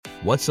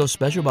What's so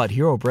special about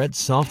Hero Bread's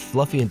soft,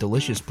 fluffy, and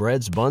delicious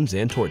breads, buns,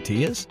 and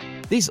tortillas?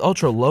 These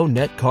ultra-low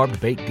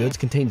net-carb baked goods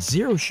contain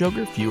zero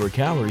sugar, fewer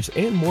calories,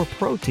 and more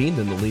protein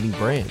than the leading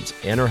brands,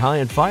 and are high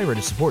in fiber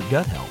to support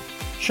gut health.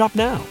 Shop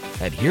now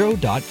at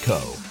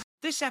Hero.co.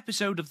 This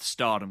episode of the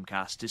Stardom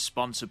Cast is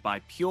sponsored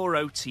by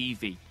Puro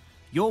TV,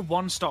 your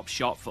one-stop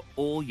shop for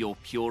all your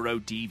Puro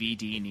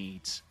DVD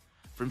needs.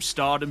 From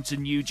Stardom to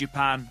New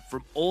Japan,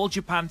 from All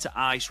Japan to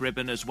Ice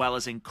Ribbon, as well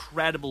as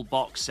incredible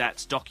box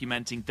sets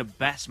documenting the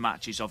best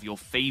matches of your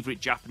favourite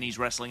Japanese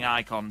wrestling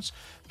icons,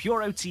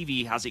 Puro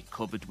TV has it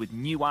covered with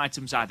new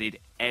items added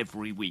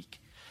every week.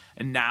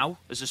 And now,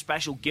 as a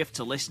special gift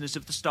to listeners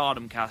of the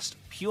Stardom Cast,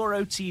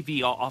 Puro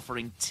TV are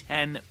offering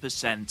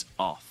 10%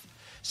 off.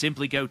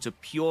 Simply go to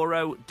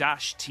puro-tv.com,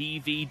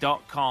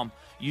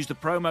 use the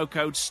promo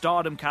code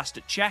StardomCast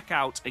at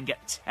checkout and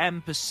get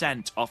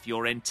 10% off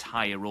your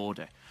entire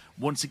order.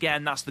 Once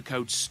again, that's the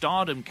code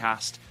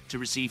StardomCast to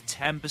receive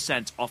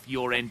 10% off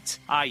your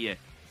entire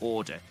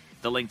order.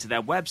 The link to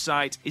their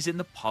website is in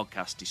the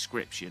podcast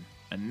description.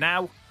 And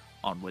now,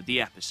 on with the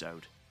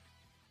episode.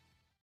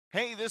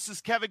 Hey, this is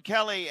Kevin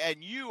Kelly,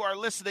 and you are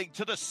listening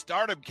to the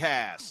Stardom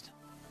Cast.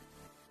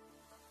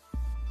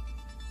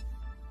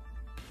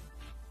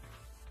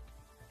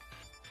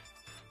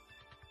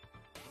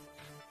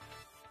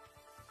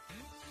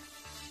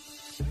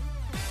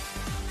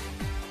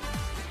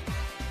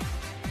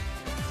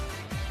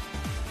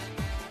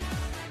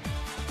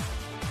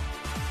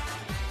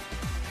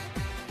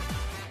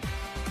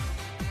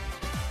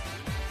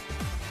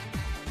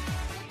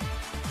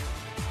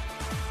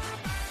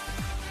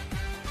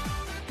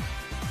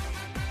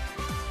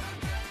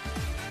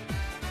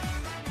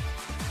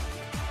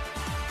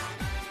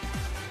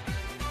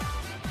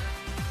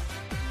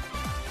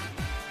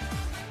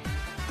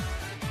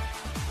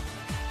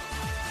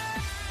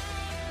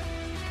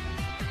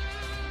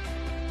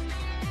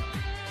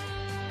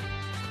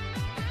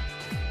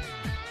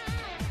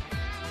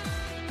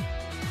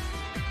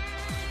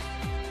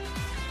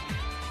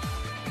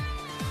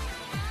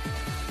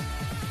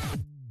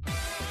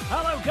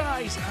 Hello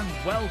guys,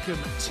 and welcome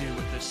to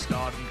the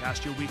Stardom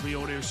Cast, your weekly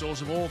audio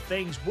source of all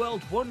things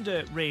World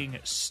Wonder Ring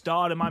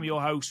Stardom. I'm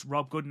your host,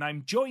 Rob Good, and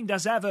I'm joined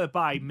as ever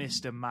by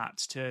Mr.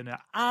 Matt Turner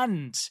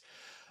and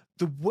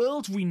the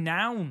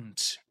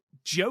world-renowned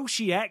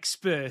Joshi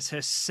expert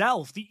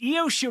herself, the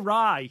Io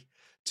Shirai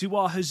to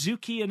our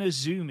Hazuki and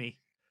Azumi.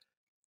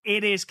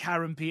 It is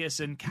Karen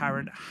Peterson.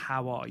 Karen,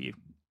 how are you?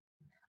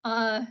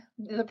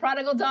 The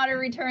prodigal daughter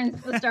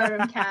returns to the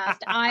Stardom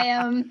Cast. I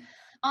am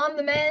on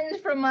the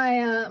mend from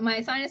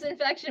my sinus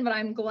infection, but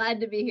I'm glad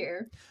to be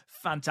here.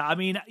 Fantastic. I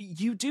mean,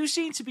 you do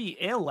seem to be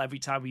ill every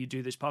time you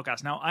do this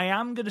podcast. Now, I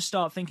am going to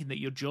start thinking that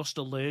you're just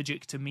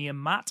allergic to me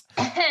and Matt,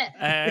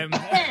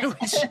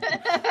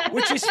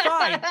 which is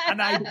fine.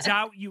 And I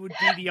doubt you would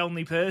be the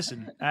only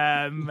person.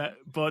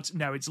 But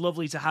no, it's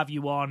lovely to have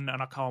you on,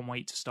 and I can't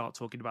wait to start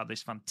talking about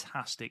this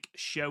fantastic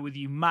show with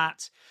you,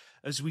 Matt.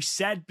 As we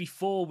said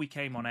before we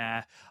came on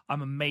air,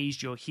 I'm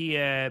amazed you're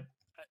here.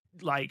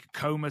 Like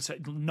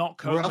not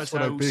comatose,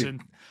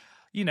 and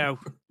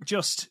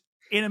just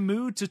in a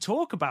mood to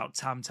talk about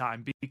Tam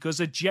Time,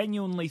 because I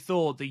genuinely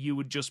thought that you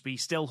would just be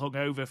still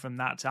hungover from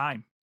that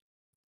time.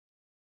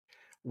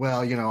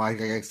 Well,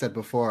 like I said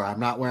before, I'm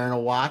not wearing a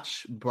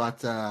watch,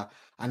 but on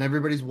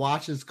everybody's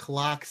watches,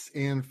 clocks,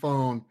 and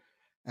phone,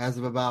 as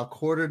of about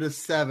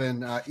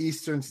 6:45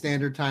 Eastern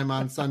Standard Time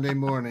on Sunday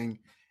morning,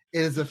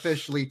 it is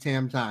officially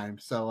Tam Time.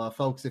 So,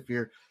 folks,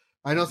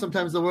 I know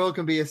sometimes the world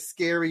can be a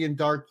scary and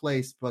dark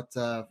place, but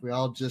if we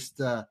all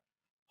just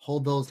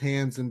hold those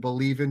hands and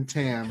believe in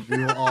Tam, we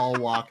will all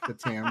walk the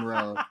Tam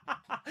road.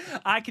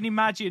 I can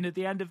imagine at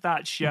the end of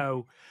that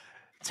show,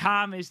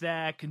 Tam is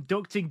there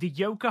conducting the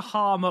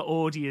Yokohama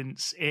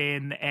audience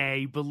in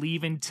a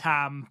Believe in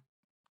Tam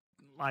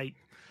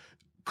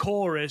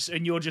chorus,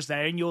 and you're just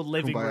there in your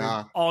living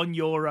room on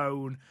your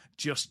own,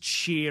 just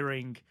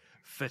cheering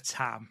for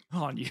Tam,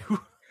 aren't you?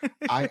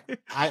 I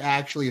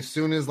actually, as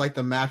soon as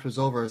the match was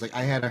over, I was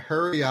I had to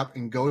hurry up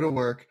and go to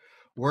work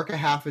a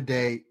half a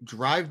day,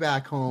 drive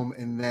back home,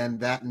 and then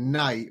that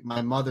night,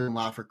 my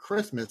mother-in-law for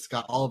Christmas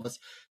got all of us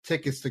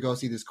tickets to go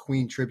see this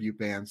Queen tribute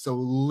band. So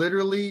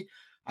literally,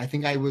 I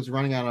think I was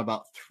running on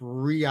about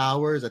 3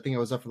 hours. I think I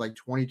was up for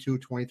 22,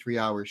 23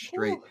 hours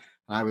straight. Ooh.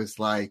 And I was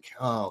I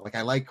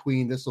like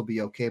Queen. This will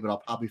be okay, but I'll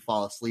probably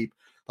fall asleep.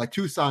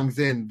 2 songs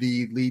in,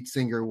 the lead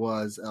singer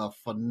was a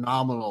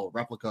phenomenal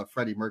replica of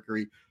Freddie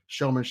Mercury,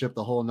 showmanship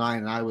the whole nine,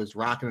 and I was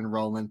rocking and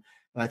rolling.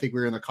 And I think we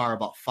were in the car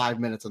about 5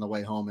 minutes on the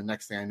way home, and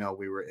next thing I know,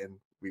 we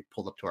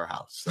pulled up to our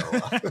house. So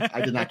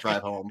I did not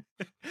drive home.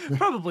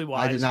 Probably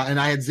wise. I did not, and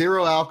I had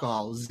zero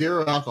alcohol.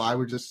 I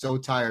was just so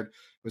tired.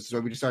 So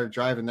we just started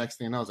driving. Next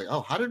thing I know, I was like,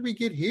 oh, how did we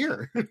get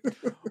here?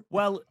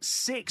 Well,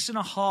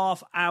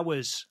 6.5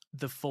 hours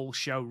the full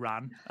show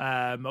ran,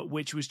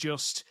 which was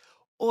just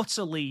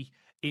utterly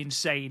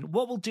insane.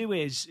 What we'll do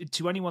is,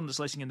 to anyone that's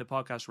listening in the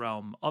podcast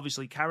realm,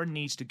 obviously Karen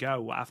needs to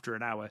go after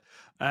an hour.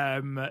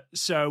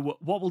 So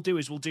what we'll do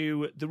is we'll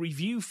do the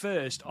review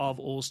first of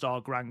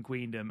All-Star Grand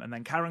Queendom, and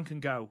then Karen can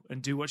go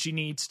and do what she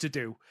needs to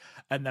do.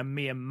 And then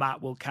me and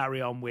Matt will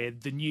carry on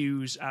with the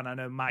news. And I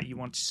know, Matt, you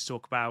wanted to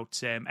talk about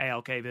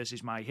ALK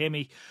versus My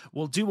Himmy.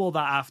 We'll do all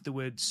that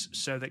afterwards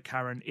so that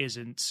Karen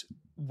isn't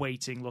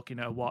waiting, looking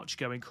at her watch,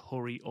 going,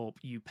 hurry up,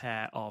 you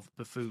pair of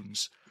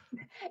buffoons.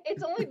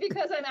 It's only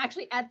because I'm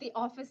actually at the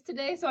office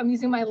today, so I'm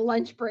using my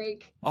lunch break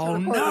to Oh,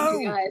 record no!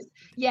 with you guys.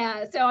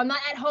 Yeah, so I'm not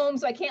at home,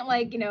 so I can't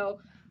finagle,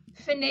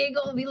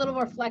 be a little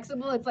more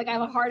flexible. It's like I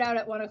have a hard out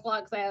at 1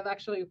 o'clock because I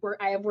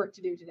have work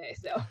to do today.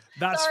 So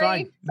that's sorry,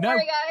 fine.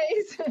 Sorry,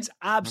 guys. It's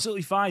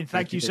absolutely fine.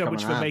 Thank you so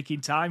much for on. making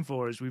time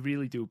for us. We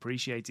really do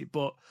appreciate it.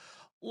 But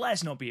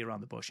let's not beat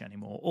around the bush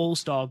anymore.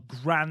 All-Star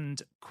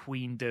Grand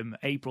Queendom,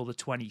 April the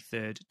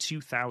 23rd,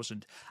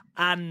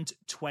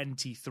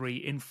 2023,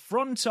 in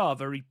front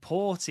of a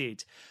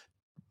reported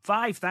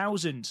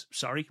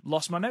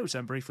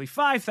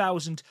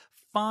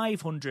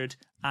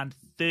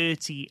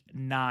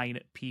 5,539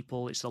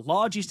 people. It's the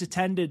largest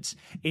attendance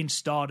in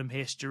Stardom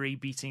history,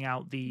 beating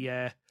out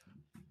the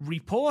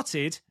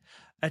reported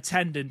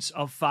attendance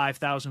of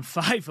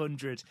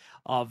 5,500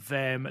 of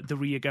the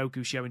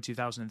Ryogoku show in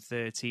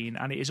 2013,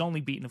 and it is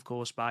only beaten, of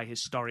course, by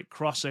historic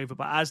Crossover,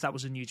 but as that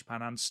was a New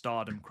Japan and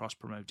Stardom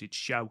cross-promoted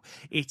show,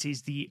 it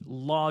is the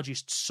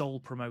largest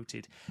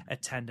sole-promoted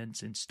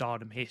attendance in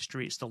Stardom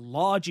history. It's the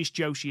largest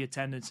Joshi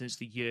attendance since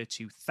the year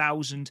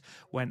 2000,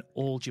 when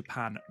All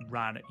Japan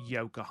ran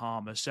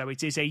Yokohama, so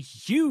it is a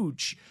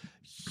huge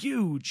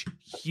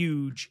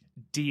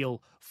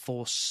deal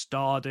for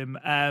Stardom.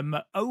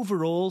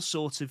 Overall,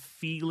 sort of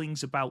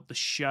feelings about the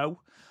show.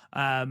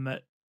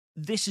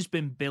 This has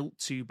been built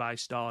to by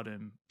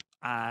Stardom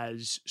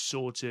as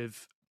sort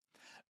of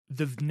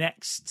the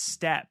next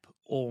step,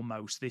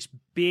 almost, this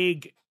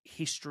big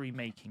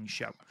history-making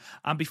show.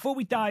 And before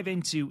we dive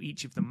into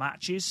each of the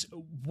matches,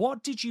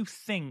 what did you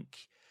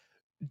think?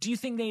 Do you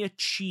think they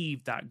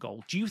achieved that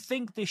goal? Do you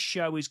think this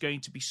show is going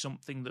to be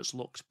something that's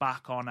looked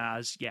back on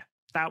as, yeah,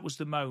 that was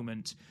the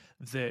moment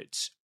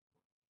that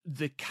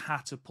the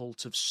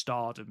catapult of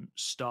Stardom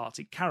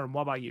started? Karen,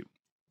 what about you?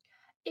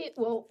 It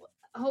will.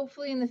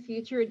 Hopefully in the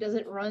future it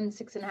doesn't run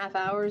 6.5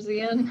 hours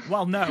again.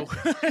 Well, no.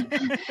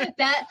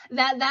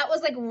 that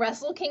was like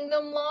Wrestle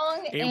Kingdom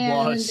long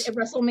and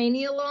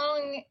WrestleMania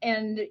long,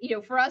 and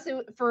for us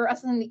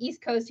on the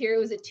East Coast here, it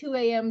was a 2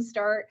 a.m.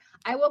 start.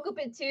 I woke up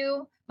at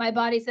 2. My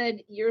body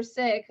said, "You're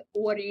sick.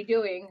 What are you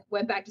doing?"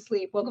 Went back to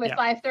sleep. Woke up at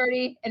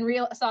 5:30 and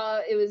saw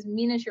it was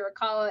Mina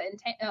Shirakawa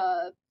and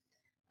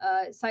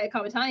Saya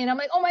Kamitani, and I'm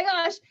like, oh my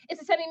gosh, it's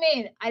a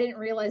semi-main. I didn't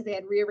realize they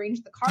had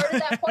rearranged the card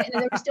at that point,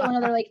 and there was still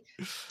another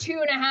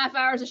 2.5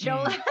 hours of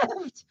show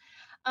left.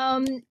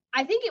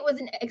 I think it was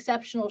an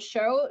exceptional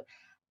show.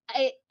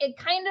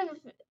 It's kind of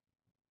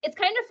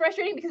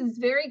frustrating because it's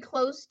very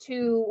close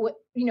to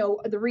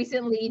the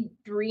recently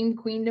Dream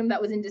Queendom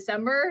that was in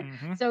December.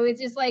 Mm-hmm. So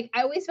it's just I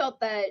always felt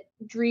that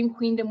Dream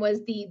Queendom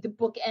was the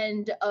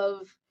bookend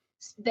of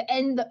the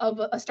end of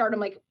a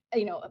Stardom,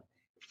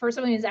 for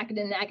someone who's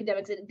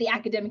academics, the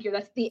academic year,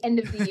 that's the end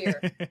of the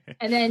year.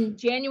 And then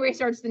January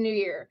starts the new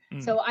year.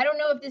 So I don't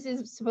know if this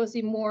is supposed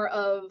to be more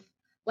of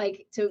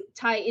to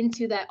tie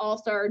into that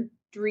All-Star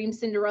Dream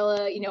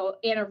Cinderella,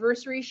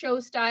 anniversary show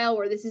style,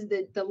 where this is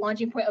the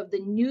launching point of the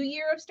new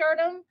year of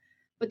Stardom.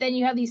 But then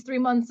you have these 3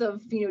 months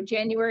of,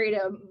 January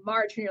to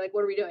March, and you're like,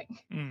 what are we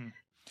doing?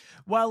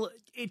 Well,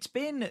 it's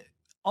been,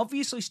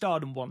 obviously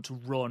Stardom want to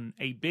run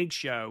a big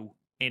show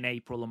in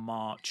April and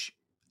March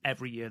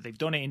every year. They've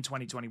done it in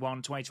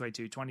 2021,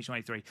 2022,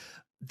 2023.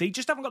 They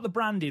just haven't got the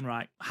branding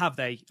right, have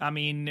they? I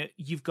mean,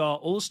 you've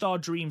got All-Star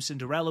Dream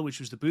Cinderella, which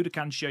was the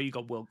Budokan show. You've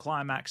got World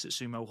Climax at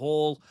Sumo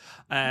Hall.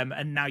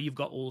 And now you've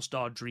got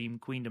All-Star Dream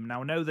Queendom. Now,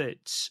 I know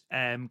that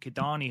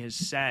Kidani has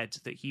said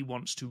that he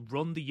wants to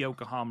run the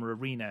Yokohama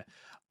Arena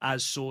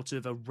as sort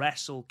of a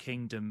Wrestle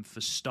Kingdom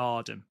for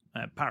Stardom,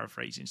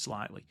 paraphrasing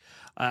slightly.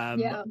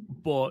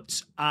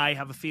 But I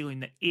have a feeling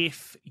that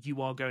if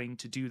you are going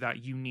to do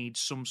that, you need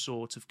some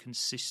sort of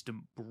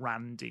consistent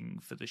branding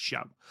for the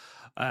show.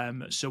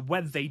 So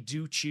whether they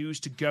do choose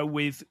to go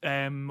with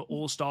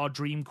All-Star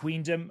Dream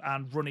Queendom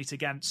and run it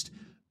against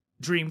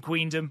Dream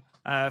Queendom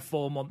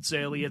 4 months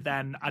earlier,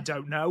 then I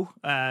don't know.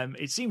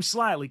 It seems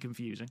slightly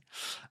confusing.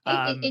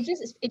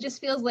 It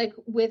just feels like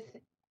with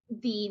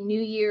the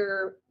New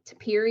Year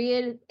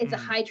period, it's a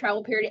high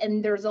travel period,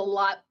 and there's a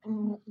lot,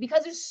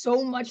 because there's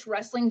so much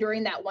wrestling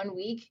during that 1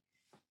 week.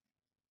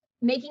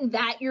 Making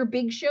that your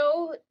big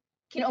show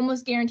can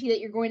almost guarantee that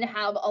you're going to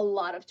have a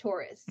lot of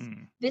tourists.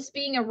 This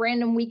being a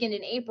random weekend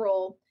in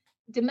April,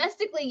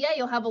 domestically,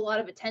 you'll have a lot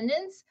of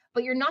attendance,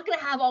 but you're not going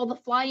to have all the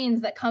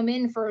fly-ins that come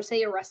in for,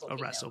 say, a Wrestle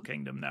Kingdom. Wrestle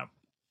Kingdom, no.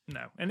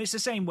 No. And it's the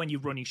same when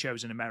you're running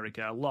shows in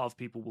America. A lot of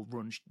people will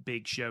run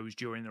big shows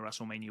during the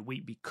WrestleMania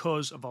week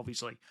because of,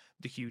 obviously,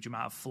 the huge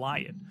amount of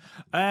flying.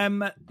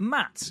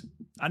 Matt,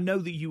 I know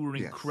that you were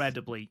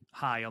incredibly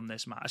high on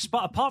this match,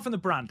 apart from the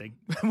branding,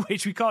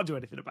 which we can't do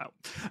anything about.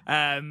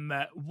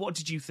 What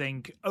did you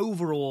think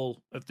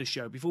overall of the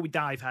show before we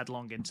dive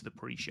headlong into the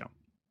pre-show?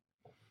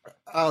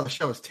 Oh, the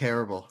show was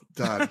terrible.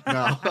 Done.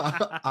 No,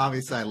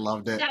 obviously I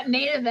loved it. That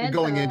main event,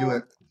 into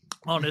it.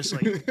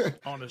 Honestly,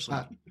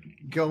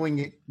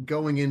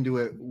 going into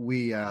it,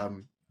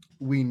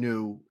 we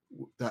knew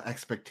the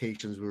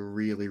expectations were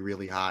really,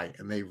 really high,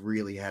 and they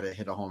really had to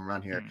hit a home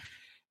run here,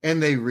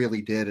 and they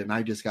really did. And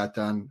I just got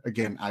done.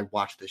 Again, I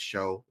watched this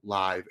show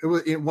live. It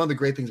was one of the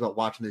great things about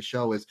watching this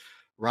show is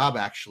Rob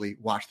actually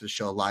watched the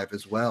show live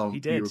as well.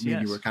 He did.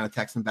 You were kind of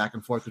texting back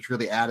and forth, which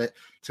really added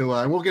to.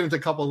 And we'll get into a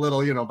couple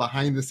little,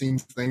 behind the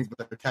scenes things,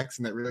 but the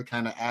texting that really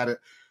kind of added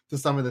to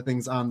some of the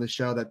things on the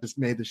show that just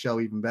made the show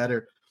even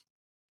better.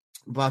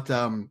 But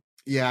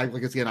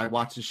like again, I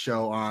watched the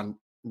show on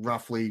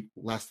roughly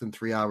less than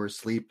 3 hours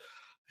sleep.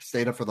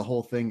 Stayed up for the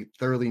whole thing.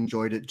 Thoroughly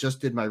enjoyed it. Just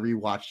did my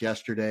rewatch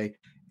yesterday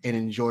and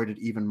enjoyed it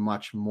even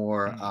much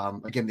more.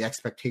 Again, the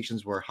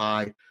expectations were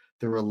high.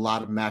 There were a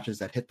lot of matches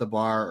that hit the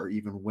bar or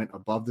even went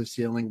above the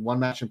ceiling.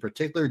 One match in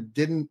particular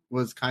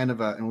was kind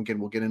of and again,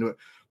 we'll get into it,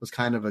 was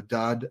kind of a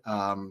dud.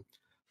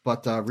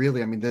 But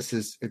really, I mean,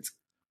 it's,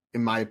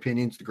 in my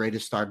opinion, it's the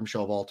greatest Stardom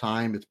show of all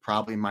time. It's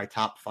probably my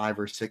top 5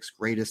 or 6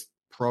 greatest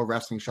pro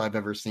wrestling show I've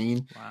ever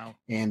seen. Wow.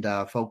 And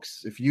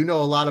folks, if you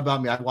know a lot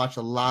about me, I've watched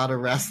a lot of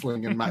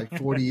wrestling in my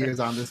 40 years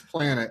on this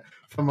planet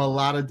from a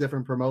lot of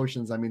different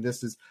promotions. I mean,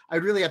 I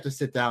really have to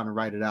sit down and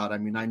write it out. I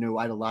mean, I know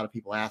I had a lot of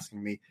people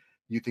asking me,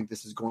 you think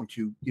this is going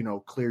to,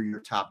 clear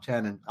your top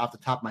 10? And off the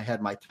top of my head,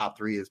 my top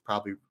 3 is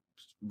probably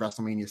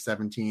WrestleMania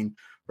 17,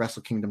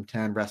 Wrestle Kingdom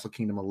 10, Wrestle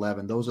Kingdom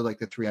 11. Those are like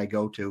the 3 I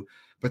go to,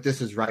 but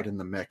this is right in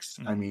the mix.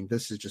 I mean,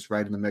 this is just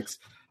right in the mix.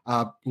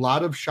 A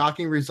lot of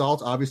shocking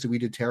results. Obviously, we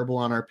did terrible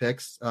on our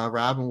picks,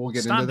 Rob, and we'll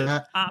get into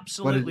that.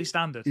 Absolutely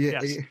standard.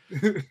 Yes.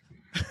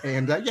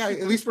 And at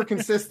least we're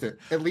consistent.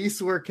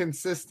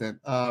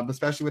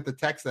 Especially with the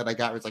text that I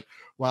got. It's like,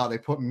 wow, they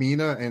put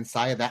Mina and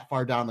Saya that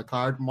far down the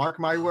card. Mark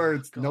my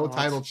words, no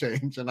title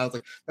change. And I was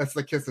like, that's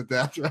the kiss of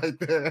death right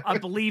there. I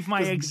believe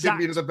my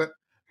exact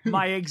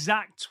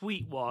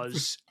tweet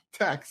was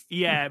text.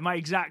 Yeah, my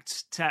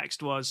exact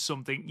text was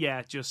something.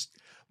 Yeah, just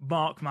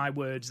mark my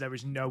words. There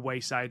is no way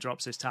Saya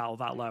drops this title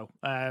that low.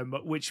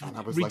 Which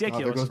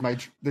ridiculous.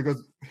 Like, oh,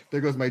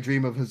 there goes my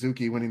dream of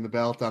Hazuki winning the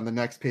belt on the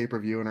next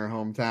pay-per-view in her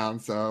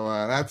hometown. So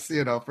that's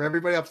for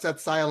everybody upset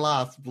Saya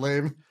lost.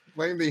 Blame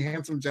the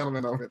handsome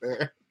gentleman over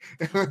there.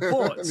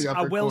 But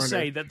I will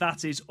say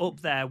that is up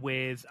there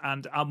with,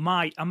 and I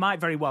might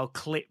very well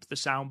clip the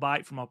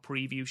soundbite from our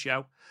preview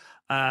show,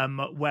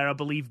 where I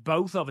believe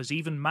both of us,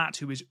 even Matt,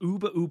 who is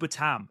uber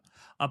Tam,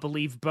 I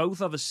believe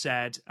both of us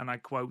said, and I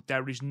quote,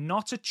 "There is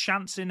not a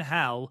chance in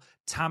hell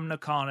Tam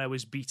Nakano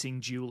is beating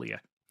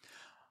Julia.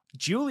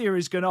 Julia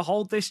is going to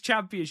hold this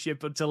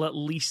championship until at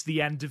least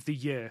the end of the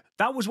year."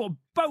 That was what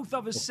both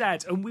of us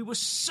said, and we were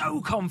so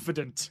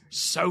confident.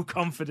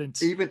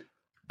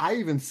 I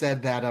even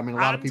said that. I mean, a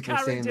lot of people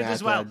Karen saying did that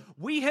as well.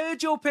 We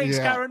heard your picks,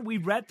 Karen. We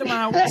read them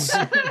out. That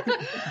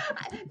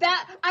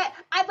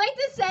I'd like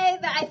to say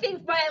that I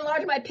think by and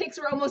large my picks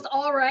were almost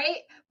all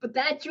right, but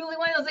that Julie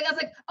one, I was like,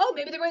 oh,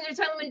 maybe they're going to a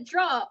title limit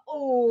draw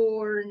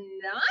or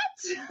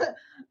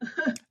not.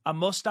 I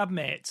must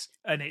admit,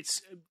 and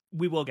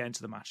we will get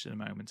into the match in a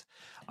moment.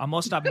 I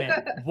must admit,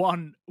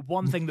 one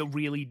thing that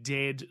really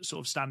did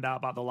sort of stand out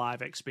about the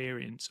live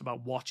experience,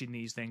 about watching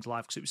these things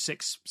live, because it was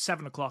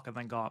 7 o'clock, I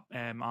think,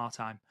 our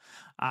time,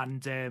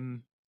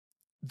 and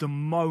the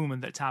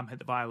moment that Tam hit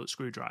the violet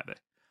screwdriver,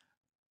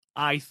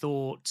 I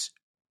thought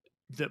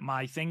that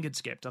my thing had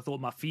skipped. I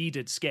thought my feed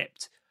had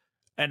skipped,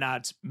 and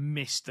I'd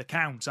missed the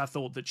count. I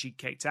thought that she'd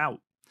kicked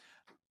out,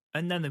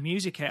 and then the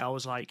music hit. I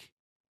was like,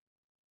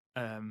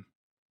 and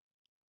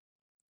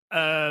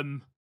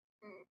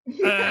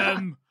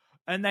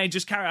they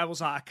just carry. I was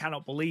like, I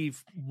cannot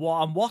believe what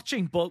I'm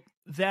watching, but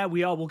there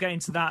we are. We'll get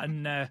into that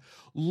and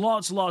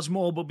lots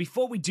more. But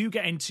before we do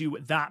get into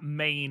that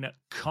main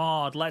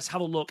card, let's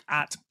have a look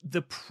at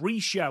the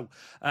pre-show,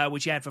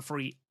 which you had for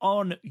free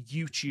on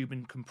YouTube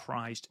and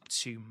comprised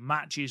 2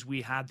 matches.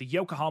 We had the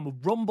Yokohama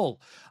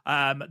Rumble,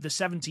 the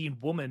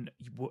 17-woman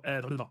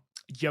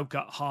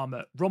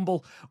Yokohama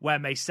Rumble, where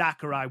Mai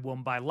Sakurai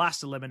won by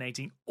last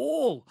eliminating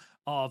all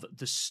of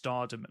the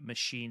Stardom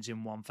machines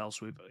in one fell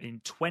swoop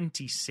in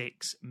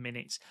 26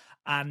 minutes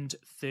and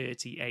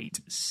 38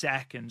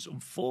 seconds.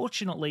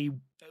 Unfortunately,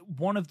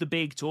 one of the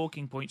big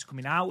talking points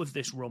coming out of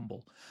this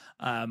Rumble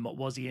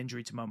was the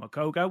injury to Momo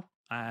Kogo,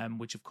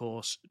 which of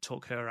course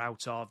took her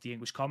out of the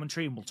English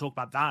commentary, and we'll talk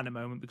about that in a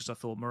moment, because I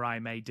thought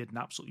Mariah May did an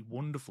absolutely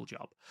wonderful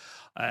job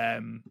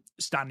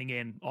standing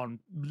in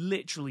on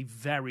literally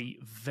very,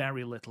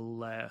 very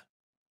little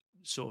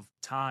sort of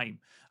time.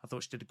 I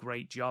thought she did a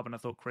great job, and I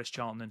thought Chris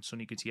Charlton and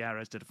Sonny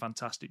Gutierrez did a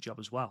fantastic job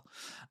as well.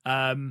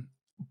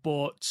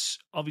 But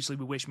obviously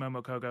we wish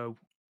Momo Kogo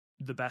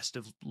the best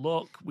of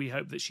luck. We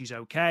hope that she's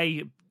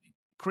okay.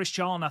 Chris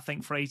Charlton, I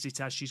think, phrased it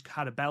as she's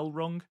had a bell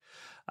rung.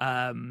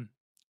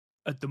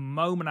 At the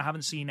moment, I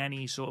haven't seen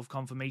any sort of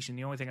confirmation.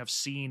 The only thing I've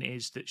seen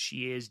is that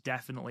she is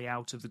definitely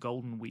out of the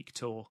Golden Week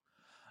tour,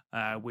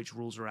 which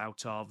rules her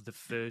out of the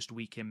first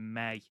week in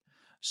May.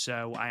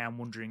 So I am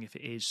wondering if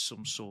it is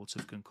some sort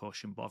of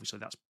concussion, but obviously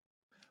that's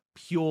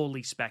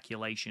purely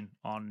speculation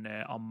on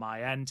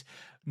my end.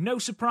 No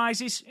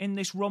surprises in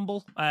this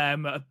Rumble,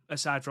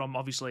 aside from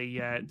obviously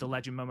the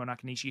legend Momo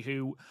Nakanishi,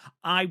 who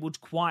I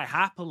would quite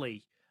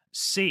happily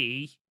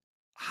see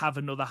have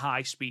another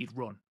high-speed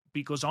run,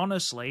 because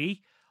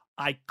honestly,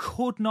 I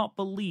could not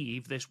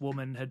believe this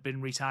woman had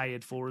been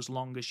retired for as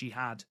long as she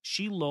had.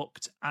 She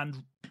looked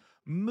and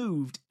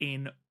moved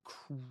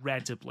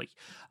incredibly.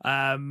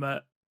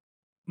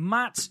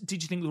 Matt,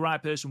 did you think the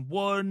right person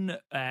won?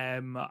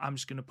 I'm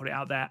just going to put it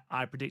out there.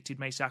 I predicted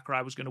Mai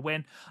Sakurai was going to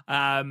win.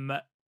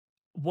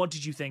 What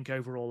did you think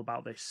overall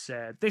about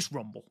this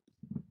Rumble?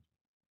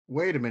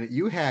 Wait a minute.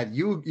 You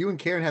and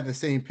Karen had the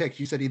same pick.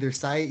 You said either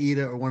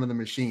Saida or one of the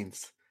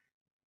machines.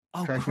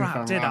 Oh,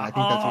 crap, did I? I think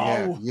that's what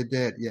you had. You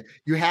did. Yeah.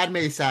 You had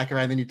Mai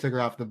Sakurai and then you took her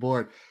off the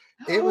board.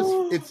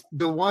 It's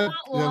the one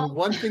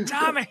thing.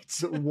 Damn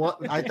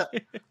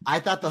it! I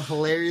thought the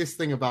hilarious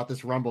thing about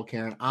this Rumble,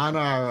 Karen, on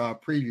our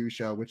preview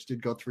show, which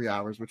did go 3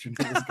 hours, which you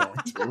knew was going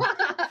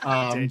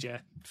to. Did you?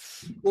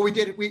 Well, we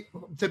did.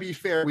 To be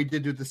fair, we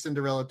did do the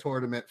Cinderella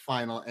tournament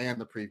final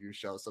and the preview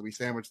show, so we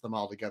sandwiched them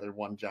all together.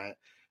 One giant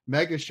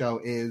mega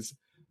show is.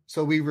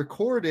 So we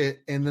record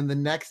it, and then the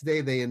next day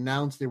they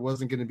announced there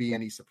wasn't going to be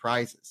any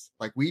surprises.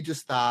 Like we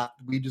just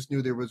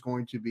knew there was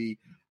going to be.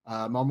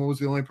 Momo was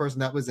the only person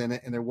that was in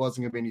it, and there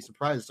wasn't going to be any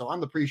surprises. So on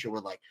the pre-show, we're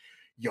like,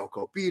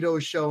 Yoko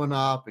Bito's showing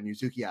up, and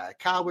Yuzuki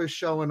Ayakawa's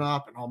showing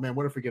up, and oh man,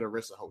 what if we get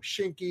Arisa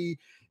Hoshinki?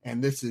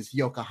 And this is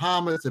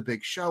Yokohama. It's a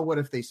big show. What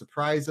if they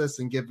surprise us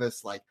and give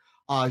us like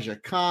Aja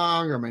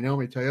Kong or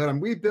Minomi Toyota?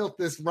 And we built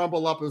this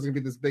Rumble up. It was going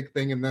to be this big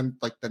thing, and then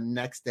like the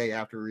next day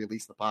after we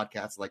released the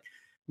podcast, like,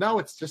 no,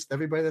 it's just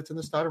everybody that's in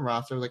the Stardom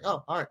roster. Like,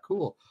 oh, all right,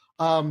 cool.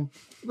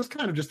 It was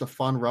kind of just a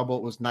fun Rumble.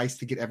 It was nice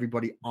to get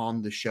everybody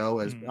on the show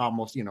as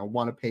almost,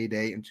 one, a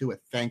payday, and two, a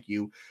thank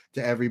you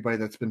to everybody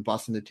that's been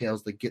busting the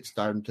tails to get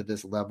Stardom to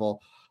this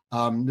level.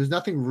 There's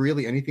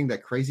anything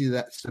that crazy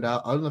that stood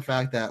out other than the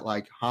fact that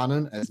like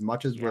Hanan, as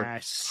much as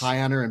we're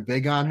high on her and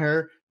big on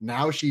her,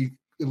 now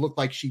it looked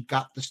like she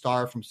got the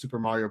star from Super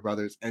Mario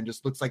Brothers and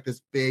just looks like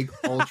this big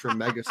ultra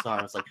mega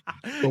star. It's like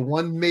the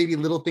one maybe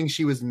little thing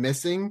she was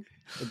missing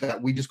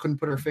that we just couldn't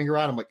put her finger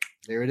on. I'm like,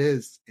 there it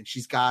is. And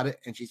she's got it.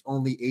 And she's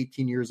only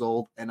 18 years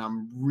old. And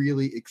I'm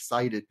really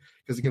excited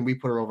because again, we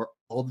put her over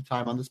all the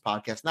time on this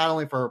podcast, not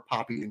only for her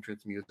poppy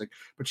entrance music,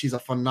 but she's a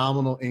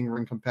phenomenal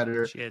in-ring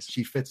competitor.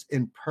 She fits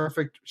in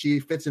perfect.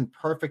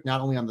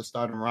 Not only on the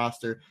Stardom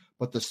roster,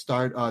 but the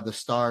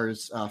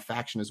Stars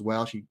faction as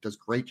well. She does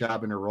great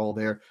job in her role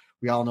there.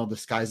 We all know the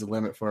sky's the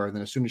limit for her. And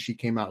then as soon as she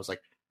came out, it was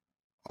like,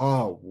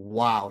 oh,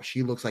 wow.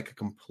 She looks like a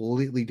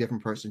completely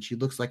different person. She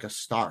looks like a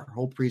star. Her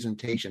whole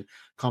presentation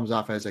comes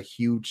off as a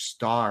huge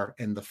star.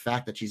 And the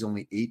fact that she's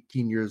only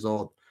 18 years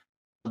old,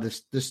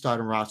 this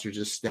Stardom roster is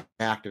just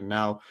stacked. And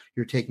now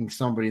you're taking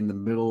somebody in the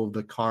middle of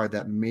the card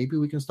that maybe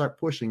we can start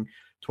pushing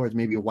towards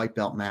maybe a white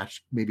belt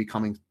match, maybe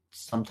coming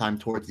sometime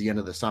towards the end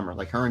of the summer.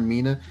 Like her and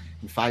Mina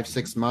in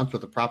 5-6 months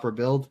with a proper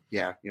build.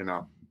 Yeah,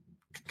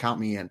 count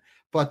me in.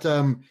 But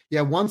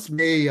once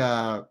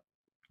Mai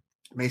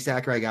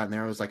Sakurai got in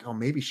there, I was like, oh,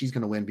 maybe she's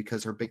going to win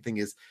because her big thing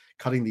is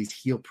cutting these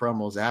heel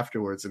promos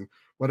afterwards. And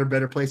what a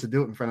better place to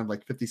do it in front of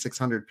like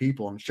 5,600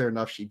 people. And sure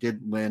enough, she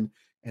did win.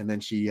 And then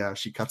she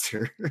cuts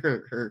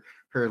her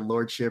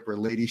lordship or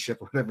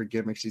ladyship, whatever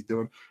gimmick she's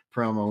doing,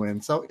 promo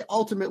in. So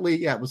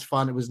ultimately, it was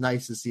fun. It was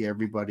nice to see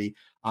everybody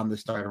on the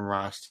Stardom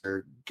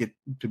roster get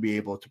to be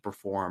able to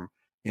perform,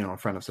 in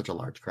front of such a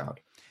large crowd.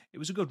 It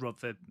was a good run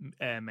for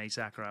Mai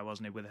Sakurai,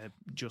 wasn't it, with her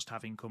just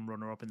having come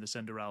runner-up in the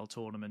Cinderella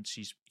tournament.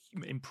 She's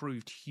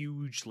improved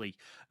hugely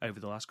over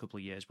the last couple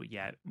of years. But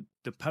yeah,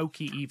 the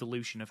pokey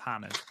evolution of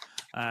Hanan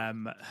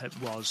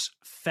was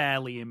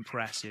fairly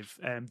impressive.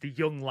 The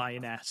young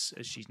lioness,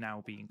 as she's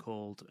now being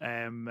called.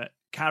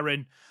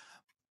 Karen,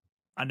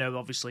 I know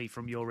obviously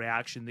from your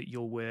reaction that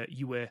you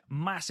were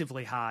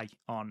massively high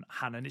on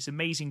Hanan. It's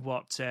amazing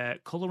what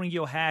colouring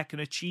your hair can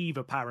achieve,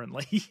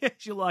 apparently.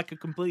 You're like a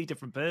completely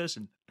different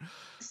person.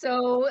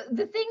 So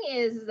the thing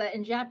is that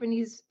in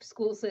Japanese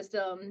school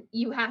system,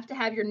 you have to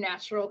have your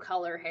natural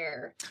color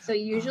hair. So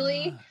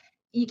usually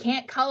you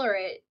can't color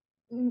it.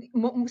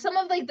 Some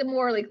of like the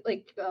more like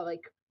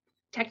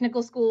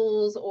technical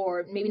schools,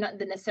 or maybe not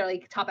the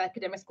necessarily top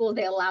academic schools,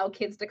 they allow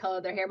kids to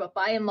color their hair, but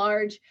by and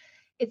large,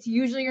 it's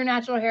usually your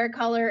natural hair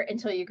color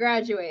until you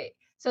graduate.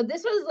 So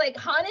this was like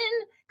Hanan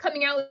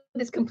coming out with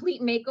this complete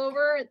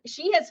makeover.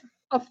 She has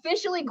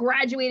officially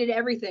graduated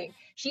everything.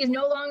 She is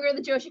no longer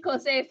the Joshi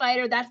Kosei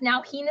fighter. That's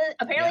now Hina.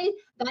 Apparently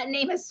that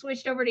name has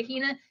switched over to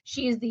Hina.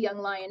 She is the young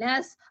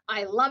lioness.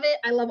 I love it.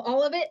 I love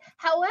all of it.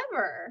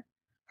 However,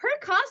 her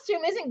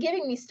costume isn't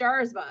giving me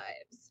Stars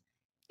vibes.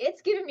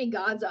 It's giving me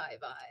God's Eye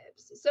vibes.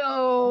 steps.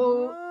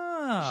 So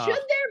should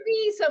there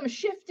be some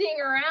shifting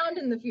around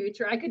in the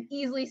future, I could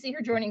easily see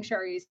her joining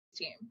Shari's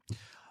team.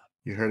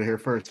 You heard it here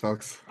first,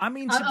 folks. I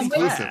mean, to be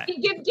fair,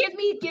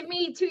 give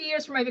me 2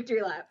 years for my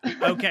victory lap.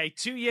 Okay,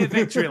 2-year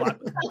victory lap.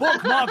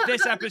 Bookmark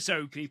this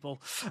episode,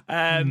 people.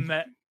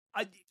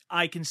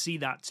 I can see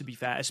that, to be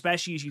fair,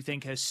 especially as you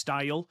think her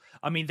style.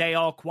 I mean, they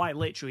are quite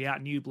literally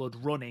at New Blood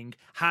running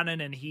Hanan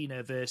and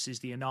Hina versus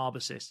the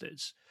Inaba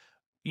sisters.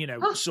 You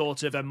know,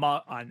 sort of I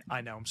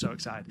know, I'm so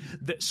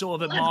excited.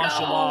 Sort of a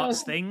martial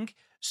arts thing.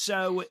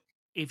 So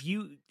if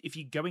you're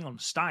going on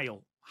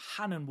style,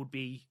 Hanan would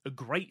be a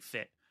great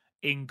fit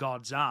in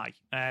God's eye.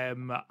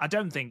 I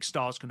don't think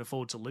Stars can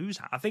afford to lose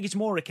her. I think it's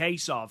more a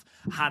case of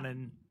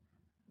Hanan,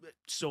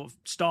 sort of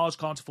Stars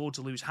can't afford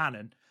to lose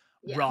Hanan,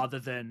 rather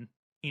than,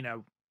 you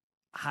know,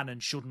 Hanan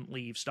shouldn't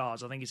leave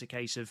Stars. I think it's a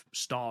case of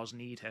Stars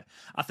need her.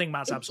 I think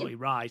Matt's absolutely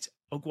right.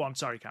 Oh, go on.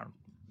 Sorry, Karen.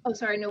 Oh,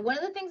 sorry. No, one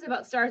of the things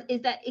about Stars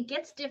is that it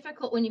gets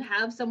difficult when you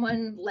have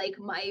someone like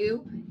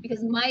Mayu,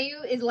 because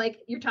Mayu is like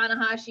your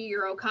Tanahashi,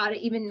 your Okada,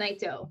 even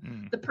Naito.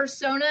 The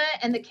persona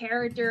and the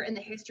character and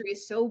the history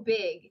is so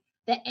big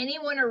that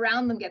anyone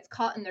around them gets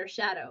caught in their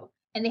shadow.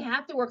 And they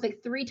have to work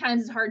like 3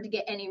 times as hard to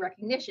get any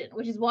recognition,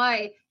 which is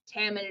why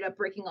Tam ended up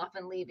breaking off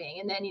and leaving.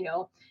 And then, you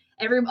know,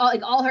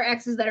 all her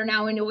exes that are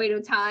now in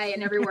Oedo Tai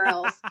and everywhere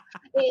else.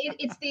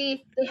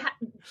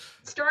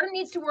 Stardom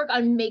needs to work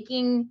on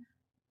making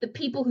the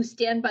people who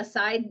stand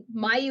beside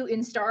Mayu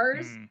in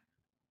Stars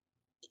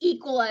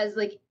equal as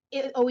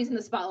always in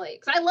the spotlight.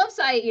 Because I love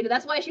Saya,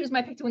 that's why she was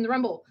my pick to win the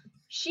Rumble.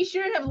 She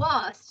shouldn't have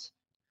lost,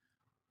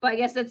 but I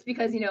guess that's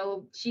because, you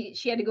know, she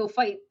had to go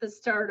fight the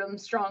Stardom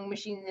strong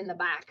machine in the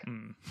back.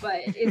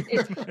 But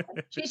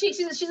she's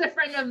a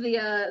friend of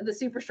the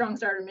super strong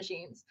Stardom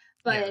machines.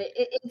 But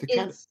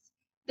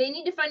they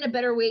need to find a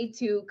better way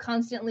to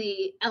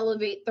constantly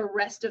elevate the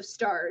rest of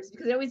Stars,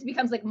 because it always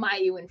becomes like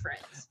Mayu and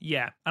friends.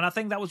 Yeah, and I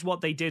think that was what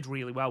they did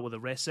really well with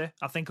Arisa.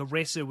 I think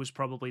Arisa was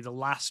probably the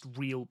last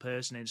real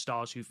person in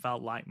Stars who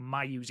felt like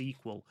Mayu's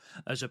equal,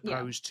 as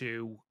opposed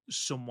to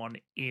someone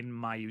in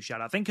Mayu's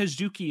shadow. I think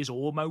Hazuki is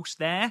almost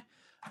there,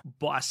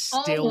 but I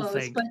still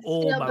think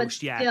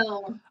almost.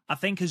 I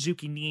think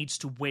Hazuki needs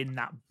to win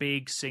that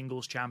big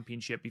singles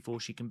championship before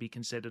she can be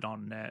considered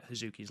on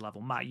Hazuki's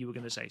level. Matt, you were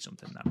going to say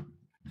something though.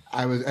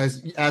 I was,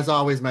 as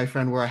always, my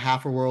friend, we're a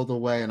half a world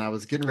away, and I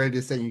was getting ready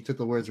to say, and you took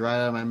the words right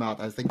out of my mouth.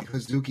 I think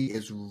Hazuki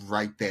is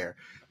right there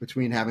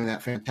between having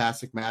that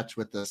fantastic match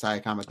with the Saya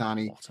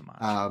Kamitani.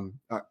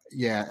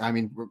 I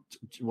mean,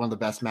 one of the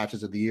best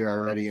matches of the year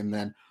already, and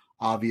then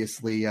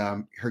obviously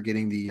her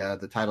getting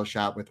the title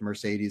shot with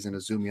Mercedes and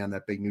Azumi on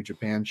that big New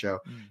Japan show.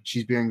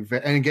 She's being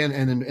and again,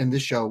 and in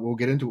this show we'll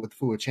get into it with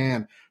Fua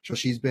Chan, so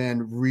she's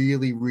been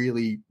really,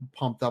 really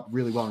pumped up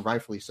really well, and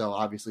rightfully so.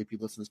 Obviously, if you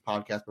listen to this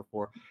podcast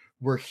before,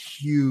 we're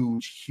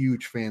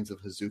huge fans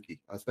of Hazuki,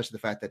 especially the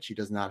fact that she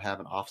does not have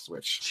an off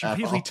switch. She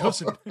really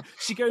doesn't.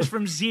 She goes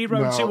from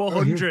 0 to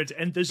 100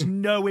 and there's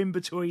no in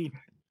between.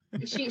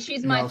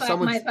 She's my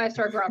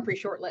 5-star Grand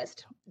Prix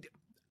shortlist.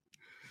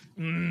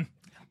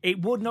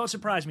 It would not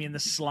surprise me in the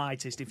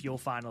slightest if your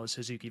final is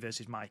Hazuki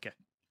versus Maika.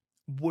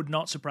 Would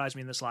not surprise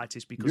me in the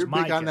slightest, because you're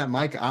big on that,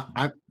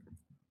 Maika.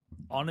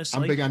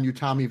 Honestly, I'm big on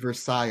Utami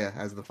versus Saya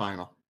as the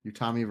final.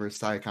 Utami versus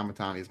Saya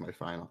Kamitani is my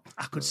final.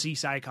 I could see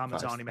Saya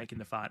Kamitani making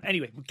the final.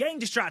 Anyway, we're getting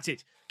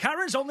distracted.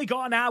 Karen's only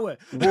got an hour.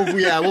 We'll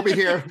be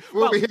here.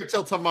 We'll be here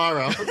till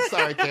tomorrow. I'm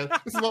sorry, kid.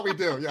 This is what we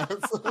do. Yeah,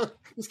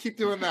 just keep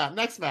doing that.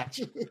 Next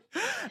match.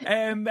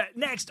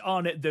 Next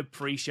on the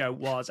pre-show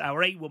was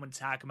our 8-woman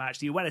tag match.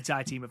 The Ueda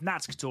Tai team of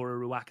Natsuko Tora,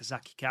 Ruaka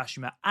Saki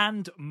Kashima,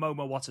 and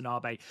Momo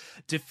Watanabe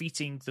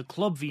defeating the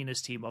Club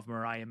Venus team of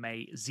Mariah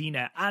May,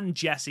 Xena, and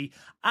Jessie,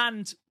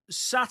 and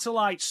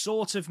satellite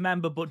sort of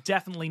member, but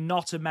definitely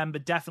not a member,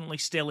 definitely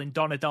still in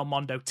Donna Del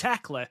Mondo,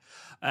 Tekla,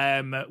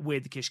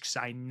 with the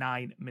Kishikasai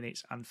 9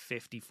 minutes and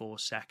 54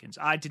 seconds.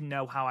 I didn't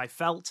know how I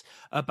felt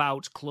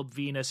about Club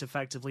Venus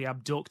effectively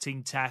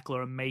abducting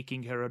Tekla and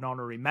making her an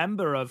honorary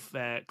member of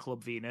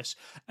Club Venus,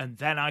 and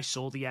then I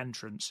saw the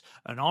entrance,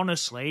 and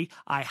honestly,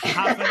 I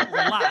haven't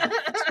laughed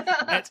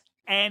at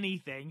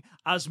anything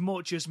as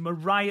much as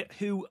Mariah,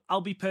 who,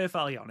 I'll be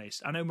perfectly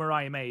honest, I know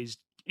Mariah May is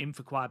in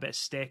for quite a bit of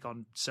stick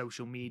on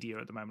social media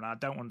at the moment. I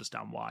don't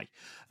understand why.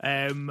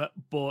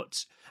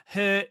 But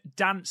her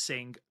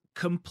dancing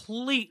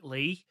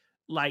completely,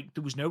 like,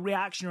 there was no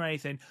reaction or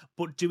anything,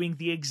 but doing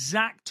the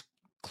exact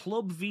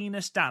Club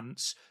Venus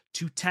dance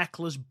to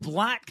Tekla's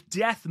black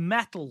death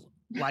metal,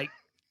 like,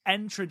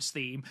 entrance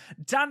theme,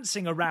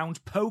 dancing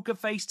around Poker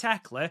Face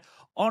Tekla.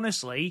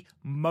 Honestly,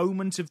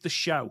 moment of the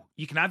show.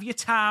 You can have your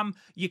Tam,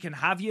 you can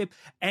have your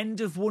end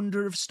of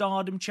Wonder of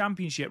Stardom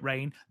championship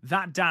reign.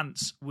 That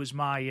dance was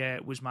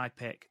my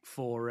pick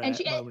for. And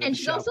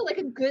she's also like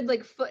a good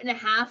 1.5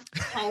 foot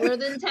taller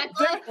than Tekla.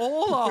 They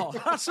all are.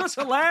 That's what's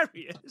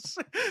hilarious.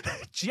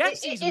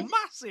 Jessie's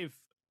massive.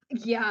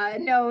 Yeah,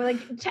 no, like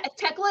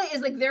Tekla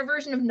is like their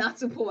version of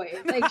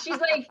Natsupoi. Like she's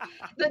like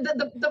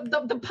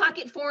the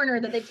pocket foreigner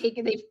that they've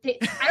taken. I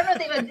don't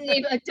know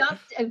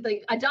if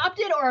they've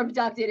adopted or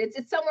abducted.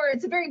 It's somewhere.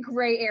 It's a very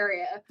gray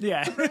area.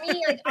 Yeah. So for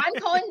me, like I'm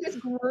calling this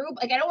group,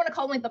 like I don't want to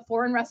call them like the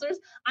foreign wrestlers.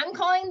 I'm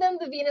calling them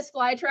the Venus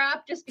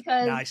flytrap just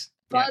because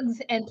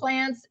bugs and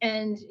plants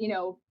and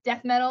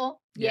death metal.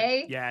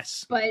 Yay.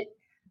 Yes. But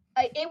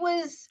it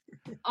was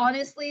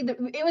honestly,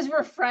 it was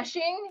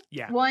refreshing.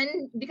 Yeah.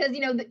 One, because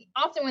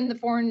often when the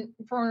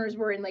foreigners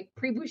were in like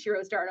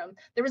pre-Bushiroad stardom,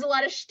 there was a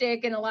lot of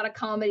shtick and a lot of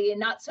comedy and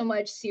not so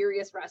much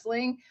serious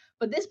wrestling.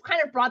 But this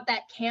kind of brought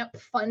that camp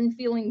fun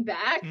feeling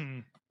back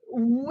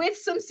with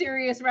some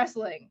serious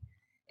wrestling.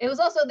 It was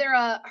also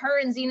her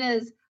and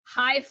Xena's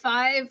high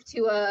five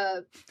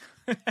to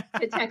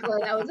Tekla.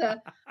 That was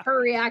her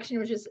reaction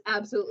was just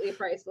absolutely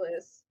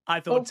priceless. I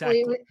thought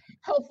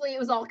hopefully it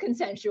was all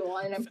consensual,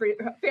 and I'm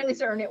fairly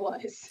certain it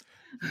was.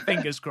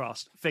 Fingers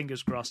crossed.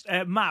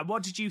 Matt,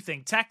 what did you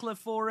think? Tekla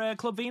for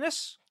Club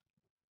Venus?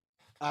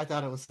 I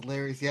thought it was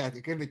hilarious. Yeah,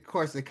 of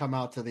course they come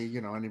out to the,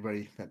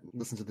 anybody that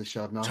listens to the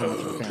show knows how much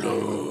of a fan I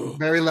am.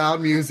 Very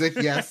loud music.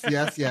 Yes.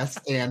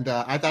 And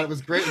I thought it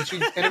was great.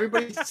 And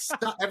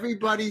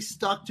everybody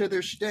stuck to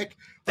their shtick.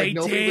 Like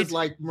nobody was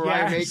like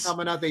Mariah May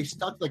coming out. They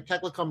stuck, like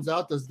Tekla comes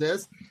out, does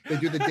this, they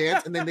do the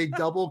dance, and then they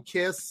double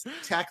kiss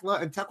Tekla,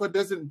 and Tekla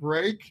doesn't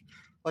break.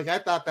 Like I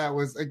thought that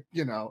was,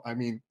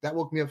 that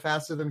woke me up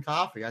faster than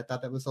coffee. I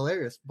thought that was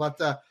hilarious. But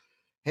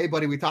hey,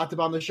 buddy, we talked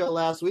about on the show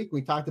last week.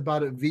 We talked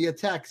about it via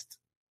text.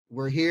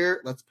 We're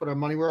here. Let's put our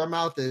money where our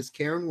mouth is.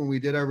 Karen, when we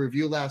did our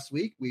review last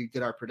week, we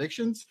did our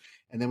predictions,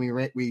 and then we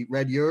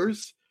read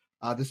yours.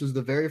 This was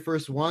the very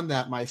first one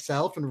that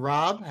myself and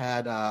Rob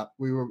had.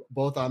 We were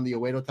both on the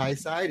Oedo Tai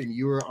side, and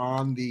you were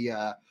on the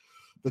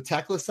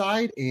Tekla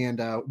side.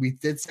 And we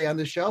did say on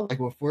the show,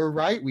 like, if we're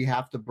right, we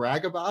have to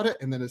brag about it.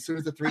 And then as soon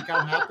as the 3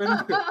 count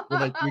happened, we're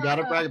like, we got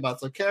to brag about it.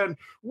 So, Karen,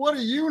 what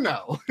do you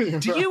know?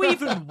 Do you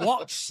even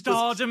watch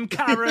Stardom,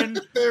 Karen?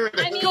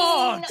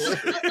 God!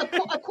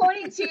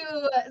 According to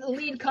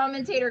lead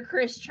commentator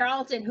Chris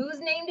Charlton, whose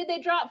name did they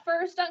drop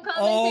first on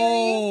commentary?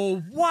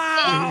 Oh,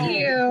 wow! Thank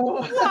you.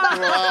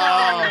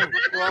 Wow.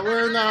 Well,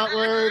 we're not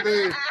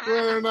worthy.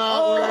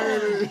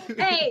 Worthy.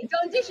 Hey,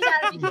 don't dish it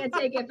out if you can't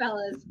take it,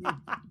 fellas.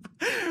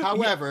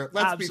 However,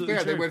 let's be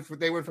fair. True.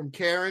 They went from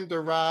Karen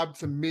to Rob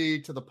to me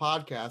to the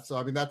podcast.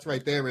 So that's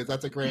right there.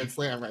 That's a grand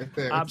slam right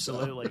there.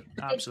 Absolutely.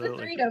 It's the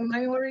freedom.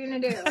 What are we gonna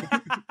do?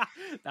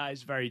 That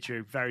is very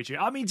true. Very true.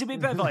 I mean, to be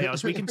perfectly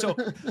honest, we can talk.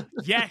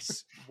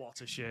 Yes,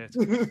 what a shirt.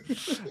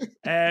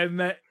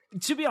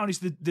 To be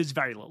honest, there's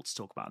very little to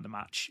talk about in the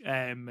match.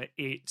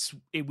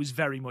 It was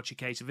very much a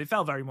case of, it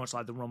felt very much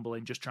like the Rumble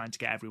in just trying to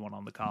get everyone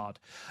on the card.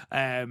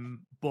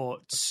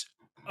 But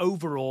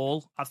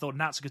overall, I thought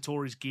Natsuko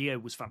Tori's gear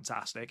was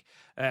fantastic.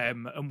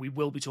 And we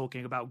will be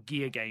talking about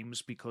gear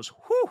games because,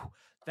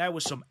 there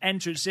was some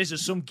entrances of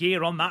some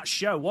gear on that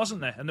show,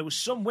 wasn't there? And there was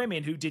some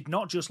women who did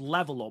not just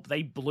level up,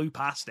 they blew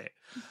past it.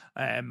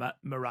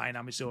 Mariah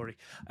Namisori.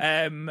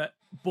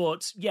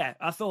 But yeah,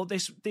 I thought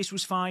this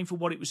was fine for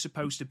what it was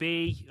supposed to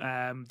be.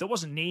 There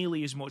wasn't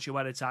nearly as much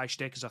Oedo Tai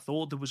shtick as I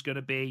thought there was going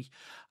to be.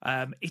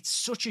 It's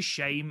such a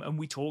shame, and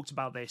we talked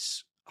about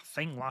this, I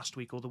think, last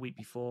week or the week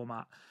before,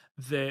 Matt,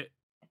 that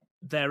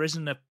there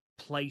isn't a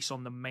place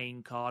on the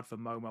main card for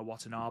Momo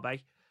Watanabe,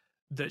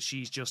 that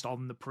she's just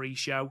on the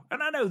pre-show.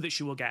 And I know that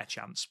she will get a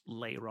chance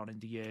later on in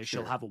the year. Sure.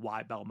 She'll have a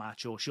white belt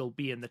match, or she'll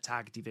be in the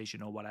tag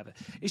division or whatever.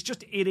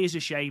 It is a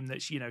shame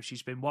that,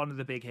 she's been one of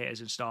the big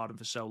hitters in Stardom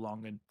for so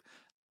long, and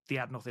they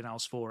had nothing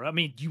else for her. I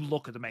mean, you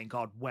look at the main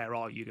card, where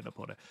are you going to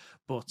put her?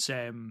 But,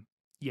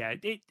 yeah,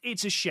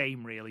 it's a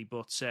shame, really.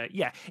 But,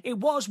 yeah, it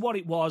was what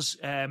it was,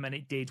 and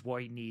it did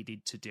what it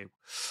needed to do.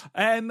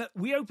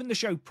 We opened the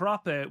show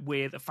proper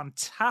with a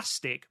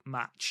fantastic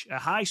match, a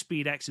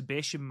high-speed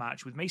exhibition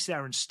match with Mei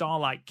Seira and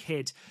Starlight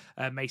Kid.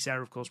 Mei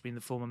Seira, of course, being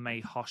the former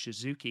Mei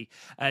Hoshizuki,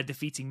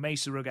 defeating Mei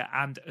Suruga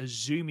and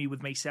Azumi,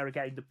 with Mei Seira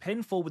getting the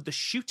pinfall with the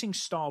shooting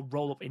star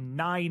roll-up in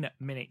 9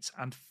 minutes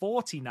and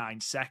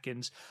 49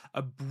 seconds.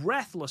 A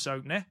breathless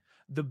opener.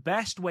 The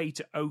best way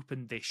to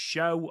open this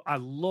show. I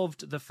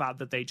loved the fact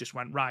that they just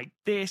went, right,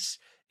 this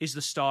is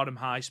the Stardom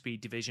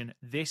high-speed division.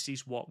 This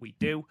is what we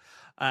do.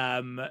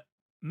 Mei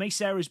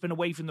Seira has been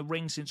away from the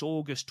ring since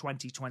August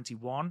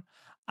 2021,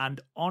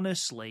 and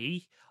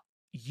honestly,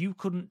 you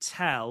couldn't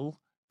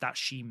tell that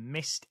she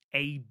missed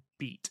a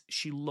beat.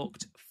 She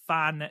looked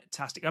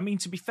fantastic. I mean,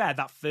 to be fair,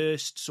 that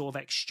first sort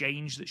of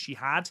exchange that she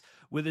had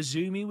with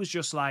Azumi was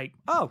just like,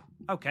 oh,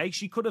 okay,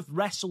 she could have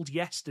wrestled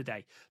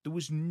yesterday. There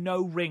was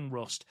no ring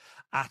rust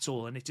at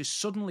all, and it has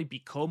suddenly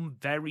become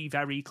very,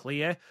 very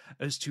clear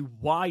as to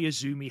why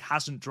Azumi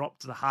hasn't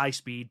dropped the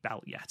high-speed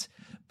belt yet,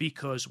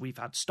 because we've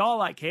had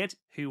Starlight Kid,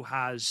 who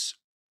has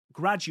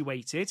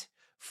graduated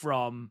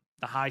from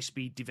the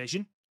high-speed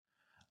division.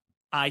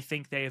 I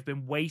think they have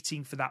been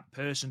waiting for that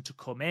person to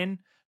come in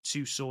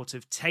to sort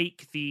of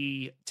take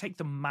the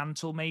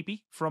mantle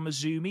maybe from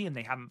Azumi, and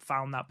they haven't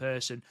found that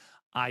person.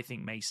 I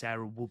think May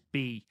Sarah will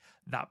be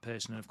that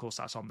person. And of course,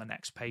 that's on the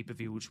next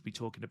pay-per-view, which we'll be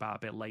talking about a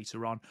bit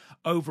later on.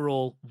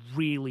 Overall,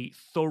 really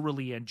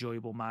thoroughly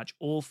enjoyable match.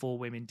 All 4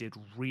 women did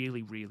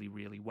really, really,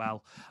 really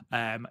well.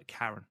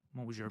 Karen,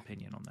 what was your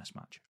opinion on this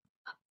match?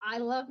 I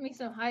love me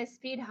some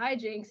high-speed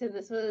hijinks, and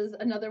this was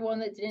another one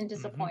that didn't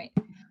disappoint.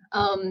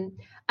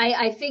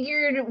 I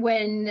figured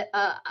when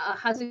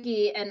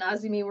Hazuki and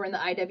Azumi were in the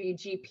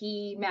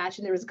IWGP match,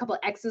 and there was a couple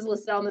of X's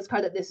listed on this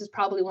card, that this is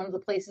probably one of the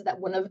places that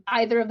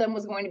either of them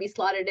was going to be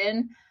slotted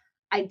in.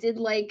 I did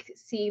like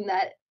seeing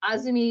that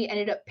Azumi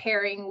ended up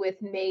pairing with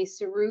Mei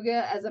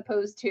Suruga as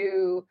opposed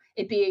to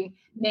it being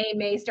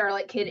May,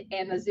 Starlight Kid,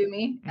 and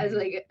Azumi as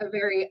like a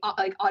very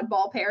like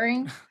oddball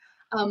pairing.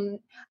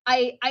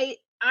 I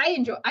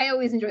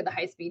always enjoy the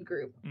high speed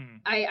group.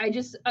 I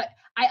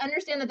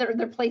understand that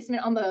their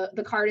placement on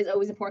the card is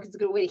always important because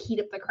it's a good way to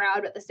heat up the crowd.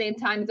 But at the same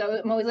time,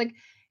 I'm always like,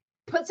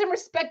 put some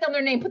respect on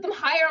their name, put them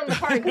higher on the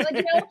card. Because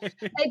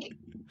like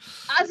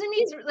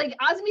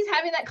Azumi's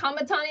having that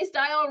Kamatani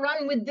style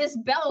run with this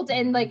belt,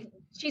 and like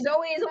she's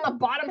always on the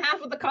bottom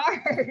half of the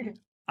card.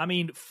 I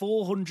mean,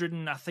 400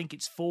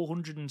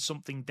 and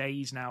something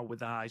days now with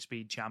the High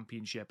Speed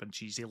Championship, and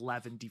she's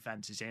 11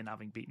 defenses in,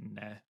 having beaten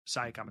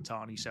Saya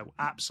Kamatani. So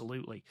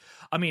absolutely.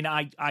 I mean,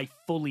 I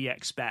fully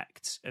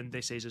expect, and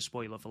this is a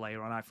spoiler for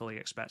later on, I fully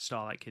expect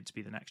Starlight Kid to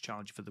be the next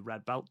challenger for the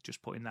red belt.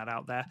 Just putting that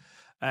out there.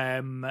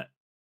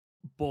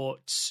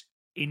 But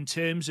in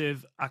terms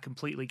of, I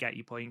completely get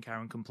your point,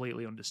 Karen,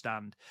 completely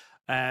understand.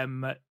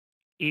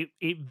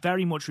 It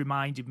very much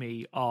reminded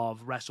me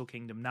of Wrestle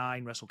Kingdom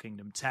 9, Wrestle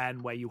Kingdom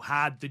 10, where you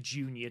had the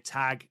junior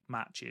tag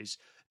matches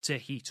to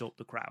heat up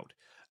the crowd.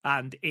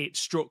 And it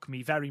struck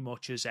me very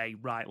much as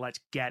right, let's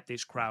get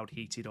this crowd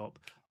heated up.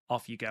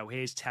 Off you go.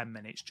 Here's 10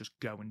 minutes. Just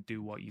go and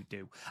do what you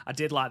do. I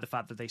did like the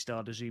fact that they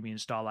started Azumi and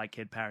Starlight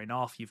Kid pairing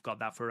off. You've got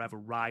that forever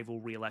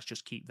rivalry. Let's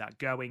just keep that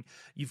going.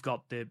 You've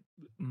got the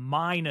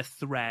minor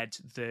thread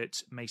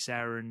that May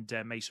Sarah and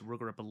Mesa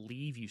Rugger, I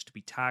believe, used to be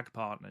tag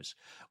partners,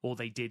 or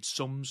they did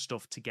some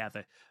stuff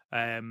together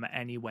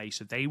anyway.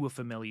 So they were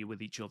familiar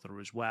with each other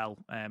as well.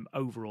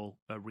 Overall,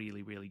 a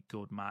really, really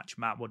good match.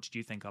 Matt, what did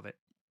you think of it?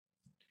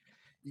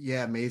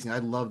 Yeah, amazing. I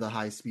love the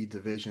high speed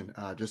division.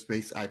 I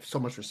have so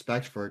much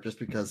respect for it just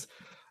because,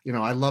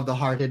 I love the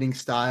hard hitting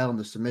style and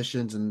the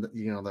submissions and,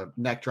 the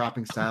neck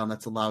dropping style. And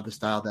that's a lot of the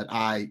style that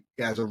I,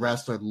 as a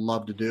wrestler,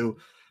 love to do.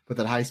 But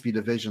that high speed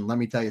division, let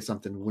me tell you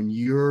something. When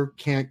you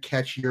can't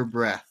catch your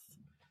breath,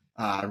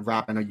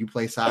 Rob, I know you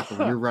play soccer.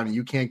 When you're running,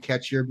 you can't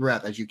catch your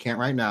breath, as you can't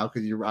right now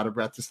because you're out of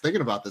breath just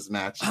thinking about this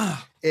match.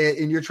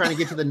 And you're trying to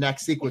get to the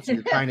next sequence, and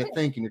you're trying to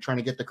think, and you're trying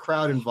to get the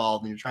crowd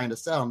involved, and you're trying to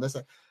sell.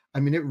 And I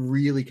mean, it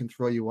really can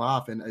throw you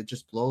off, and it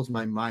just blows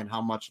my mind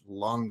how much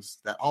lungs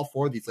that all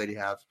 4 of these ladies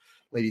have,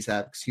 but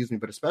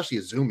especially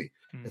Azumi.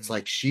 It's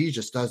like she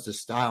just does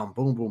this style and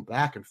boom, boom,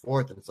 back and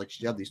forth, and it's like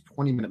she have these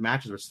 20-minute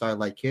matches with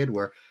Starlight Kid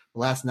where the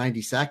last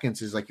 90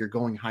 seconds is like you're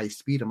going high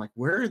speed. I'm like,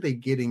 where are they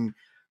getting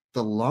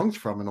the lungs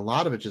from? And a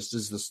lot of it just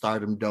is the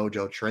Stardom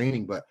Dojo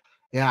training. But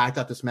yeah, I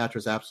thought this match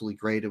was absolutely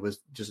great. It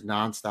was just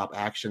nonstop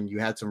action. You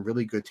had some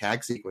really good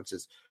tag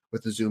sequences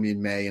with Azumi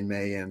and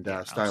May and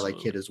Starlight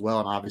Kid as well.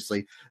 And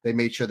obviously they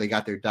made sure they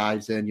got their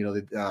dives in.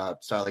 The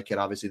Starlight Kid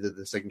obviously did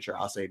the signature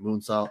Asai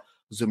moonsault.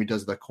 Azumi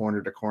does the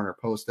corner to corner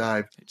post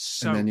dive.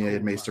 And then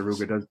cool, Mei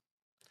Saruga does.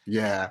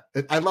 Yeah.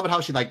 I love it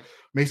how she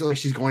makes it like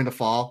she's going to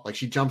fall. Like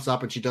she jumps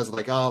up and she does it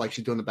like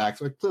she's doing the back.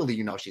 So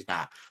clearly, she's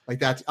not.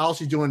 Like that's all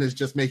she's doing is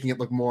just making it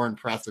look more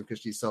impressive because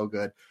she's so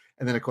good.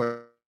 And then of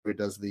course it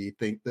does the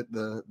thing that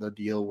the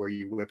deal where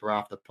you whip her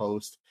off the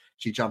post.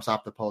 She jumps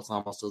off the post and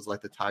almost does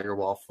like the tiger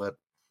wall flip.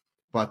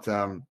 But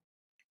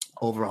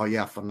overall,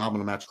 yeah,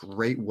 phenomenal match.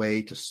 Great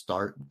way to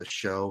start the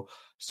show.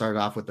 Started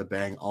off with a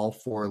bang. All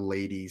 4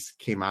 ladies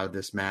came out of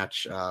this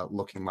match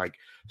looking like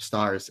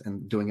stars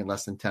and doing it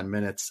less than 10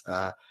 minutes.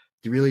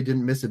 They really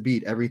didn't miss a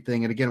beat.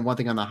 Everything. And again, one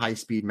thing on the high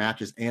speed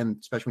matches, and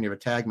especially when you have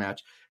a tag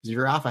match, is if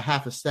you're off a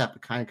half a step,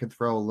 it kind of could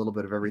throw a little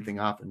bit of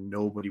everything off, and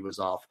nobody was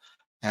off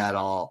at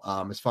all.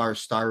 As far as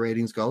star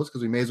ratings goes,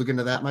 because we may as well get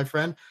into that, my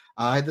friend.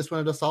 I had this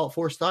one at a solid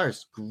 4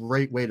 stars.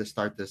 Great way to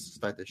start this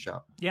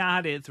show. Yeah, I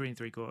had it at 3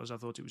 3/4. I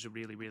thought it was a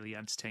really, really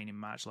entertaining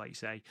match, like you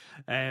say.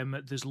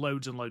 There's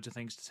loads and loads of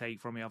things to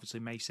take from it. Obviously,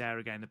 May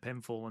Sarah getting the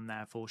pinfall, and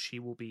therefore she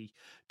will be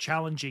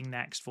challenging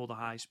next for the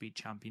High Speed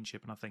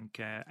Championship. And I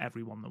think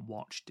everyone that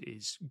watched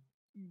is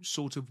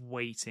sort of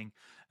waiting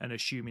and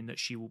assuming that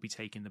she will be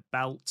taking the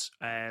belt.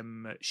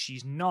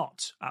 She's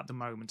not at the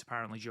moment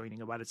apparently joining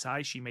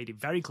Oedo. She made it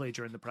very clear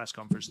during the press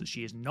conference that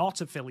she is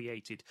not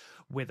affiliated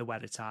with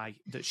Oedo,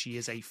 that she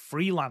is a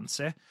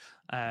freelancer.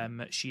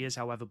 She is,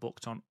 however,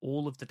 booked on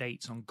all of the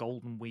dates on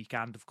Golden Week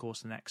and, of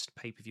course, the next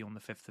pay-per-view on the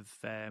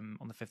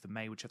 5th of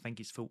May, which I think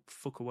is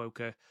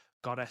Fukuoka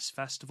Goddess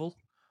Festival.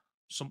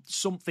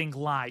 Something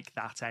like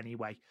that,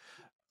 anyway.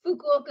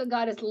 Fukuoka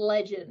Goddess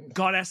Legend.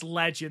 Goddess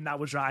Legend, that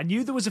was right. I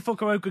knew there was a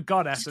Fukuoka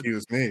Goddess.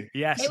 Excuse me.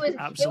 Yes,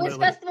 absolutely. It was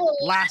Festival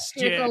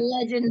last year. It's a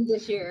Legend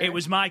this year. It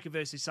was Micah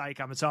versus Saya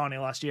Kamatani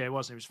last year,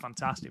 wasn't it? It was a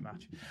fantastic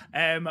match.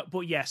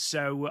 But yes,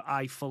 so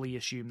I fully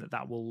assume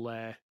that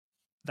will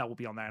that will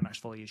be on there, and I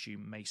fully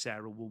assume May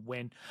Sarah will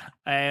win.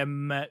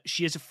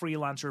 She is a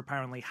freelancer,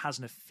 apparently,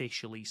 hasn't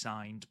officially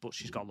signed, but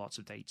she's got lots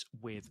of dates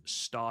with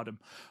Stardom.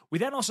 We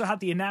then also had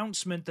the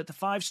announcement that the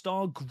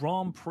 5-Star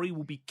Grand Prix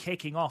will be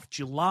kicking off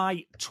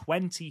July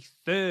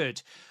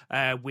 23rd,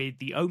 with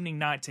the opening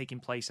night taking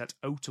place at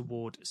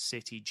Ottaward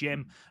City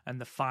Gym, and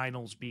the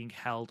finals being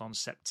held on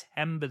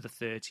September the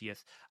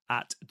 30th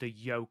at the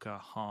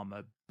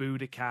Yokohama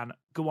Budokan.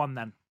 Go on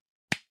then.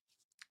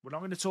 We're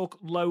not going to talk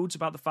loads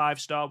about the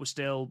 5-Star. We're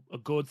still a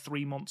good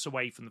 3 months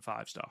away from the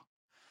 5-Star.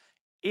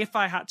 If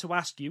I had to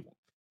ask you,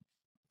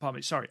 pardon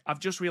me, sorry, I've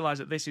just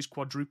realised that this is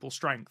quadruple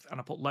strength, and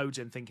I put loads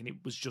in thinking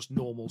it was just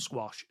normal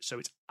squash, so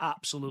it's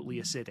absolutely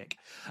acidic.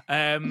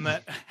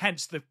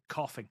 Hence the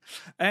coughing.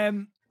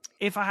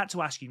 If I had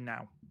to ask you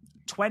now,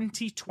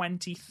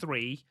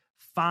 2023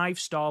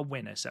 5-Star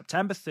winner,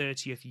 September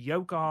 30th,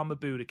 Yokohama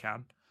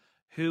Budokan,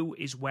 who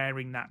is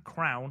wearing that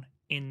crown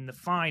in the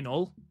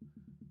final?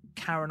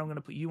 Karen, I'm going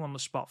to put you on the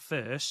spot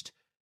first.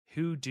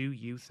 Who do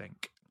you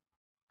think?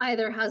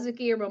 Either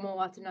Hazuki or Momo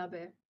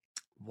Watanabe.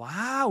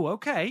 Wow,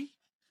 okay.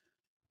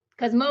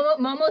 Because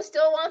Momo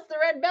still wants the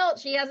red belt.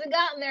 She hasn't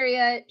gotten there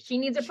yet. She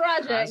needs a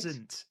project. She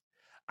hasn't.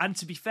 And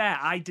to be fair,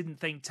 I didn't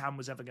think Tam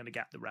was ever going to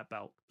get the red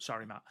belt.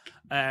 Sorry, Matt.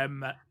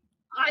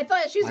 I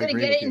thought she was going to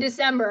get it in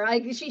December.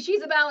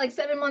 She's about like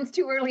 7 months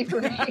too early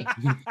for me.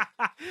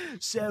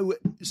 So,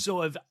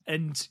 sort of,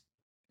 and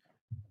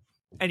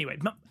anyway,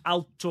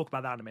 I'll talk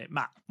about that in a minute.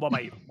 Matt, what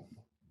about you?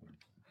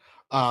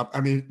 I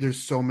mean, there's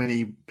so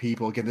many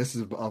people. Again, this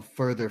is a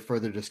further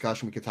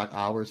discussion. We could talk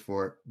hours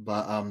for it,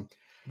 but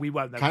we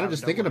won't. Kind of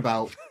just thinking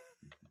about,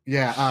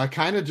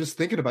 just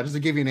to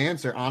give you an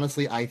answer.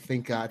 Honestly, I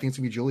think it's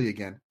gonna be Julia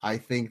again. I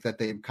think that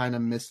they kind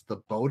of missed the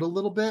boat a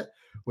little bit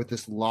with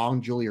this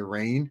long Julia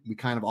reign. We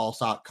kind of all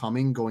saw it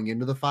coming going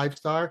into the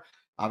 5-Star.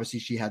 Obviously,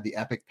 she had the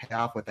epic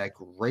payoff with that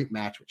great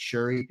match with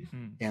Shuri.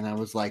 And I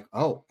was like,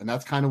 oh, and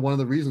that's kind of one of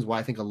the reasons why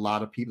I think a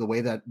lot of people, the way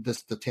that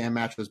the Tam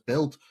match was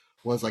built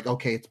was like,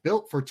 okay, it's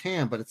built for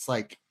Tam, but it's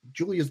like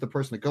Julia's the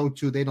person to go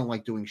to. They don't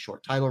like doing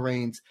short title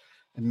reigns.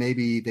 And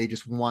maybe they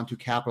just want to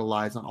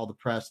capitalize on all the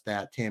press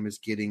that Tam is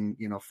getting,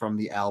 from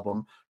the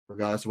album,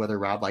 regardless of whether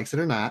Rob likes it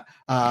or not.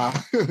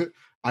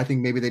 I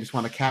think maybe they just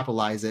want to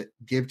capitalize it,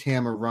 give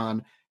Tam a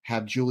run,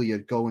 have Julia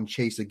go and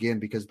chase again,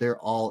 because they're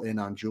all in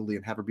on Julia,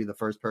 and have her be the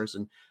first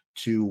person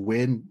to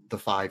win the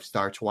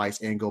 5-Star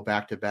twice and go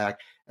back to back,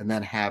 and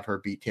then have her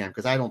beat Tam.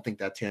 Because I don't think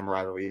that Tam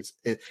rivalry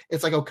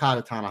it's like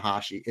Okada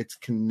Tanahashi. It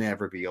can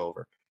never be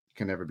over. It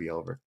can never be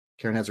over.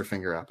 Karen has her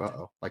finger up.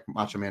 Like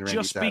Macho Man Randy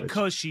Just Savage.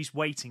 because she's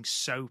waiting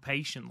so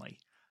patiently.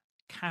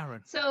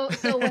 Karen. So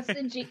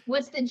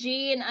what's the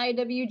G in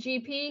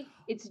IWGP?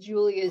 It's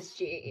Julia's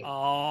G.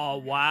 Oh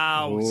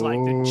wow. It's like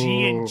the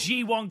G in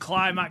G1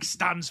 Climax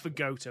stands for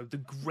Goto, the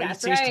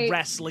greatest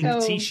wrestling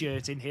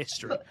t-shirt in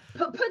history.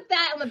 Put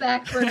that on the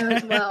back burner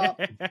as well.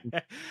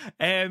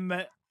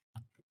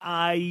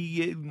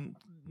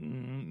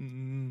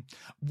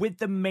 With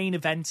the main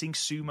eventing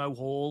Sumo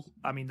Hall,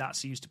 I mean that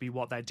seems to be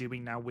what they're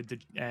doing now with the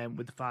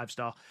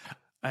 5-Star.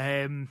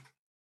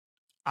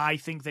 I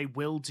think they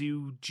will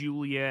do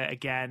Julia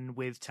again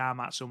with Tam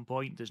at some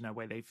point. There's no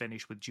way they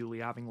finish with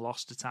Julia having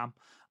lost to Tam.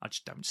 I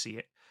just don't see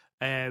it.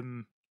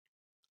 I'm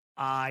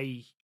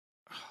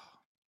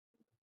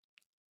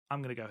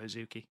going to go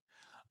Hazuki.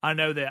 I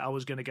know that I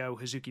was going to go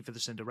Hazuki for the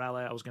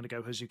Cinderella. I was going to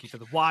go Hazuki for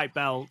the white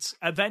belt.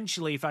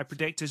 Eventually, if I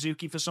predict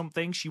Hazuki for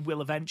something, she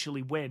will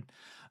eventually win.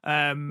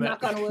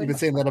 Knock on wood. You've been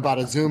saying that about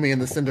Azumi and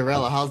the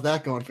Cinderella. How's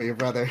that going for you,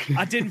 brother?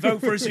 I didn't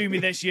vote for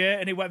Azumi this year,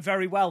 and it went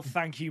very well.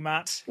 Thank you,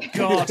 Matt.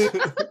 God.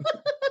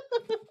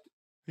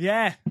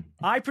 Yeah,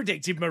 I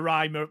predicted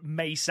Mirai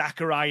May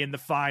Sakurai in the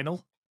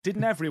final.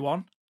 Didn't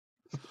everyone?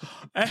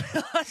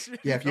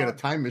 Yeah, if you had a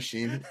time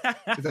machine.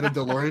 Is that a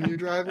DeLorean you're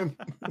driving?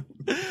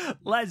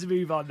 Let's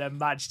move on then.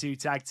 Match 2,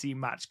 tag team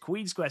match.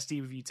 Queen's Quest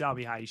team of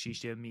Utami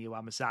Hayashishita and Miyu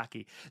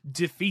Amasaki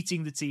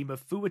defeating the team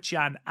of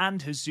Fuwa-chan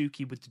and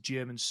Hazuki with the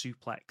German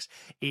suplex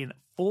in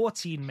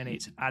 14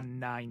 minutes and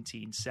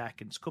 19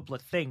 seconds. Couple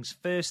of things.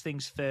 First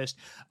things first,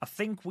 I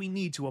think we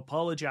need to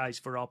apologize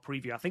for our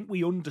preview. I think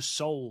we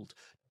undersold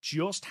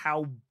just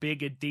how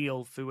big a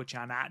deal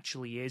Fuwa-chan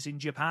actually is in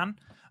Japan.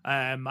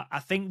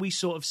 I think we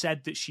sort of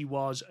said that she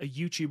was a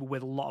YouTuber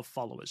with a lot of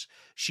followers.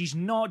 She's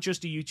not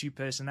just a YouTube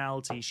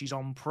personality. She's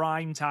on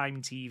primetime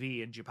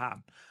TV in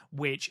Japan,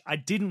 which I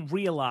didn't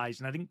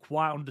realize, and I didn't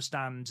quite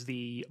understand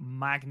the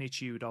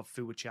magnitude of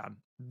Fuwa-chan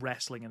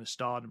wrestling in a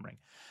Stardom ring.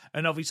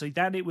 And obviously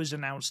then it was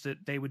announced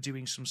that they were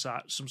doing some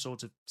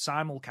sort of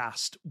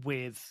simulcast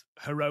with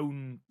her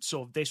own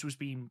sort of, this was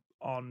being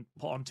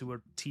put onto a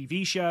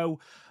TV show,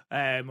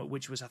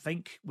 which was, I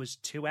think, was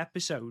 2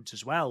 episodes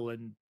as well.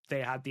 And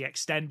they had the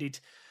extended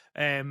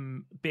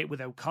bit with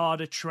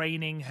Okada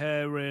training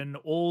her and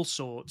all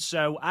sorts.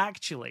 So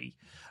actually,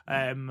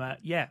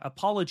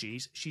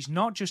 apologies. She's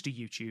not just a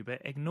YouTuber.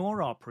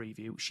 Ignore our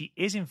preview. She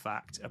is, in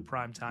fact, a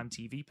primetime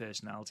TV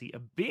personality, a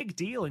big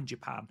deal in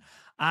Japan.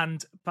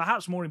 And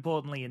perhaps more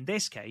importantly, in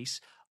this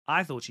case,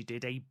 I thought she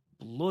did a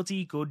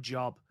bloody good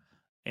job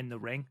in the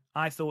ring.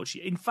 I thought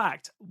in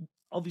fact,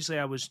 obviously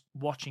I was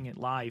watching it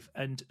live,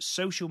 and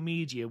social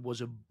media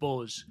was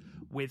abuzz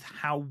with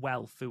how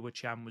well Fua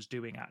Chan was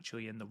doing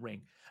actually in the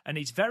ring. And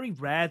it's very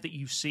rare that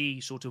you see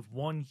sort of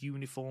one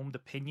uniformed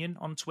opinion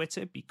on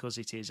Twitter, because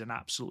it is an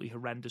absolutely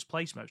horrendous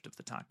place most of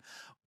the time.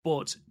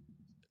 But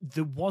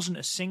there wasn't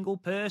a single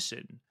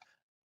person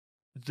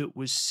that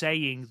was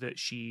saying that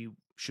she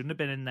shouldn't have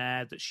been in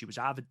there, that she was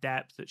out of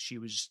depth, that she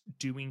was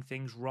doing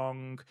things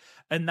wrong.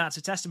 And that's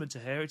a testament to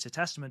her. It's a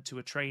testament to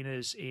her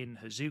trainers in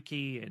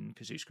Hazuki and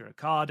Kazuchika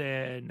Okada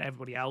and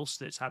everybody else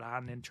that's had a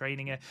hand in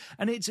training her.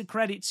 And it's a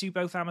credit to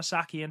both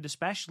Amasaki and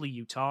especially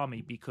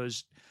Utami,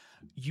 because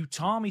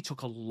Utami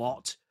took a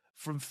lot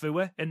from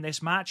Fua in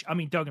this match. I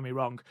mean, don't get me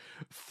wrong,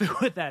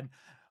 Fua then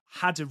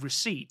had a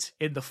receipt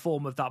in the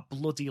form of that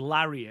bloody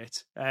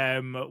lariat,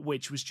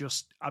 which was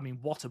just, I mean,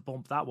 what a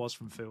bump that was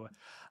from Fua.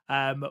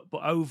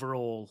 But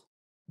overall,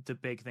 the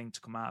big thing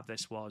to come out of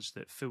this was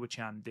that Fua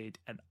Chan did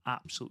an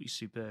absolutely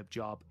superb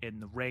job in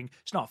the ring.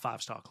 It's not a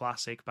 5-star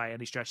classic by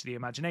any stretch of the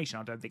imagination.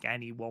 I don't think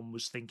anyone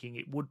was thinking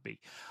it would be.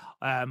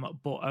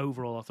 But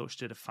overall, I thought she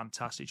did a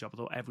fantastic job. I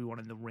thought everyone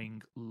in the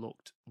ring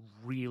looked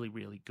really,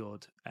 really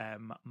good.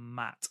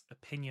 Matt,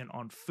 opinion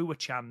on Fua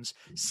Chan's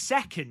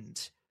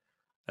second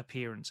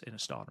appearance in a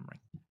Stardom ring?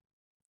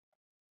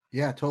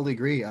 Yeah, totally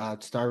agree.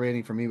 Star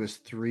rating for me was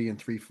 3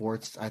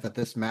 3/4. I thought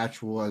this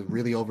match was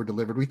really over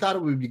delivered. We thought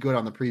it would be good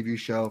on the preview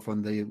show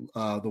from the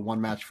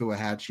one match Fua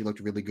had. She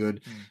looked really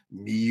good.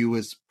 Miyu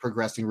was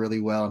progressing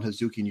really well, and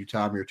Hazuki and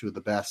Utami are two of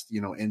the best,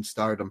 in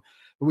Stardom.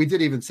 But we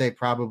did even say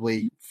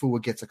probably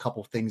Fua gets a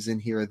couple things in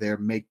here or there,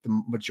 make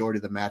the majority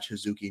of the match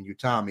Hazuki and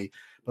Utami.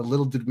 But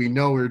little did we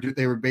know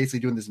they were basically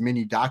doing this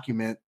mini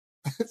document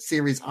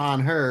series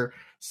on her.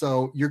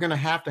 So you're going to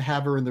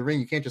have her in the ring.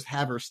 You can't just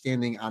have her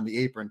standing on the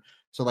apron.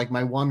 So like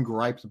my one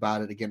gripes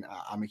about it, again,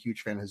 I'm a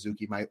huge fan of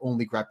Hazuki. My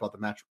only gripe about the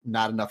match,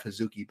 not enough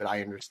Hazuki, but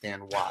I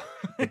understand why.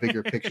 The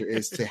bigger picture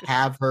is to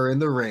have her in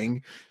the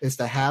ring,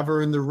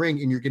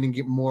 and you're going to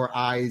get more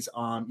eyes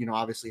on,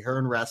 obviously her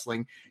in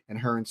wrestling and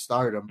her in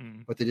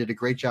Stardom. But they did a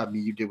great job.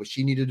 Miyu did what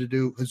she needed to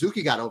do.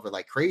 Hazuki got over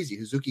like crazy.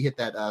 Hazuki hit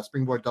that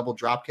springboard double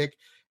drop kick,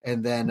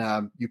 and then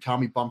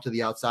Utami bumped to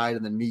the outside,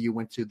 and then Miyu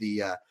went to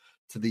the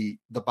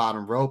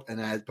bottom rope,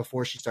 and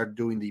before she started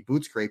doing the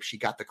boot scrape, she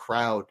got the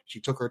crowd. She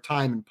took her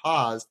time and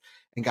paused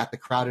and got the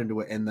crowd into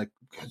it. And the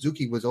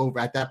Hazuki was over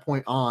at that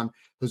point on.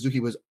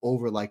 Hazuki was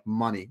over like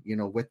money,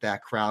 with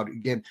that crowd.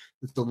 Again,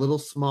 it's the little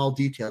small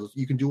details.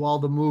 You can do all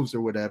the moves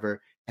or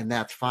whatever, and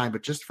that's fine.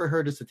 But just for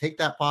her just to take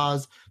that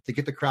pause to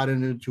get the crowd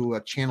into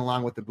a chant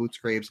along with the boot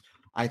scrapes,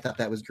 I thought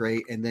that was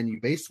great. And then you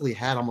basically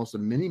had almost a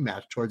mini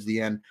match towards the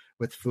end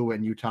with Fua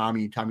and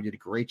Utami. Utami did a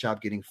great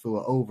job getting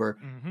Fua over,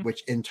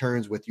 which in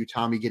turns with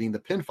Utami getting the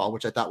pinfall,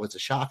 which I thought was a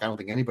shock. I don't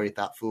think anybody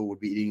thought Fua would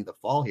be eating the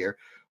fall here,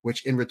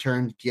 which in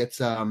return gets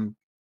Utami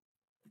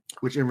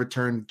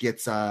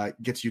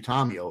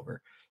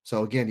over.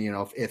 So again,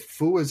 if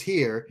Fua's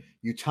here,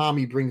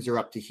 Utami brings her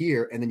up to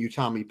here, and then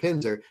Utami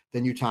pins her,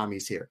 then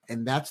Utami's here.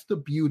 And that's the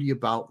beauty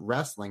about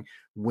wrestling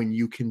when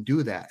you can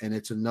do that. And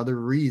it's another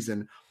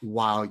reason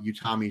why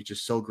Utami is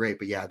just so great.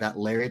 But yeah, that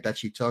lariat that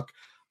she took,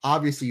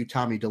 obviously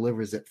Utami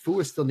delivers it.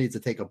 Fua still needs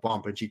to take a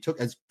bump, and she took,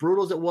 as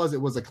brutal as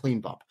it was a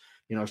clean bump.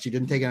 She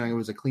didn't take it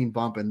was a clean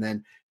bump, and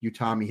then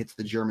Utami hits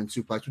the German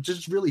suplex, which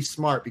is really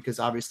smart because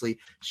obviously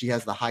she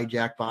has the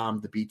hijack bomb,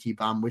 the BT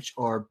bomb, which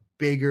are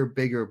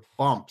bigger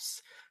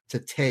bumps to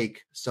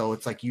take. So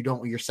it's like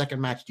your second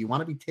match, do you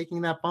want to be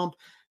taking that bump?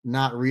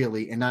 Not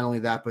really. And not only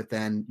that, but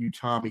then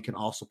Utami can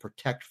also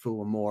protect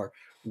Fua more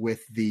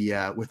with the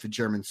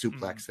German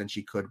suplex than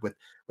she could with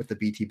the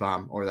BT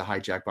bomb or the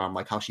hijack bomb,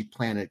 like how she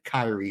planted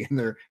Kairi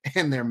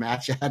in their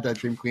match at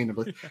Dream Queendom.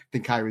 I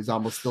think Kairi's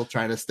almost still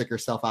trying to stick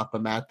herself off the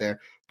mat there.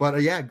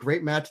 But yeah,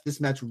 great match.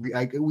 This match,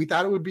 we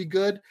thought it would be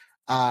good.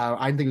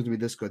 I didn't think it was going to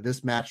be this good.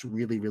 This match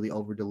really, really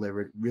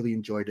over-delivered. Really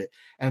enjoyed it.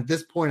 And at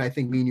this point, I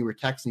think me and you were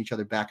texting each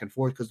other back and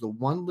forth because the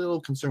one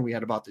little concern we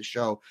had about the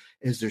show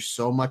is there's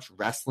so much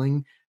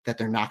wrestling that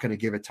they're not going to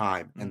give it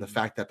time. And the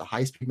fact that the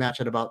high-speed match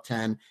had about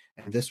 10,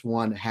 and this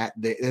one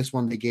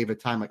they gave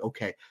it time. Like,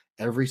 okay,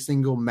 every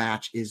single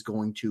match is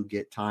going to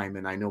get time.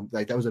 And I know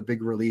that was a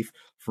big relief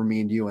for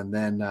me and you. And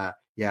then,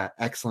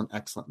 excellent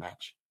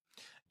match.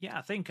 Yeah,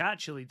 I think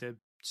actually the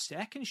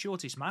second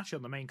shortest match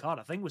on the main card,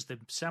 I think, was the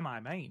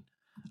semi-main.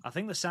 I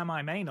think the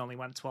semi-main only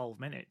went 12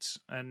 minutes,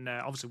 and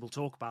obviously we'll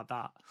talk about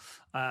that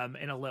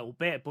in a little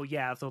bit. But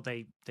yeah, I thought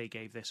they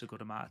gave this a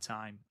good amount of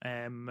time.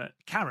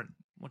 Karen,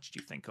 what did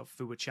you think of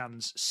Fua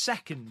Chan's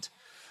second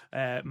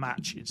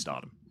match in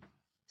Stardom?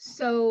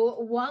 So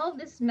while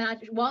this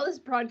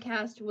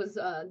broadcast was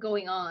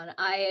going on,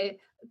 I,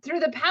 through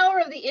the power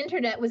of the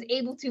internet, was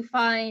able to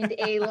find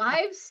a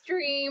live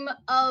stream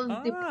of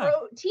the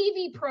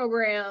TV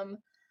program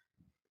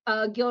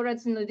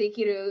Gyoretsu no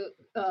Dekiru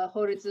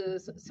Horitsu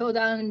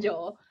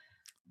Sodanjo.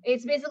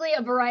 It's basically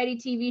a variety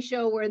TV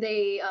show where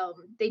they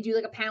do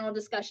like a panel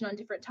discussion on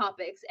different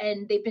topics,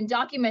 and they've been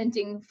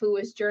documenting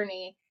Fua's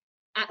journey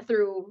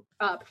through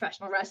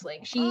professional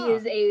wrestling. She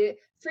is a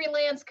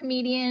freelance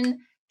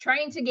comedian.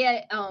 trying to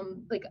get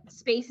like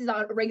spaces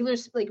on regular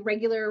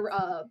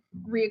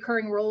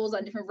reoccurring roles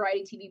on different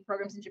variety TV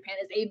programs in Japan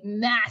is a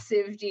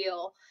massive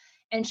deal.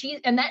 And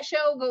that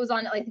show goes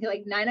on at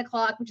like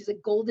 9:00, which is a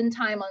golden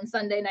time on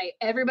Sunday night.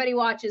 Everybody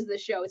watches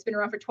this show. It's been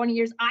around for 20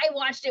 years. I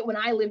watched it when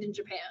I lived in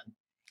Japan.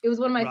 It was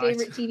one of my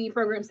favorite TV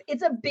programs.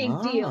 It's a big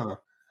deal.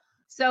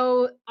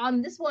 So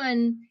on this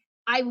one,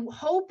 I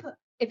hope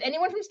if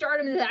anyone from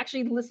Stardom is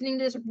actually listening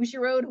to this, or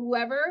Bushiroad,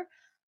 whoever,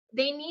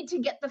 they need to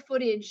get the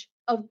footage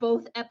of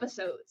both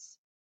episodes,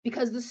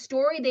 because the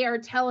story they are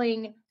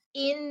telling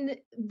in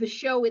the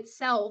show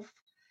itself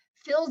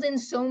fills in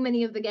so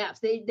many of the gaps.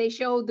 They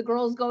show the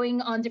girls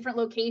going on different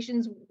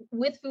locations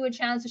with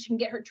Fuwa-chan so she can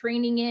get her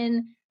training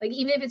in. Like,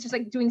 even if it's just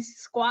like doing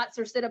squats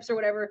or sit-ups or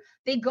whatever,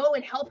 they go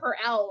and help her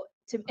out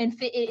and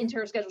fit it into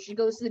her schedule. She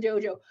goes to the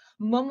dojo.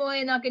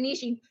 Momoe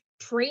Nakanishi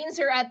trains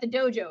her at the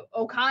dojo.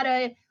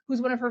 Okada,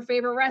 who's one of her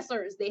favorite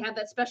wrestlers, they have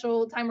that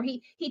special time where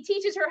he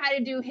teaches her how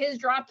to do his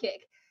drop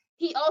kick.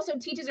 He also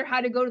teaches her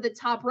how to go to the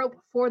top rope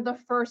for the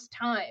first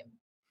time.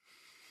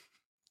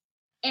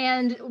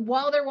 And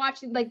while they're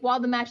watching, like while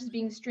the match is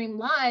being streamed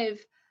live,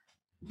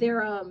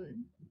 they're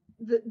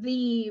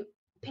the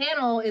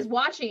panel is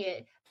watching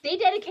it. They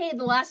dedicated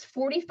the last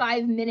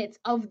 45 minutes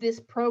of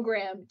this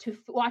program to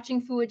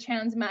watching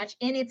Fuwa-chan's match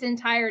in its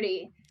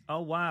entirety.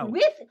 Oh wow!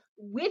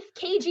 With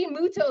Keiji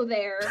Muto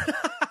there.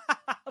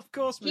 Of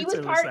course, he was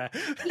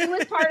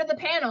part of the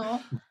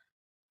panel.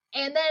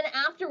 And then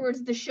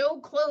afterwards, the show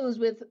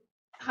closed with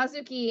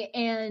Hazuki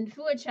and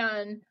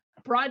Fuwa-chan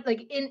brought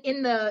like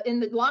in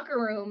the locker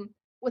room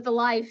with a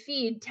live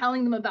feed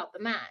telling them about the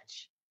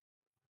match.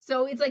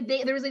 So it's like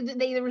there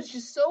was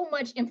just so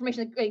much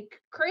information.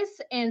 Like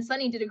Chris and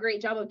Sunny did a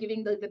great job of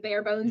giving the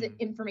bare bones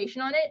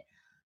information on it.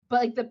 But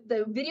like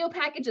the video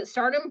package that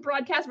Stardom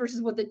broadcast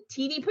versus what the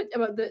TV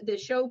the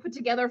show put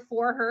together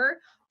for her,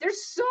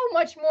 there's so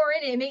much more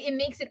in it. It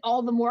makes it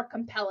all the more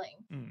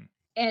compelling.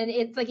 And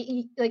it's like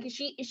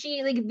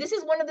she like, this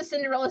is one of the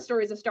Cinderella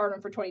stories of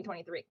Stardom for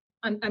 2023.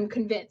 I'm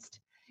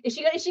convinced. Is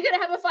she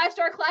gonna have a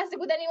 5-star classic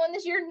with anyone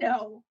this year?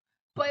 No.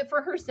 But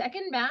for her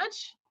second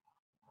match,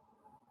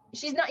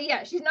 she's not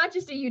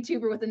just a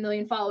YouTuber with 1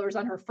 million followers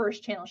on her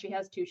first channel. She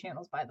has 2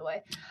 channels, by the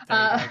way.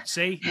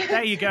 See,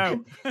 there you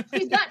go.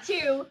 She's got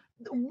 2.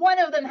 One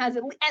of them has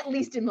at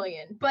least 1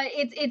 million, but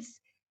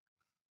it's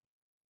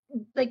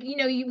like,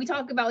 we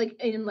talk about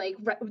like in like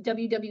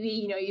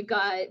WWE, you've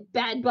got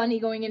Bad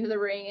Bunny going into the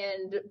ring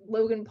and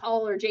Logan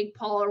Paul or Jake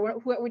Paul or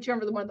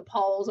whichever one of the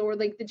Pauls, or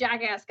like the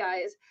Jackass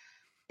guys.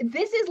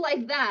 This is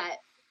like that,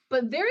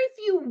 but very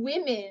few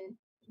women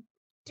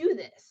do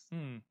this,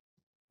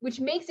 which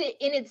makes it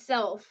in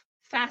itself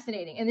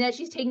fascinating, and that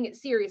she's taking it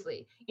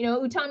seriously.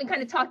 Utami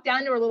kind of talked down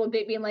to her a little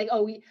bit, being like,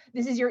 "Oh,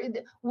 this is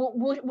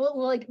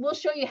we'll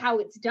show you how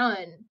it's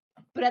done."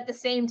 But at the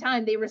same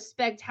time, they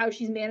respect how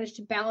she's managed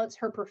to balance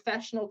her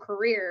professional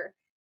career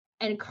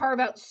and carve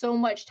out so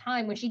much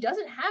time when she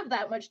doesn't have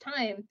that much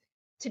time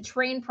to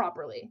train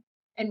properly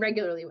and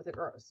regularly with the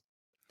girls.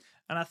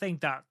 And I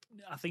think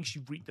she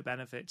reaped the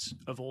benefits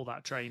of all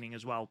that training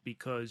as well,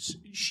 because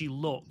she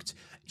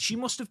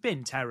must have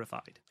been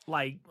terrified.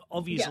 Like,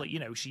 obviously,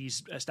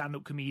 she's a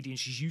stand-up comedian.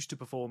 She's used to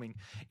performing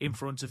in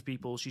front of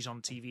people. She's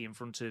on TV in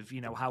front of,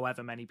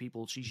 however many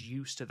people. She's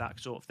used to that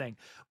sort of thing.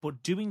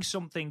 But doing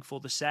something for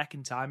the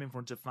second time in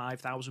front of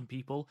 5,000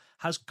 people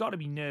has got to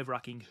be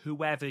nerve-wracking,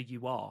 whoever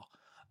you are.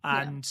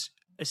 And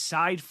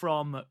aside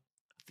from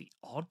the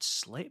odd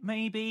slip,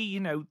 maybe,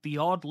 the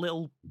odd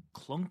little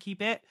clunky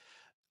bit,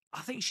 I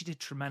think she did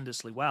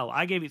tremendously well.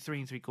 I gave it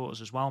 3 3/4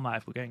 as well, Matt,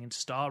 if we're going into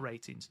star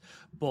ratings.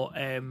 But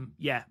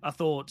I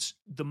thought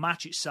the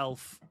match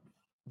itself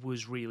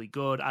was really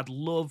good. I'd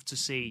love to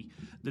see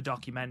the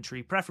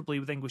documentary, preferably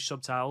with English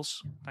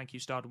subtitles. Thank you,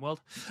 Stardom World.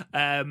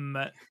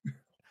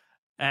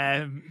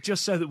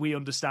 Just so that we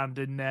understand.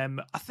 And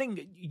I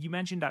think you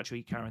mentioned,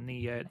 actually, Karen,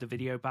 the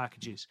video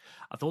packages.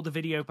 I thought the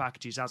video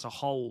packages as a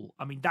whole,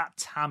 I mean, that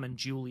Tam and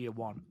Julia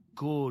one,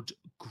 good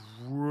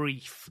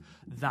grief.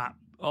 That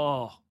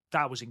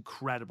was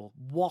incredible.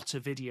 What a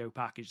video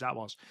package that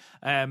was.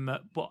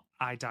 But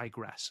I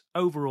digress.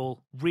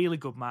 Overall, really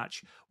good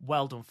match.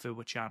 Well done,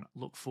 Fuwa-chan.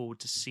 Look forward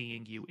to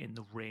seeing you in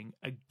the ring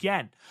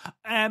again.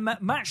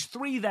 Match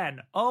 3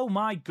 then. Oh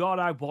my God,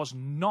 I was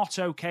not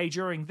okay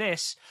during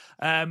this.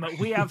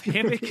 We have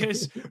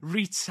Himeka's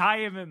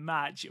retirement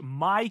match.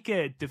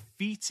 Maika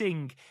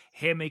defeating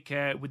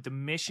Himeka with the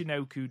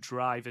Michinoku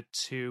Driver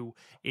 2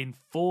 in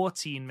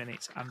 14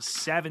 minutes and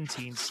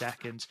 17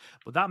 seconds.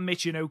 But that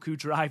Michinoku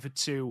Driver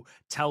 2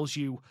 tells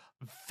you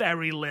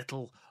very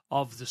little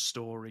of the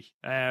story.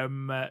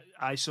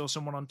 I saw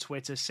someone on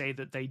Twitter say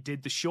that they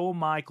did the Shawn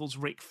Michaels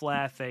Ric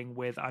Flair thing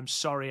with "I'm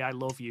sorry, I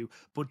love you,"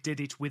 but did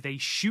it with a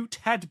shoot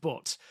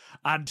headbutt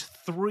and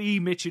 3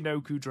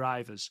 Michinoku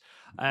drivers.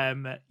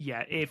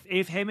 If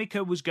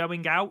Himeka was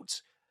going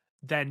out,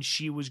 then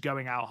she was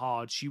going out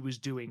hard. She was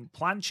doing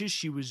planches.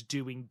 She was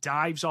doing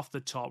dives off the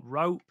top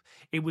rope.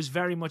 It was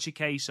very much a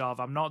case of,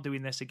 I'm not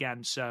doing this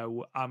again,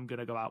 so I'm going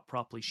to go out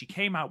properly. She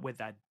came out with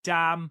a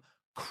damn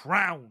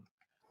crown.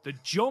 The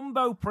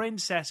Jumbo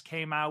Princess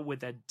came out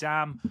with a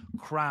damn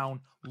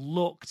crown,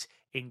 looked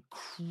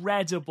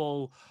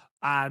incredible,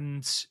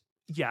 and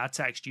yeah, I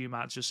text you,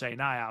 Matt, just saying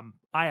I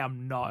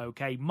am not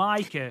okay.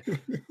 Micah,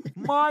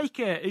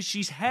 as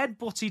she's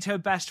headbutted her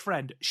best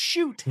friend,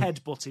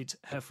 headbutted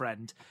her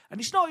friend, and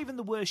it's not even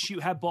the worst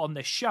shoot headbutt on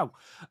this show.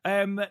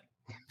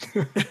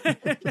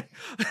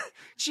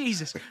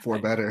 Jesus. For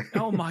better.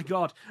 Oh my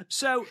God.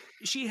 So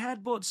she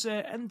headbutts her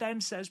and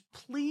then says,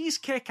 please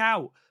kick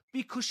out,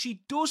 because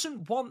she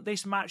doesn't want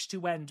this match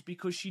to end,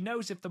 because she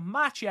knows if the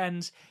match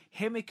ends,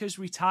 Himeka's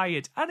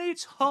retired. And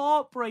it's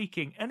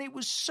heartbreaking. And it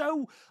was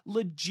so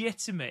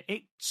legitimate.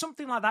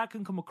 Something like that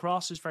can come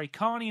across as very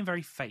corny and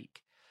very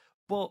fake.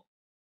 But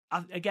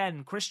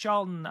again, Chris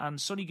Charlton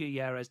and Sonny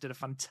Gutierrez did a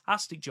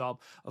fantastic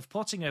job of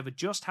putting over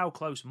just how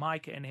close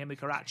Micah and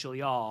Himeka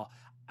actually are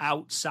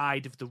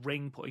outside of the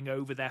ring, putting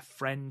over their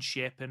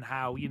friendship and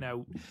how,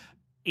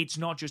 it's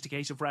not just a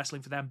case of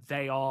wrestling for them.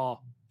 They are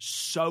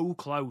so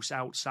close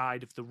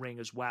outside of the ring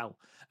as well.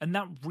 And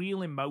that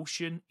real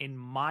emotion in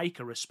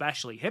Micah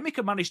especially.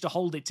 Himeka managed to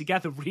hold it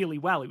together really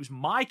well. It was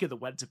Micah that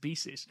went to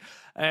pieces.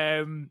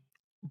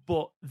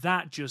 But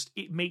that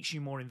it makes you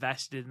more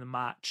invested in the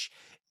match.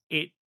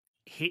 It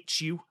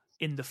hits you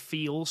in the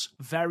feels,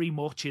 very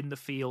much in the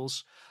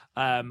feels.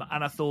 And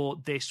I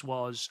thought this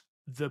was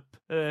the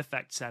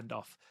perfect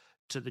send-off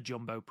to the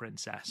Jumbo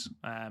Princess.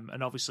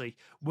 And obviously,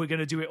 we're going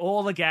to do it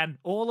all again,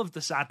 all of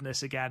the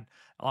sadness again,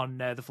 on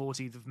the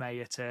 14th of May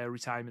at a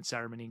retirement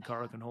ceremony in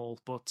Corrigan Hall.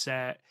 But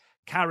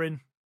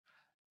Karen,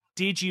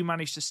 did you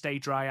manage to stay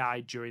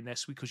dry-eyed during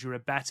this? Because you're a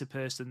better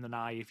person than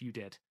I if you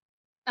did.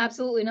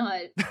 Absolutely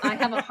not. I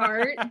have a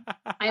heart.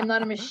 I am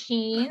not a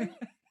machine.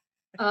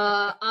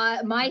 My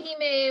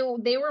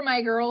Hime, they were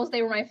my girls.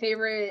 They were my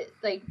favorite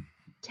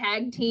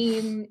tag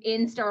team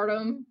in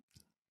Stardom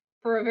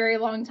for a very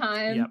long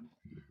time. Yep.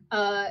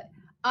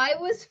 I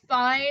was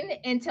fine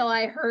until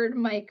I heard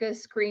Micah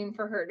scream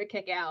for her to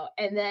kick out,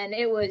 and then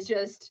it was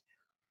just,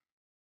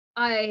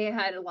 I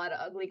had a lot of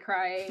ugly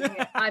crying.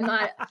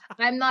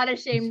 I'm not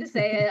ashamed to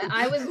say it.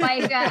 I was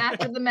Micah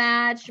after the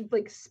match,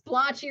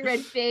 splotchy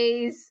red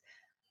face,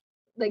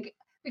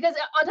 because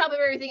on top of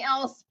everything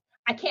else,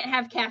 I can't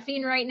have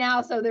caffeine right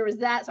now, so there was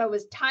that. So I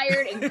was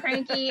tired and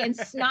cranky and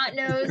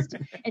snot-nosed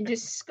and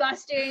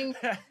disgusting,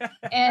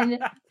 and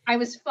I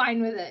was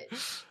fine with it.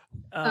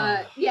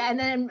 And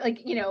then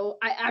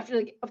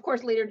after of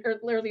course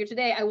earlier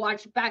today, I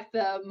watched back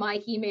the Mai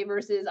Hime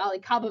versus Ali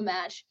Kaba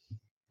match.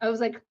 I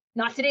was like,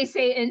 not today,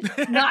 Satan,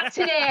 not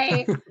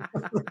today.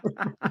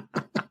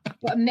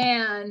 But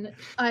man,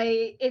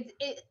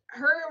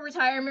 her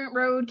retirement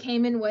road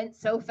came and went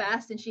so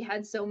fast, and she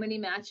had so many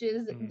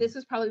matches. This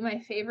was probably my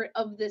favorite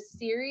of this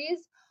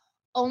series,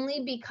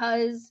 only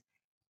because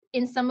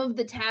in some of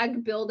the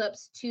tag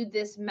buildups to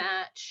this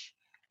match,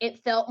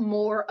 it felt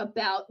more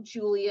about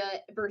Julia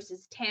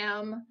versus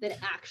Tam than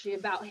actually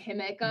about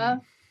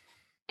Himeka.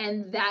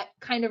 And that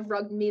kind of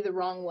rubbed me the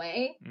wrong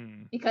way,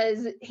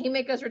 because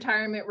Himeka's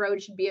retirement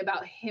road should be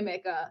about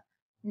Himeka,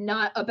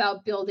 not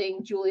about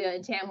building Julia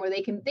and Tam, where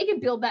they can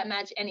build that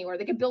match anywhere.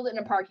 They could build it in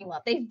a parking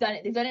lot. They've done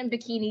it. They've done it in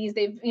bikinis.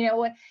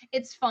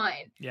 It's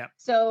fine. Yeah.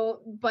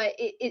 So, but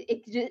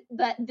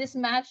this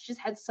match just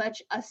had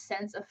such a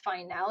sense of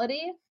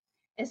finality,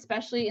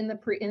 especially in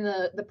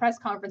the press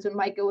conference when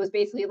Micah was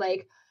basically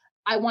like,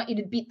 I want you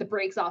to beat the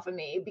brakes off of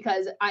me,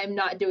 because I'm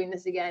not doing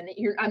this again.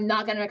 I'm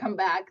not going to come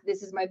back.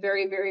 This is my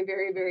very, very,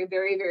 very, very,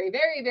 very, very,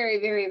 very,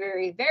 very, very,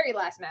 very, very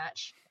last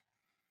match.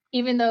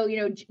 Even though,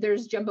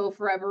 there's Jumbo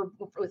Forever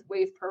with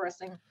Wave Pro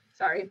Wrestling.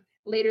 Sorry,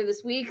 later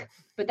this week.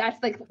 But that's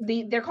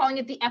they're calling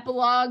it the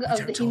epilogue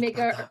of the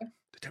Himeka.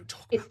 Don't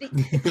talk. It's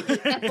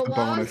the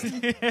epilogue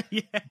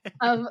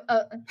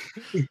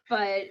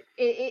but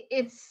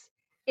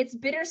it's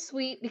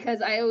bittersweet,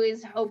 because I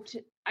always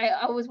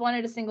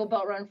wanted a single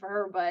belt run for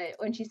her, but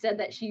when she said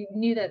that she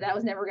knew that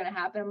was never going to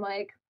happen, I'm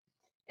like,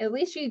 at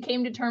least she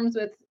came to terms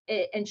with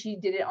it, and she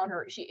did it on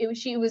her.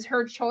 It was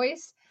her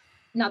choice,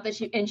 not that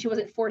she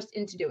wasn't forced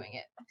into doing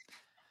it.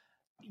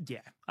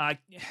 Yeah,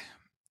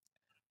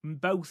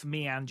 both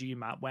me and you,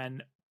 Matt,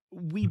 when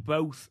we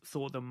both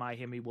thought that Mai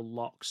Hime were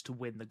locks to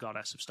win the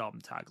Goddess of Stardom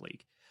Tag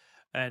League.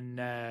 And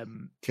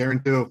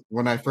Karen too.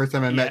 When I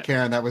met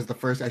Karen, that was the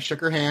first. I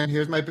shook her hand.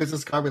 Here's my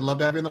business card. We'd love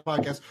to have you on the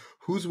podcast.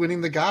 Who's winning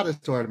the Goddess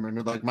tournament?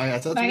 And like, I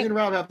said, me and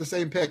Rob have the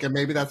same pick, and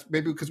maybe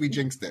because we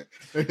jinxed it.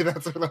 Maybe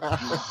that's what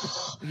happened.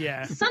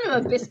 Yeah, son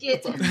of a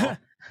biscuit.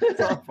 It's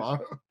all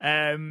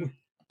fun.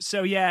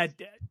 So yeah,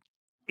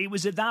 it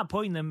was at that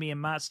point that me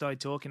and Matt started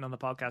talking on the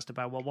podcast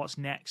about, well, what's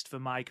next for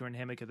Micah and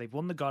Himeka? They've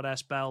won the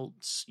Goddess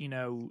belts.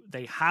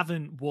 They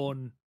haven't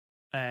won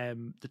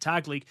the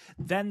tag league.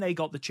 Then they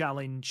got the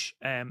challenge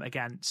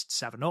against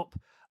 7-Up,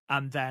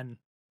 and then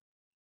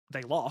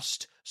they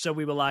lost. So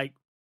we were like,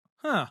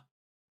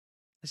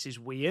 this is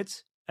weird.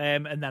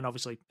 And then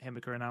obviously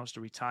Himeka announced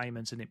a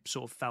retirement, and it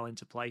sort of fell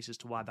into place as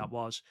to why that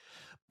was.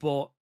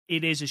 But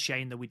it is a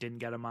shame that we didn't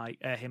get a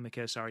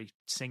Himeka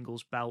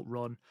singles belt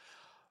run.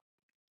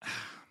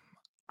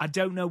 I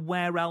don't know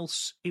where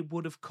else it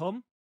would have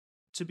come.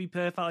 to be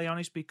perfectly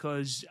honest,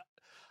 because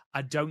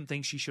I don't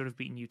think she should have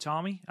beaten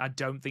Utami. I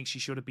don't think she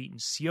should have beaten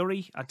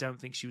Syuri. I don't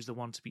think she was the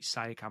one to beat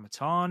Saya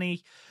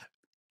Kamatani.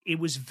 It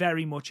was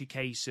very much a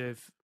case of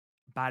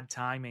bad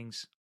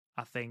timings,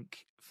 I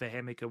think, for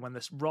Himika. When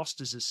the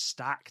roster's as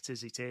stacked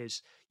as it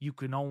is, you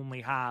can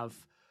only have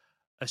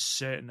a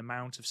certain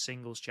amount of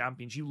singles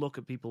champions. You look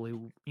at people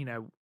who,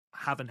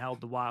 haven't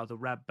held the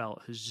red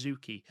belt,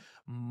 Hazuki,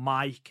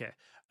 Maika,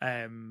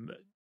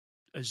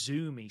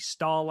 Azumi,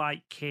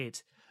 Starlight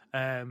Kid,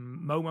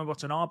 Momo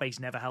Watanabe's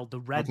never held the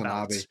red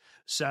belt.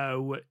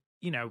 So,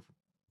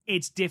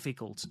 it's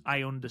difficult.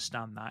 I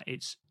understand that.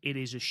 It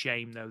is a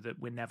shame, though, that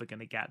we're never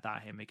going to get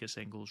that Himika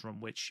singles run,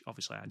 which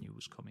obviously I knew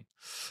was coming.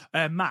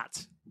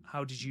 Matt,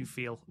 how did you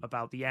feel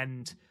about the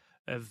end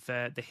of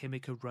the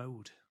Himika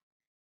road?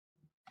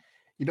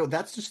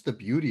 That's just the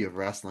beauty of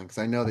wrestling, because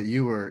I know that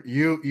you were,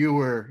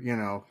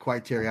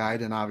 quite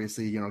teary-eyed, and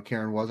obviously,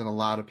 Karen wasn't. A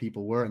lot of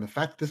people were, and the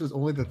fact that this was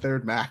only the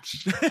third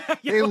match,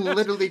 they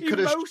literally could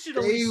have.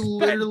 They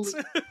literally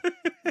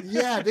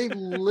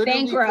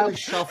could have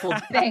shuffled.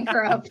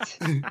 Bankrupt.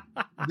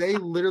 They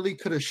literally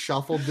could have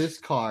shuffled this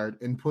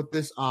card and put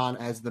this on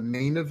as the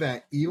main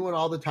event, even with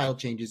all the title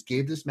changes.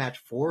 Gave this match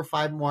 4 or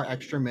 5 more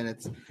extra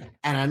minutes,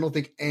 and I don't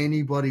think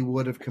anybody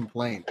would have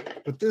complained.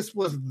 But this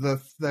was the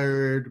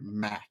third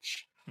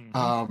match.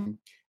 And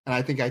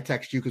I think I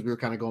texted you because we were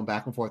kind of going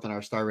back and forth on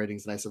our star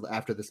ratings, and I said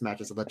after this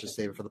match, I said let's just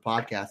save it for the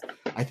podcast.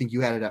 I think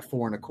you had it at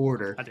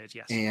 4.25. I did,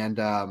 yes. And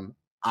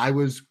I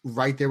was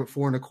right there with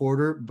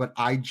 4.25, but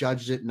I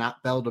judged it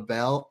not bell to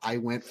bell. I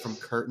went from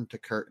curtain to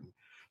curtain.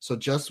 So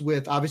just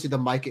with obviously the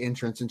Micah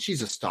entrance, and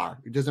she's a star.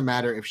 It doesn't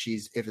matter if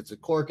it's a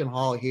Cork and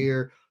Hall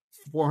here,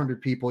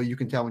 400 people. You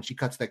can tell when she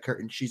cuts that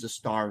curtain, she's a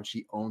star and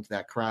she owns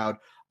that crowd.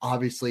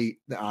 Obviously,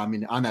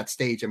 on that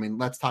stage,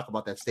 let's talk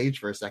about that stage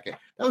for a second.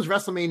 That was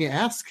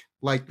WrestleMania-esque.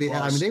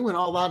 They went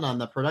all out on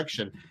the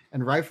production,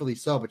 and rightfully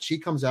so. But she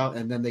comes out,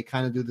 and then they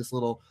kind of do this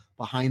little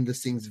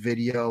behind-the-scenes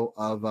video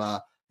of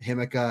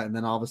Himika, and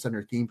then all of a sudden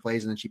her theme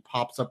plays, and then she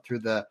pops up through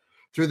the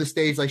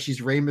stage like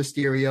she's Rey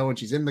Mysterio, and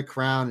she's in the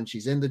crown, and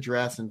she's in the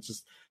dress, and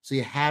just so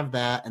you have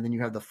that, and then you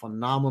have the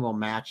phenomenal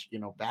match,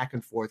 back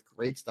and forth,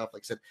 great stuff.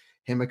 Like I said,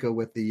 Himika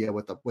with the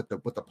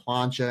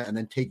plancha, and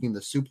then taking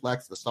the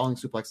stalling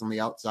suplex on the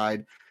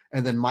outside,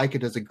 and then Micah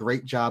does a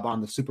great job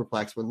on the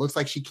superplex. But it looks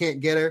like she can't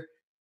get her,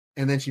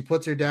 and then she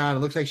puts her down. It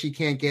looks like she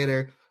can't get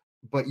her,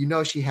 but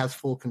she has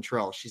full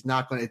control. She's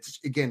not going to. It's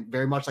again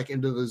very much like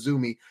into the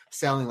Zumi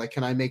selling. Like,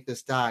 can I make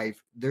this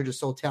dive? They're just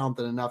so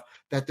talented enough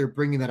that they're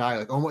bringing that eye.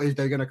 Like, oh,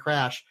 they're going to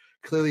crash.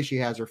 Clearly, she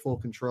has her full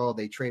control.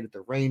 They traded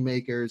the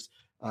Rainmakers,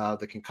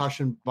 the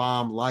concussion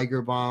bomb,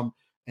 Liger bomb.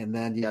 And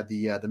then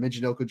the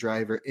Michinoku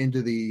driver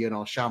into the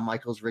Shawn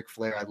Michaels, Ric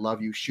Flair, I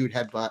love you, shoot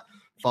headbutt,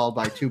 followed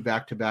by 2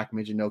 back-to-back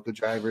Michinoku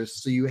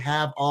drivers. So you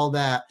have all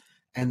that,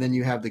 and then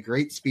you have the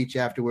great speech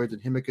afterwards,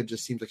 and Himika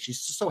just seems like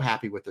she's just so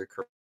happy with her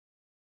career.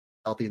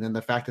 And then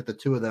the fact that the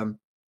two of them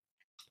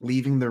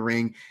leaving the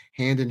ring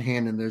hand in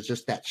hand, and there's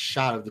just that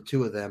shot of the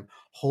two of them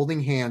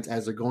holding hands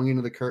as they're going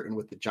into the curtain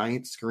with the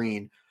giant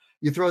screen.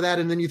 You throw that,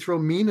 and then you throw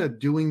Mina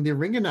doing the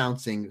ring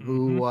announcing,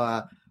 who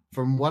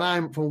From what I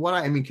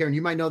Karen,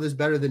 you might know this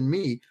better than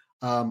me.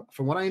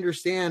 From what I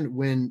understand,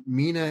 when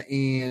Mina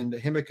and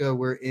Himika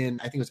were in,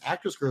 I think it was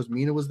Actress Girls,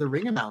 Mina was the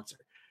ring announcer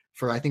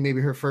for, I think, maybe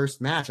her first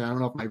match. And I don't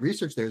know if my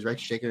research there is right.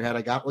 She's shaking her head.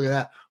 Look at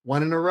that.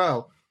 1 in a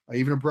row.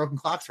 Even a broken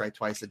clock's right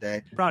twice a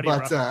day. Proud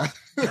of you,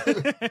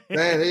 hey,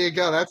 there you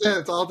go. That's it.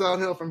 It's all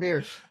downhill from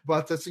here.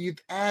 But so you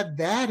add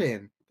that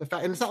in. The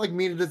fact, and it's not like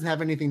Mina doesn't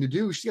have anything to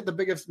do. She got the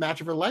biggest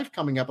match of her life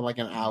coming up in like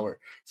an hour.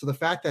 So the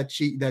fact that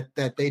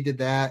that they did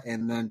that,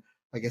 and then,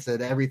 like I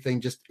said,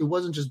 everything it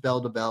wasn't just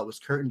bell to bell. It was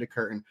curtain to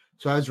curtain.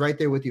 So I was right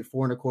there with you,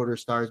 4.25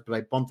 stars, but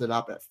I bumped it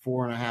up at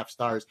 4.5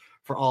 stars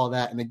for all of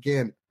that. And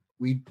again,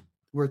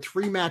 we're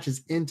 3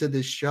 matches into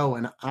this show,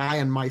 and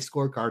I, on my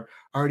scorecard,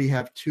 already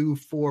have 2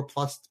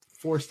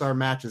 4-star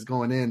matches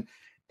going in.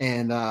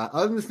 And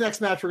other than this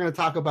next match we're going to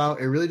talk about,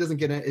 it really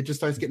doesn't it just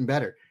starts getting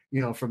better,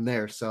 from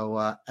there.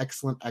 So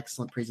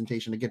excellent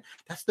presentation. Again,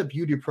 that's the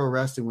beauty of pro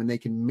wrestling, when they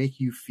can make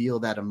you feel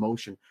that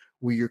emotion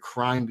where you're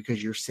crying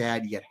because you're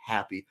sad yet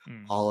happy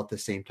all at the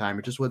same time.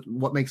 It's just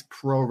what makes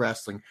pure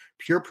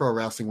pro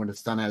wrestling, when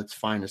it's done at its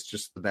finest,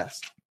 just the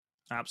best.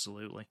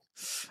 Absolutely.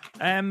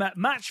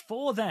 Match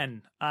 4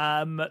 then.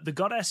 The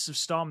Goddess of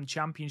Stardom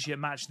Championship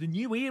match. The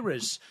New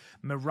Era's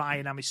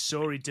Mirai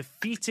Namisori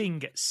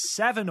defeating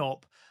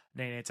 7-Up,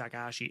 Nene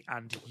Takahashi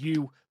and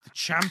Yu, the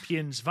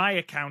champions,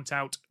 via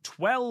countout,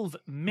 12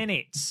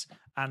 minutes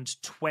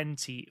and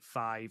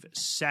 25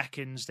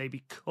 seconds. They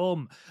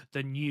become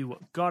the new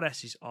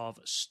Goddesses of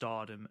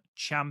Stardom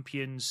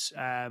champions.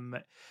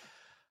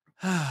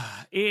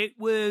 It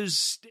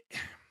was...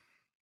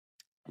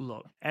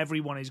 Look,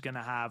 everyone is going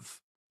to have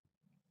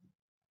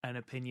an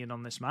opinion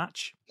on this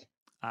match,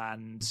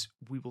 and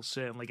we will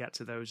certainly get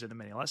to those in a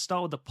minute. Let's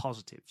start with the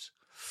positives.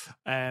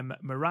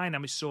 Mirai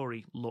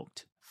Namisori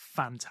looked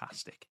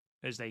fantastic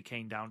as they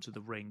came down to the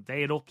ring.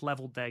 They had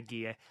up-leveled their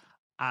gear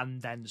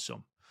and then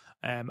some.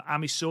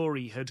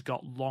 Amisori had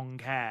got long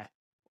hair.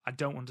 I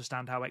don't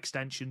understand how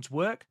extensions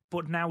work,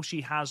 but now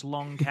she has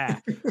long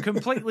hair.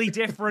 Completely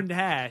different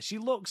hair. She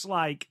looks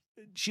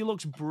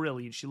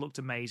brilliant. She looked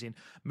amazing.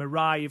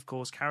 Mirai, of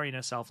course, carrying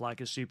herself like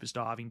a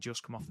superstar, having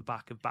just come off the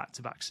back of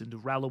back-to-back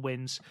Cinderella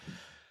wins.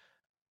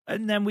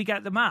 And then we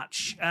get the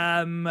match.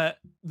 The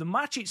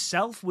match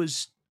itself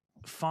was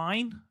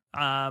fine.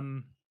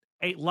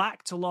 It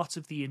lacked a lot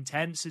of the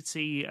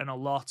intensity and a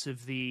lot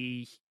of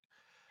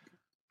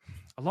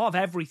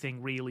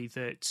everything, really,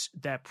 that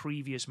their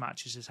previous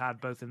matches has had,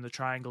 both in the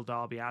Triangle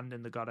Derby and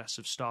in the Goddess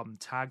of Stardom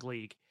Tag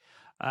League.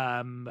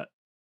 And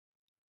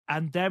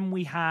then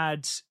we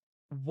had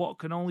what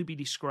can only be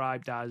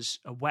described as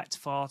a wet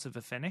fart of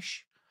a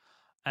finish.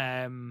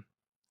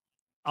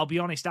 I'll be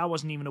honest, I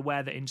wasn't even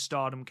aware that in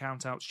Stardom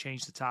countouts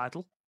changed the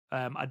title.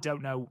 I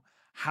don't know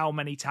how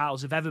many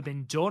titles have ever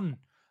been done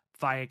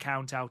via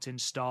countout in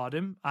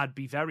Stardom. I'd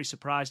be very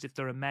surprised if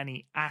there are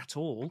many at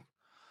all.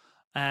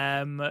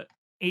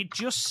 It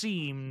just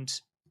seemed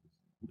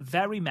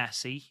very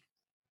messy,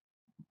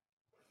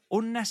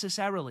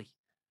 unnecessarily.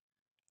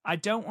 I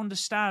don't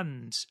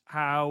understand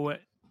how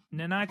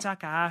Nanae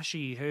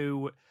Takahashi,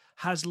 who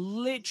has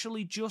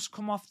literally just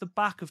come off the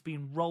back of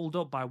being rolled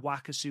up by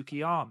Waka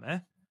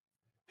Tsukiyama,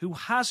 who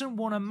hasn't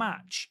won a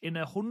match in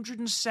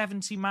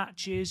 170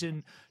 matches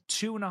in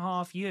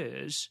 2.5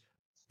 years,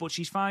 but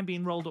she's fine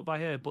being rolled up by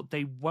her, but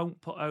they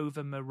won't put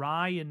over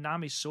Mirai and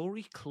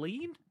Namisori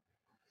clean?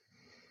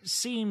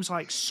 Seems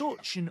like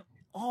such an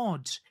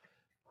odd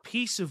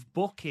piece of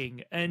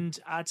booking. And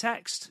I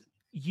text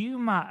you,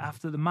 Matt,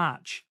 after the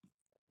match,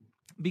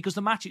 because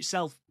the match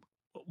itself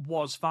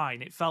was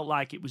fine. It felt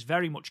like it was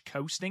very much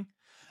coasting,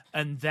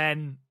 and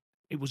then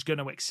it was going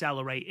to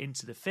accelerate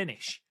into the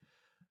finish.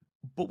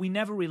 But we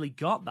never really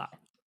got that.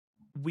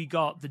 We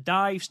got the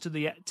dives to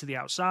the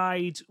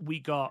outside. We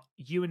got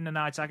you and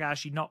Nanae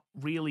Takahashi not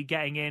really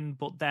getting in,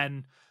 but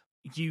then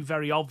you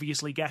very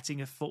obviously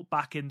getting a foot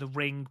back in the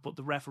ring, but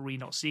the referee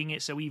not seeing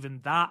it. So even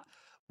that,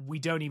 we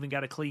don't even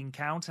get a clean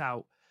count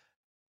out.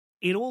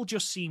 It all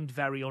just seemed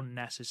very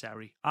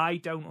unnecessary. I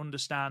don't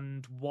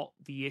understand what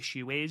the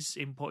issue is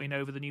in putting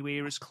over the New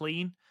Era's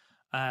clean.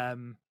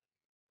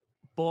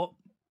 But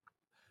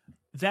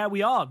there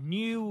we are.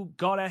 New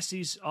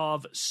Goddesses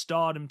of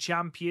Stardom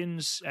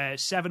champions.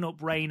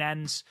 7-Up reign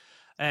ends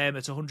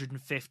at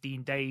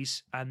 115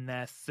 days and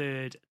their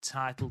third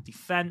title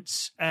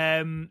defense.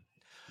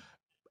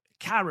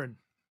 Karen,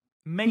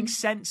 make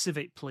sense of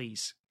it,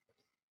 please.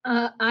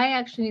 I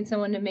actually need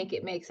someone to make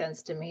it make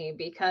sense to me,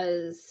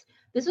 because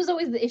this was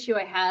always the issue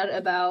I had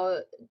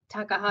about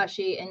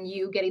Takahashi and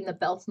you getting the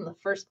belts in the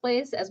first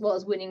place, as well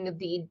as winning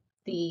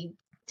the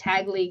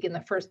tag league in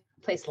the first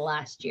place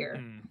last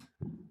year.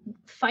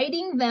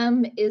 Fighting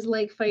them is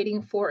like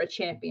fighting for a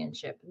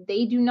championship.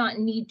 They do not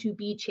need to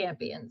be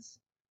champions.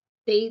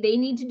 They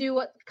need to do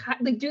what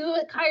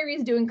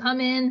Kairi's doing. Come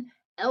in,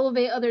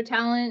 elevate other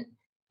talent.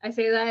 I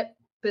say that,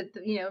 but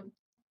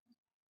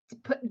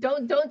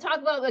don't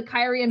talk about the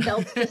Kairi and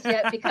belts just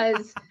yet,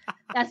 because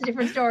that's a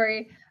different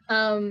story.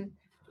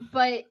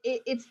 But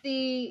it's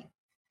the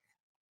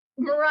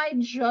Mirai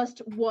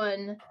just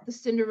won the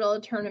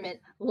Cinderella tournament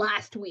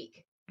last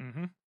week.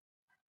 Mm-hmm.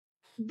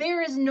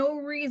 There is no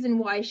reason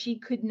why she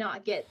could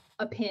not get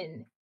a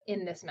pin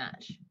in this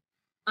match.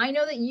 I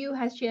know that Yu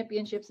has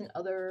championships in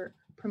other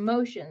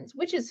promotions,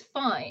 which is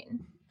fine.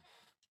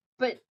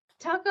 But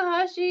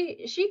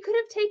Takahashi, she could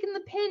have taken the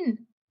pin.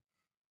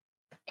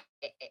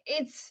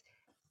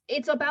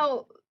 It's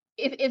about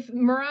if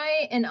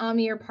Mirai and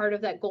Ami are part of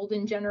that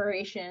golden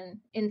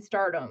generation in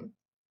Stardom,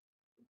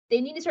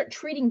 they need to start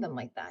treating them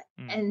like that.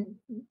 And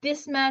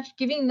this match,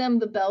 giving them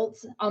the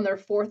belts on their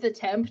fourth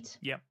attempt,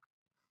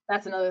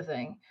 that's another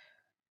thing.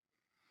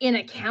 In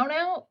a count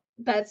out,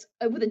 that's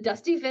with a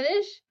dusty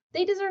finish,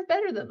 they deserve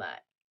better than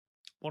that.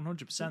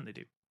 100% they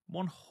do.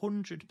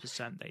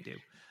 100% they do.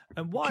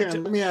 And why?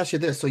 Karen, let me ask you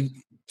this.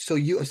 So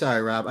you,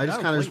 sorry, Rob, I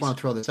just just want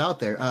to throw this out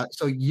there.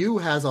 So you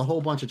has a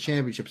whole bunch of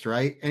championships,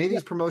 right? Any of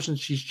these promotions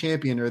she's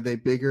champion, are they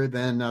bigger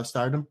than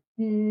Stardom?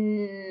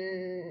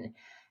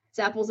 It's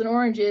apples and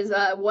oranges.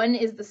 One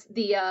is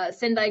the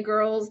Sendai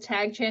Girls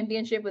Tag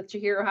Championship with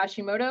Chihiro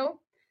Hashimoto.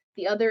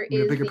 The other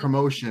is a bigger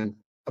promotion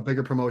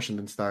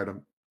than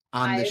Stardom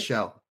on this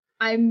show.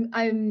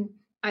 I'm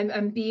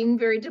being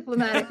very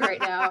diplomatic right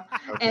now.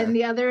 Okay. And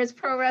the other is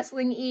Pro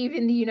Wrestling Eve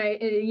in the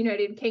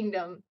United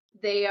Kingdom.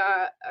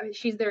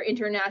 She's their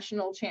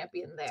international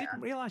champion there.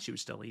 Didn't realize she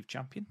was still Eve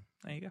champion.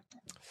 There you go.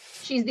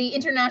 She's the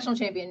international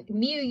champion.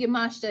 Miyu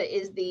Yamashita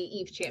is the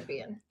Eve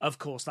champion. Of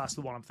course, that's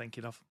the one I'm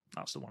thinking of.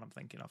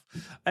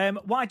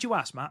 Why'd you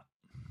ask, Matt?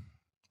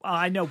 Well,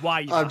 I know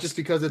why you asked. Just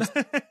because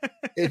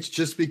it's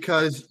just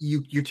because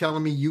you're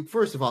telling me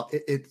first of all,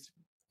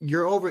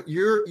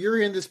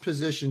 you're in this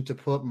position to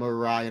put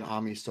Mirai and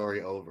Ami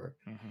Sourei over.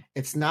 Mm-hmm.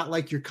 It's not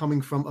like you're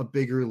coming from a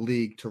bigger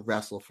league to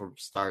wrestle for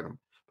Stardom.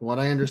 From what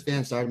I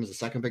understand, Stardom is the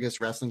second biggest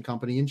wrestling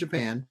company in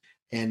Japan,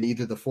 and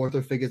either the fourth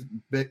or fifth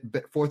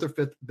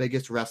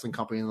biggest wrestling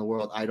company in the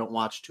world. I don't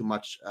watch too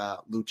much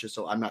Lucha,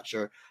 so I'm not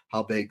sure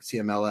how big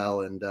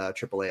CMLL and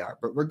AAA are.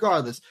 But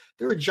regardless,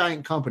 they're a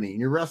giant company, and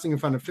you're wrestling in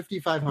front of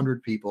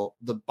 5,500 people.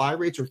 The buy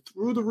rates are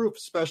through the roof,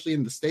 especially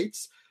in the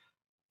States.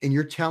 And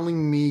you're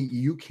telling me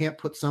you can't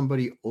put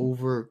somebody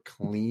over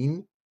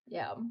clean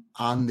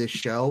on this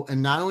show?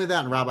 And not only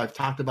that, and Rob, I've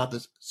talked about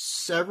this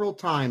several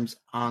times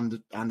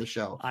on the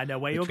show. I know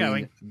where you're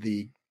going.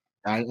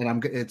 Let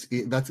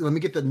me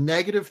get the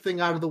negative thing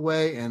out of the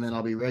way, and then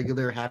I'll be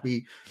regular,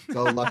 happy,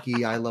 go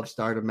lucky. I love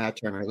Stardom, Matt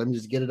Turner. Let me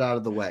just get it out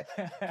of the way,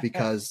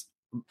 because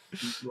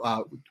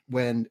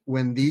when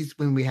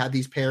we had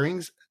these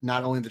pairings,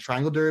 not only the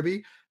Triangle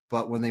Derby,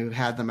 but when they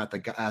had them at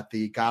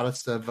the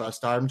Goddess of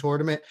Stardom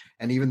tournament,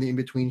 and even the in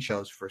between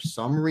shows, for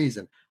some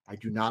reason, I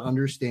do not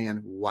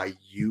understand why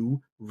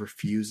you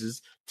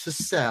refuses to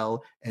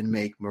sell and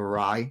make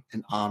Mirai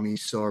and Ami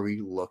Sohrei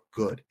look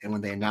good. And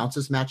when they announced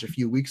this match a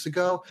few weeks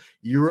ago,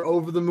 you were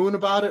over the moon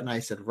about it. And I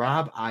said,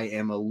 Rob,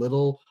 I'm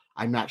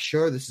not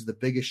sure. This is the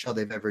biggest show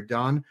they've ever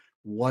done.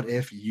 What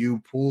if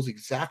you pulls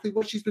exactly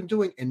what she's been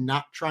doing and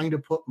not trying to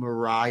put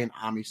Mirai and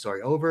Ami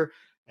Sohrei over?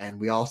 And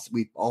we all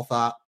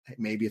thought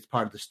maybe it's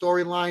part of the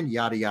storyline,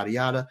 yada, yada,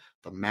 yada.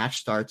 The match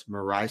starts.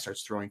 Mirai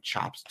starts throwing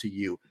chops to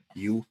you.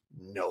 You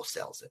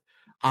no-sells it.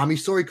 Ami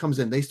Sohrei comes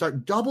in. They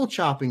start double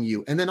chopping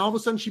you. And then all of a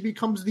sudden she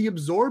becomes the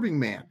absorbing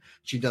man.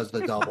 She does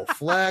the double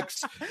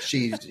flex.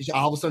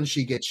 All of a sudden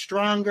she gets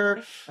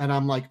stronger. And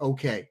I'm like,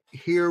 okay,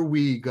 here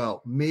we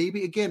go.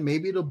 Maybe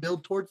it'll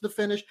build towards the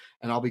finish,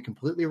 and I'll be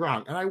completely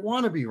wrong. And I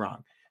want to be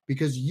wrong,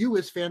 because you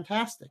is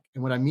fantastic.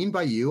 And what I mean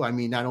by you, I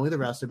mean not only the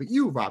wrestler, but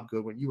you, Rob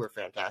Goodwin, you were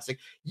fantastic.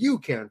 You,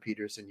 Karen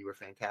Peterson, you were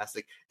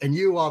fantastic. And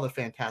you, all the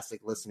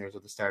fantastic listeners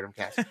of the Stardom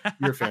Cast,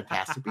 you're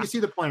fantastic. But you see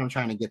the point I'm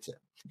trying to get to.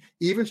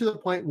 Even to the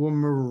point where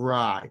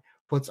Mirai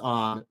puts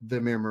on the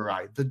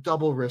Mirai, the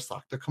double wrist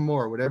lock, the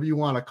Kimura, whatever you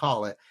want to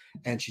call it,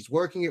 and she's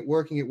working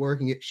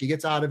it. She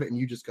gets out of it, and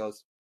you just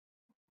goes,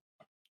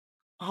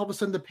 all of a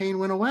sudden the pain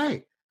went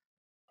away.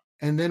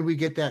 And then we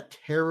get that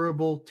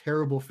terrible,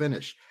 terrible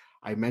finish.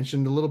 I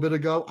mentioned a little bit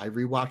ago, I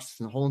rewatched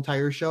the whole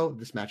entire show.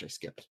 This match I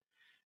skipped.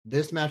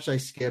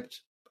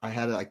 I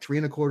had it like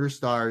 3.25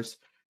 stars.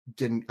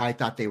 I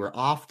thought they were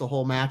off the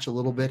whole match a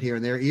little bit here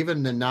and there.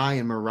 Even Nanai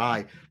and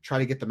Mirai try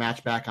to get the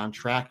match back on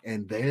track,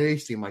 and they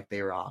seem like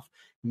they were off.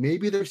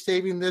 Maybe they're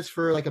saving this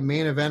for like a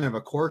main event of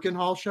a Korakuen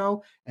Hall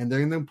show, and they're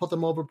going to put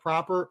them over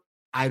proper.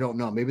 I don't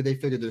know. Maybe they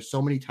figured there's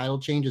so many title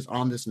changes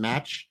on this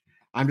match.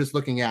 I'm just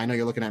looking at, I know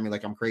you're looking at me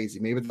like I'm crazy.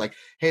 Maybe it's like,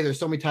 hey, there's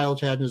so many title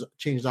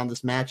changes on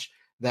this match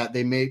that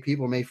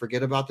people may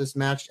forget about this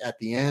match at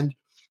the end.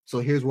 So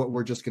here's what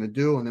we're just going to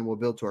do, and then we'll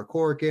build to our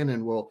Korakuen,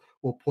 and we'll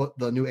put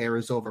the new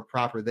eras over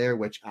proper there,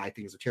 which I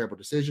think is a terrible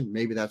decision.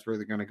 Maybe that's where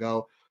they're going to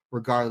go.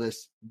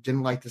 Regardless,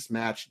 didn't like this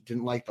match,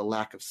 didn't like the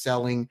lack of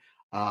selling.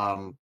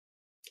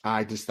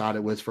 I just thought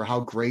it was, for how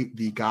great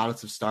the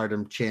Goddess of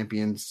Stardom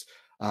champions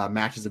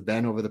matches have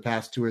been over the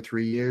past 2 or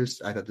 3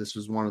 years. I thought this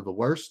was one of the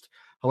worst.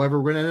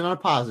 However, we're going to end on a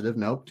positive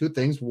note. 2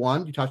 things.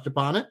 One, you touched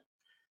upon it.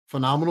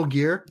 Phenomenal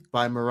gear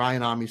by Mirai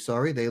and Ami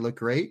Sohrei. They look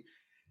great.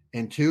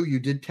 And 2, you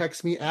did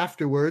text me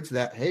afterwards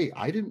that, hey,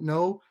 I didn't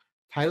know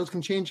titles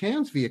can change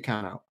hands via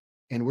countout.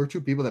 And we're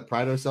 2 people that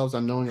pride ourselves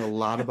on knowing a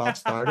lot about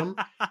Stardom.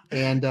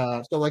 And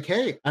so like,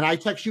 hey, and I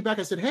text you back.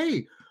 I said,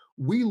 hey,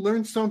 we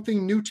learned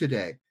something new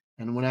today.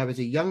 And when I was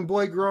a young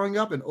boy growing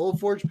up in Old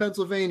Forge,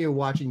 Pennsylvania,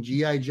 watching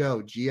G.I.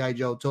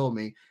 Joe told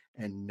me,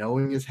 and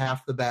knowing is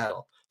half the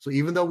battle. So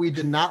even though we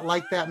did not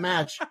like that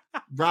match,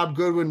 Rob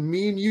Goodwin,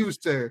 me and you,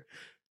 sir,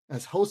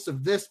 as hosts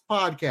of this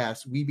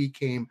podcast, we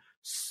became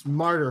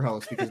smarter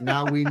hosts, because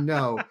now we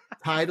know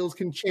titles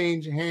can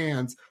change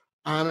hands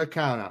on a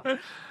countout.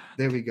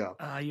 There we go.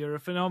 You're a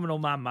phenomenal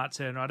man, Matt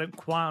Turner. I don't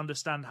quite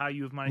understand how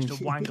you've managed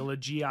to wangle a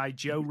G.I.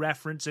 Joe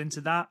reference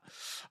into that,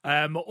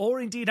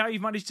 or indeed how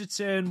you've managed to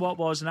turn what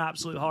was an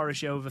absolute horror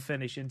show of a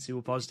finish into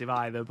a positive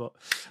either, but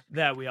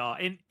there we are.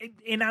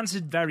 In answer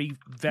very,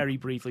 very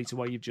briefly to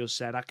what you've just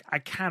said, I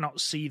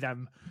cannot see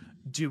them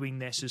doing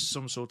this as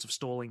some sort of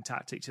stalling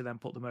tactic to then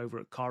put them over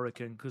at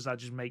Korakuen, because that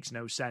just makes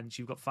no sense.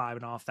 You've got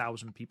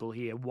 5,500 people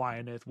here. Why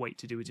on earth wait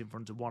to do it in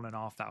front of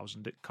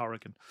 1,500 at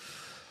Korakuen?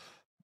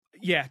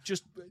 Yeah,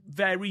 just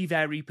very,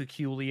 very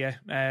peculiar.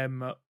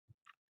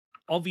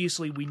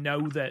 Obviously, we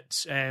know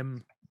that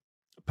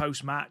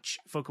post-match,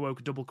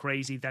 Fukuoka Double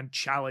Crazy then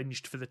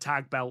challenged for the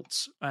tag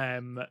belts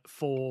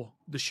for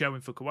the show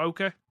in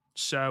Fukuoka.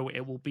 So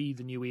it will be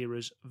the New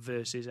Eras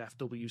versus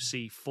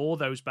FWC for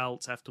those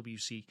belts.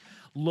 FWC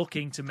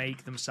looking to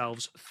make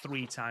themselves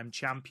 3-time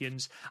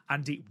champions.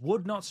 And it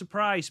would not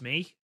surprise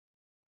me,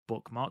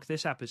 bookmark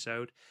this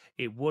episode,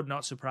 it would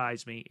not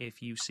surprise me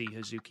if you see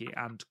Hazuki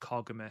and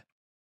Koguma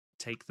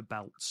take the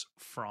belts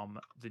from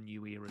the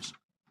New Eras.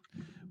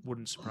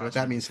 Wouldn't surprise me. What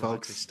that means,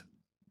 folks.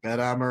 Bet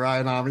on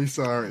Mirai and Ami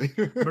Sohrei.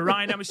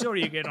 Mirai and Ami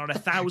Sohrei again on a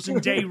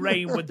 1,000-day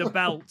reign with the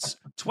belts.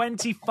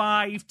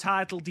 25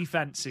 title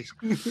defenses.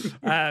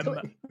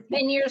 10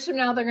 years from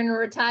now, they're going to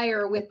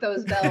retire with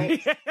those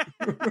belts.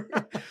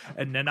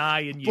 And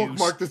Nanai and you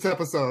bookmark this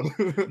episode.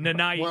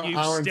 Nanai and you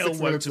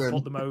still won't have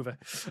put them over.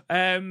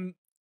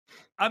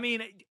 I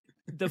mean,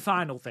 the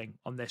final thing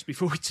on this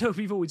before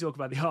we talk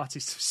about the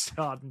Artist of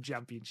Stardom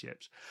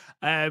Championships,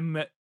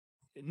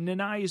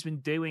 Nanai has been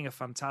doing a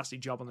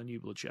fantastic job on the New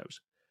Blood shows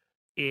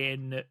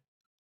in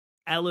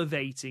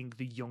elevating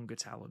the younger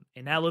talent,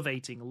 in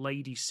elevating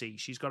Lady C.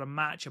 She's got a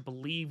match, I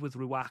believe, with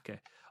Ruaka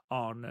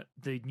on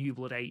the New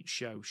Blood 8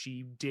 show.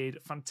 She did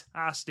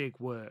fantastic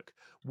work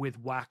with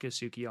Waka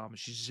Tsukiyama.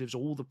 She deserves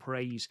all the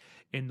praise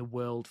in the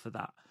world for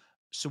that.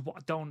 So what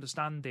I don't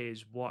understand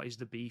is, what is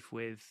the beef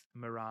with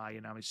Mirai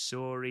and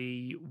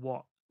Amisori?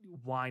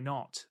 Why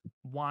not?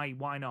 Why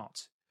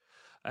not?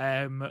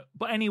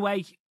 But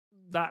anyway,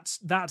 that's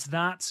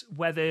that.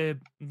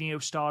 Whether Neo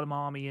Stardom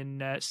Army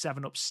and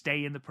 7-Up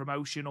stay in the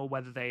promotion, or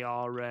whether they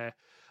are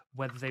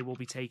whether they will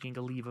be taking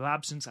a leave of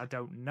absence, I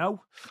don't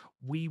know.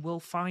 We will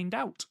find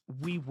out.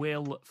 I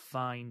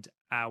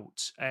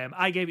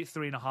gave it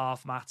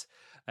 3.5, Matt.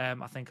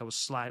 I think I was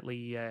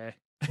slightly...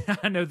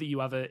 I know that you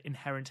have an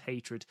inherent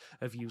hatred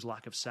of Yu's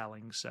lack of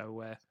selling,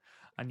 so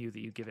I knew that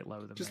you'd give it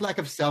lower than just me. Lack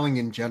of selling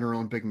in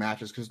general in big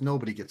matches, because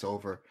nobody gets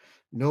over.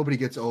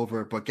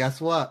 But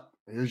guess what?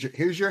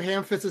 Here's your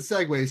ham-fisted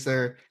segue,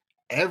 sir.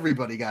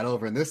 Everybody got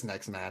over in this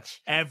next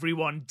match.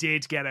 Everyone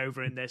did get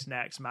over in this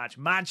next match.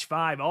 Match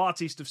 5,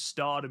 Artist of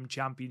Stardom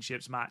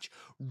Championships match.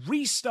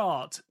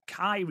 Restart.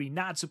 Kairi,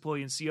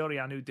 Natsupoi, and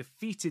Saori Anou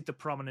defeated the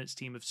Prominence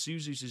team of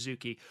Suzu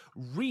Suzuki,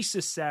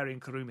 Risa Seri,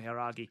 and Karumi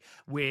Hiragi,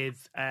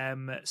 with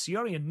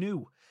Saori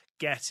Anou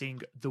getting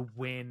the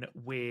win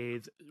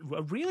with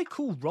a really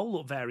cool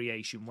roll-up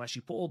variation where she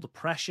put all the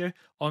pressure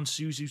on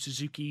Suzu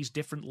Suzuki's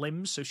different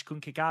limbs so she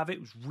couldn't kick out of it. It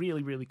was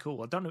really, really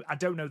cool. I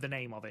don't know the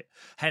name of it,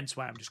 hence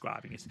why I'm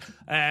describing it.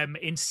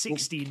 In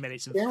 16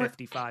 minutes and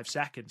 55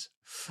 seconds.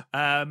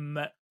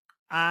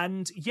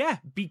 And yeah,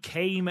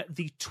 became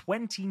the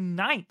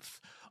 29th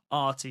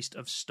Artist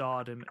of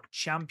Stardom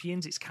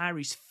champions. It's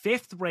Kairi's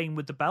 5th reign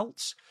with the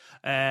belts,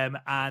 and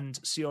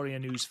Saori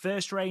Anou's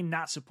 1st reign,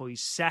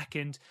 Natsupoi's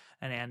 2nd,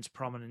 and ends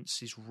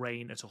Prominence's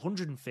reign at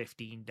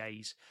 115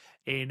 days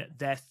in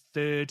their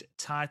 3rd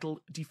title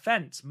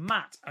defense.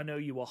 Matt, I know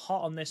you were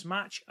hot on this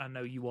match. I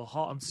know you were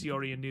hot on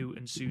Saori Anou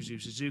and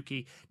Suzu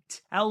Suzuki.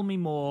 Tell me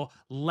more.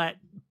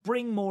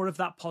 Bring more of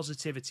that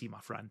positivity,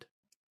 my friend.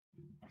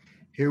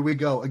 Here we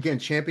go. Again,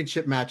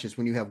 championship matches,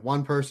 when you have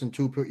one person,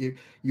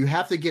 you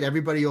have to get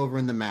everybody over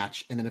in the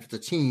match. And then if it's a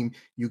team,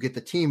 you get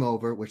the team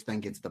over, which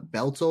then gets the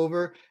belts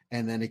over,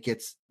 and then it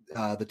gets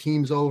the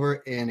teams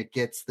over, and it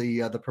gets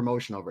the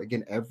promotion over.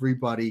 Again,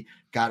 everybody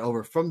got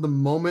over from the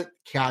moment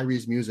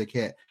Kairi's music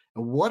hit.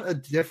 And what a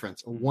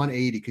difference, a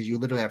 180, because you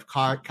literally have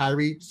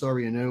Kairi,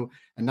 Saori Anou,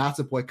 and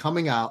Natsupoi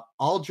coming out,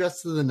 all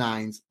dressed to the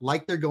nines,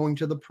 like they're going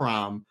to the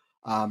prom.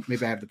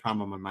 Maybe I have the prom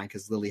on my mind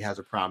because Lily has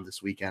a prom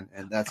this weekend,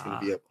 and that's going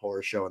to be a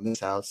horror show in this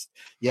house.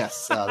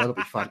 Yes, that'll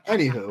be fun.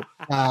 Anywho,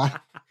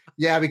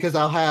 yeah, because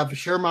I'll have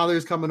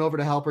Shermother's coming over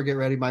to help her get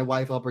ready. My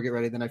wife help her get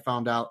ready. Then I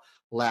found out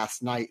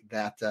last night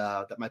that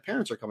my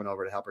parents are coming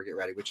over to help her get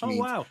ready, which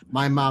means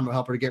my mom will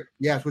help her to get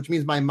which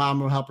means my mom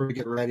will help her to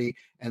get ready,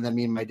 and then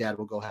me and my dad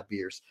will go have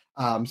beers.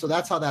 So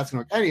that's how that's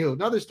going to work. Anywho,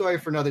 another story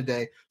for another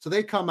day. So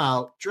they come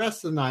out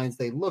dressed to the nines.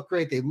 They look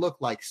great. They look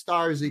like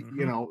stars.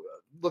 Mm-hmm.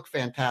 Look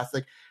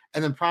fantastic.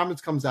 And then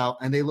Prominence comes out,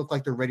 and they look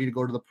like they're ready to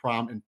go to the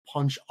prom and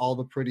punch all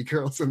the pretty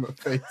girls in the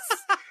face.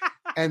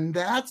 And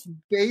that's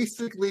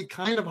basically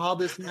kind of how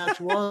this match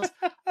was.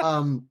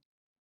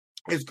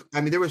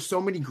 There were so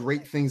many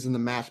great things in the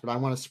match, but I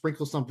want to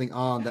sprinkle something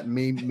on that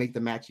may make the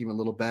match even a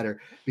little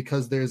better,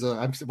 because there's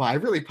I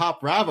really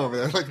popped Rob over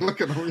there. Like, look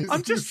at him.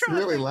 I'm just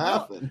really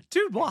laughing.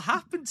 Dude, what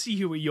happened to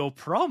you at your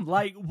prom?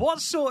 Like, what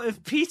sort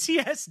of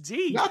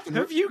PTSD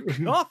have you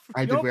got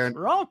from your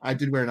prom? I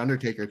did wear an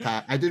Undertaker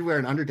tie. I did wear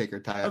an Undertaker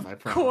tie at my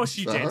prom. Of course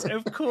you did.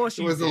 Of course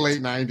you did. It was the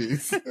late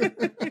 90s.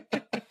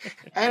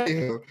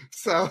 Anywho,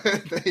 so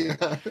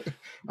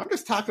I'm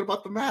just talking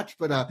about the match,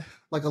 but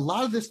like a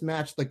lot of this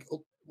match, like,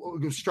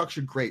 it was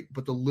structured great,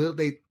 but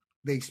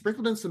they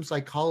sprinkled in some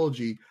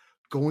psychology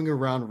going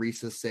around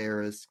Risa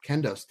Sera's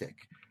kendo stick.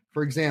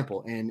 For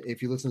example, and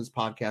if you listen to this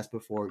podcast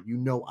before,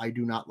 I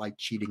do not like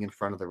cheating in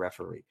front of the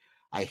referee.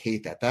 I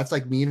hate that. That's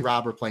like me and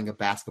Rob are playing a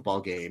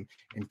basketball game,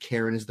 and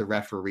Karen is the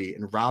referee,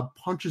 and Rob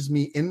punches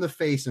me in the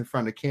face in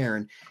front of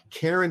Karen.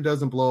 Karen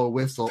doesn't blow a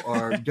whistle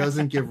or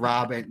doesn't give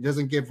Rob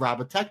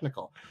a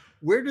technical.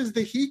 Where does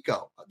the heat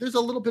go? There's a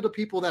little bit of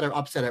people that are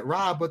upset at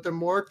Rob, but they're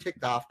more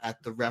ticked off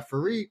at the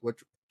referee,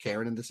 which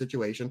Karen in the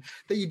situation,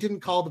 that you didn't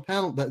call the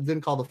penalty, that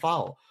didn't call the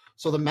foul.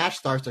 So the match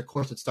starts. Of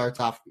course, it starts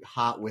off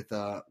hot with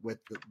the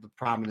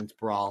Prominence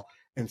brawl,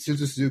 and Suzu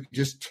Suzuki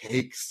just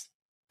takes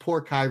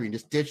poor Kairi and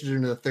just ditches her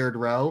into the third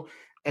row.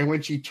 And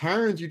when she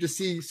turns, you just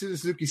see Suzu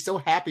Suzuki so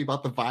happy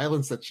about the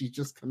violence that she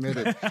just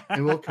committed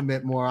and will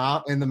commit more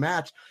out in the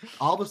match.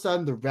 All of a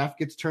sudden, the ref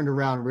gets turned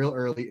around real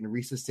early, and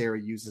Risa Sera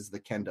uses the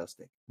kendo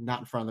stick,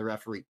 not in front of the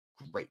referee.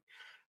 Great.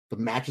 The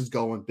match is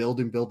going,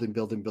 building,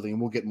 and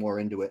we'll get more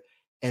into it.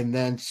 And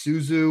then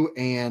Suzu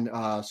and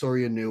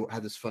Soryu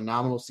had this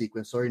phenomenal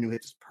sequence. Soryu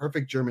hits this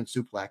perfect German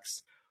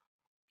suplex.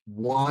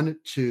 1,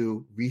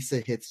 2,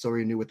 Risa hits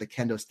Soryu with the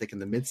kendo stick in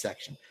the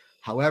midsection.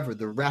 However,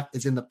 the ref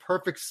is in the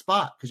perfect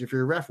spot, because if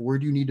you're a ref, where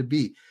do you need to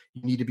be?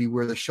 You need to be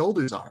where the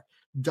shoulders are.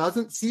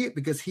 Doesn't see it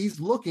because he's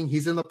looking.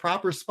 He's in the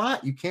proper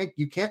spot. You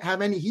can't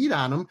have any heat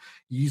on him.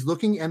 He's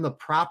looking in the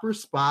proper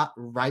spot,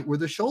 right where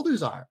the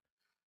shoulders are.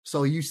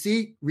 So you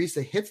see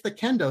Risa hits the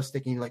kendo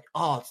stick, and you're like,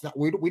 oh, it's not.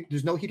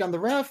 There's no heat on the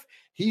ref.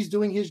 He's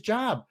doing his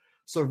job.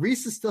 So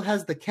Risa still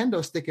has the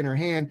kendo stick in her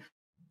hand.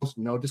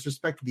 No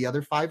disrespect to the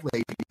other 5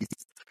 ladies.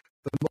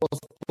 The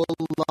most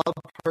beloved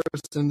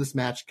person in this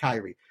match,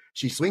 Kairi.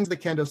 She swings the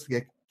kendo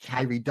stick,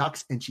 Kairi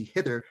ducks, and she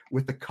hit her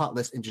with the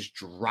cutlass and just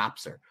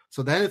drops her.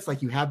 So then it's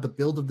like you have the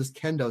build of this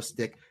kendo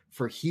stick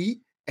for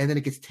heat, and then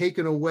it gets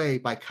taken away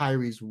by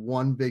Kairi's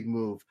one big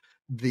move,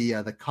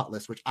 the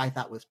cutlass, which I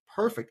thought was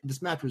perfect.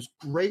 This match was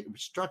great. It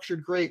was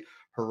structured great.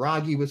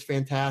 Hiragi was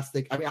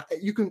fantastic. I mean,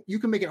 you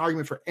can make an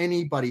argument for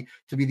anybody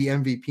to be the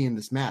MVP in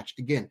this match.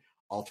 Again,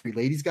 all 3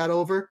 ladies got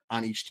over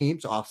on each team.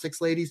 So all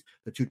 6 ladies,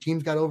 the 2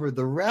 teams got over.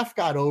 The ref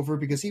got over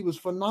because he was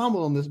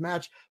phenomenal in this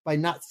match by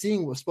not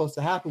seeing what was supposed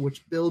to happen,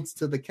 which builds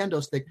to the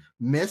kendo stick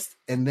missed,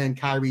 and then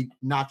Kairi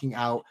knocking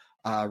out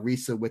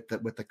Risa with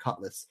the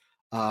cutlass.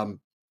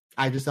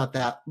 I just thought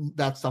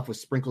that stuff was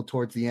sprinkled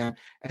towards the end.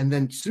 And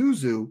then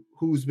Suzu,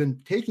 who's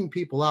been taking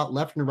people out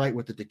left and right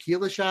with the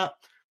tequila shot,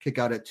 kick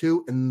out at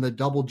 2, and the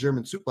double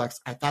German suplex.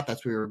 I thought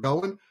that's where we were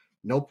going.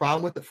 No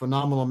problem with it.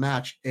 Phenomenal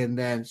match. And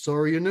then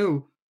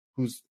Soryu,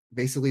 who's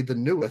basically the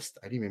newest,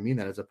 I didn't even mean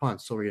that as a pun,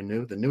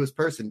 Soryu, the newest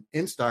person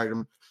in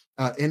Stardom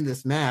in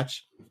this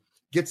match,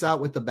 gets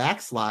out with the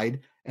backslide,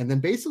 and then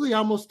basically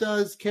almost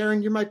does,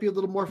 Karen, you might be a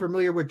little more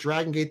familiar with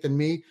Dragon Gate than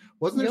me.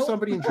 Wasn't there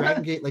somebody in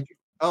Dragon Gate like,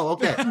 oh,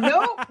 okay.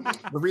 No.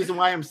 The reason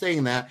why I'm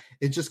saying that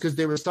is just because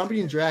there was somebody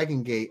in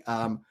Dragon Gate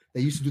that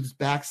used to do this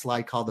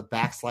backslide called the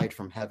backslide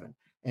from heaven.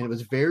 And it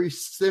was very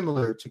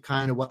similar to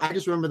kind of what, I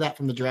just remember that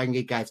from the Dragon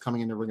Gate guys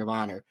coming into Ring of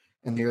Honor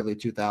in the early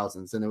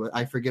 2000s. And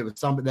I forget, it was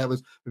something that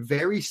was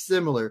very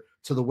similar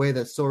to the way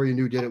that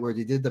Soryu did it, where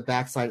he did the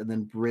backside and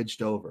then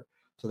bridged over.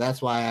 So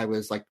that's why I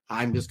was like,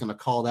 I'm just going to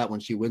call that when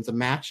she wins a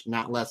match,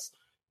 not unless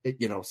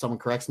someone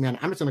corrects me.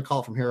 I'm just going to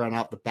call it from here on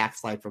out the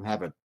backslide from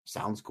heaven.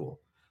 Sounds cool.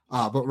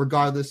 But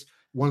regardless,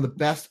 one of the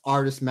best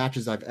artist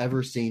matches I've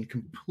ever seen,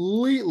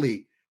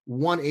 completely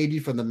 180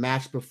 from the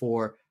match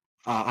before.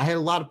 I had a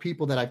lot of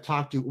people that I've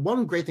talked to. One of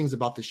the great things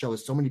about the show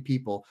is so many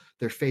people,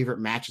 their favorite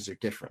matches are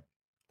different.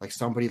 Like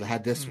somebody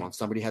had this one,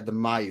 somebody had the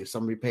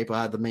Mayu, people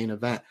had the main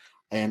event.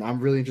 And I'm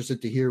really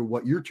interested to hear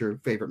what your 2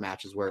 favorite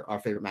matches were, our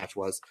favorite match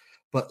was.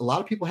 But a lot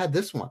of people had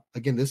this one.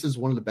 Again, this is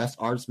one of the best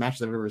artist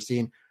matches I've ever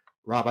seen.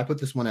 Rob, I put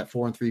this one at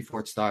 4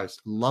 3/4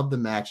 stars. Love the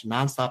match,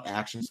 nonstop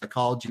action,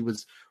 psychology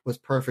was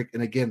perfect.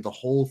 And again, the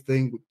whole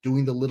thing,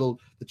 doing the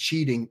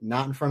cheating,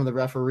 not in front of the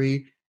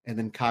referee, and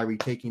then Kairi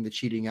taking the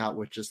cheating out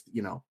with just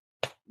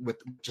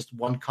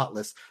one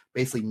cutlass,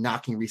 basically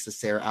knocking Risa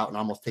Sera out and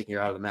almost taking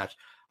her out of the match.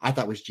 I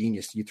thought was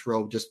genius. You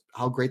throw just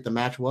how great the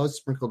match was,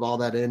 sprinkled all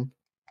that in,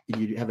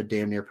 and you have a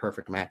damn near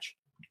perfect match.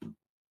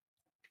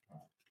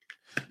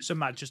 So,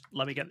 Matt, just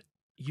let me get.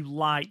 You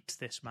liked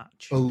this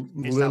match? A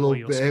little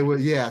bit.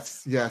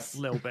 Yes. A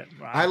little bit.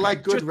 Right. I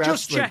like good wrestling.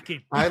 Just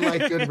checking. I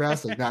like good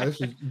wrestling. No,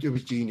 it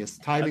was genius.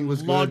 Timing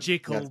was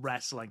logical good.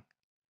 Wrestling.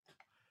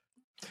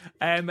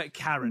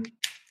 Karen,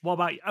 what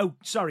about? Oh,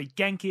 sorry,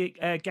 Genki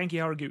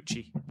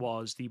Horiguchi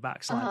was the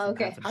backslide.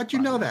 Okay. How'd you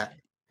know that?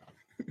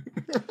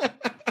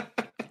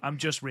 I'm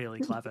just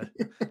really clever.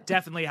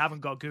 Definitely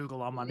haven't got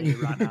Google on my knee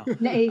right now.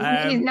 No,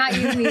 he's not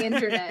using the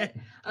internet.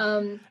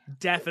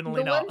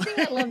 Definitely not. The one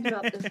thing I loved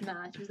about this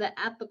match was that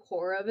at the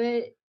core of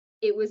it,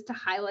 it was to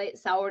highlight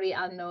Saori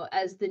Ano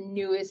as the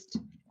newest,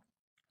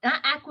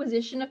 not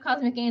acquisition of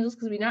Cosmic Angels,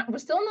 because we're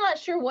still not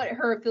sure what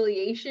her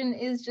affiliation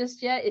is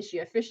just yet. Is she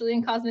officially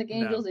in Cosmic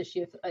Angels? No. Is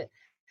she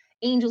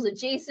Angels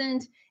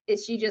adjacent?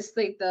 Is she just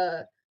like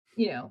the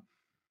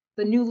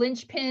new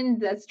linchpin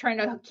that's trying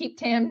to keep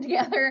TAM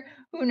together?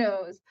 Who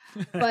knows?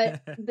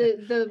 But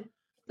the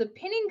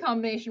pinning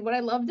combination, what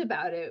I loved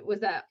about it was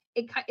that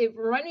it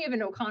reminded me of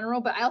an O'Connor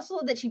roll, but I also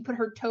love that she put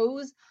her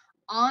toes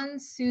on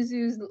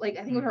Suzu's, like,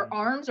 I think with her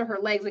arms or her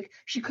legs. Like,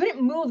 she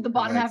couldn't move the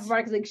bottom half of her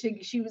body because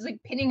like she was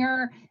like pinning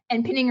her.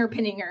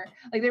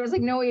 Like, there was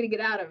like no way to get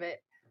out of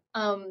it.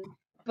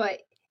 But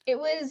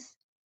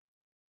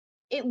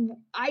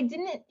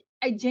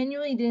I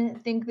genuinely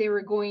didn't think they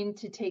were going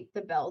to take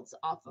the belts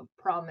off of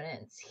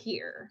Prominence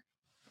here.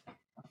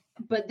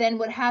 But then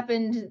what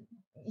happened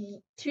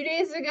 2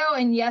 days ago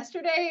and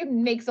yesterday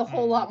makes a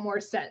whole lot more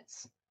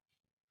sense.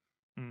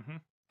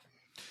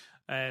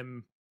 Mm-hmm.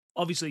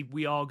 Obviously,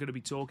 we are going to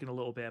be talking a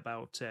little bit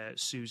about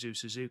Suzu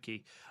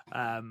Suzuki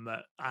and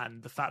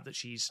the fact that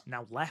she's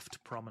now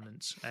left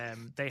Prominence.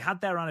 They had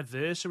their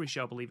anniversary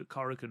show, I believe, at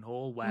Korakuen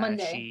Hall, where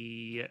Monday.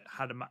 She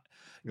had a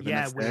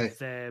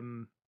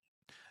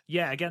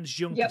against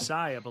Jun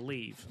Kasai, I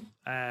believe.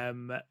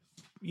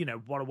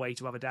 What a way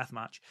to have a death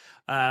match.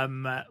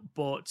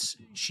 But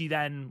she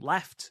then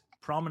left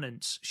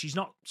Prominence. She's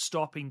not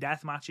stopping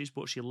death matches,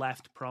 but she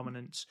left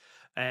Prominence.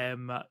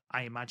 I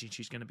imagine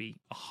she's going to be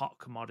a hot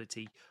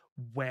commodity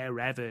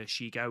wherever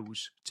she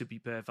goes, to be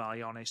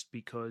perfectly honest,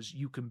 because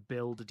you can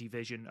build a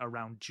division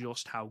around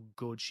just how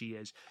good she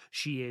is.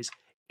 She is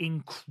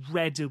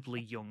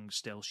incredibly young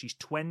still. She's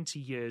 20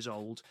 years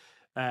old.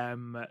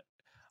 And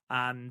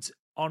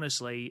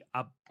honestly,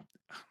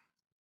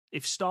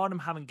 if Stardom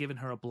haven't given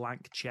her a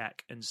blank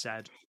check and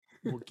said,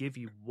 we'll give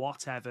you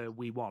whatever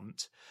we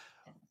want,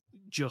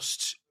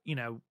 just,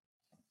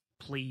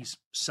 please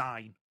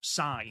sign.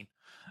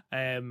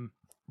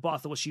 But I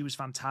thought she was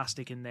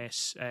fantastic in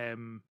this.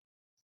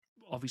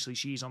 Obviously,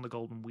 she's on the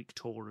Golden Week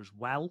tour as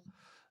well.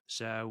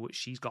 So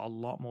she's got a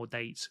lot more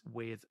dates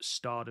with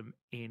Stardom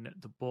in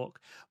the book.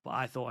 But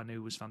I thought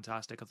Anu was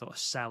fantastic. I thought her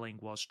selling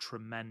was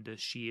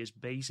tremendous. She is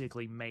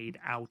basically made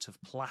out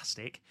of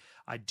plastic.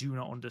 I do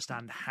not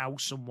understand how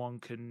someone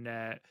can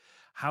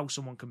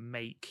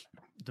make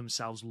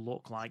themselves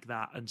look like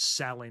that and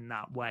sell in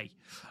that way.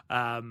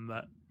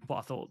 But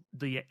I thought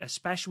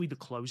especially the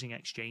closing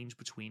exchange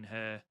between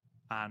her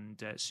and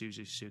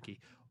Suzu Suzuki,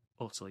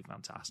 utterly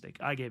fantastic.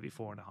 I gave it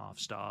 4.5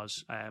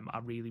 stars. I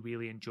really,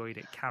 really enjoyed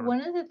it. Karen. One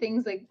of the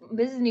things,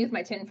 this is me with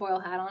my tinfoil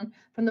hat on,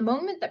 from the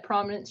moment that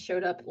Prominence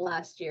showed up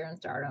last year in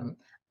Stardom,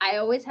 I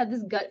always had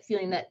this gut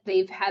feeling that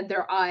they've had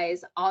their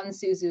eyes on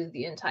Suzu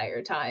the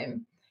entire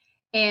time.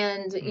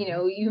 And,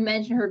 you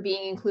mentioned her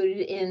being included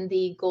in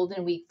the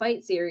Golden Week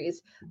Fight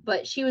series,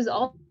 but she was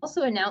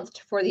also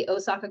announced for the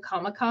Osaka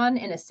Comic-Con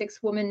in a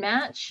 6-woman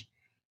match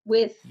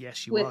with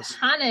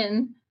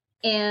Hanan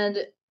and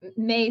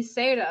Mei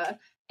Seira.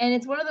 And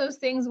it's one of those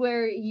things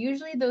where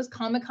usually those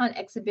Comic-Con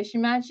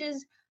exhibition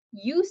matches,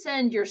 you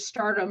send your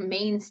Stardom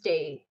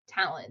mainstay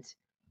talent.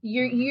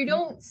 You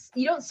don't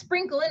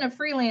sprinkle in a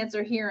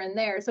freelancer here and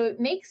there. So it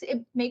makes me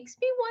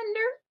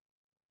wonder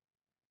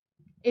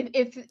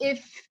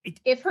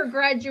if her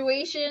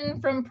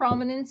graduation from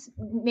Prominence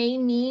may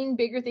mean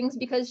bigger things,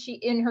 because she,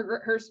 in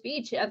her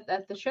speech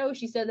at the show,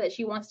 she said that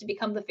she wants to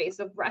become the face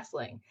of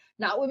wrestling,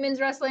 not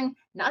women's wrestling,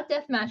 not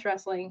deathmatch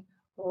wrestling.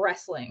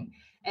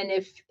 And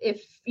if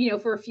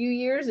for a few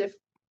years, if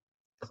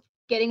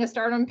getting a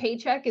Stardom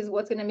paycheck is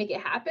what's going to make it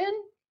happen,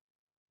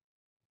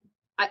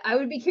 I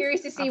would be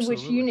curious to see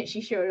which unit she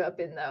showed up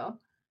in, though.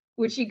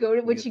 Would she go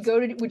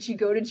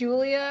to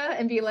Julia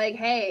and be like,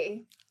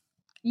 hey,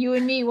 you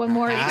and me one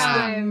more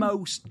time?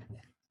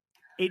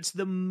 It's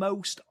the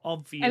most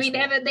obvious. I mean,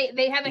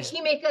 they have a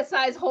Himeka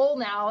size hole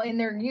now in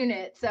their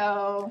unit,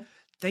 so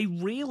they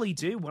really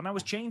do. When I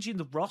was changing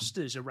the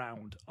rosters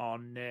around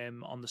on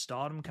the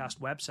Stardom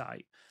Cast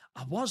website,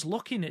 I was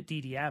looking at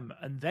DDM,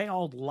 and they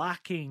are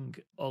lacking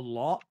a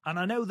lot. And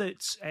I know that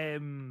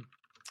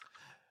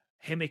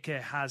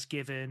Himeka has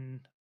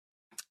given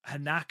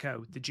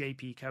Hanako the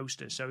JP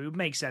coaster, so it would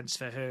make sense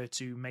for her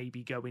to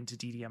maybe go into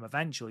DDM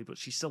eventually, but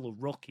she's still a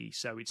rookie,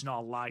 so it's not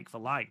a like for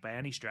like by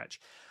any stretch.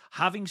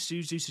 Having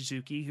Suzu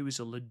Suzuki, who is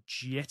a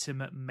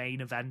legitimate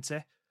main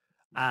eventer,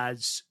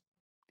 as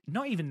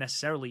not even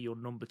necessarily your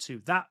number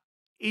 2, that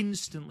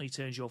instantly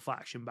turns your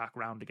faction back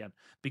around again,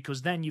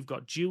 because then you've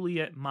got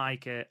Julia,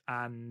 Maika,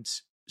 and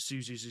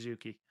Suzu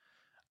Suzuki,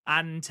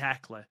 and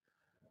Tekla.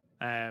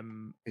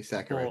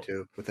 Sakurai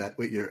too,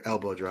 with your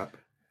elbow drop.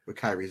 With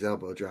Kairi's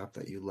elbow drop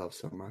that you love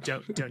so much.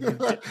 Don't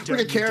Look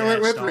at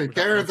Karen with me.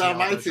 Karen's on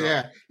my team.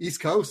 Yeah, East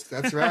Coast.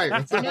 That's right.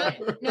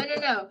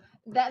 No.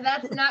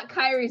 That's not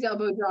Kairi's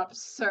elbow drop,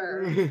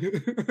 sir.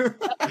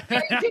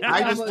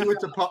 I just do it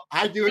to poke.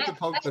 I do it to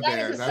poke the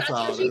bear. That's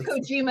all. Satoshi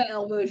Kojima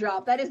elbow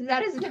drop. That is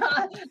not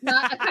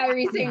a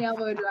Kairi Sane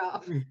elbow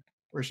drop.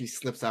 Where she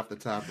slips off the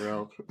top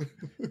rope.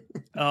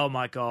 Oh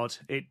my god,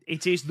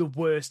 it is the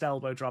worst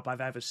elbow drop I've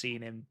ever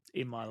seen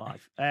in my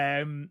life.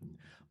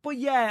 But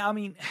yeah, I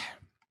mean,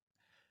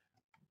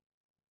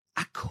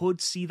 I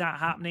could see that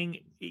happening.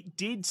 It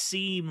did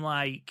seem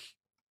like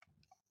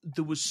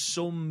there was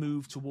some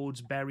move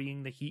towards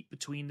burying the heat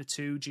between the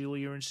two,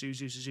 Julia and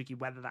Suzu Suzuki.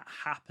 Whether that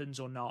happens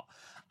or not,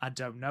 I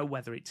don't know.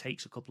 Whether it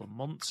takes a couple of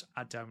months,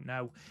 I don't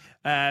know.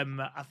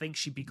 I think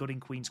she'd be good in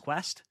Queen's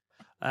Quest,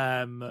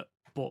 but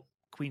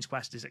Queen's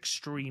Quest is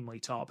extremely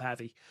top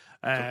heavy.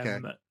 Okay.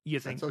 You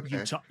think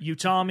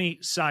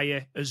Utami,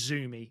 Saya,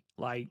 Azumi,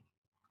 like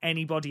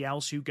anybody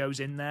else who goes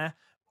in there,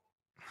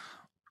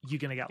 you're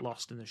going to get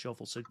lost in the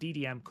shuffle. So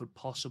DDM could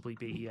possibly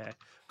be a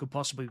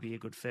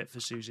good fit for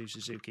Suzu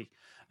Suzuki.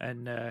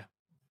 And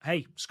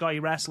hey, Scotty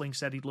Wrestling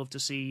said he'd love to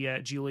see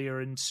Julia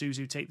and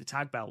Suzu take the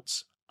tag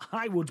belts.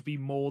 I would be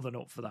more than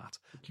up for that.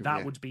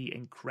 That would be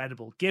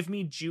incredible. Give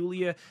me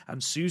Julia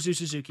and Suzu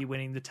Suzuki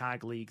winning the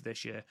tag league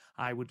this year.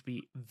 I would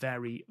be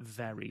very,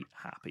 very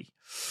happy.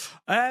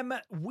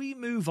 We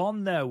move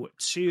on, though,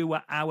 to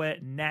our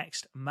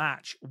next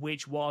match,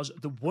 which was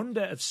the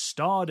Wonder of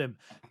Stardom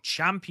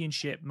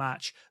Championship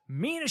match.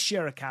 Mina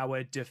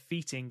Shirakawa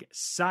defeating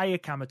Saya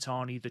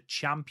Kamitani, the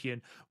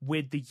champion,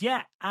 with the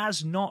yet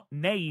as not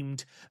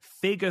named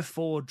Figure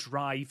 4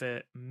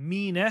 driver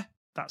Mina.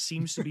 That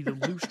seems to be the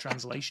loose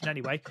translation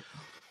anyway.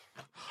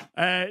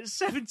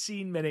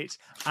 17 minutes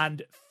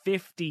and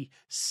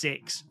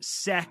 56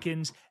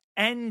 seconds.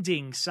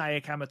 ending Saya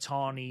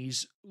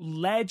Kamatani's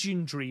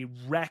legendary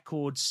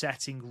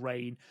record-setting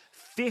reign,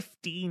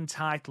 15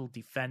 title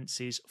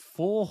defenses,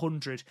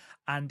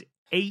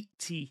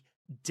 480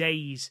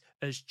 days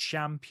as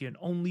champion.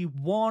 Only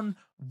one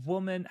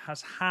woman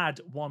has had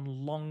one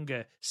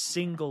longer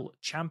single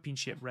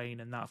championship reign,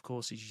 and that, of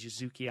course, is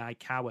Yasuki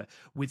Aikawa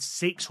with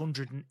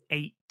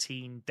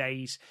 618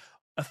 days.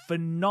 A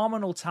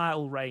phenomenal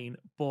title reign,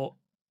 but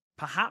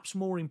perhaps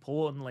more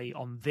importantly,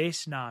 on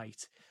this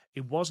night,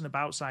 it wasn't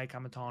about Saya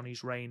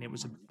Kamatani's reign. It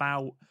was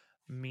about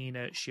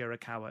Mina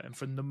Shirakawa. And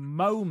from the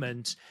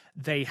moment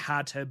they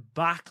had her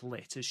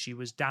backlit as she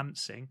was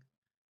dancing,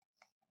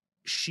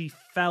 she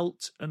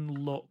felt and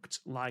looked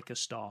like a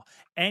star.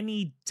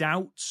 Any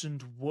doubts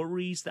and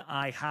worries that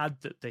I had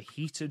that the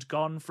heat had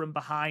gone from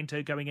behind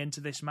her going into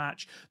this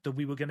match, that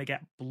we were going to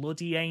get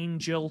Bloody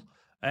Angel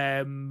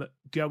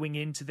going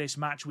into this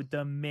match with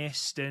the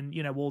mist and,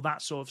 you know, all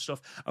that sort of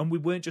stuff. And we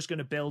weren't just going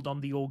to build on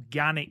the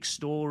organic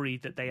story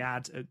that they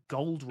had at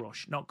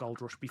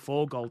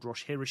before Gold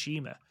Rush,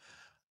 Hiroshima,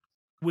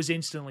 was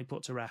instantly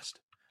put to rest,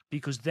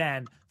 because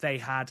then they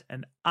had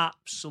an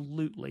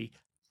absolutely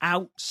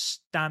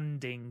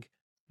outstanding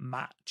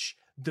match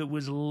that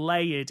was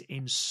layered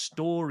in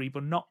story.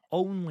 But not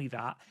only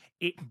that,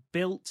 it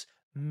built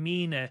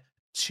Mina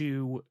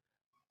to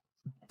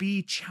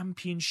be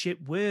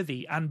championship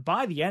worthy. And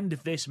by the end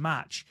of this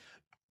match,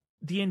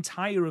 the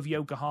entire of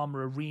Yokohama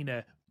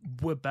Arena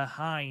were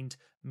behind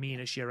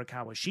Mina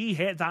Shirakawa. She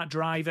hit that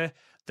driver.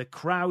 The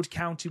crowd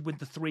counted with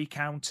the 3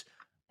 count.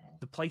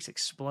 The place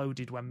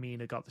exploded when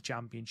Mina got the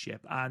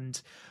championship.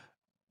 And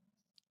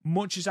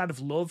much as I'd have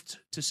loved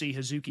to see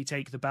Hazuki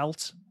take the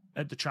belt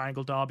at the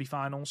Triangle Derby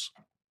finals,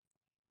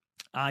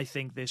 I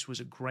think this was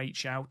a great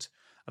shout.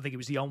 I think it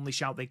was the only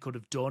shout they could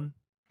have done,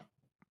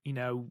 you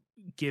know,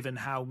 given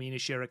how Mina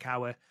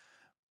Shirakawa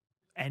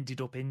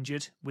ended up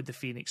injured with the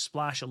Phoenix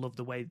Splash. I love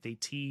the way that they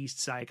teased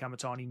Saya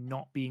Kamatani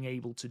not being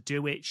able to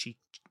do it. She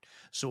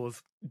sort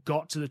of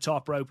got to the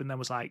top rope and then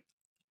was like,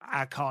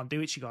 I can't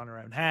do it. She got on her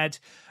own head.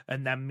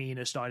 And then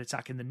Mina started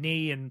attacking the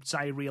knee, and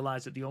Saya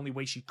realized that the only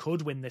way she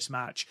could win this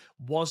match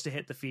was to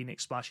hit the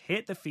Phoenix Splash,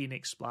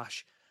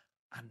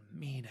 and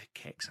Mina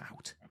kicks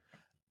out.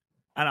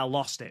 And I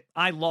lost it.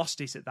 I lost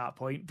it at that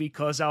point,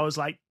 because I was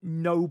like,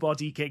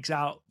 nobody kicks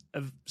out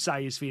of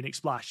Saya's Phoenix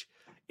Splash.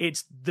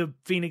 It's the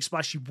Phoenix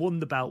Splash she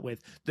won the belt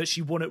with, that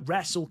she won at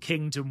Wrestle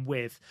Kingdom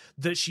with,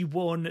 that she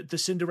won the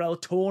Cinderella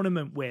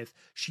tournament with.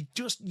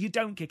 You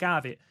don't kick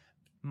out of it.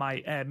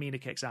 Mina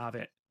kicks out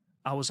of it.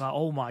 I was like,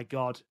 oh my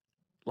God,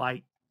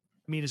 like,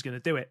 Mina's going to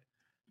do it.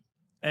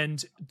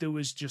 And there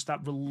was just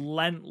that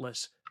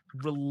relentless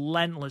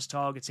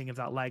targeting of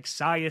that leg.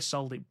 Saya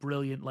sold it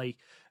brilliantly.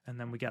 And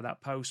then we get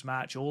that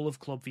post-match, all of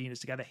Club Venus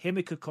together.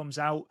 Himika comes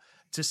out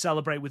to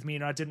celebrate with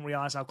Mina. I didn't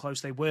realize how close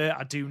they were.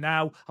 I do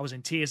now. I was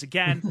in tears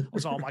again. I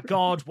was like, oh my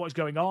God, what is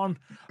going on?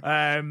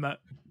 But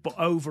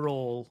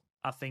overall,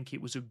 I think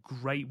it was a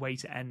great way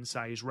to end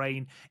Saya's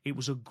reign. It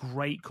was a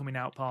great coming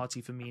out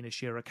party for Mina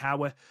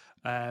Shirakawa.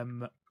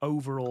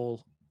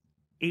 Overall,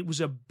 it was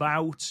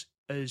about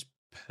as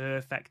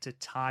perfect a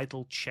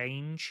title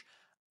change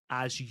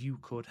as you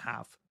could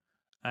have.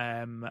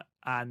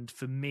 And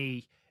for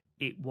me,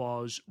 it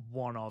was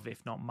one of,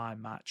 if not my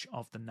match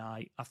of the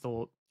night. I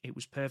thought it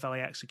was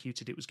perfectly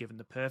executed. It was given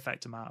the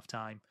perfect amount of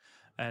time.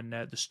 And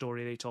the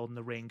story they told in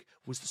the ring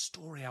was the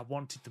story I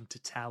wanted them to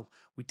tell.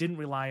 We didn't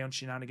rely on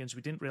shenanigans.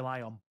 We didn't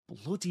rely on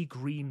bloody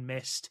green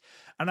mist.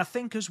 And I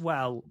think as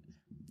well,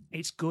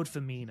 it's good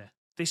for Mina.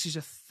 This is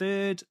a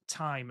 3rd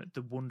time at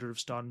the Wonder of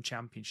Stardom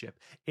Championship.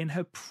 In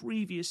her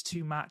previous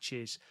 2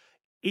 matches,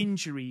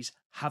 injuries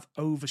have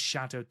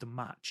overshadowed the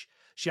match.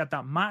 She had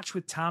that match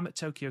with Tam at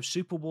Tokyo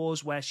Super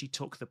Wars where she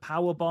took the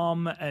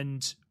powerbomb,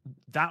 and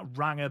that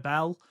rang a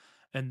bell.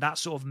 And that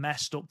sort of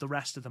messed up the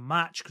rest of the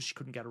match because she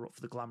couldn't get her up for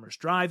the Glamorous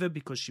Driver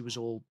because she was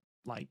all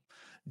like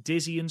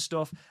dizzy and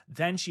stuff.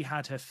 Then she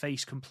had her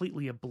face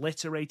completely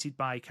obliterated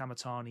by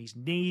Kamatani's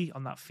knee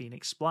on that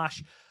Phoenix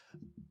Splash.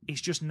 It's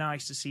just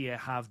nice to see her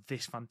have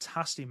this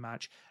fantastic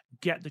match,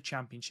 get the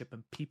championship,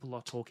 and people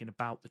are talking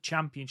about the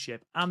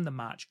championship and the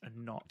match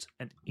and not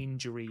an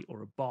injury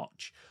or a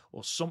botch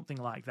or something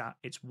like that.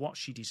 It's what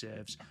she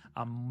deserves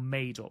and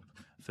made up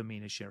for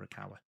Mina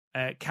Shirakawa.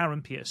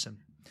 Karen Peterson.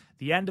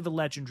 The end of a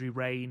legendary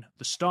reign,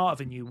 the start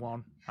of a new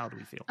one. How do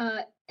we feel?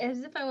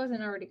 As if I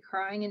wasn't already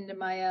crying into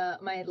my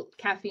my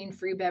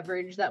caffeine-free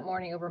beverage that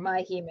morning over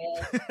my Hime.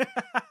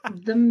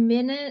 The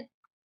minute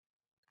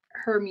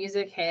her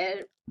music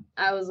hit,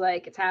 I was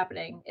like, "It's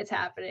happening! It's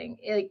happening!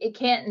 It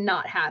can't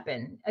not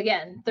happen."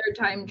 Again, 3rd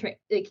time,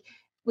 like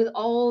with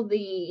all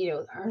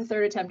the her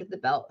 3rd attempt at the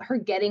belt, her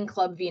getting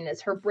Club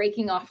Venus, her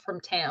breaking off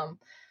from Tam,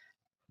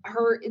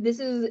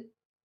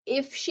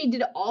 if she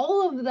did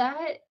all of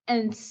that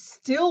and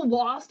still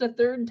lost a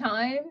 3rd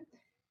time,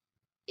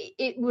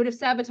 it would have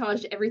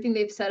sabotaged everything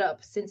they've set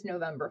up since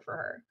November for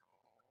her.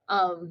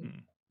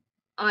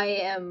 I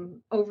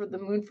am over the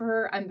moon for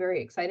her. I'm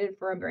very excited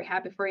for her. I'm very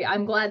happy for her.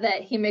 I'm glad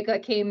that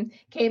Himika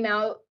came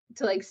out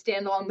to like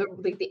stand along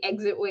the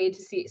exit way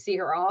to see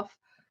her off.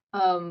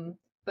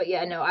 But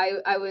yeah, no,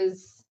 I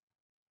was.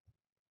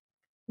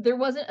 There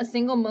wasn't a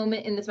single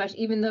moment in this match,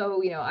 even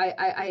though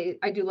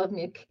I do love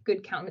me a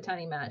good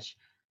Kamatani match,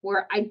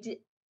 where I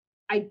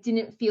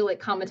didn't feel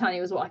like Kamatani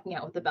was walking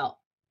out with the belt.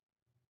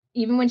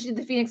 Even when she did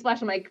the Phoenix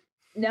Splash, I'm like,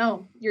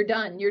 no, you're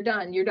done.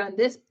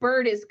 This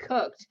bird is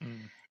cooked.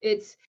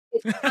 It's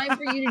time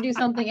for you to do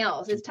something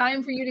else. It's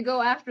time for you to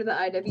go after the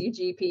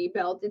IWGP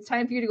belt. It's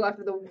time for you to go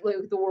after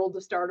the World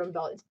of Stardom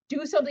belt.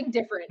 Do something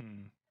different.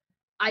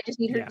 I just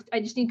need her. I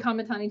just need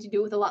Kamatani to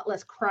do it with a lot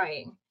less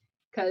crying,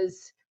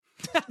 because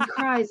she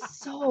cries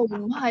so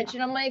much,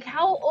 and I'm like,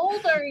 how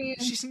old are you?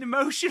 She's an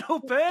emotional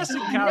person,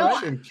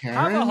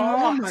 Karen.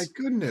 Oh my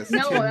goodness.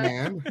 No,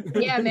 man.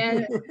 Yeah,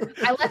 man.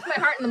 I left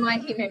my heart in the My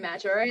Teammate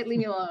match. All right, leave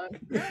me alone.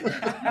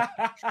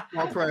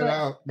 I'll cry it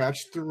out.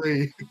 Match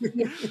 3.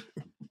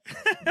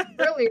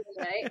 Earlier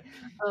tonight,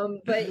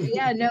 but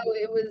yeah, no,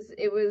 it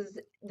was.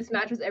 This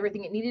match was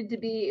everything it needed to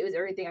be. It was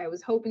everything I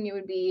was hoping it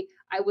would be.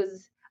 I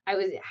was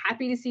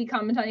happy to see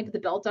Kamatani put the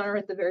belt on her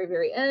at the very,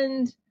 very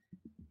end.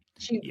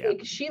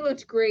 She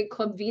looked great.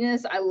 Club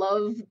Venus, I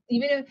love,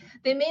 even if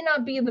they may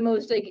not be the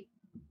most like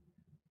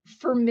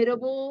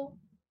formidable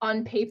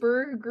on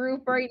paper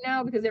group right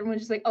now, because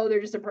everyone's just like, oh,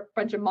 they're just a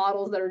bunch of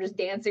models that are just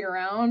dancing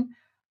around,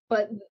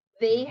 but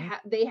they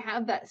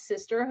have that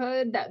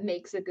sisterhood that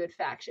makes a good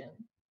faction.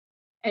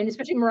 And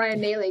especially Mariah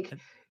May, like,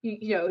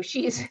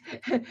 she's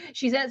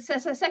at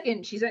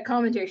second, she's at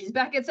commentary, she's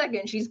back at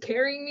second, she's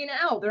carrying Mina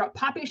out, they're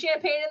popping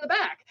champagne in the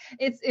back.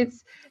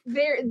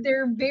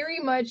 They're very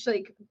much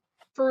like,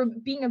 for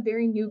being a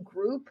very new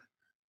group,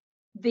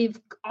 they've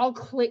all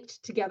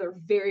clicked together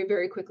very,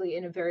 very quickly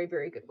in a very,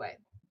 very good way.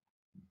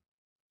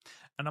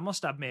 And I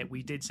must admit,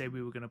 we did say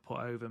we were going to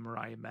put over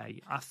Mariah May.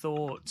 I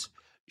thought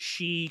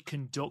she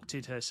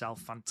conducted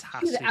herself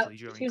fantastically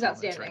during She was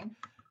outstanding.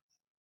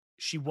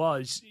 She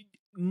was,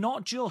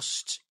 not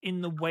just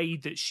in the way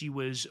that she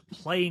was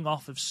playing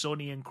off of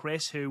Sonny and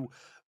Chris, who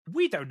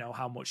we don't know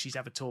how much she's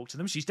ever talked to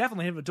them. She's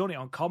definitely never done it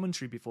on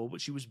commentary before, but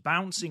she was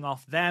bouncing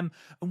off them.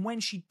 And when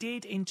she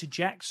did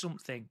interject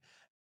something,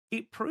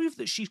 it proved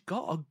that she's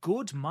got a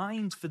good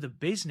mind for the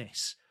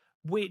business,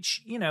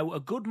 which, a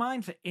good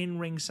mind for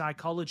in-ring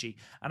psychology.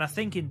 And I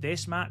think in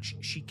this match,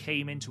 she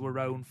came into her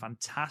own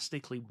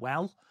fantastically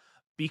well,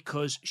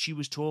 because she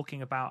was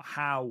talking about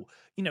how,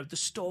 the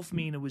stuff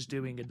Mina was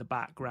doing in the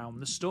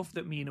background, the stuff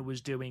that Mina was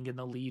doing in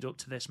the lead up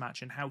to this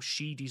match, and how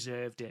she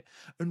deserved it,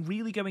 and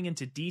really going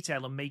into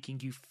detail and making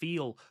you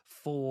feel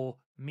for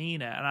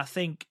Mina. And I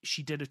think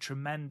she did a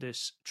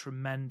tremendous,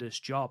 tremendous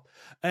job.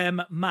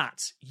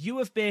 Matt, you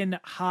have been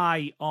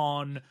high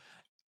on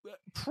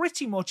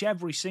pretty much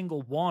every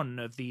single one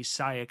of these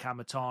Saya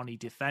Kamatani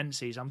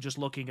defenses. I'm just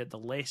looking at the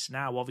list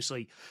now.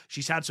 Obviously,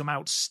 she's had some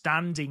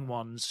outstanding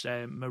ones.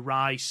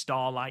 Mirai,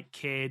 Starlight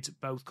Kid,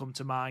 both come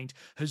to mind.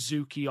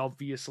 Hazuki,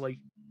 obviously.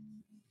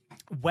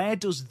 Where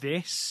does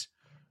this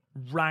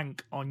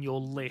rank on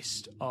your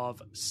list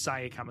of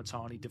Saya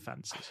Kamatani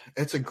defenses?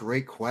 It's a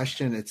great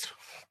question. It's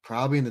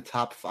probably in the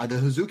top 5. The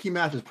Hazuki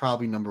match is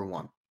probably number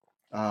 1.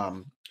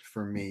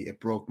 For me, it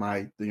broke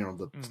my,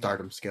 the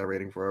Stardom scale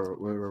rating for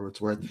whatever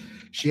it's worth.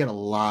 She had a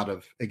lot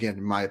of, again,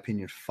 in my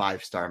opinion,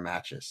 5-star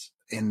matches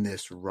in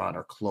this run,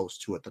 or close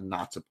to it. The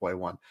Natsupoi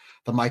one,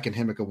 the Mike and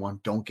Himika one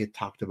don't get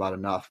talked about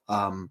enough.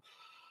 The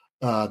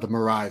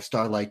Mirai,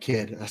 Starlight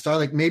Kid.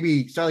 Starlight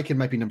Kid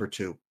might be number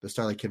 2. The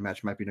Starlight Kid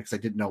match might be next. I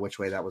didn't know which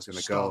way that was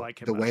going to go.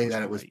 The way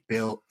that it was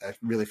built, I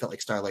really felt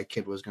like Starlight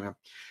Kid was going to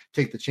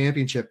take the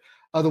championship.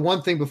 The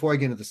one thing before I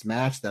get into this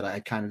match that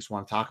I kind of just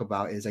want to talk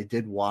about is I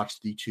did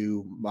watch the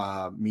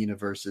 2 Mina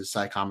versus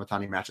Sai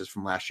Kamatani matches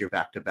from last year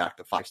back to back,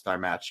 the 5-star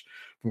match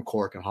from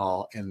Cork and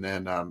Hall. And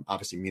then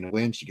obviously Mina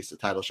wins. She gets the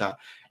title shot.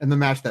 And the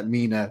match that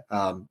Mina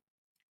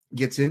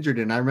gets injured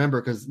in, I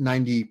remember because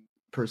 90%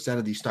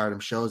 of these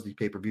Stardom shows, these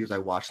pay-per-views I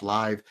watched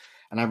live.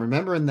 And I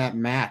remember in that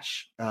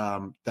match,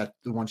 that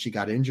the one she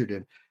got injured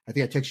in, I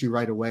think I texted you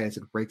right away. I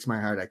said, it breaks my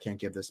heart. I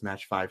can't give this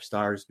match 5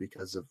 stars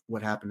because of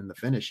what happened in the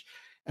finish.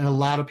 And a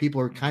lot of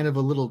people are kind of a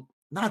little,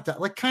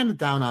 kind of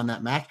down on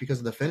that match because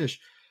of the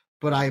finish.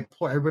 But I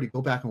implore everybody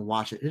go back and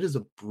watch it. It is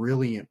a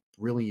brilliant,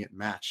 brilliant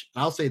match.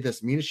 And I'll say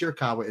this, Mina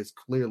Shirakawa is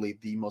clearly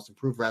the most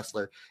improved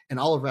wrestler in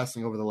all of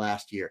wrestling over the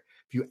last year.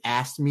 If you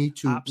asked me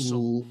to,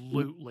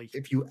 absolutely,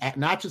 if you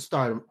not just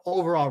Stardom,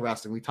 overall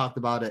wrestling, we talked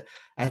about it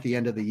at the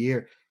end of the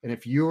year. And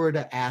if you were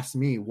to ask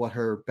me what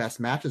her best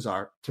matches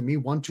are, to me,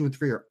 1, 2, and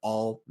 3 are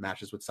all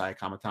matches with Saya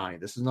Kamatani.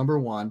 This is number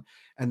 1.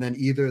 And then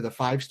either the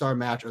 5-star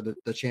match or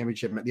the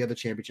championship, the other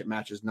championship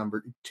match is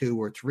number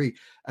 2 or 3.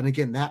 And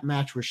again, that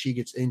match where she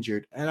gets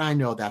injured, and I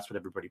know that's what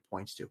everybody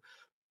points to.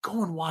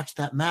 Go and watch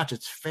that match.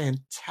 It's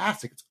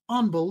fantastic. It's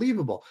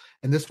unbelievable.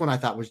 And this one I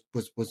thought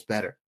was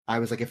better. I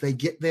was like, if they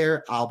get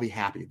there, I'll be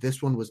happy.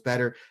 This one was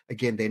better.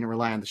 Again, they didn't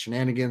rely on the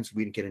shenanigans.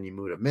 We didn't get any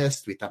Muta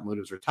missed. We thought Muta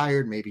was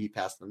retired. Maybe he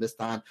passed the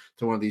mist on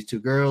to one of these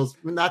 2 girls.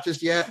 Not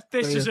just yet.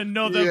 This is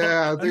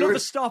another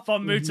stop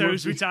on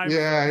Muto's retirement.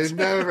 Yeah, he's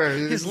never.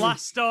 His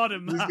last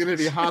Stardom match. He's going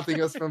to be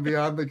haunting us from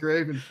beyond the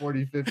grave in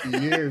 40, 50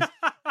 years.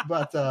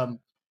 But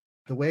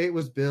the way it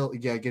was built,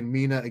 yeah, again,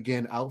 Mina,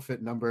 again,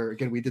 outfit number,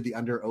 again, we did the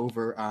under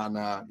over on,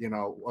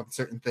 on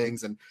certain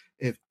things. And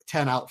if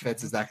 10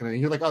 outfits, is that going to,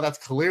 you're like, oh, that's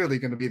clearly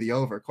going to be the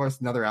over. Of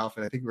course, another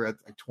outfit. I think we're at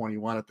like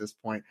 21 at this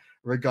point.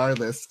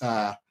 Regardless,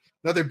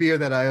 another beer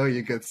that I owe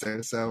you, good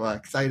sir. So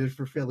excited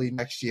for Philly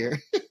next year.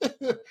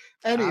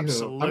 Anywho,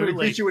 Absolutely. I'm going to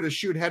greet you with a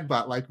shoot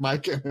headbutt like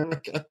Mike. Boom.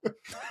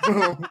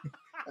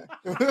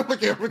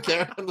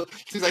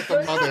 She's like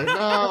the mother.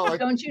 No,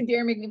 don't you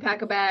dare make me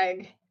pack a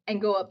bag and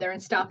go up there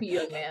and stop you,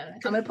 young man. I'm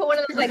gonna put one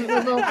of those like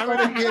little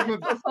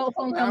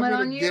phone helmet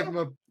on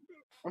you.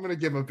 I'm gonna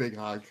give him a big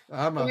hug.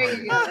 Give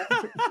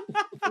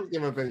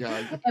him a big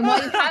hug. And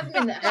while you have him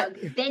in the hug,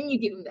 then you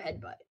give him the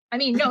headbutt. I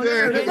mean, no,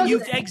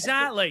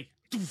 exactly.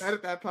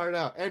 Edit that part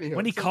out. Anyhow,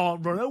 when he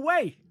can't run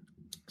away.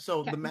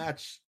 So the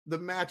match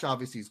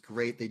obviously is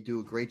great. They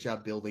do a great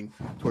job building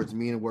towards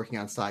Mina working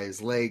on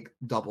Saya's leg,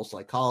 double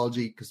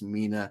psychology, because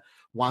Mina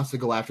wants to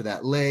go after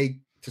that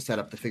leg to set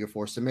up the figure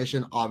four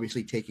submission,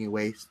 obviously taking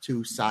away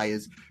to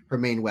Saya's her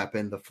main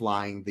weapon, the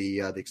flying, the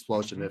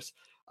explosiveness.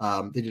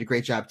 They did a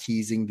great job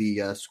teasing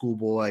the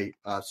schoolboy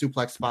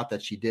suplex spot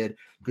that she did.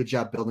 Good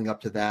job building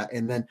up to that.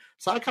 And then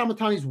Saya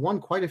Kamatani's won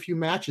quite a few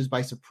matches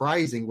by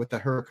surprising with the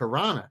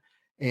Hurricanrana.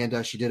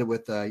 And she did it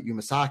with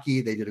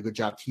Yumasaki. They did a good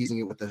job teasing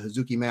it with the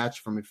Hazuki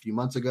match from a few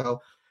months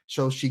ago.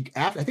 So I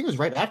think it was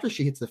right after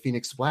she hits the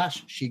Phoenix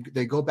Splash.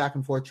 They go back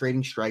and forth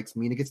trading strikes.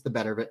 Mina gets the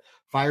better of it,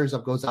 fires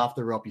up, goes off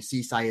the rope. You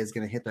see Saya is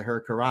going to hit the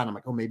Hurricanrana. I'm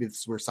like, oh, maybe this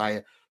is where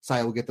Saya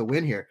will get the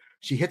win here.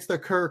 She hits the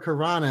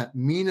Hurricanrana.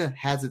 Mina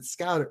has it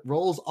scouted,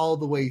 rolls all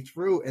the way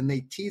through, and they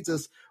tease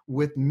us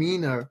with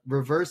Mina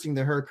reversing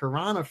the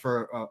Hurricanrana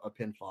for a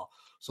pinfall.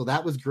 So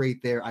that was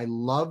great there. I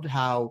loved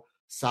how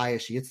Saya,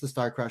 she hits the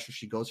Star Crusher.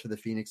 She goes for the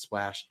Phoenix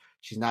Splash.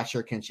 She's not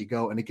sure, can she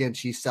go? And again,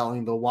 she's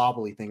selling the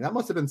wobbly thing. That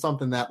must have been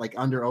something that like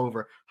under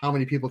over, how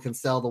many people can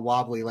sell the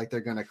wobbly like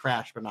they're going to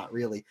crash, but not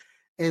really.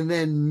 And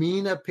then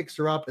Mina picks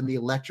her up in the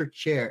electric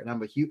chair. And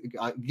I'm a huge,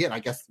 again, I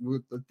guess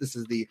this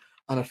is the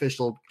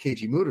unofficial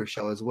Keiji Muto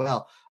show as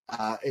well.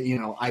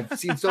 I've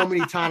seen so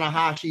many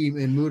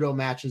Tanahashi and Muto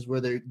matches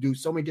where they do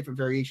so many different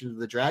variations of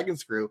the dragon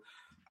screw.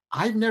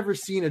 I've never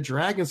seen a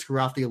dragon screw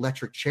off the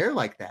electric chair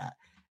like that.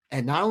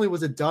 And not only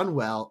was it done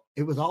well,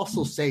 it was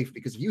also safe,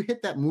 because if you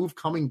hit that move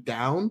coming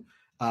down,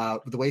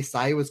 the way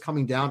Saya was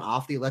coming down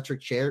off the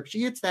electric chair,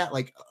 she hits that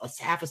like a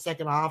half a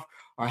second off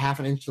or half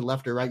an inch to the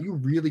left or right, you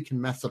really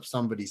can mess up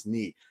somebody's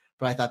knee.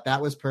 But I thought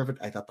that was perfect.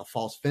 I thought the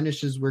false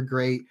finishes were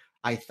great.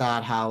 I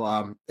thought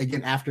how,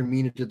 again, after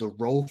Mina did the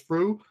roll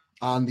through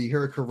on the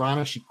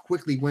Hurricanrana, she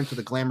quickly went to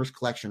the Glamorous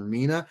Collection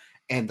Mina,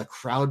 and the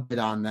crowd bid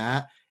on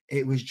that.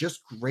 It was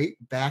just great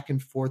back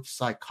and forth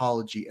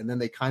psychology. And then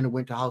they kind of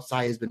went to how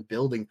Saya has been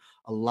building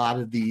a lot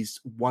of these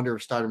Wonder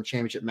of Stardom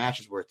Championship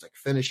matches where it's like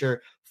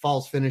finisher,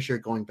 false finisher,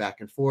 going back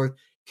and forth,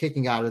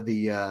 kicking out of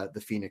the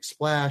Phoenix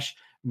Splash.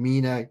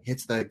 Mina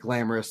hits the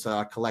Glamorous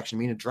Collection.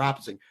 Mina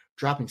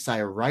dropping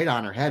Saya right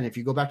on her head. And if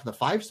you go back to the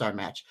 5-star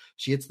match,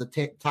 she hits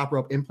the top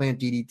rope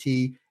implant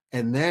DDT,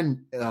 and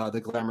then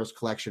the Glamorous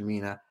Collection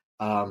Mina.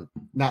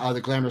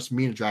 The Glamorous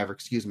Mina driver,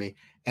 excuse me.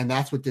 And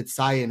that's what did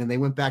Saya. And then they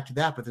went back to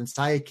that, but then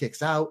Saya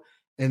kicks out.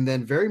 And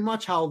then very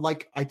much how,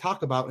 like I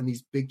talk about in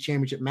these big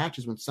championship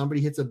matches, when somebody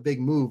hits a big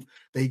move,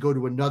 they go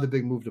to another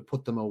big move to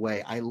put them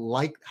away. I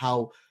like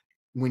how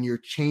when you're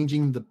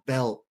changing the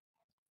belt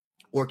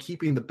or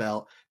keeping the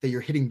belt, that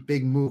you're hitting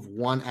big move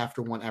one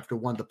after one after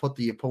one to put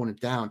the opponent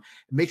down.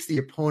 It makes the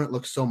opponent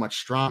look so much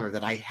stronger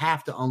that I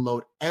have to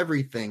unload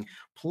everything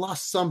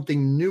plus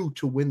something new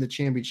to win the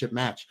championship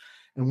match.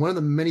 And one of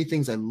the many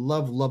things I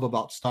love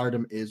about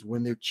Stardom is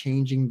when they're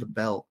changing the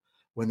belt,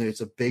 when there's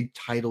a big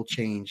title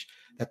change,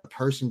 that the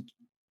person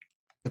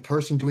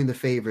doing the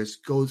favors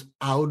goes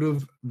out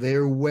of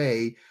their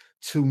way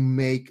to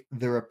make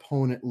their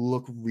opponent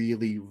look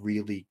really,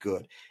 really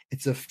good.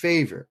 It's a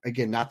favor.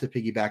 Again, not to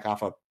piggyback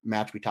off a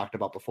match we talked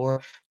about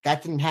before.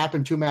 That didn't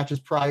happen 2 matches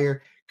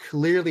prior.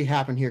 Clearly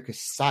happened here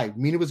because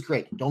Mina was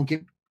great. Don't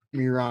get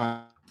me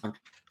wrong.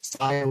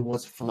 Saya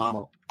was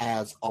phenomenal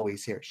as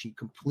always here. She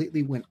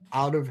completely went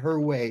out of her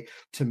way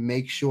to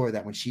make sure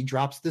that when she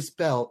drops this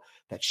belt,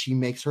 that she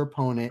makes her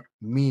opponent,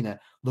 Mina,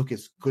 look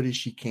as good as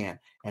she can.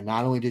 And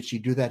not only did she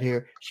do that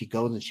here, she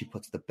goes and she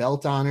puts the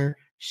belt on her.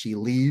 She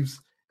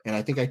leaves. And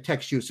I think I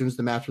texted you as soon as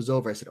the match was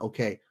over. I said,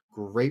 okay,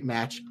 great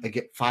match. I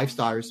get 5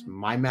 stars,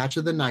 my match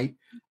of the night.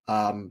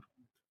 But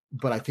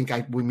I think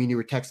when you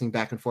were texting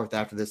back and forth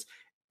after this,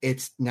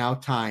 it's now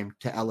time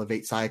to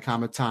elevate Saya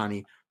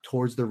Kamatani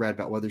towards the red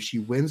belt, whether she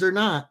wins or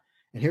not.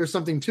 And here's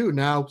something too.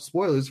 Now,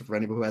 spoilers for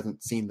anybody who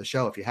hasn't seen the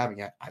show. If you haven't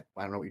yet, I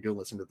don't know what you're doing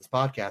listening to this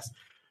podcast.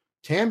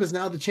 Tam is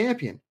now the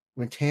champion.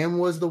 When Tam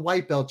was the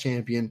white belt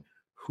champion,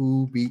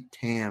 who beat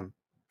Tam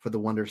for the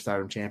Wonder of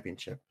Stardom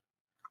Championship?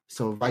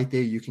 So right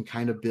there, you can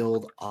kind of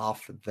build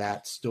off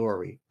that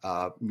story.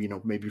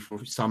 Maybe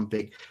for some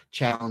big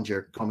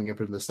challenger coming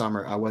up in the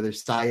summer, whether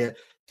Saya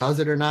does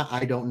it or not,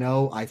 I don't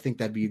know. I think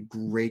that'd be a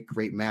great,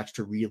 great match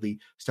to really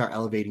start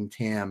elevating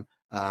Tam,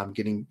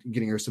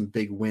 getting her some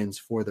big wins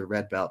for the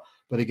red belt.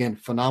 But again,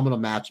 phenomenal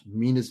match.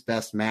 Mina's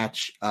best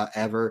match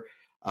ever.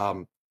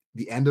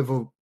 the end of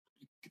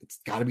it's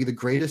got to be the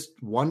greatest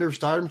Wonder of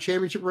Stardom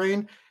championship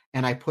reign,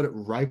 and I put it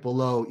right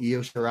below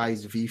Io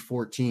Shirai's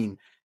V14.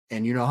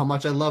 And you know how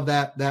much I love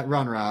that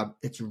run, Rob.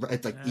 It's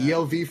like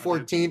Io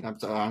V14. I'm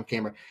sorry, on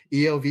camera.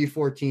 Io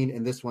V14,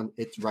 and this one,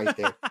 it's right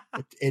there.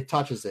 it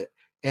touches it,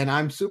 and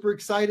I'm super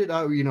excited.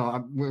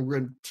 We're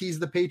going to tease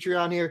the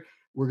Patreon here.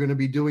 We're going to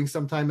be doing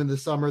sometime in the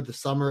summer. The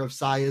Summer of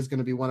Saya is going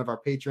to be one of our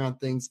Patreon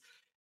things.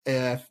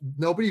 If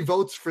nobody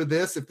votes for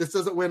this, if this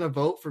doesn't win a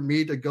vote for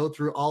me to go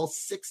through all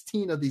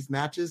 16 of these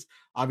matches,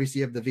 obviously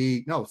you have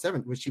the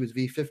 7, which she was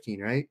V15,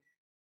 right?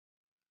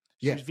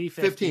 She was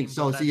V15.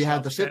 So you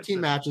have the 15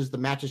 matches, the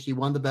matches she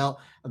won the belt,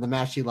 and the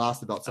match she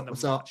lost the belt.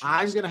 So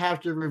I'm going to have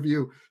to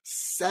review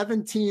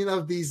 17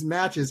 of these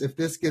matches if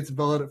this gets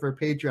voted for a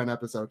Patreon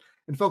episode.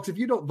 And folks, if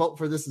you don't vote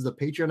for this as a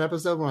Patreon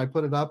episode when I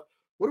put it up,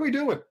 what are we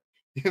doing?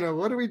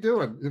 What are we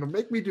doing?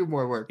 Make me do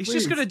more work. He's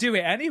just going to do it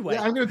anyway.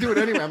 Yeah, I'm going to do it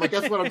anyway. I'm like,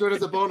 guess what? I'm doing it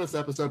as a bonus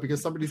episode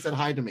because somebody said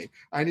hi to me.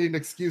 I need an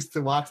excuse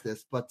to watch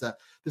this. But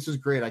this is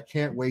great. I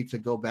can't wait to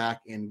go back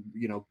and,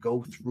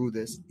 go through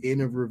this in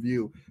a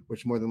review,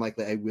 which more than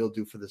likely I will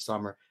do for the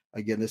summer.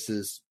 Again, this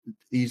is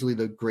easily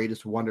the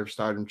greatest Wonder of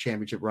Stardom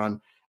championship run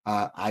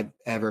I've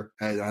ever.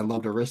 I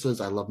loved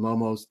Arissa's. I love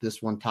Momo's.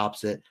 This one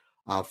tops it.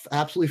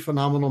 Absolutely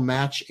phenomenal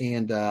match.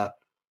 And,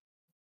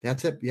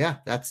 that's it. Yeah,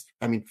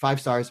 5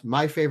 stars.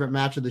 My favorite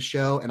match of the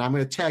show. And I'm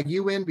going to tag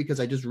you in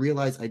because I just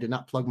realized I did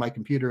not plug my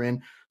computer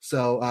in.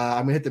 So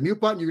I'm going to hit the mute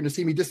button. You're going to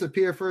see me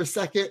disappear for a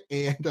second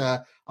and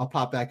I'll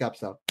pop back up.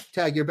 So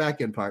tag your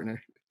back in,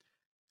 partner.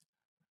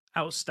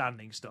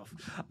 Outstanding stuff.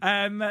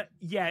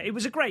 It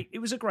was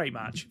a great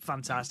match.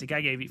 Fantastic.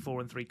 I gave it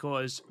 4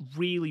 3/4.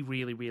 Really,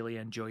 really, really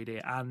enjoyed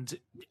it. And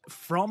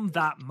from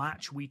that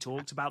match, we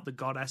talked about the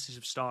Goddesses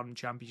of Stardom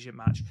Championship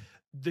match.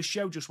 The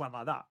show just went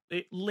like that.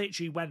 It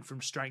literally went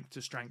from strength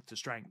to strength to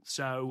strength.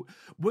 So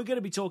we're going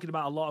to be talking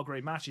about a lot of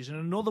great matches, and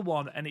another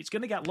one, and it's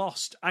going to get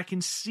lost. I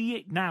can see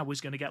it now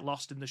is going to get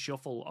lost in the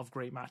shuffle of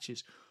great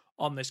matches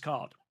on this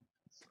card.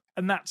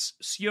 And that's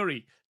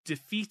Syuri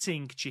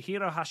defeating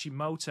Chihiro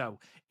Hashimoto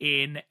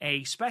in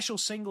a special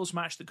singles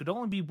match that could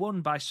only be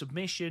won by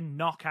submission,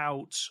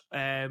 knockout,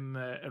 and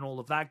all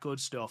of that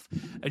good stuff.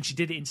 And she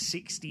did it in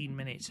 16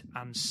 minutes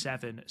and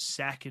 7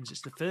 seconds.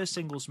 It's the first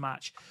singles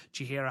match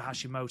Chihiro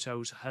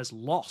Hashimoto has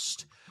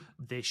lost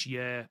this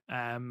year.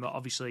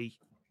 Obviously,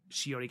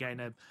 Syuri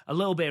getting a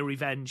little bit of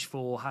revenge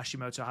for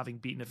Hashimoto having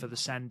beaten her for the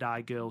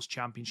Sendai Girls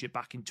Championship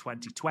back in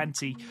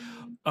 2020.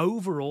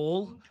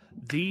 Overall,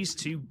 these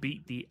two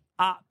beat the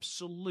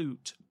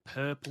absolute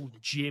purple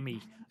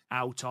Jimmy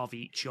out of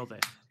each other.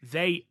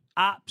 They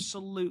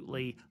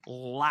absolutely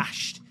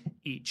lashed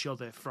each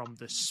other from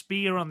the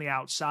spear on the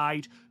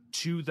outside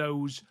to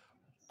those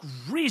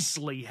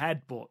grisly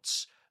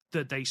headbutts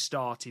that they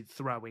started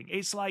throwing.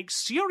 It's like,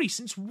 Syuri,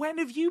 since when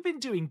have you been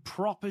doing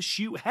proper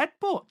shoot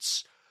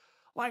headbutts?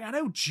 Like, I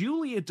know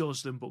Julia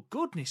does them, but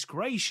goodness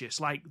gracious,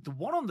 like the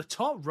one on the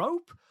top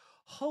rope,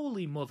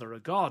 holy mother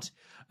of God.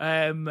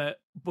 But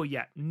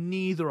yeah,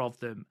 neither of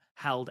them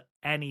held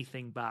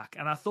anything back.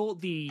 And I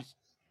thought the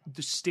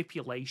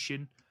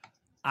stipulation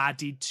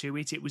added to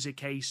it. It was a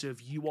case of,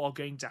 you are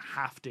going to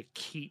have to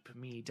keep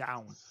me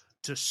down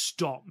to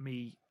stop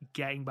me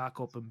getting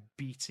back up and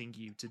beating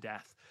you to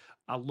death.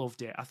 I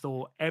loved it. I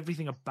thought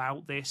everything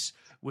about this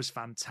was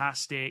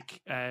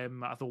fantastic. I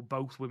thought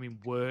both women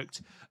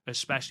worked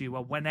especially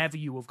well. Whenever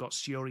you have got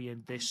Syuri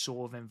in this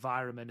sort of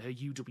environment, her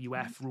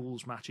UWF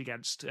rules match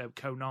against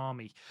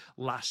Konami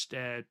last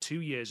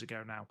 2 years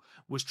ago now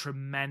was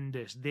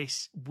tremendous.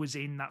 This was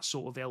in that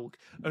sort of ilk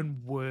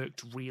and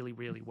worked really,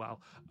 really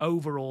well.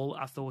 Overall,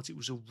 I thought it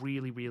was a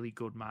really, really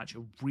good match,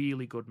 a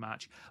really good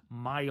match.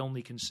 My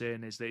only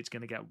concern is that it's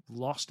going to get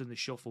lost in the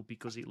shuffle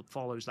because it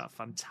follows that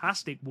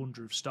fantastic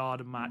Wonder of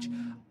Stardom match,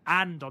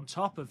 and on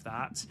top of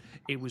that,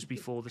 it was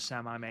before the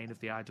semi-main of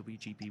the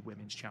IWGP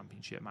Women's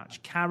Championship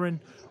match. Karen,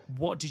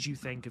 what did you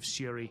think of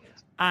Syuri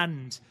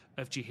and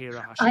of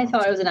Chihiro Hashimoto? I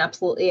thought it was an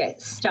absolutely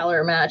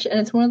stellar match, and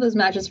it's one of those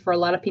matches for a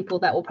lot of people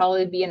that will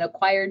probably be an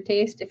acquired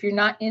taste. If you're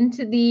not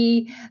into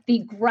the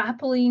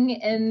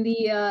grappling and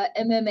the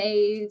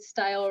MMA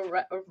style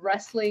of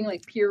wrestling,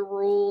 like Pure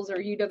Rules or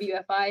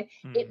UWFI,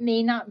 it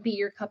may not be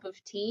your cup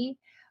of tea,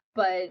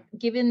 but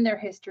given their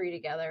history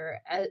together,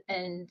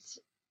 and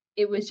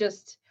it was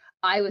just,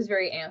 I was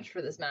very amped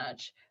for this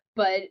match.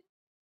 But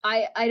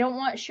I don't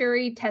want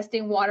Syuri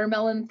testing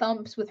watermelon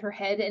thumps with her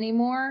head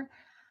anymore.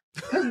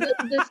 Because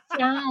the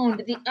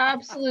sound, the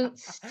absolute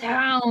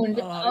sound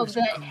of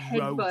that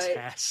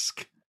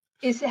headbutt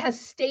has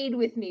stayed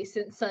with me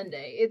since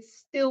Sunday. It's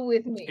still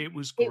with me. It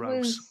was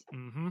gross.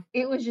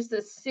 It was just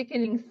a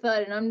sickening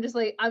thud, and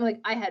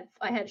I had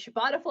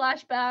Shibata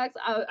flashbacks.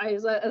 I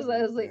was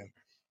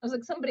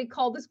like, somebody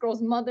called this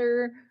girl's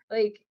mother,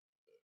 like.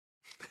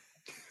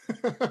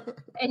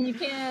 And you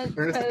can't.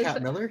 Ernest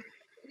Cat Miller?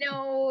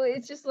 No,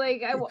 it's just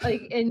like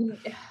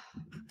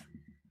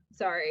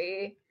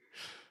sorry.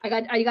 I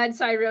got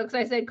sidetracked because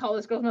I said call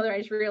this girl's mother. I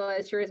just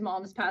realized Sherry's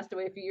mom has passed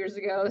away a few years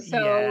ago.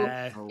 So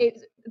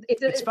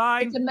it's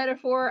fine. It's a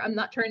metaphor. I'm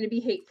not trying to be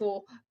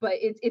hateful, but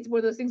it's one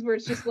of those things where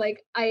it's just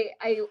like I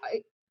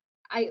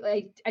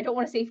don't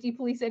want to safety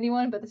police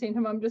anyone, but at the same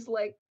time I'm just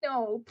like,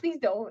 no, please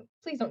don't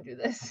do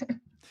this.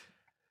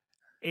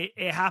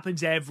 It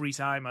happens every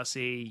time I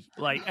see,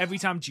 like every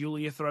time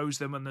Julia throws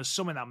them, and there's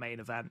some in that main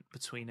event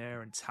between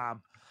her and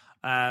Tam.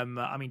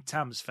 I mean,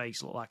 Tam's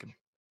face looked like a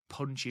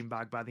punching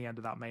bag by the end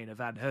of that main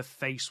event. Her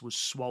face was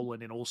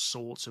swollen in all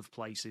sorts of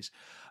places.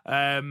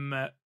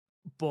 But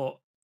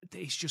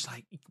it's just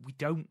like, we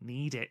don't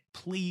need it.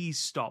 Please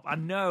stop. I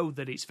know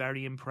that it's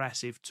very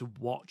impressive to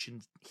watch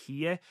and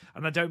hear,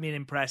 and I don't mean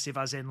impressive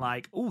as in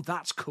like, oh,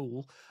 that's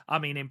cool. I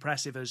mean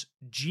impressive as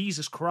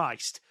Jesus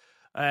Christ.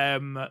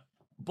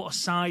 But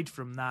aside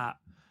from that,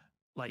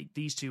 like,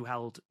 these two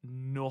held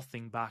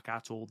nothing back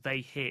at all.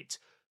 They hit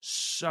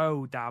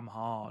so damn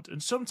hard.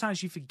 And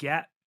sometimes you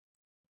forget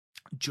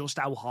just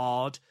how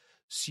hard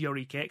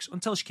Syuri kicks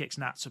until she kicks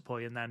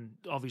Natsupoi, and then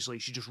obviously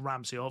she just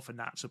ramps it up for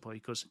Natsupoi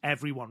because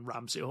everyone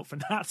ramps it up for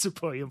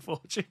Natsupoi,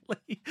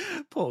 unfortunately.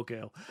 Poor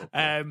girl.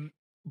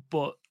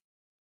 But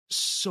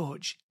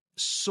such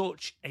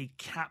a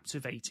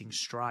captivating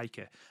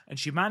striker, and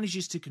she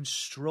manages to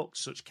construct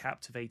such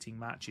captivating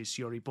matches,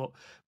 Syuri. But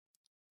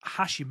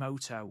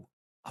Hashimoto,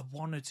 I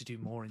want her to do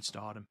more in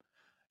Stardom.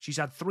 She's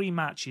had 3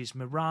 matches,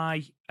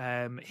 Mirai,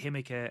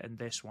 Himeka, and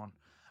this one.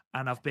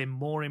 And I've been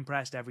more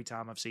impressed every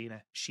time I've seen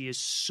her. She is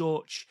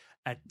such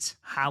a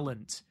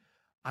talent.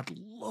 I'd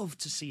love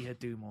to see her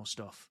do more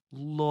stuff.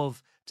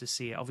 Love to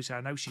see it. Obviously,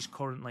 I know she's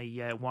currently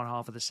one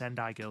half of the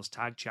Sendai Girls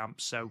tag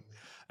champs,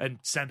 and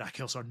Sendai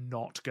Girls are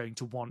not going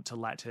to want to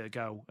let her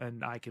go,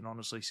 and I can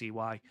honestly see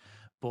why.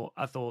 But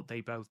I thought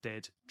they both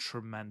did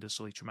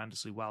tremendously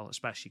well,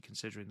 especially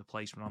considering the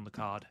placement on the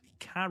card.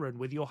 Karen,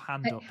 with your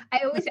hand up. I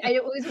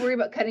always worry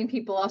about cutting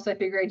people off, so I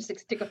figure I just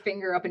stick a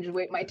finger up and just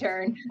wait my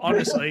turn.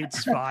 Honestly,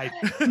 it's fine.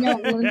 No,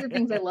 one of the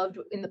things I loved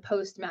in the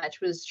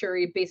post-match was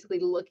Shuri basically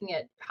looking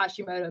at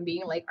Hashimoto and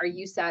being like, are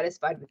you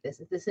satisfied with this?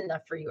 Is this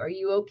enough for you? Are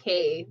you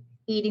okay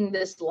eating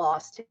this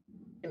loss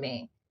to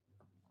me?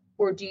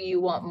 Or do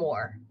you want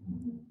more?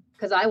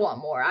 Because I want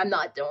more. I'm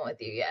not done with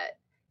you yet.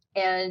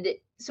 And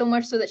so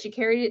much so that she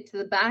carried it to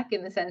the back,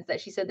 in the sense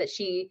that she said that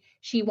she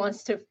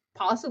wants to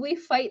possibly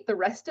fight the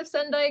rest of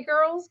Sendai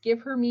Girls.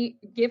 Give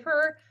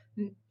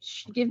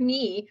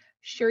me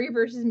Shuri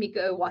versus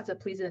Mika Iwata,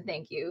 please and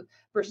thank you,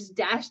 versus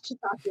Dash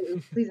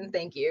Chitaku, please and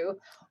thank you.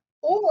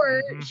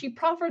 Or she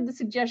proffered the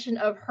suggestion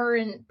of her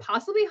and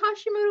possibly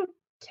Hashimoto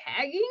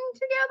tagging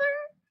together.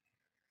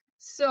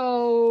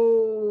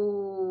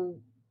 So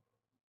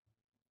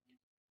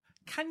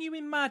can you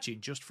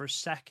imagine, just for a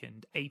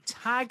second, a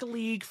tag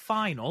league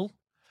final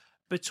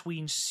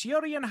between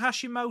Syuri and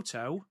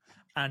Hashimoto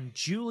and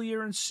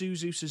Julia and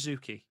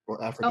Suzuki?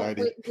 Or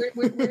Aphrodite.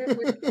 Where's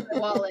my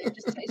wallet?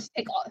 Just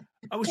take all.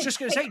 I was just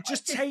going to say,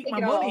 just take my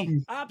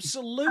money.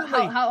 Absolutely.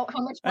 How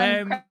much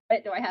money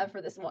credit do I have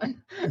for this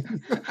one?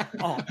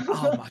 oh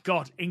my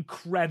God,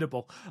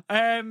 incredible.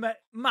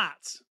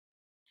 Matt,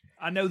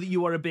 I know that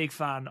you are a big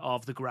fan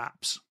of the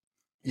Graps.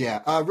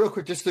 Yeah, real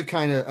quick, just to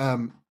kind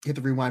of hit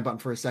the rewind button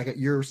for a second.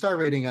 Your star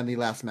rating on the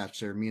last match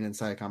there, Mina and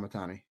Saya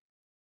Kamatani.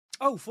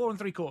 Oh, 4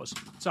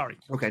 3/4. Sorry.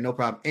 Okay, no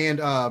problem. And,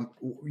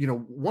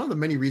 one of the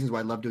many reasons why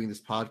I love doing this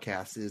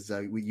podcast is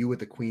you with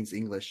the Queen's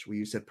English, where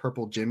you said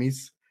purple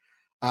jimmies.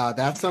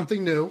 That's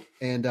something new.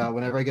 And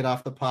whenever I get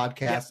off the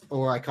podcast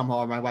or I come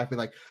home, my wife will be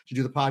like, "Did you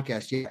do the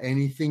podcast?" Yeah,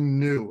 anything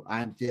new?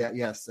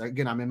 Yes.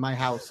 Again, I'm in my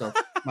house. So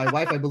my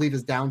wife, I believe,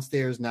 is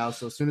downstairs now.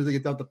 So as soon as I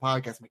get done with the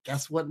podcast, I'm like,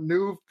 guess what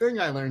new thing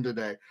I learned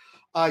today?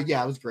 It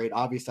was great.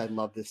 Obviously, I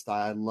love this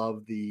style. I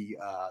love the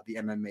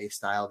MMA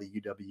style, the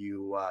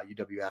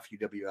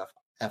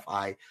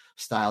UWF-FI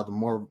style, the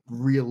more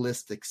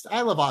realistic.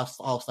 I love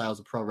all styles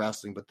of pro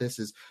wrestling, but this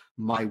is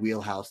my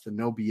wheelhouse, the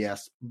no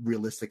BS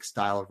realistic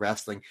style of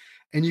wrestling.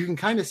 And you can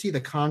kind of see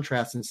the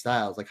contrast in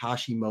styles. Like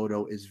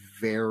Hashimoto is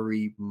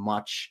very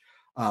much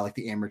like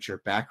the amateur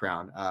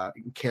background.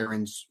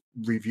 Karen's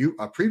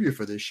preview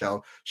for this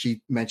show,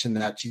 she mentioned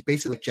that she's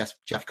basically like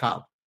Jeff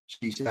Cobb.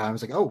 I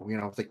was like,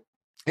 it's like,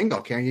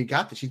 bingo, Karen, you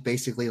got this. She's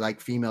basically like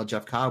female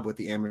Jeff Cobb with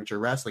the amateur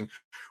wrestling,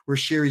 where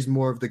Shuri's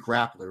more of the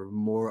grappler,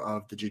 more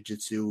of the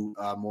jiu-jitsu,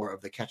 more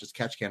of the catch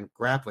can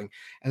grappling.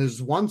 And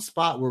there's one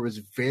spot where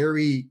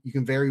you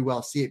can very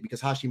well see it,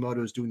 because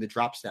Hashimoto is doing the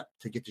drop step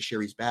to get to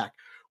Shuri's back,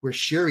 where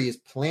Shuri is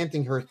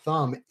planting her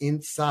thumb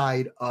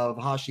inside of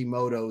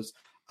Hashimoto's,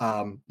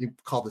 you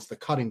call this the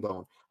cutting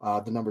bone,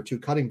 the number 2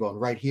 cutting bone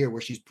right here,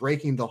 where she's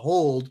breaking the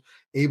hold,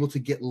 able to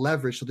get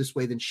leverage. So this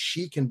way, then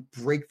she can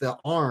break the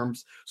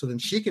arms. So then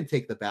she can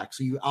take the back.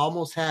 So you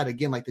almost had,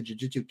 again, like the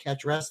jiu-jitsu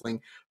catch wrestling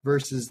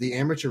versus the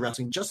amateur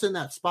wrestling, just in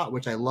that spot,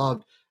 which I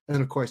loved. And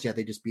then, of course,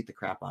 they just beat the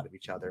crap out of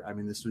each other. I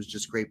mean, this was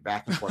just great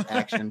back and forth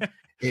action.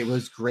 It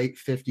was great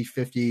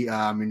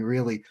 50-50.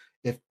 Really,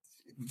 it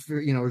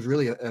was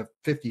really a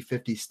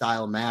 50-50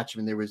 style match.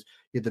 I mean, you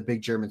had the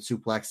big German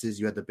suplexes,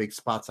 you had the big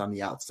spots on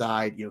the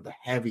outside, the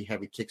heavy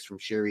kicks from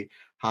Shuri.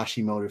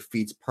 Hashimoto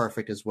feeds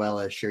perfect, as well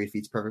as Sherry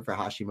feeds perfect for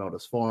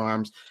Hashimoto's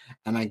forearms.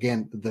 And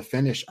again, the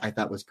finish I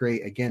thought was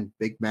great. Again,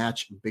 big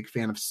match, big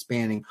fan of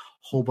spanning,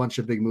 whole bunch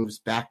of big moves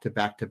back to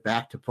back to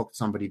back to put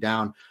somebody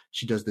down.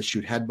 She does the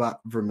shoot headbutt,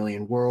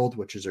 Vermilion World,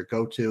 which is her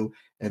go-to.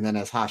 And then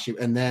as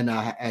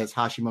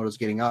Hashimoto's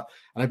getting up,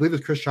 and I believe it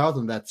was Chris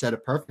Charlton that said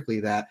it perfectly,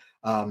 that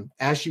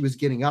as she was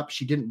getting up,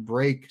 she didn't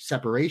break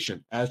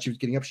separation. As she was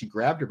getting up, she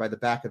grabbed her by the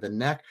back of the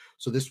neck.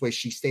 So this way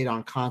she stayed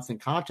on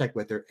constant contact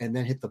with her and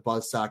then hit the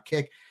buzzsaw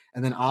kick.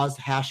 And then as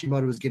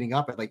Hashimoto was getting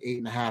up at like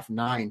 8.5,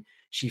 9,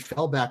 she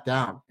fell back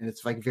down. And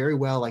it's like very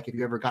well, like if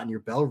you ever gotten your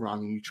bell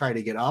rung and you try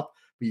to get up,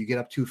 but you get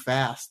up too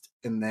fast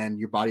and then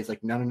your body's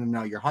like,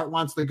 no. Your heart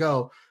wants to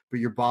go, but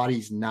your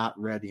body's not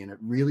ready. And it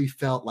really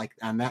felt like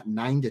on that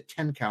 9 to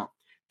 10 count,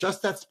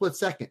 just that split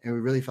second, and we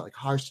really felt like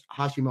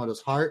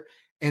Hashimoto's heart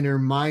and her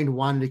mind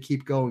wanted to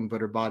keep going,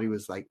 but her body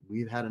was like,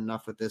 we've had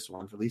enough with this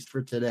one, at least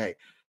for today.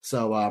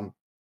 So,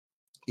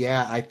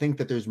 yeah, I think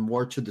that there's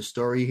more to the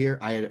story here.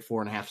 I had it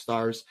 4.5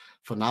 stars.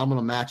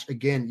 Phenomenal match.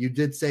 Again, you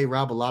did say,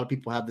 Rob, a lot of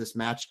people have this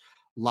match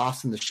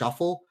lost in the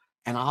shuffle,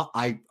 and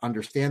I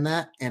understand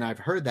that, and I've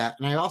heard that.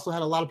 And I also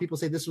had a lot of people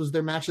say this was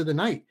their match of the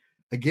night.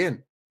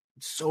 Again,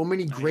 so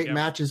many great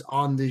matches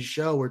on this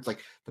show where it's like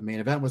the main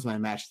event was my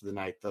match of the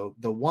night.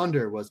 The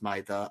Wonder was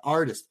the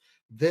artist.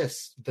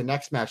 The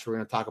next match we're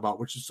going to talk about,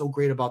 which is so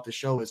great about the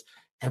show, is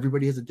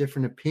everybody has a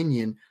different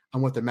opinion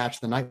on what the match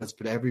of the night was,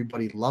 but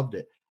everybody loved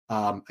it.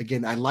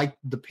 Again, I liked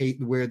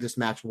where this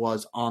match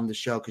was on the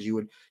show, because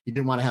you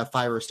didn't want to have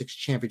 5 or 6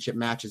 championship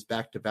matches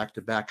back to back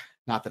to back.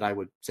 Not that I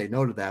would say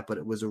no to that, but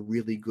it was a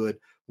really good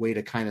way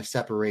to kind of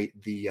separate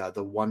the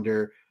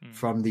Wonder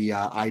from the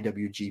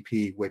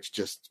IWGP, which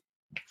just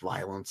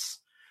violence,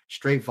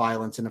 straight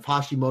violence. And if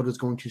Hashimoto is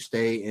going to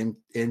stay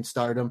in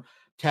Stardom,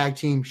 tag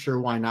team,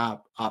 sure, why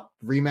not?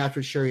 Rematch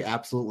with Sherry,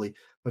 absolutely.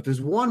 But there's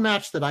one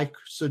match that I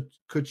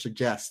could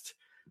suggest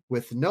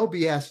with no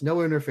BS,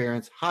 no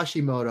interference,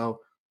 Hashimoto,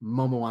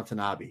 Momo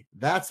Watanabe.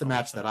 That's the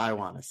match that I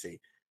want to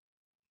see.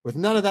 With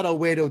none of that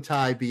Oedo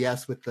tie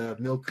BS with the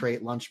milk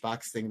crate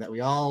lunchbox thing that we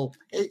all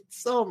hate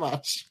so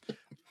much.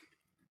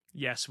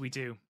 Yes, we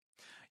do.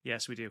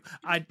 Yes, we do.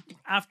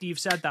 After you've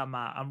said that,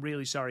 Matt, I'm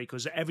really sorry,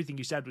 because everything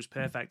you said was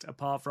perfect,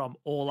 apart from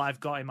all I've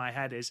got in my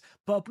head is,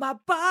 but my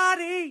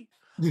body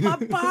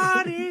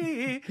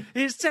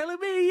is telling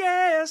me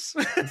yes.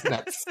 It's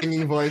that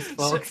singing voice,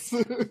 folks.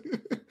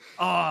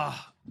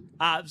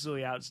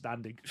 Absolutely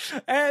outstanding.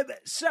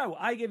 So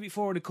I give it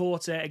 4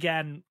 1/4.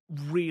 Again,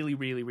 really,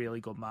 really, really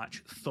good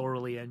match.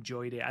 Thoroughly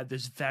enjoyed it.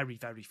 There's very,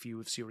 very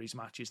few of series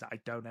matches that I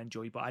don't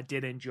enjoy, but I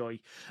did enjoy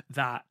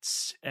that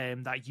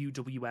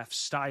UWF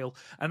style,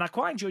 and I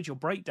quite enjoyed your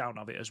breakdown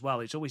of it as well.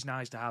 It's always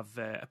nice to have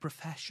a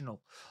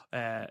professional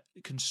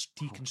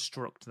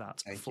deconstruct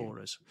that for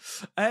us.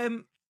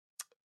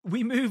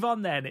 We move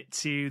on then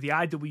to the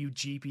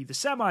IWGP, the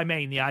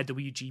semi-main, the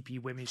IWGP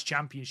Women's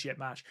Championship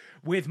match,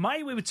 with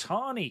Mayu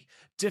Iwatani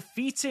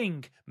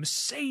defeating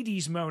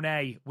Mercedes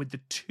Moné with the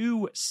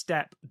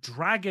 2-step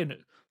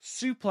dragon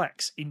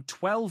suplex in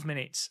 12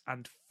 minutes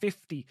and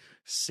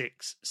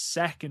 56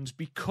 seconds,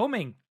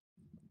 becoming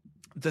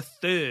the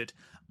 3rd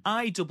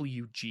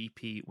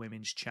IWGP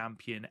Women's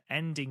Champion,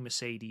 ending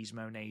Mercedes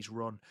Moné's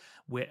run.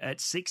 We're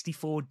at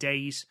 64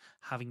 days,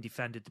 having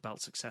defended the belt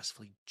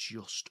successfully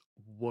just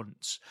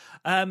once.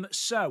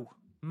 So,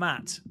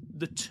 Matt,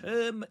 the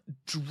term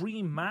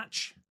dream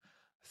match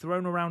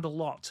thrown around a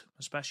lot,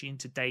 especially in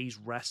today's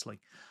wrestling.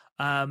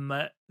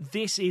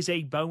 This is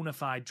a bona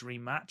fide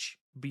dream match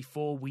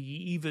before we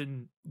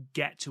even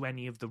get to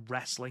any of the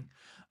wrestling.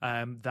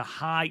 The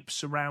hype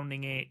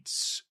surrounding it,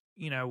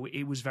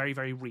 it was very,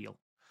 very real.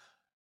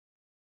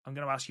 I'm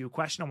going to ask you a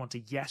question. I want a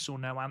yes or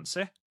no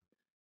answer.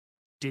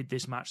 Did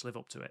this match live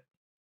up to it?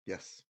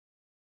 Yes.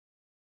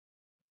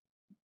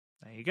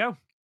 There you go.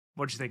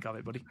 What do you think of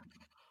it, buddy?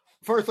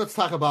 First, let's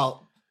talk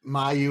about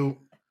Mayu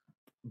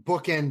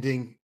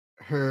bookending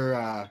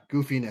her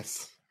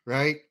goofiness,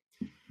 right?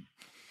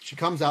 She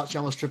comes out, she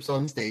almost trips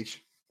on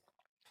stage.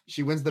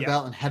 She wins the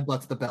belt and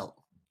headbutts the belt.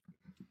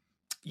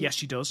 Yes,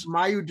 she does.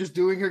 Mayu just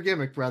doing her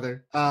gimmick,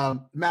 brother.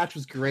 Match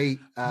was great.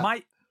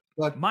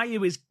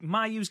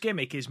 Mayu's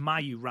gimmick is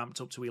Mayu ramped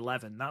up to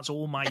 11. That's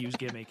all Mayu's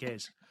gimmick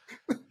is.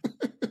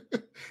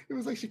 It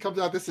was like she comes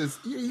out. This is,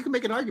 you can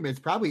make an argument. It's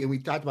probably, and we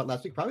talked about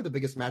last week, probably the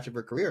biggest match of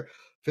her career.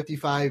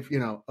 55,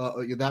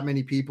 that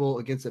many people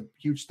against a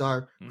huge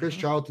star. Chris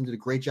Charlton did a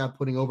great job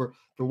putting over.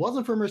 If it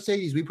wasn't for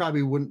Mercedes, we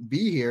probably wouldn't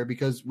be here,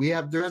 because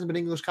there hasn't been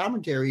English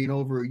commentary in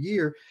over a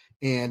year,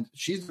 and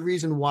she's the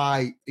reason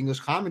why English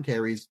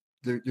commentaries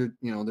they're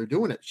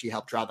doing it. She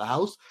helped draw the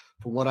house.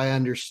 From what I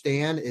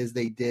understand, is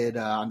they did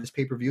on this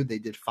pay-per-view, they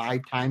did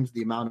 5 times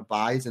the amount of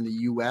buys in the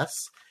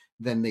U.S.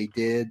 than they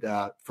did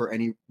for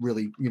any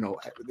really,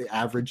 the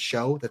average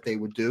show that they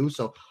would do.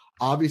 So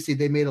obviously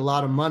they made a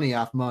lot of money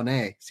off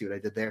Monet. See what I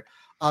did there?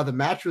 The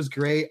match was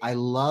great. I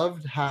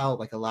loved how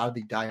a lot of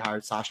the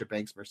diehard Sasha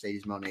Banks,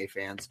 Mercedes Moné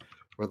fans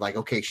were like,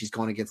 okay, she's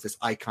going against this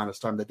icon of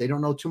Stardom that they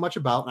don't know too much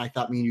about. And I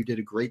thought me and you did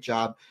a great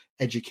job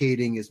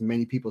educating as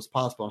many people as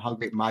possible on how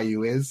great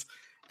Mayu is.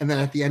 And then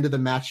at the end of the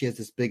match, she has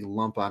this big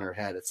lump on her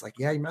head. It's like,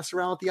 yeah, you mess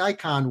around with the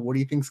icon. What do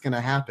you think's going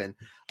to happen?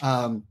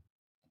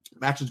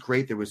 Match was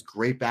great. There was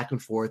great back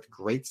and forth,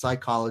 great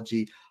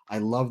psychology. I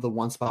love the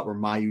one spot where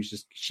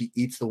Mayu's she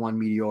eats the one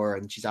Meteor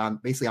and she's on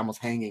basically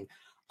almost hanging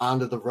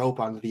onto the rope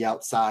onto the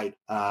outside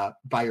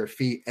by her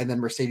feet. And then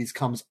Mercedes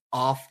comes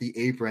off the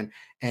apron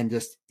and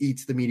just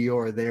eats the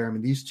Meteor there. I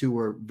mean, these two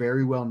were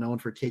very well known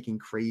for taking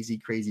crazy,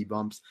 crazy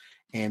bumps.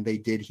 And they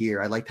did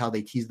here. I liked how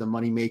they teased the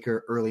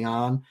Moneymaker early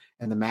on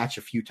in the match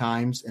a few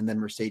times, and then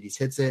Mercedes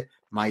hits it.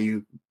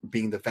 Mayu,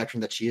 being the veteran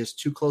that she is,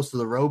 too close to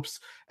the ropes,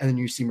 and then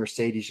you see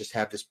Mercedes just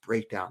have this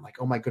breakdown. Like,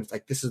 oh my goodness,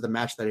 like this is the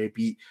match that I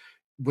beat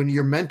when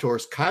your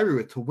mentors, Kairi,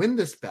 with to win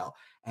this belt,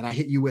 and I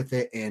hit you with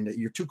it, and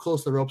you're too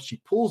close to the ropes. She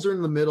pulls her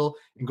in the middle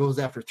and goes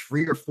after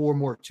 3 or 4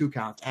 more 2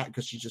 counts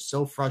because she's just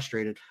so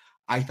frustrated.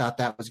 I thought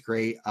that was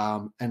great.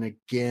 And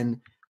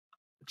again,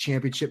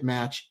 championship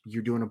match,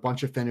 you're doing a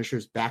bunch of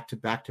finishers back to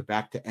back to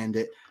back to end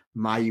it.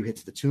 Mayu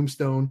hits the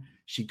tombstone,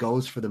 she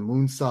goes for the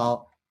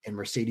moonsault, and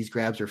Mercedes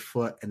grabs her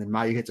foot, and then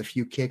Mayu hits a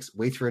few kicks,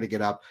 waits for her to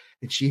get up,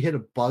 and she hit a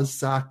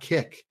buzzsaw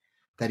kick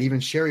that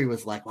even Sherry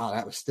was like, wow,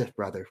 that was stiff,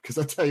 brother. Because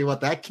I'll tell you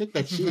what, that kick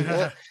that she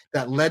hit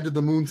that led to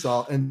the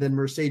moonsault, and then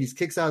Mercedes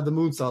kicks out of the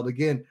moonsault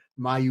again.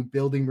 Mayu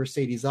building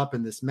Mercedes up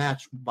in this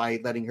match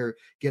by letting her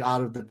get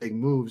out of the big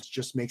moves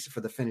just makes it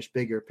for the finish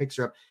bigger. Picks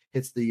her up,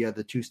 hits the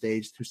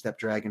 2-step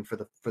dragon for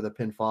the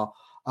pinfall.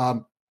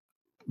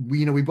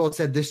 We both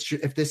said this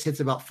if this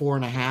hits about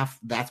 4.5,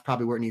 that's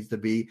probably where it needs to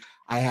be.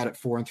 I had it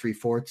 4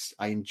 3/4.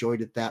 I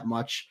enjoyed it that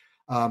much.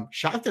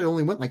 Shocked that it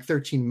only went like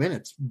 13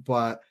 minutes,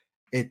 but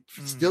it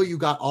still, you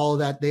got all of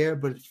that there.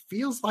 But it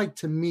feels like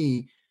to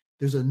me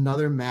there's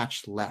another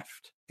match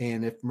left.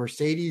 And if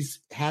Mercedes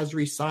has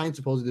re-signed,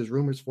 supposedly there's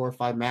rumors 4 or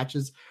 5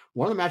 matches.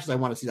 One of the matches I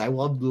want to see, I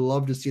would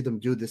love to see them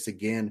do this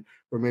again,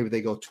 where maybe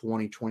they go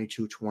 20,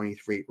 22,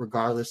 23.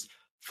 Regardless,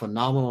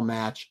 phenomenal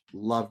match.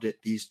 Loved it.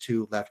 These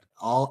two left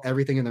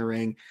everything in the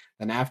ring.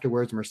 And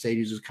afterwards,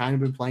 Mercedes has kind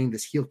of been playing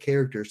this heel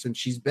character since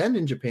she's been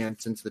in Japan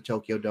since the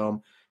Tokyo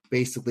Dome.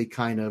 Basically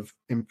kind of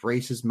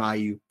embraces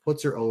Mayu,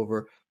 puts her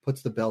over,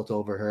 puts the belt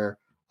over her.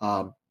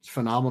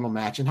 Phenomenal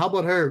match. And how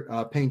about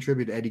her paying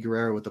tribute to Eddie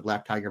Guerrero with the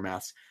Black Tiger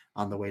mask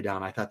on the way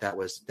down? I thought that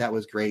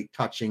was great,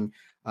 touching.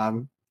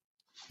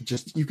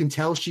 Just you can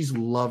tell she's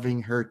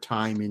loving her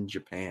time in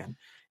Japan.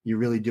 You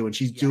really do. And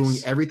she's doing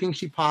everything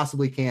she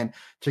possibly can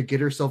to get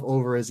herself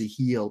over as a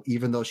heel,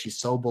 even though she's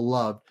so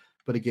beloved.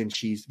 But again,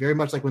 she's very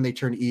much like when they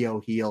turned EO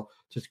heel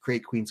to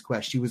create Queen's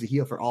Quest. She was a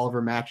heel for all of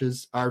her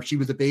matches, or she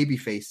was a baby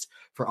face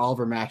for all of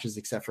her matches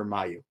except for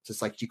Mayu.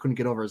 Just like she couldn't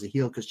get over as a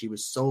heel because she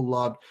was so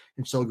loved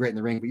and so great in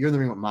the ring. But you're in the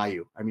ring with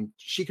Mayu. I mean,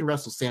 she can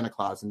wrestle Santa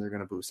Claus and they're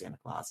going to boo Santa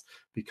Claus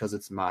because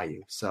it's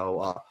Mayu.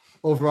 So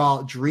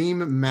overall, dream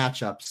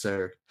matchup,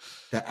 sir,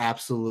 that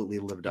absolutely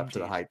lived up to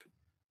the hype.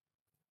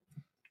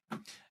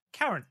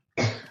 Karen,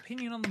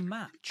 opinion on the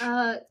match?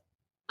 I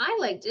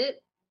liked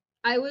it.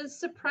 I was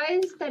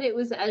surprised that it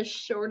was as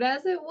short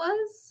as it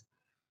was.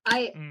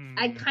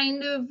 I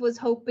kind of was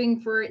hoping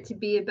for it to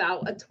be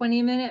about a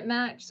 20-minute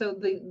match, so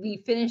the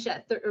finish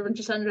at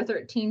just under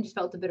 13 just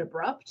felt a bit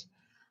abrupt.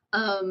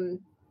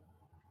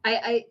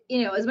 I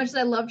as much as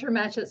I loved her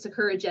match at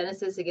Sakura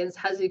Genesis against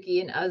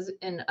Hazuki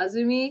and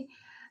Azumi,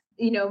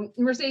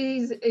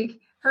 Mercedes,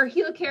 her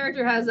heel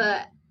character has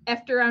a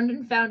effed around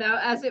and found out,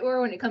 as it were,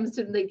 when it comes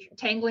to like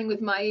tangling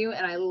with Mayu,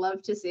 and I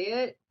love to see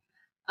it.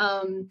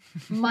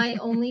 My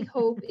only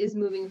hope is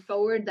moving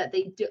forward that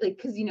they do, like,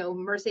 because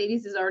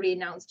Mercedes is already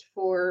announced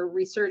for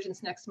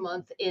Resurgence next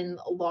month in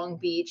Long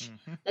Beach,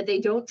 that they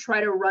don't try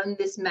to run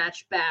this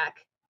match back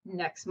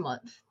next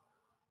month.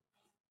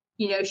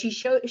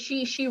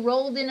 She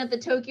rolled in at the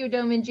Tokyo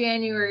Dome in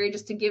January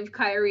just to give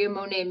Kairi a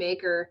Monet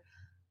Maker.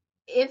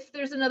 If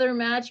there's another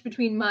match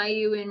between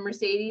Mayu and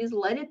Mercedes,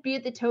 let it be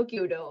at the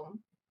Tokyo Dome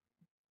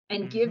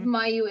and give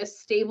Mayu a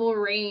stable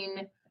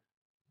reign,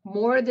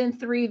 more than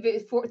 3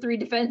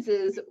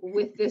 defenses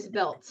with this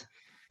belt.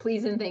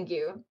 Please and thank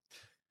you.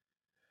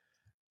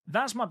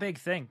 That's my big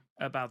thing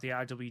about the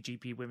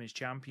IWGP Women's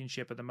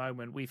Championship at the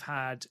moment. We've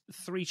had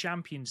 3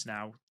 champions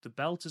now. The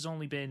belt has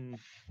only been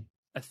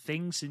a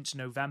thing since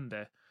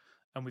November,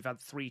 and we've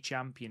had 3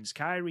 champions.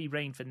 Kairi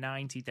reigned for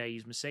 90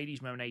 days, Mercedes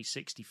Moné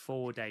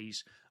 64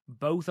 days,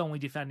 both only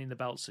defending the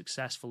belt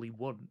successfully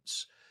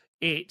once.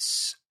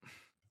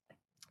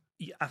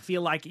 I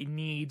feel like it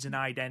needs an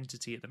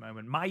identity at the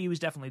moment. Mayu is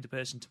definitely the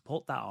person to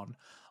put that on.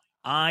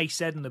 I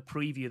said in the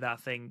preview that I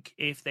think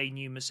if they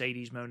knew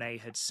Mercedes Moné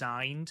had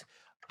signed,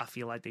 I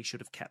feel like they should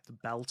have kept the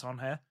belt on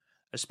her,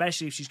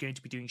 especially if she's going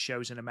to be doing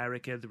shows in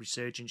America, the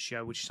Resurgence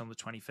show, which is on the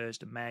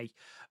 21st of May.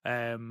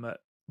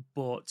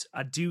 But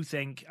I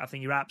think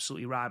you're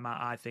absolutely right, Matt.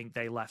 I think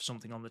they left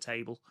something on the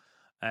table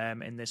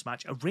in this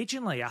match.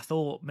 Originally, I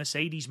thought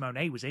Mercedes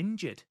Moné was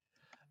injured.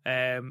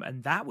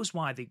 And that was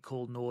why they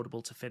called an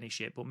audible to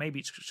finish it. But maybe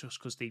it's just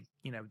because the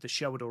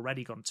show had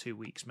already gone 2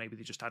 weeks. Maybe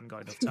they just hadn't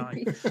got enough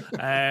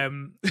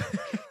time.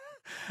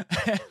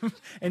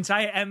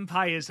 Entire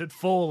empires had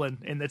fallen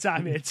in the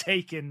time it had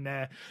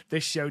taken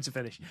this show to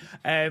finish.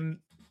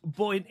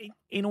 But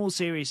in all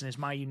seriousness,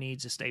 Mayu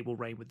needs a stable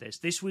reign with this.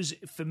 This was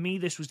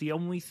the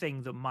only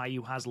thing that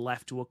Mayu has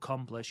left to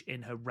accomplish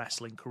in her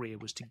wrestling career,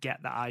 was to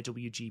get the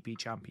IWGP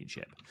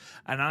Championship.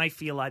 And I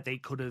feel like they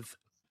could have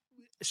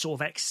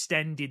sort of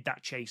extended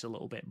that chase a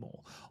little bit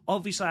more.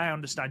 Obviously, I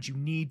understand you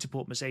need to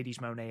put Mercedes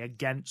Moné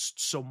against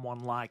someone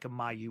like a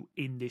Mayu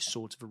in this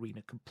sort of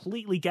arena.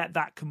 Completely get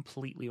that,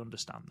 completely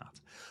understand that.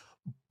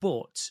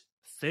 But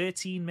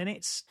 13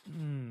 minutes?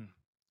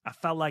 I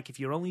felt like if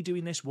you're only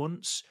doing this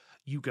once,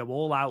 you go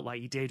all out like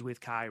you did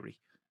with Kairi.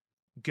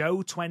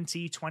 Go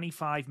 20,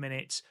 25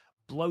 minutes,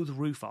 blow the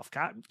roof off.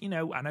 I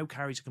know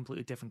Kairi's a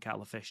completely different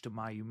kettle of fish to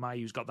Mayu.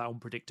 Mayu's got that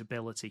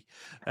unpredictability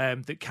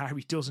that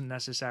Kairi doesn't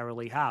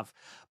necessarily have.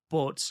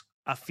 But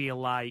I feel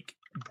like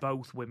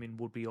both women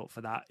would be up for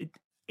that.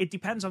 It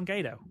depends on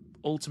Gedo.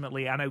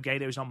 Ultimately, I know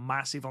Gedo's not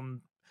massive on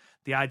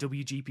the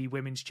IWGP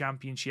Women's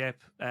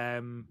Championship.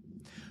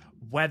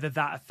 Whether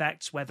that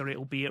affects whether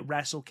it'll be at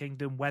Wrestle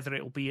Kingdom, whether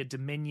it'll be at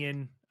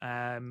Dominion.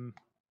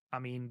 I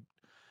mean,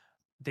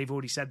 they've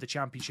already said the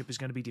championship is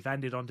going to be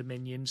defended on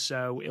Dominion,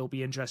 so it'll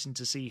be interesting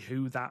to see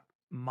who that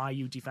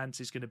Mayu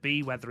defense is going to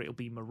be, whether it'll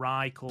be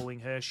Mirai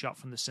calling her shot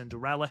from the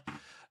Cinderella,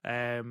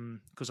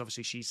 because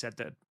obviously she said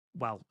that,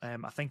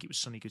 I think it was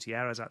Sonny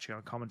Gutierrez actually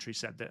on commentary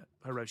said that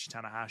Hiroshi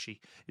Tanahashi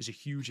is a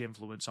huge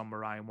influence on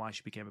Mirai and why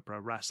she became a pro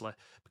wrestler.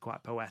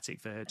 Quite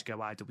poetic for her to go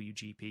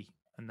IWGP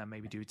and then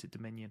maybe do it at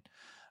Dominion.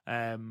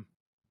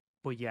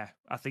 But yeah,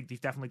 I think they've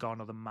definitely got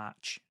another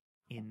match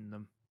in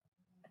them.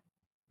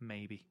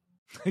 Maybe.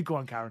 Go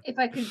on, Karen. If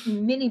I could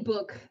mini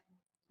book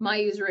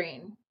Mayu's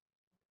reign.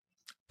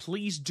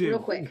 Please do. Real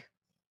quick.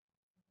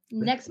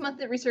 Next month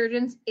at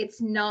Resurgence,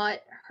 it's not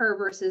her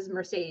versus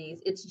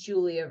Mercedes. It's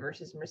Julia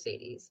versus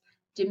Mercedes.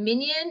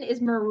 Dominion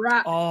is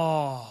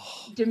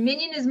Mirai.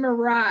 Dominion is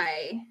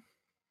Mirai.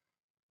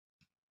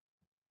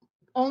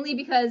 Only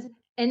because,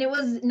 and it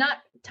was not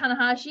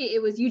Tanahashi,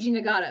 it was Yuji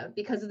Nagata.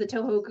 Because of the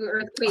Tohoku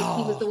earthquake,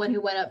 he was the one who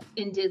went up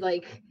and did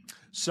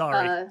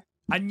Sorry.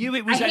 I knew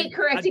it was. I hate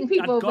correcting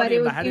people, but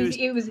it was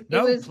please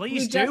Blue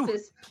do.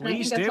 Justice.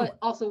 Please and I think do. That's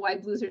also why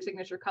blue's her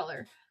signature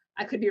color.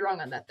 I could be wrong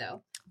on that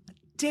though.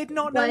 Did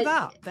not know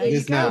that. There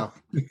you go.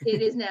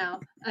 It is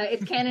now.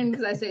 It's canon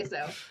because I say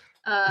so.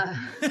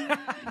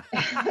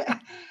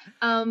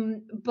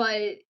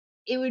 But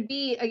it would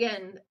be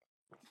again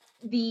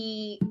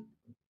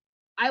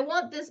I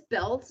want this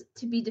belt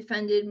to be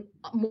defended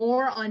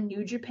more on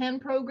New Japan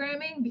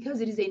programming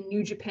because it is a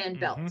New Japan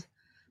belt. Mm-hmm.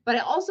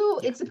 But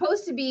it's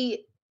supposed to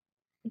be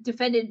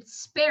defended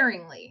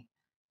sparingly.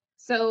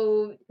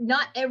 So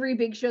not every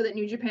big show that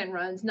New Japan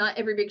runs, not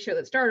every big show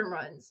that Stardom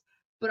runs,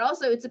 but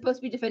also it's supposed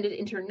to be defended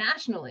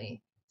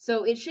internationally.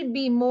 So it should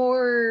be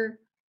more,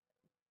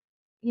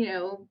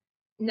 now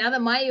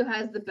that Mayu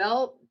has the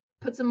belt,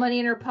 put some money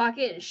in her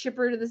pocket and ship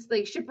her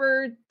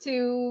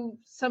to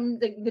some,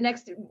 the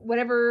next,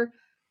 whatever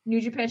New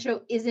Japan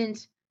show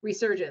isn't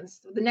Resurgence,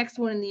 the next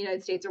one in the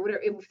United States or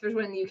whatever, if there's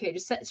one in the UK,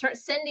 just start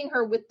sending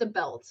her with the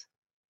belt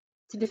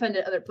to defend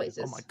at other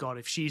places. Oh my God,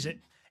 if she's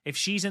in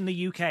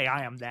the UK,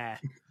 I am there.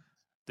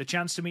 The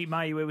chance to meet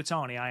Mayu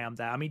Iwatani, I am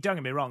there. I mean, don't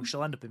get me wrong,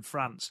 she'll end up in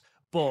France,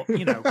 but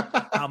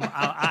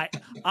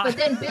but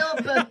then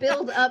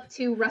build up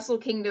to Wrestle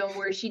Kingdom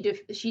where she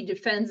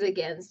defends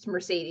against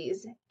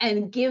Mercedes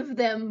and give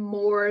them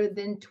more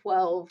than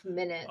 12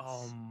 minutes.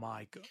 Oh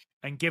my God.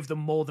 And give them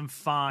more than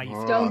 5.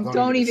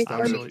 Don't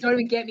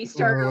even get me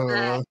started on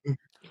that.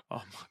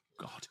 Oh my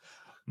God.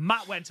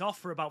 Matt went off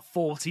for about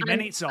 40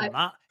 minutes on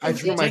that. I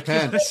threw my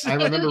pen. I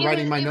remember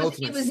writing my notes.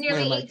 It was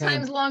nearly 8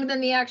 times longer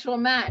than the actual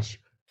match.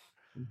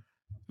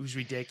 It was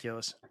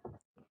ridiculous.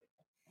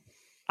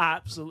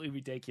 Absolutely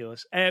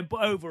ridiculous.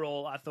 But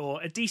overall, I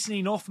thought a decent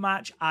enough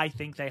match. I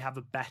think they have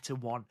a better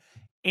one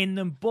in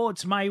them. But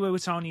Mayu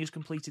Iwatani has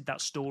completed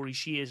that story.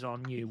 She is our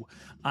new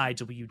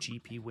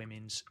IWGP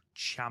Women's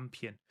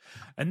Champion.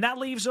 And that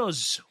leaves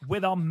us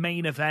with our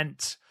main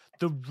event,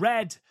 the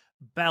red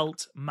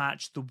belt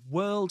match, the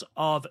World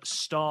of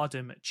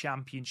Stardom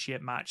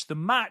Championship match. The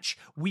match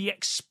we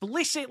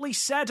explicitly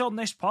said on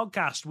this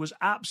podcast was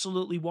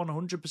absolutely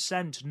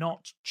 100%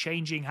 not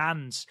changing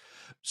hands.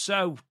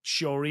 So,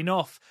 sure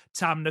enough,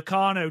 Tam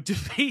Nakano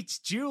defeats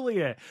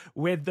Julia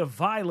with the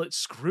Violet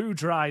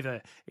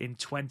Screwdriver in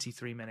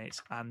 23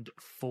 minutes and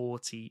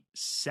 40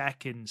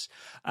 seconds.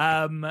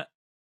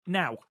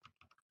 Now,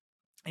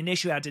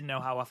 initially I didn't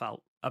know how I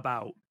felt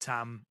about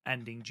Tam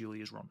ending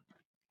Julia's run.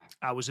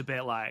 I was a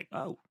bit like,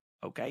 oh,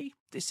 okay,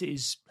 this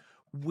is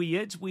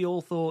weird. We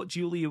all thought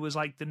Julia was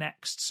like the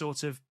next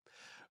sort of,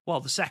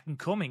 the second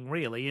coming,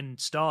 really, in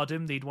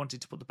Stardom. They'd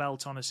wanted to put the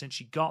belt on her since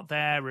she got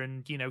there,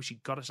 and, she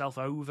got herself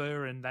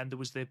over, and then there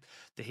was the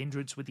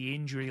hindrance with the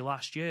injury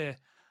last year,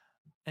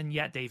 and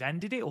yet they've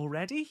ended it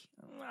already?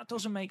 That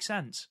doesn't make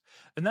sense.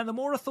 And then the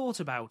more I thought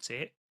about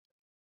it,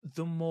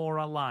 the more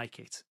I like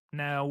it.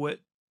 Now,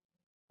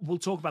 we'll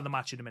talk about the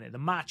match in a minute. The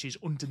match is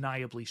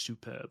undeniably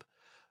superb.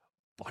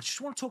 But I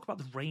just want to talk about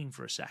the reign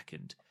for a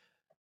second.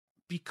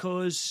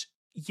 Because,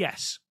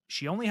 yes,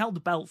 she only held the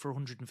belt for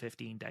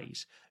 115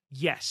 days.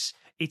 yes,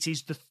 it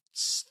is the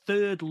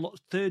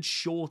third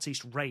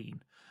shortest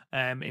reign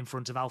in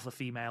front of Alpha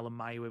Female and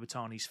Mayu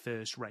Iwatani's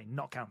first reign,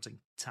 not counting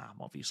Tam,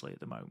 obviously, at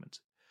the moment.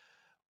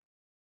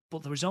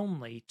 But there is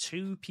only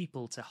 2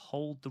 people to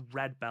hold the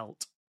red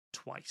belt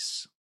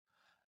twice,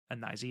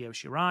 and that is Io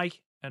Shirai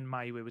and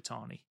Mayu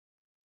Iwatani.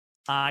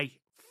 I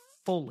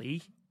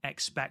fully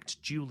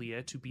expect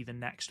Julia to be the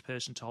next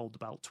person to hold the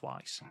belt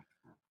twice.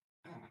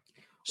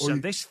 So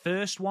this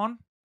first one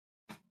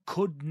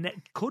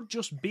could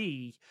just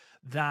be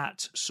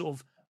that sort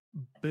of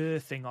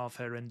birthing of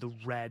her in the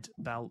red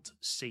belt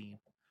scene.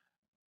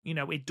 You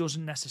know, it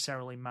doesn't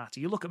necessarily matter.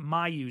 You look at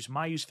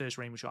Mayu's first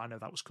reign was short. I know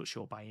that was cut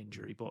short by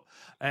injury, but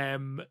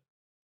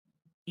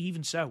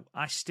even so,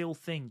 I still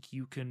think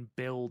you can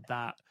build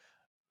that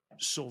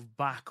sort of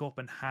back up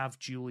and have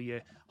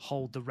Julia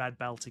hold the red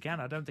belt again.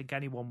 I don't think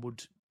anyone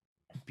would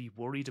be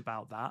worried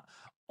about that.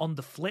 On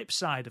the flip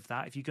side of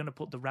that, if you're going to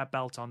put the red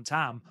belt on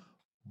Tam,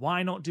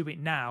 why not do it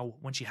now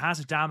when she has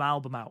a damn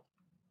album out?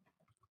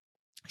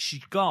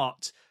 She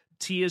got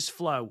Tears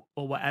Flow,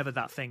 or whatever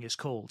that thing is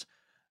called.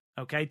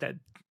 Okay,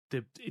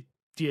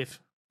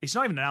 it's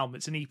not even an album,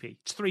 it's an EP.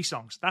 It's 3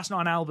 songs. That's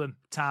not an album,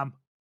 Tam.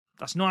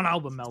 That's not an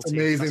album, Melty. It's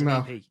amazing,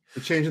 though.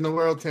 You're changing the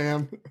world,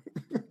 Tam.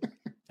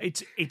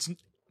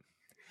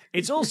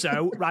 It's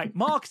also, right,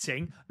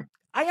 marketing.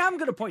 I am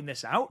going to point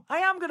this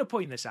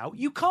out.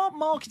 You can't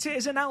market it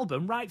as an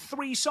album, write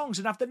 3 songs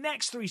and have the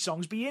next 3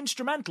 songs be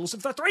instrumentals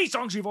of the 3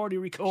 songs you've already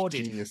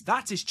recorded. Genius.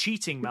 That is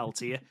cheating,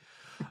 Melty.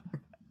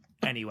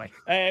 Anyway,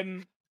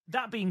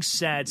 that being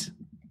said,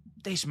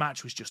 this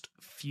match was just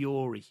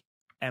fury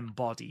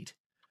embodied.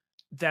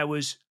 There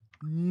was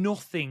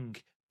nothing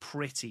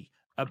pretty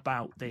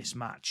about this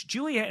match.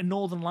 Julia hit a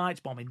Northern Lights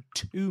bomb in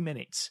 2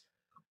 minutes.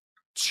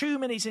 2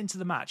 minutes into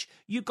the match,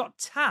 you got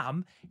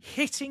Tam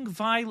hitting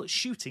Violet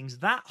shootings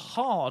that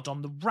hard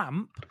on the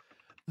ramp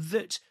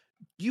that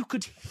you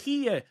could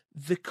hear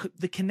the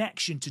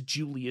connection to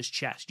Julia's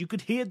chest. You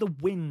could hear the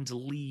wind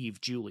leave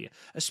Julia,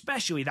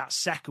 especially that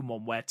second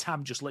one where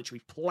Tam just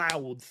literally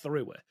plowed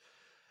through her.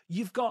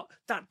 You've got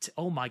that,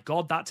 oh my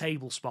God, that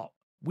table spot.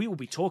 We will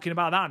be talking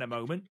about that in a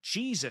moment.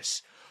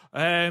 Jesus.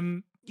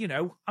 You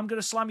know, I'm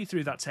going to slam you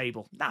through that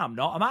table. No, I'm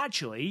not. I'm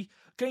actually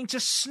going to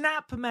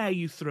snapmare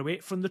you through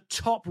it from the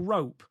top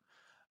rope.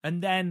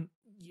 And then,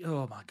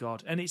 oh my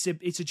God. And it's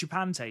a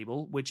Japan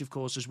table, which of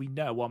course, as we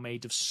know, are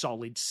made of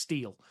solid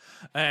steel.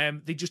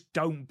 They just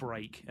don't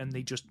break. And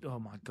they just, oh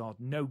my God,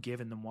 no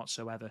giving them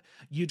whatsoever.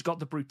 You'd got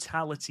the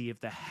brutality of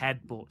the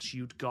headbutts.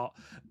 You'd got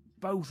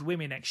both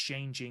women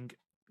exchanging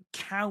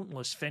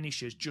countless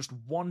finishes, just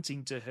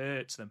wanting to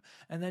hurt them.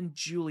 And then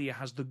Julia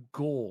has the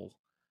gall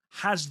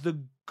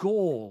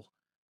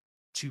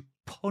to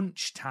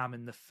punch Tam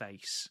in the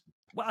face.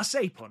 Well, I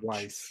say punch.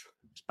 Twice.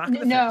 Back of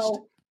the fist.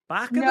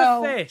 Back of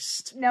the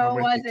fist. No,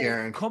 it wasn't.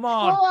 Karen. Come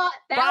on.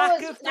 That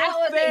was a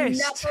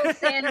knuckle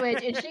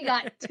sandwich, and she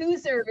got 2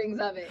 servings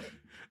of it.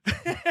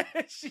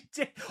 She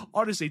did.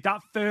 Honestly,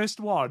 that first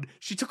one,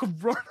 she took a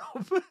run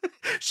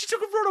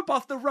up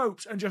off the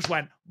ropes and just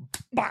went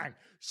bang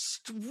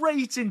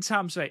straight in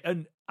Tam's face.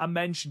 And I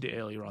mentioned it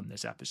earlier on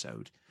this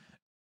episode.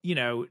 You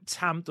know,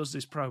 Tam does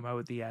this promo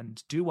at the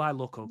end. Do I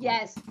look ugly?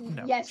 Yes.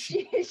 No, yes.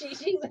 She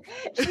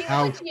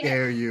How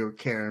dare you,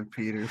 Karen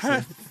Peterson?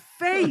 Her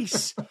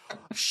face.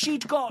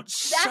 She'd got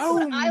so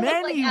many. I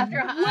look like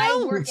after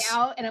I work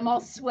out and I'm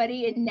all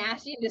sweaty and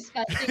nasty and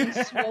disgusting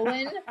and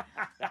swollen.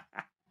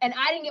 And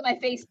I didn't get my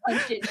face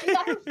punched in. She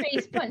got her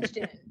face punched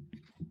in.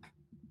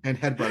 And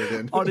headbutted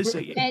in.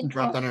 Honestly,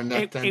 dropped on her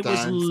neck 10 times. It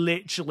was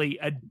literally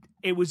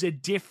a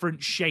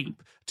different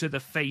shape to the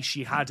face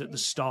she had at the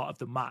start of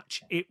the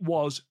match. It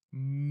was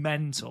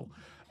mental.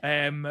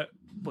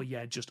 But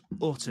yeah, just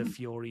utter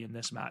fury in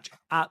this match.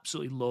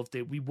 Absolutely loved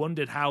it. We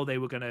wondered how they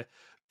were going to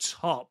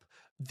top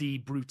the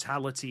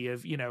brutality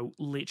of, you know,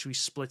 literally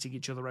splitting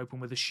each other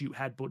open with a shoot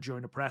headbutt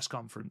during a press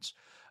conference.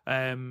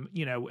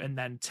 You know, and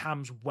then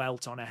Tam's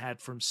welt on her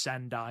head from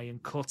Sendai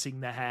and cutting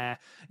the hair.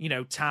 You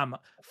know, Tam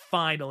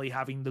finally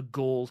having the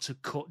gall to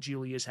cut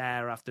Julia's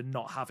hair after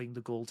not having the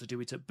gall to do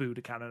it at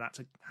Budokan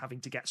and having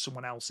to get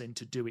someone else in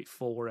to do it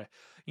for her.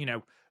 You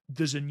know,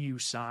 there's a new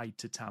side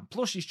to Tam.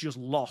 Plus, she's just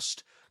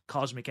lost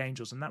Cosmic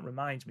Angels. And that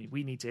reminds me,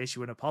 we need to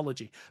issue an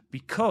apology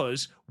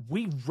because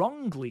we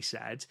wrongly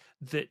said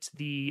that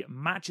the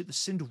match at the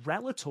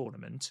Cinderella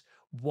tournament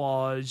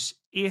was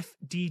if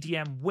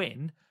DDM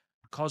win,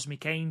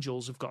 Cosmic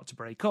Angels have got to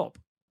break up.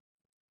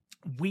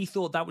 We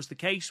thought that was the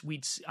case.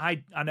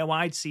 I know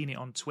I'd seen it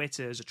on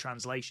Twitter as a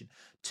translation.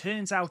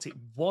 Turns out it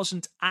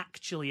wasn't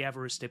actually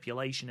ever a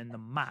stipulation in the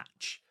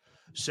match.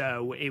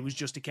 So it was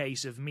just a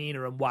case of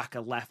Mina and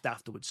Waka left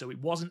afterwards. So it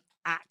wasn't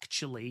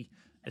actually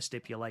a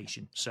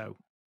stipulation. So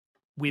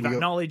we've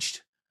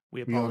acknowledged.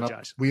 We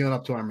apologize. We own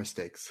up to our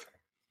mistakes,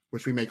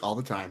 which we make all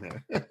the time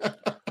here.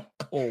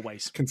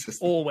 Always.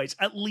 Consistent. Always.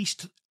 At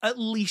least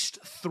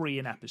 3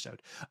 an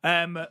episode.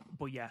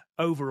 But yeah,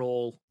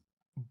 overall,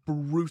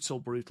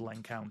 brutal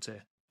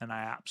encounter. And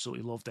I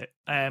absolutely loved it.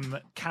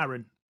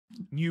 Karen,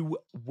 new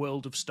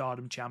World of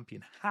Stardom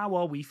champion. How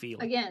are we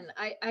feeling? Again,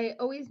 I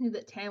always knew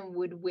that Tam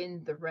would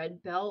win the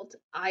red belt.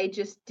 I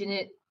just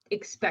didn't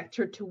expect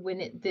her to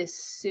win it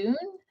this soon.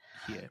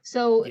 Yeah.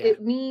 So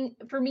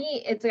for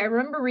me, it's like I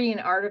remember reading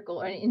an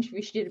article or an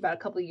interview she did about a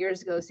couple of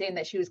years ago saying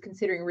that she was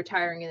considering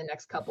retiring in the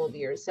next couple of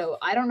years. So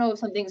I don't know if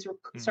some things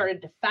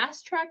started to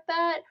fast track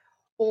that,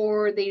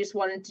 or they just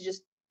wanted to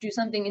just do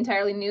something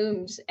entirely new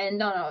and just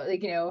end on a,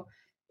 like, you know,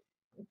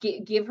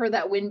 give her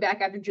that win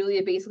back after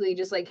Julia basically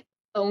just like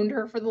owned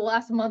her for the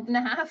last month and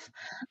a half.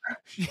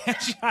 Yeah,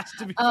 she has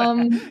to be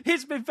fair.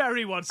 It's been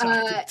very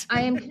one-sided.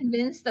 I am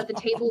convinced that the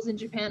tables in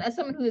Japan, as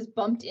someone who has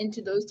bumped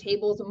into those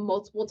tables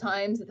multiple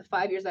times in the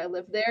 5 years I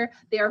lived there,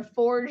 they are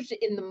forged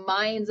in the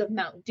mines of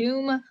Mount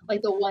Doom,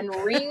 like the One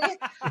Ring.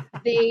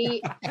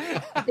 They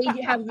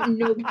have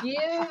no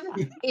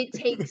give. It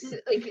takes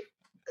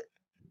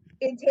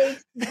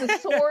the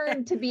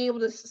sword to be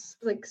able to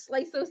like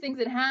slice those things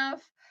in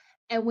half.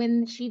 And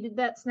when she did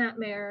that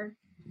snapmare,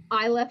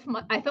 I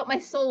felt my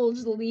soul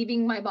just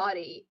leaving my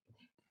body.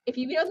 If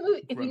you know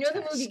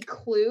the movie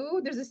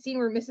Clue, there's a scene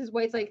where Mrs.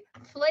 White's like,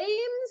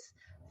 flames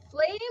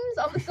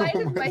on the side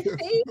of my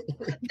face.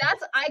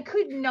 I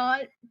could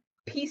not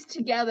piece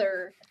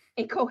together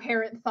a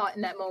coherent thought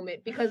in that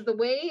moment, because the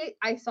way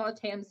I saw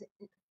Tam's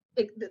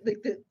like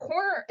the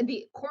corner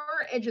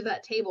edge of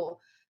that table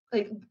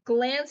like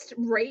glanced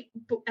right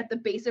at the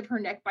base of her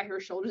neck by her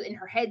shoulders, and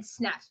her head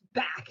snaps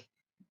back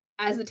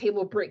as the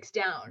table breaks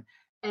down.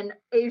 And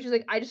it was just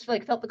like, I just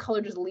felt the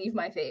color just leave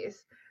my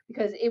face,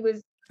 because it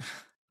was,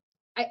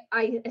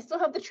 I still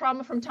have the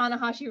trauma from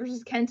Tanahashi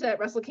versus Kenta at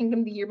Wrestle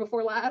Kingdom the year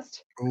before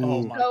last.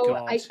 Oh my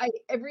God. I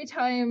every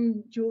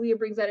time Julia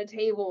brings out a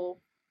table,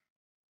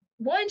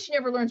 one, she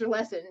never learns her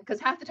lesson, because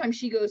half the time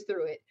she goes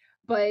through it,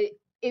 but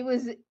it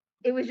was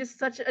just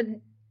such a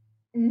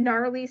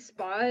gnarly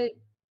spot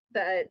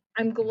that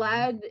I'm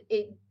glad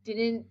it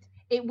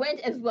went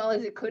as well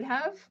as it could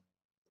have,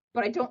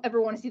 but I don't ever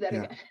want to see that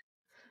again.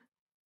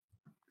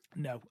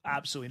 No,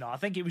 absolutely not. I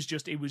think it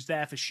was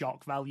there for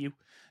shock value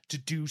to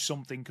do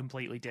something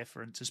completely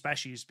different,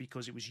 especially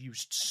because it was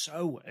used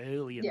so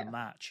early in the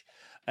match.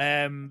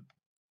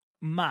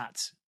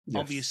 Matt, yes.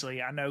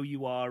 Obviously, I know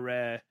you are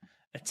a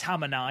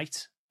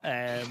Tamanite,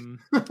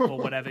 or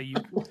whatever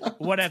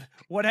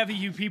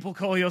you people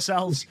call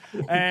yourselves.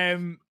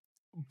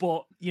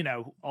 But, you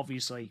know,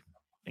 obviously,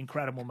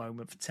 incredible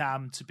moment for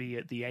Tam to be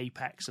at the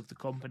apex of the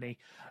company.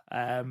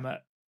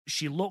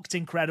 She looked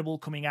incredible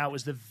coming out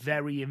as the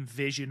very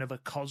envision of a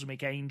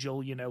cosmic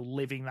angel, you know,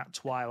 living that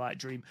Twilight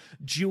dream.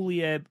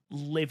 Julia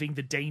living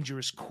the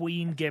dangerous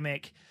queen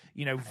gimmick,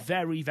 you know,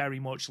 very, very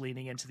much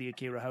leaning into the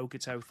Akira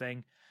Hokuto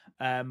thing.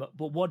 But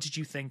what did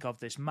you think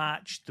of this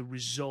match, the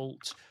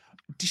result?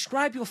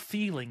 Describe your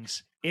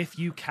feelings, if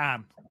you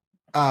can.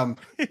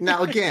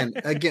 Now, again,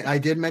 I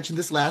did mention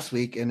this last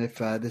week, and if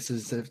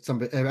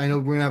somebody, I know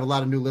we're gonna have a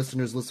lot of new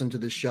listeners listen to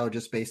this show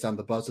just based on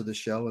the buzz of the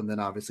show, and then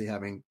obviously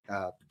having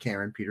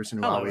Karen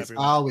Peterson, who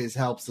always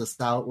helps us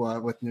out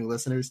with new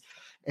listeners,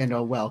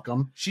 and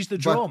welcome. She's the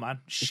draw, man.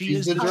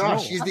 She's the draw.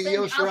 She's the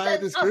Io Shirai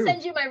of this group. I'll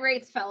send you my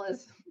rates,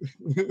 fellas.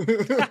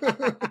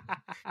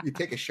 You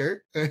take a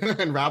shirt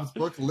and Rob's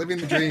book, Living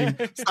the Dream,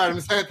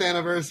 Stardom's 10th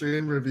anniversary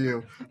in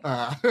review.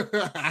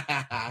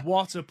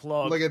 What a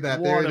plug! Look at that.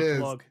 What there it is.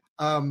 Plug.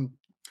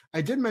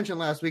 I did mention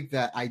last week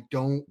that I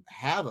don't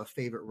have a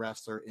favorite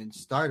wrestler in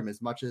Stardom, as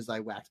much as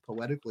I waxed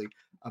poetically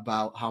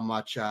about how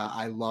much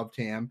I loved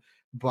him.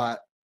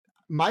 But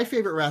my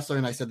favorite wrestler,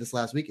 and I said this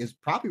last week, is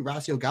probably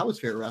Rossy Ogawa's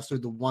favorite wrestler,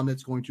 the one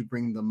that's going to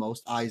bring the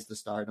most eyes to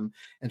Stardom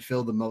and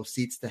fill the most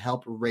seats to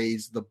help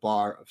raise the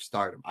bar of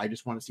Stardom. I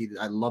just want to see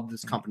that. I love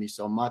this company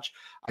so much.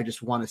 I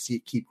just want to see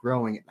it keep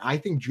growing. And I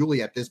think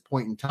Julia at this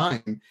point in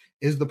time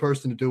is the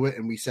person to do it.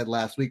 And we said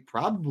last week,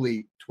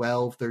 probably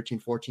 12, 13,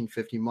 14,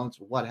 15 months,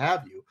 what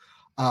have you.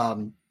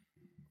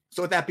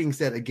 So with that being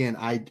said, again,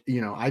 I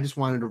just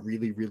wanted a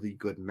really, really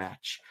good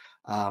match.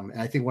 And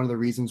I think one of the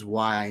reasons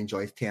why I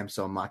enjoy Tam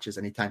so much is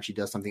anytime she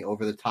does something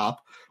over the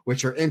top,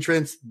 which her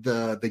entrance,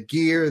 the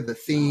gear, the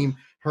theme,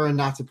 her and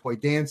Natsupoi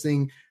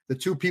dancing. The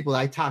two people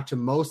I talk to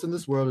most in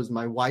this world is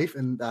my wife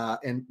and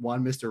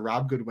one, Mr.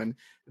 Rob Goodwin.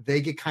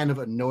 They get kind of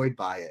annoyed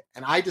by it,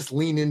 and I just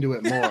lean into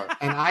it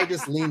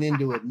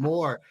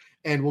more.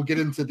 And we'll get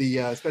into the,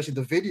 especially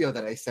the video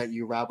that I sent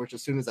you, Rob, which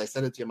as soon as I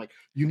sent it to you, I'm like,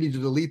 you need to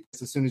delete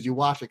this as soon as you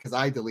watch it, because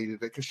I deleted it,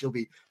 because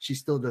she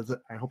still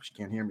doesn't, I hope she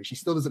can't hear me. She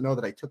still doesn't know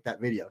that I took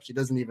that video. She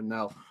doesn't even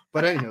know.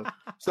 But anyway,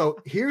 so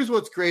here's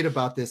what's great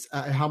about this,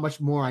 how much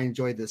more I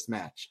enjoyed this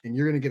match. And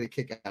you're going to get a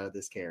kick out of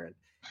this, Karen,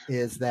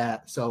 is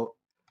that, so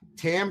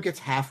Tam gets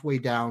halfway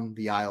down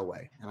the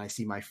aisleway, and I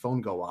see my phone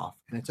go off,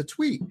 and it's a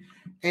tweet.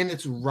 And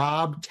it's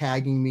Rob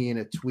tagging me in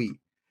a tweet.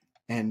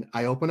 And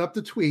I open up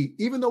the tweet,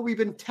 even though we've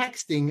been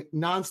texting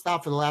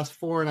nonstop for the last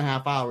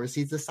 4.5 hours,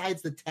 he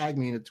decides to tag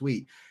me in a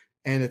tweet.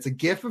 And it's a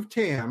GIF of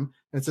Tam,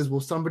 and it says, will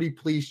somebody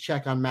please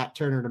check on Matt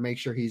Turner to make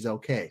sure he's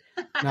okay?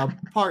 Now,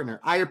 partner,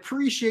 I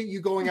appreciate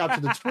you going out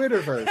to the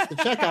Twitterverse to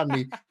check on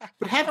me,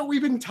 but haven't we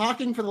been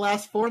talking for the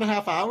last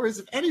 4.5 hours?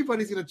 If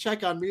anybody's going to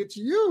check on me, it's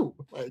you.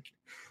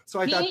 So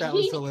I thought that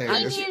was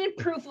hilarious. He needed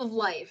proof of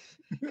life.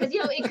 Because,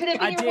 it could have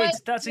been your wife,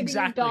 That's it could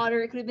have been your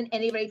daughter, it could have been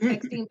anybody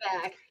texting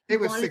back. It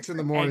was 6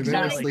 a.m.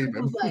 Exactly. They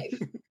were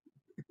sleeping.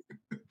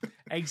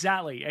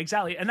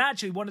 Exactly. And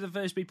actually, one of the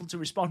first people to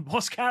respond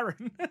was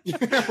Karen.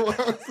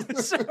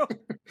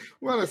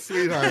 What a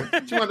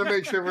sweetheart. She wanted to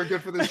make sure we're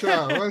good for the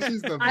show. Well,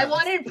 she's the best. I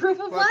wanted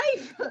proof of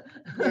life.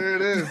 There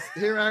it is.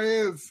 Here I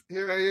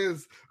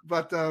is.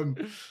 But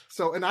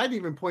so, and I didn't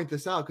even point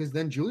this out because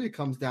then Julia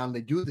comes down,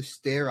 they do the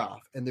stare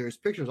off, and there's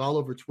pictures all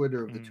over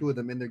Twitter of the two of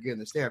them in there getting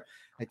the stare.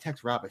 I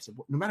text Rob, I said,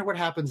 no matter what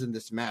happens in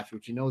this match,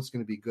 which it's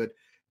going to be good,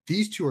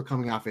 these two are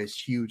coming off as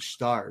huge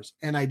stars.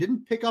 And I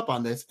didn't pick up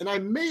on this, and I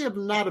may have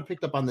not have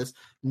picked up on this,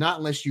 not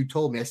unless you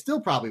told me. I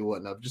still probably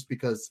wouldn't have, just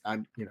because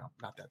I'm,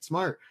 not that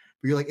smart.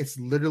 But you're like, it's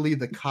literally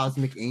the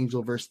Cosmic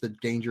Angel versus the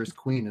Dangerous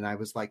Queen. And I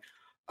was like,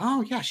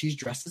 oh yeah, she's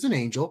dressed as an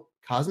angel,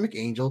 Cosmic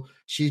Angel.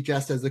 She's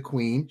dressed as a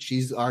queen.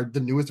 She's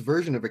the newest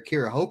version of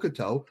Akira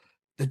Hokuto,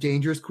 the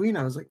Dangerous Queen.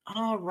 I was like,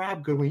 oh,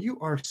 Rob Goodwin, you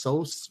are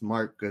so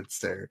smart, good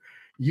sir.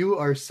 You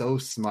are so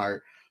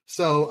smart.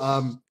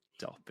 So,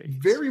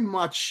 very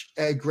much,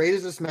 great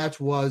as this match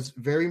was,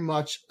 very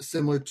much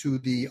similar to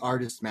the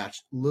artist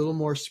match. A little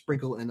more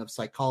sprinkle in of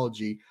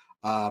psychology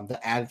that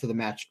added to the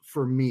match,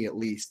 for me at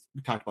least.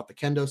 We talked about the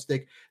kendo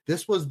stick.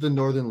 This was the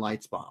Northern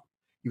Lights bomb.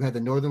 You had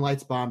the Northern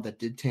Lights bomb that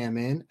did Tam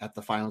in at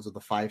the finals of the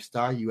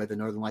 5-star. You had the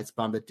Northern Lights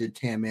bomb that did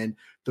Tam in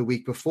the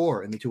week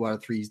before in the 2 out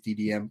of 3s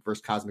DDM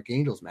versus Cosmic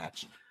Angels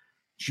match.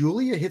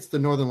 Julia hits the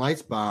Northern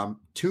Lights bomb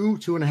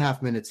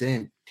 2.5 minutes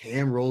in.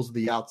 Tam rolls to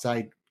the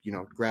outside,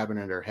 grabbing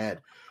at her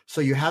head.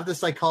 So you have the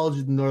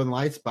psychology of the Northern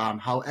Lights bomb.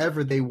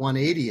 However, they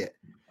 180 it,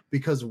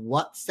 because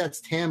what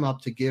sets Tam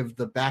up to give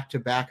the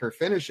back-to-back her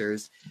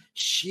finishers?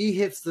 She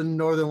hits the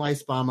Northern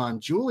Lights bomb on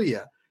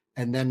Julia,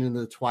 and then into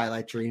the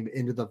Twilight Dream,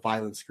 into the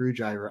Violent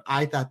Screwdriver.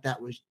 I thought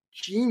that was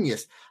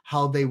genius,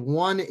 how they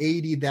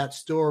 180 that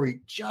story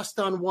just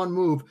on one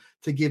move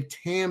to give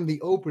Tam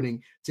the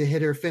opening to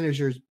hit her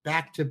finishers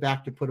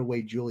back-to-back to put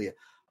away Julia.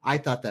 I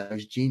thought that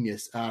was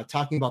genius.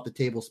 Talking about the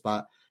table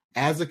spot,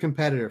 as a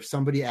competitor, if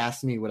somebody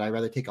asked me, would I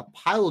rather take a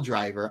pile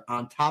driver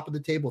on top of the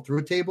table through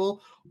a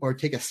table or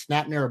take a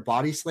snap narrow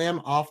body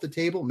slam off the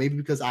table? Maybe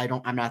because I'm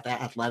not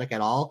that athletic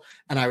at all,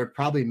 and I would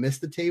probably miss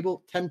the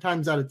table. 10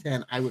 times out of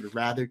 10, I would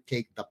rather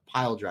take the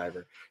pile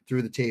driver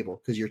through the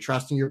table, because you're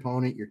trusting your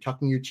opponent, you're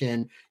tucking your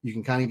chin, you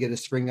can kind of get a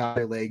spring out of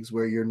your legs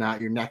where your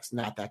neck's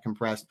not that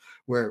compressed,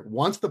 where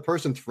once the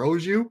person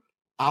throws you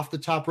off the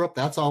top rope,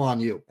 that's all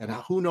on you. And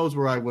who knows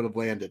where I would have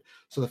landed.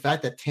 So the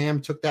fact that Tam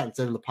took that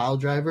instead of the pile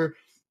driver,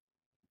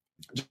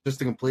 just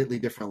a completely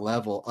different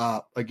level.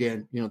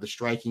 Again, the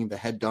striking, the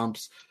head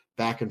dumps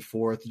back and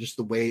forth, just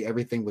the way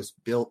everything was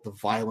built, the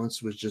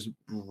violence was just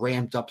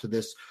ramped up to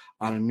this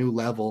on a new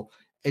level.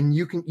 And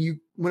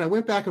when I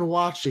went back and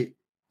watched it,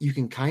 you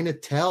can kind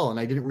of tell, and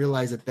I didn't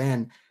realize it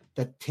then,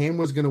 that Tam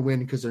was going to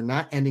win because they're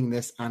not ending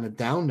this on a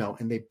down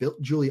note, and they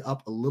built Julie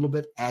up a little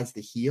bit as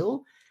the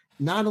heel.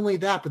 Not only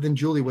that, but then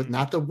Julie with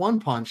not the 1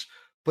 punch,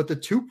 but the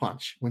 2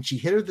 punch. When she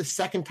hit her the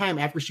second time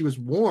after she was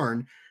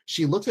worn,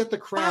 she looks at the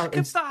crowd.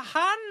 Back of the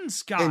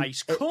hands,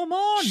 guys. Come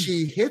on.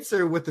 She hits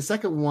her with the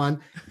second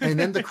one, and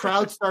then the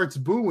crowd starts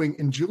booing,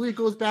 and Julia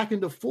goes back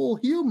into full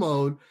heel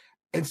mode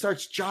and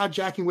starts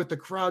jaw-jacking with the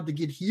crowd to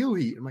get heel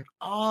heat. I'm like,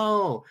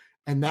 oh,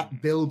 and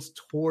that builds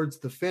towards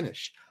the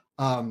finish.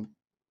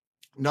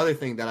 Another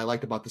thing that I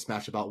liked about this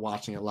match, about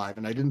watching it live,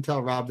 and I didn't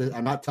tell Rob this,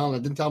 I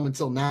didn't tell him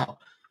until now.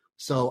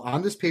 So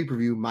on this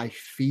pay-per-view, my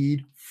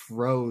feed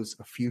froze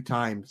a few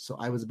times. So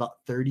I was about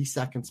 30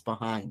 seconds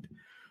behind.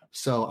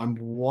 So I'm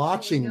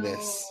watching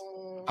this.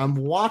 I'm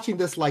watching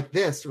this like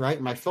this, right?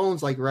 My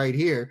phone's like right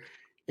here.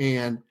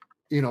 And,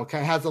 kind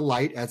of has a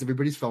light as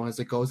everybody's phone as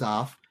it goes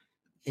off.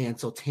 And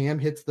so Tam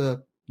hits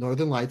the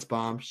Northern Lights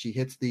bomb. She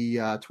hits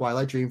the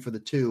Twilight Dream for the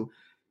 2.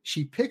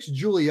 She picks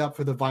Julie up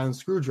for the Violent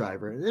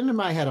Screwdriver. And in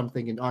my head, I'm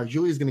thinking,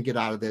 Julie's going to get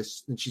out of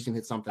this and she's going to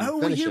hit something. Oh,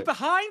 were you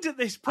behind at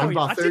this point? I'm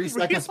about 30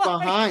 seconds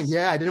behind.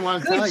 Yeah, I didn't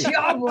want to tell you. Good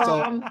job,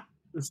 Rom.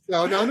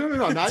 So, no.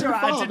 Not your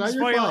fault. Not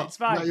your fault. It's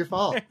fine. Not your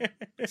fault.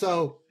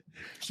 So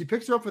she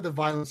picks her up for the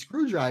Violent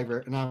Screwdriver.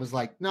 And I was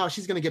like, no,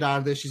 she's going to get out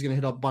of this. She's going to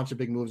hit a bunch of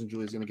big moves and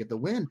Julie's going to get the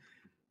win.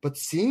 But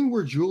seeing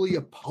where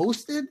Julia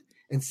posted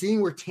and seeing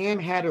where Tam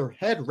had her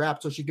head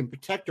wrapped so she can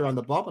protect her on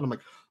the bump, and I'm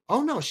like,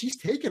 oh, no, she's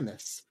taking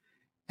this.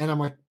 And I'm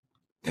like,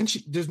 then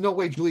there's no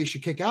way Julia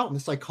should kick out. And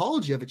the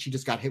psychology of it, she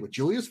just got hit with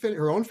Julia's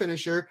her own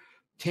finisher,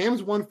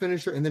 Tam's one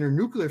finisher, and then her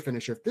nuclear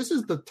finisher. If this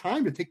is the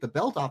time to take the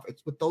belt off,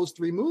 it's with those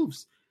 3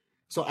 moves.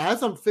 So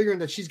as I'm figuring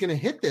that she's going to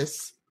hit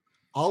this,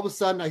 all of a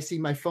sudden I see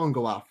my phone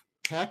go off.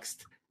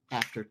 Text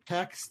after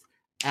text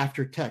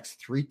after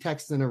text, 3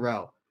 texts in a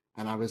row.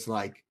 And I was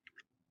like,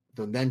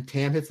 then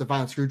Tam hits the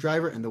Violent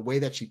Screwdriver, and the way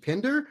that she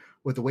pinned her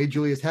with the way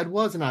Julia's head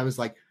was, and I was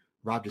like,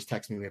 Rob just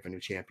texted me we have a new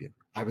champion.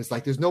 I was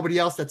like, there's nobody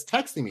else that's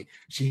texting me.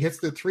 She hits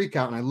the 3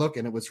 count, and I look,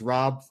 and it was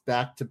Rob's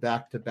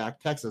back-to-back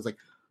text. I was like,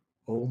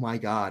 oh, my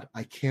God,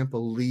 I can't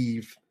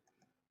believe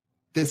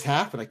this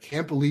happened. I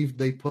can't believe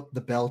they put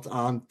the belt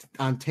on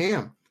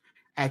Tam.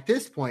 At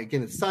this point,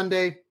 again, it's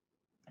Sunday.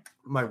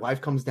 My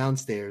wife comes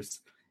downstairs,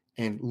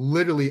 And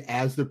literally,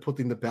 as they're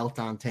putting the belt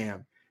on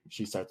Tam,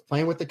 she starts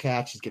playing with the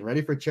cat. She's getting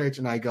ready for church.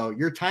 And I go,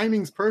 your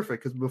timing's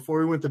perfect. Because before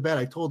we went to bed,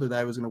 I told her that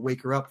I was going to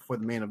wake her up before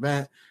the main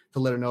event to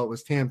let her know it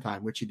was Tam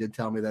time, which she did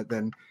tell me that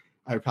then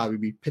I would probably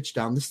be pitched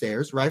down the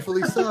stairs,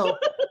 rightfully so.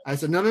 I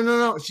said,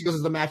 no. She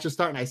goes, the match is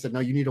starting. I said, no,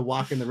 you need to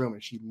walk in the room.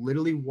 And she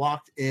literally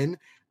walked in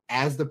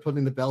as they're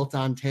putting the belt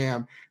on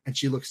Tam. And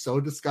she looked so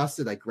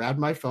disgusted. I grabbed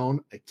my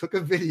phone. I took a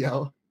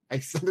video. I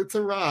sent it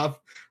to Rob.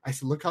 I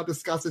said, look how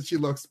disgusted she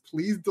looks.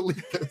 Please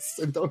delete this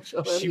and don't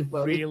show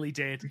anybody. She really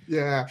did.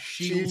 Yeah.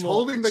 She's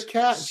holding the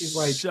cat. She's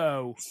like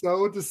so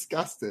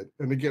disgusted.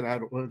 And again, I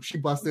don't know. She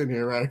busted in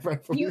here, right?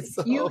 You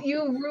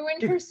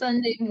ruined her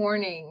Sunday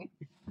morning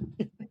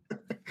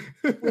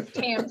with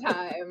Tam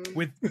time.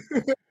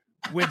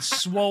 With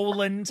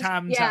swollen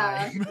Tam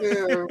time.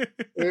 Yeah,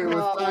 it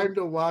was time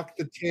to walk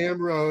the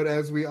Tam road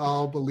as we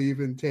all believe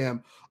in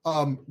Tam.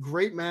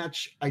 Great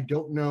match. I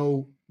don't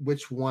know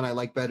which one I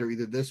like better,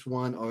 either this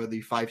one or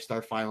the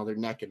 5-star final. They're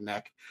neck and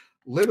neck,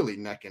 literally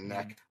neck and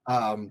neck.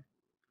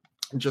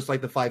 Just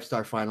like the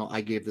 5-star final,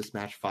 I gave this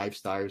match 5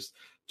 stars.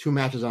 2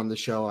 matches on the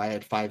show, I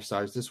had 5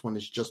 stars. This one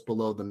is just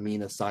below the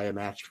Mina Saya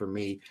match for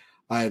me.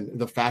 And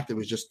the fact it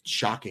was just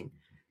shocking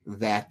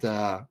that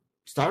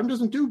Stardom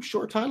doesn't do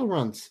short title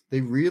runs.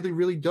 They really,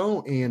 really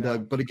don't.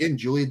 And but again,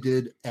 Julia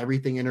did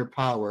everything in her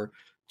power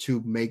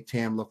to make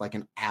Tam look like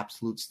an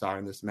absolute star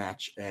in this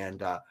match.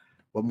 And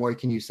what more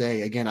can you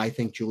say? Again, I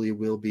think Julia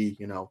will be,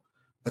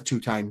 a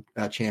 2-time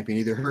champion.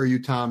 Either her or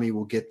Utami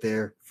will get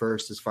there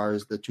first as far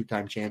as the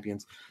 2-time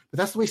champions. But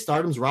that's the way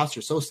Stardom's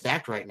roster is so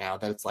stacked right now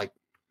that it's like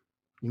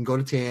you can go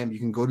to Tam, you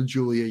can go to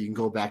Julia, you can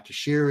go back to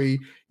Shiri,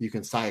 you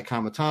can Saya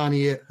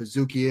Kamatani it,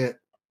 Hazuki it.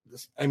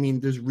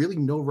 There's really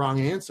no wrong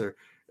answer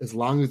as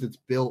long as it's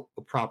built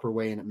a proper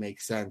way and it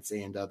makes sense.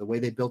 And the way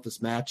they built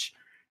this match,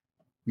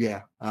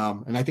 yeah.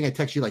 And I think I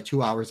texted you like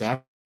 2 hours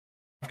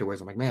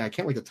afterwards. I'm like, man, I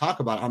can't wait to talk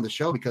about it on the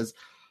show because,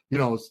 it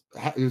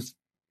was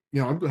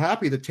I'm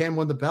happy that Tam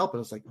won the belt, but I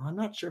was like, I'm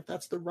not sure if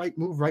that's the right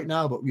move right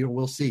now, but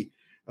we'll see.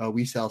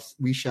 We shall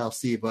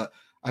see. But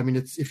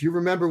it's if you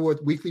remember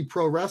what Weekly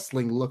Pro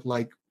Wrestling looked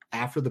like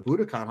after the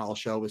Budokan Hall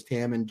show was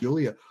Tam and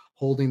Julia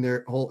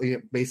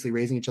basically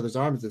raising each other's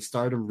arms as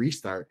Stardom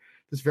restart.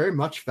 This very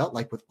much felt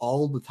like with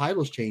all the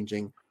titles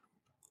changing,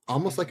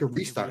 almost like a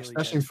restart, really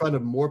especially in front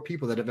of more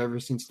people that have ever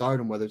seen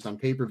Stardom, whether it's on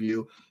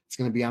pay-per-view. It's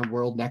going to be on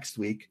World next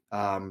week.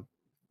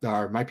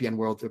 Or might be on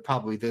World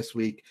probably this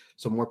week.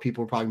 So more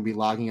people will probably be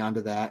logging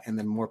onto that. And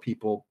then more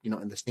people,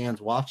 in the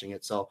stands watching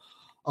it. So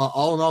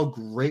all in all,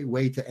 great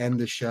way to end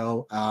the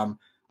show.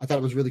 I thought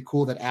it was really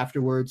cool that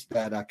afterwards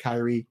that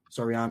Kairi,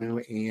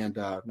 Soriano, and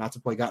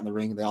Natsupoi got in the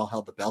ring. They all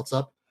held the belts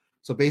up.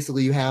 So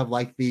basically you have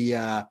like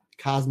the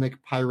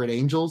Cosmic Pirate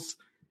Angels.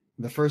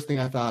 The first thing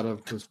I thought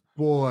of was,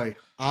 boy,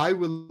 I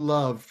would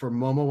love for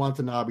Momo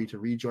Watanabe to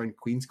rejoin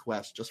Queen's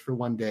Quest just for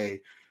one day.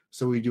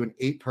 So we do an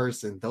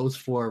 8-person, those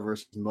 4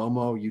 versus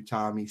Momo,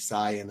 Utami,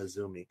 Sai, and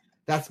Azumi.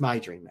 That's my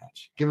dream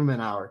match. Give them an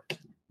hour.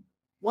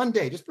 One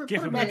day. Just put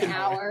them back an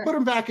hour. Put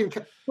them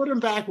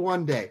back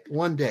one day.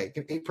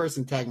 An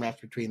 8-person tag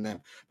match between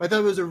them. But I thought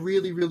it was a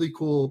really, really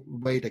cool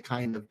way to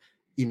kind of,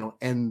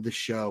 end the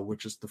show,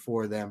 which is the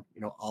 4 of them,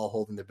 all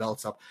holding the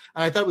belts up.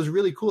 And I thought it was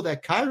really cool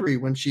that Kairi,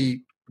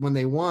 when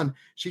they won,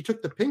 she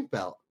took the pink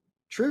belt.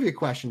 Trivia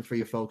question for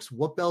you folks.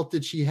 What belt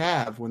did she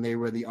have when they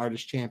were the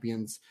Artist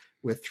Champions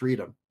with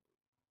Freedom?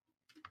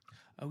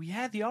 Oh,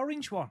 yeah, the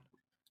orange one.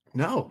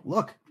 No,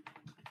 look.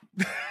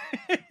 The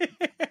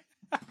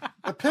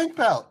pink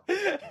belt.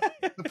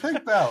 The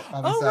pink belt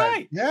on the side.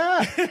 Right.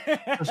 Yeah.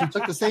 So she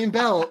took the same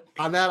belt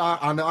on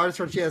the Artist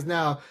one she has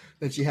now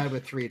that she had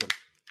with Freedom.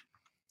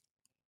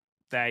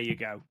 There you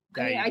go.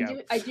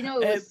 I do know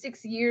it was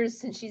 6 years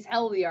since she's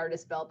held the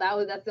Artist belt.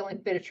 That's the only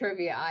bit of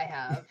trivia I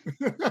have.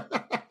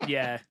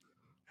 Yeah.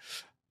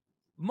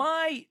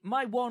 My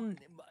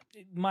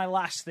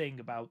last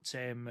thing about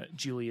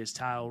Julia's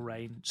title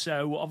reign.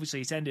 So obviously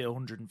it's ended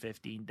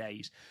 115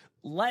 days.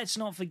 Let's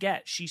not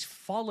forget she's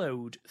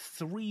followed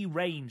 3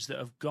 reigns that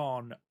have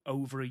gone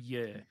over a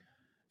year.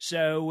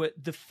 So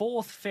the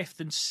 4th, 5th,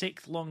 and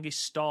 6th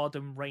longest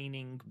Stardom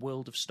reigning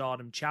World of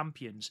Stardom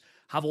champions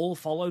have all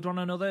followed one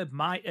another.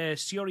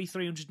 Syuri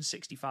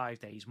 365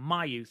 days,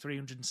 Mayu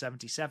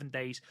 377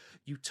 days,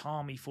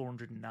 Utami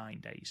 409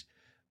 days.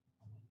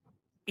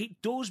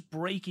 It does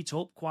break it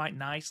up quite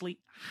nicely,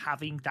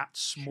 having that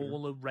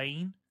smaller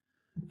reign.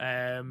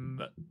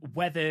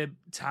 Whether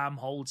Tam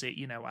holds it,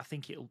 I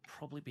think it'll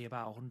probably be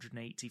about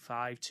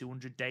 185,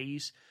 200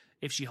 days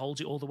if she holds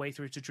it all the way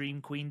through to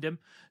Dream Queendom.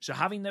 So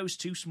having those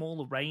 2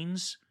 smaller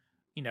reigns,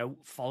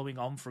 following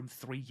on from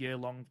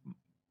 3-year-long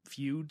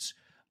feuds,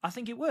 I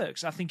think it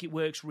works. I think it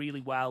works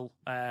really well.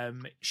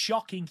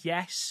 Shocking,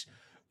 yes.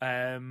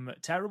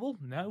 Terrible?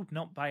 No,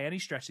 not by any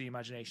stretch of the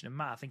imagination. And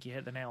Matt, I think you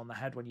hit the nail on the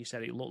head when you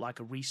said it looked like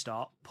a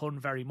restart. Pun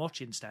very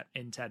much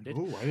intended.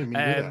 Oh, I didn't mean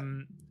to do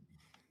that.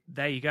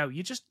 There you go.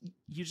 You're just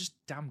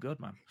damn good,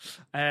 man.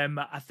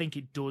 I think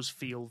it does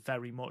feel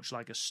very much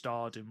like a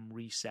Stardom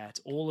reset.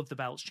 All of the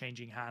belts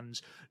changing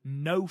hands.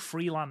 No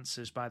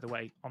freelancers, by the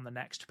way, on the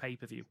next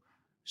pay-per-view.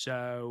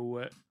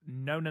 So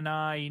no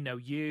Nanai, no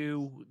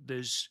you.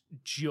 There's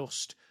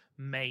just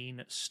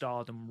main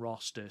Stardom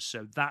roster.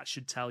 So that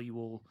should tell you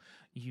all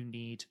you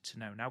need to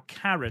know. Now,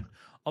 Karen,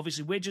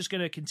 obviously we're just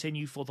going to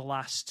continue for the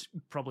last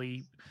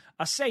probably,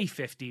 I say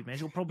 15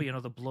 minutes, or probably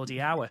another bloody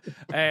hour,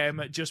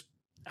 just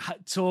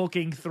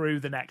talking through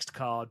the next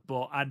card.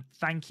 And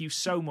thank you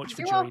so much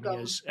for joining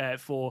us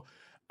for...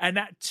 And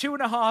at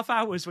 2.5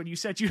 hours when you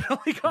said you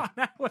only got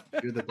an hour.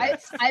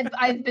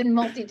 I've been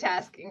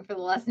multitasking for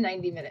the last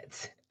 90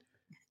 minutes.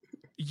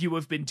 You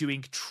have been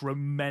doing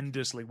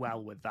tremendously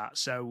well with that.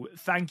 So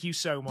thank you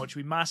so much.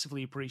 We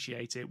massively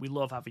appreciate it. We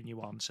love having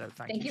you on. So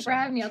thank you for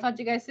having me. I'll talk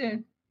to you guys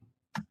soon.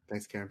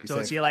 Thanks, Karen.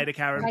 Talk to you later,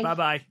 Karen.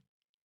 Bye-bye.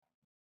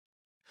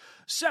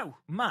 So,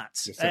 Matt,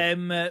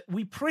 yes,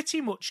 we pretty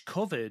much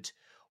covered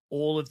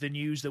all of the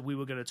news that we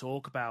were going to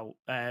talk about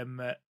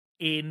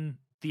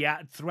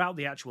throughout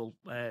the actual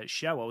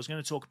show. I was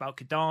going to talk about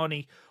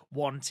Kidani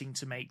wanting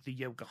to make the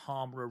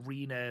Yokohama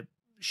Arena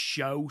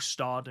show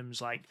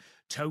Stardom's like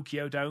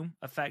Tokyo Dome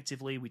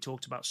effectively. We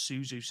talked about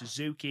Suzu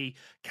Suzuki.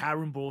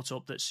 Karen brought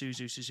up that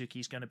Suzu Suzuki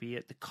is going to be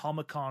at the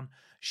Comic-Con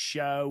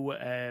show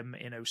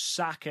in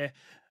Osaka.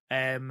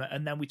 And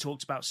then we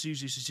talked about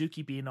Suzu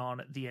Suzuki being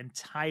on the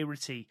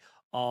entirety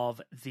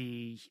of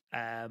the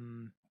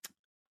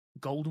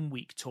Golden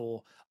Week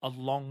tour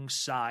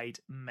alongside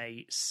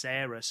May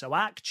Sarah. So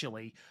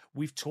actually,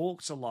 we've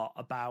talked a lot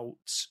about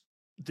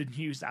the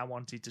news that I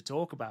wanted to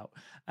talk about.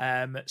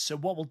 So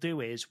what we'll do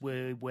is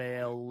we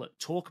will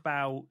talk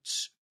about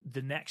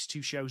the next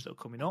two shows that are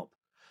coming up,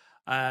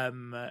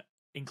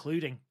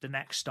 including the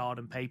next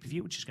Stardom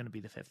pay-per-view, which is going to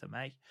be the 5th of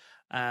May.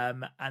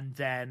 And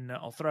then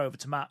I'll throw over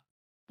to Matt.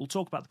 We'll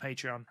talk about the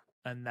Patreon,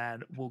 and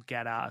then we'll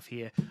get out of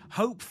here.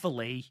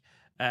 Hopefully,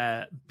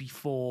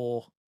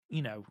 before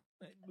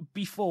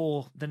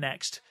the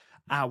next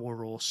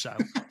hour or so.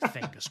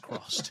 Fingers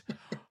crossed.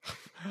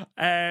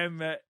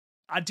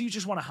 I do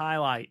just want to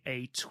highlight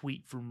a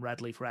tweet from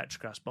Red Leaf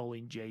Retrocast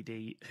Bowling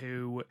JD,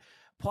 who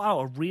put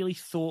out a really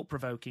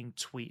thought-provoking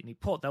tweet, and he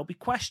put, there'll be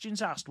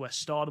questions asked where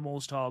Stardom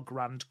All-Star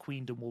Grand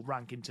Queendom will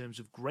rank in terms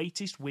of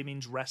greatest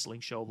women's wrestling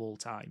show of all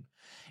time.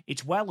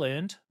 It's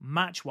well-earned.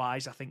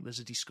 Match-wise, I think there's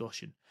a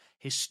discussion.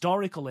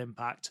 Historical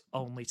impact,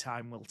 only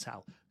time will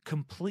tell.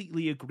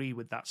 Completely agree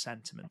with that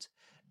sentiment.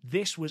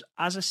 This was,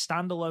 as a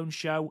standalone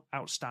show,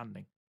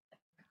 outstanding.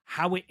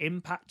 How it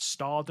impacts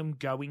Stardom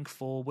going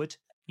forward,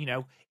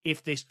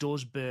 if this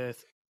does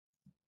birth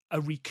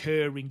a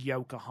recurring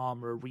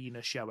Yokohama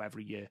Arena show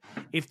every year,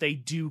 if they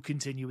do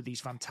continue with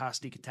these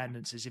fantastic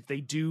attendances, if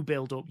they do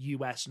build up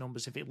US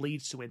numbers, if it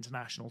leads to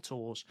international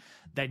tours,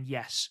 then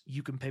yes,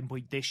 you can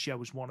pinpoint this show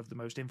as one of the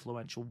most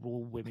influential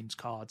Raw women's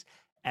cards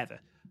ever.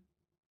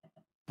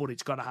 But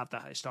it's got to have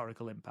that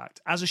historical impact.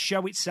 As a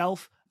show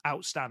itself,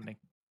 outstanding.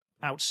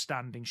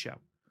 Outstanding show.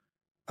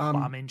 But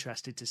I'm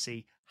interested to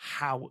see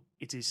how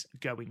it is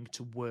going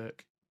to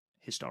work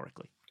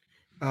historically.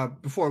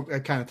 Before I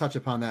kind of touch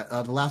upon that,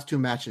 the last two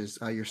matches,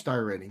 your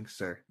star ratings,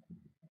 sir.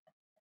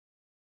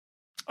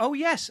 Oh,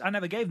 yes. I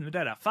never gave them the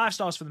data. 5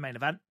 stars for the main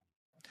event.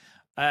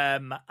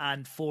 And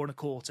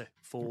 4.25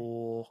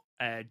 for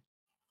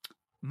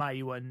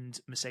Mayu and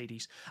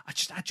Mercedes.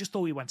 I just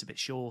thought we went a bit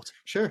short.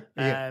 Sure.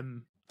 Yeah.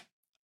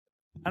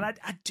 And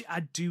I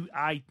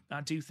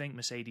do think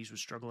Mercedes was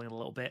struggling a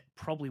little bit,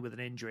 probably with an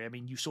injury. I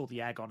mean, you saw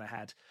the egg on her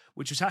head,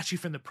 which was actually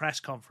from the press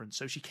conference.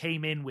 So she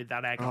came in with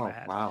that egg on her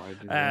head. Wow, I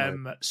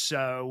didn't know.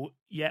 So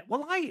yeah,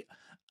 well, I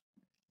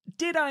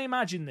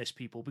imagine this,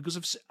 people,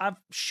 because I'm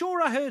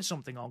sure I heard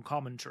something on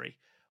commentary,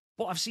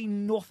 but I've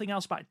seen nothing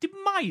else about it. Did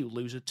Mayu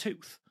lose a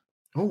tooth?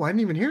 Oh, I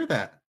didn't even hear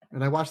that.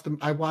 And I watched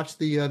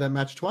the that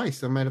match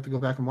twice. I might have to go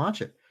back and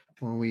watch it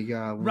when we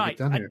get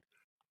done here.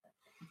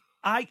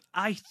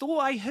 I thought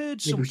I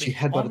heard something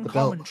on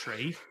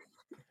commentary.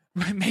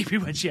 Maybe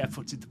when she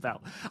headbutted the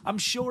belt. I'm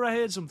sure I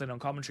heard something on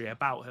commentary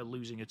about her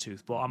losing a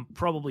tooth, but I'm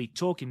probably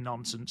talking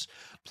nonsense.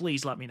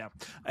 Please let me know.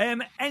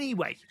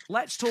 Anyway,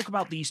 let's talk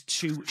about these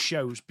two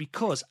shows,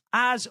 because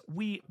as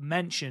we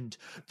mentioned,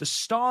 the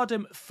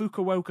Stardom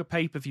Fukuoka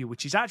pay-per-view,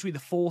 which is actually the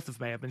 4th of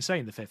May. I've been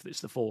saying the 5th,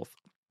 it's the 4th.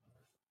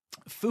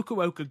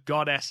 Fukuoka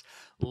Goddess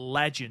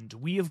Legend.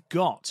 We have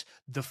got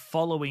the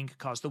following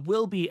cards. There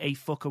will be a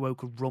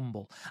Fukuoka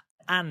Rumble,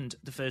 and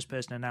the first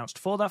person announced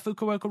for that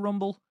Fukuoka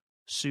Rumble,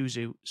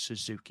 Suzu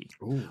Suzuki.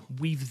 Ooh.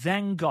 We've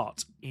then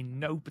got, in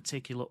no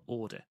particular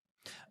order,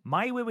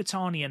 Mayu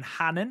Iwatani and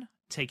Hanan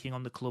taking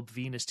on the Club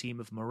Venus team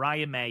of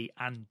Mariah May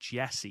and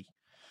Jessie.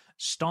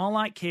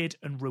 Starlight Kid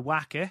and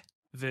Ruaka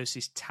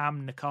versus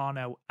Tam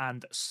Nakano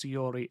and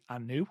Saori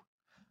Anu.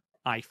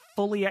 I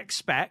fully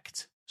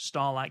expect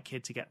Starlight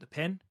Kid to get the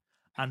pin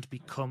and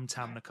become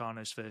Tam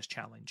Nakano's first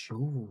challenge.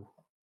 Ooh.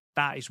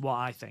 That is what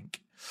I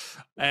think.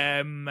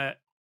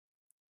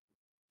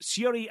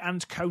 Syuri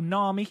and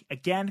Konami,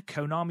 again,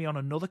 Konami on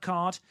another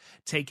card,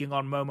 taking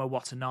on Momo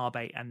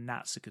Watanabe and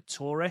Natsuka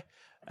Tora.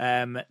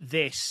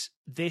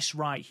 This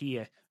right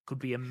here could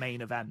be a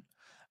main event.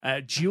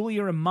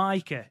 Julia and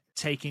Maika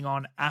taking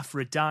on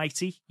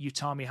Aphrodite,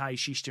 Utami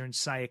Hayashishita and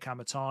Saya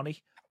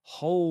Kamatani.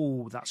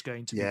 Oh, that's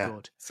going to be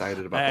good.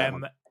 Excited about that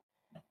one.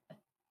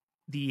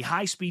 The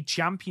high-speed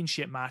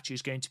championship match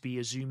is going to be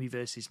Azumi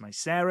versus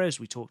Maesera, as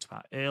we talked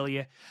about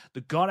earlier.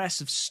 The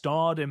Goddess of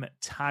Stardom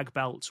tag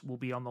belt will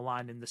be on the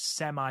line in the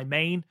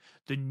semi-main.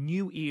 The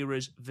New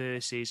Eras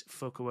versus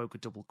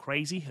Fukuoka Double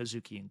Crazy,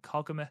 Hazuki and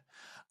Koguma.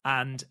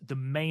 And the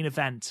main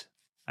event,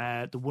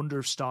 the Wonder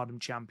of Stardom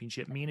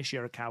Championship, Mina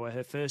Shirakawa,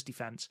 her first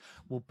defense,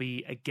 will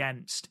be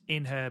against,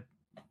 in her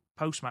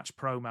post-match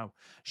promo,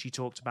 she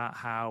talked about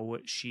how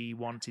she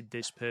wanted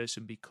this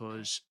person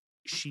because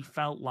she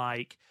felt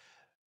like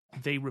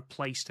they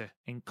replaced her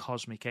in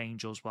Cosmic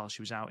Angels while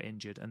she was out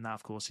injured, and that,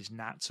 of course, is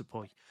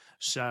Natsupoi.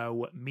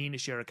 So, Mina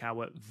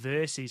Shirakawa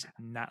versus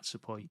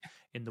Natsupoi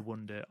in the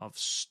Wonder of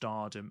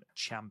Stardom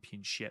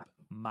Championship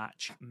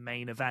match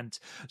main event.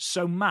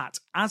 So, Matt,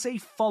 as a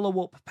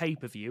follow-up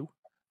pay-per-view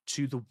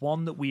to the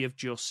one that we have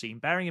just seen,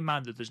 bearing in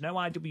mind that there's no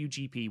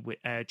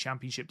IWGP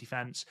Championship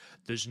defense,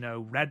 there's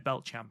no Red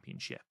Belt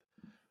Championship,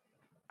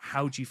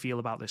 how do you feel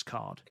about this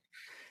card?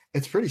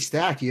 It's pretty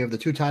stacked. You have the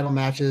 2 title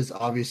matches.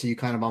 Obviously, you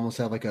kind of almost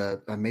have like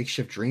a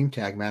makeshift dream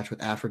tag match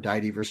with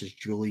Aphrodite versus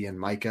Julie and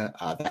Micah.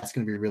 That's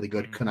going to be really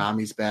good.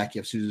 Konami's back. You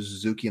have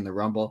Suzuki in the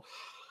Rumble.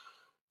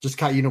 Just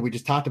kind of, we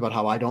just talked about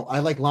how I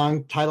like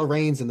long title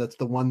reigns, and that's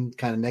the one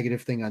kind of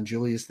negative thing on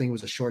Julia's thing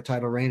was a short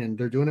title reign, and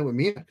they're doing it with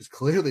Mina because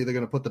clearly they're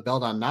going to put the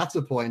belt on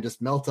Natsupoi and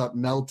just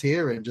melt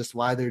here, and just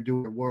why they're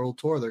doing a world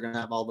tour, they're going to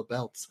have all the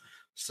belts.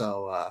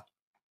 So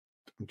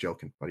I'm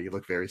joking, buddy. You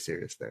look very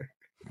serious there.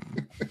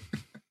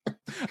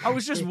 I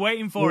was just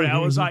waiting for it. I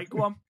was like,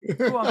 go on.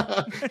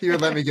 you were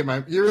letting me get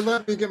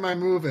my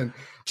move in.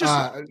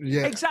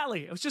 Yeah,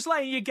 exactly. I was just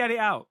letting you get it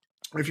out.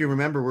 If you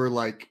remember, we're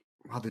like,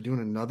 wow, they're doing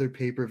another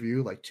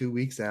pay-per-view like 2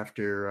 weeks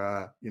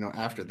after,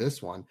 after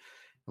this one.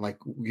 Like,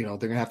 they're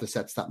gonna have to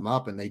set something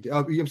up, and they.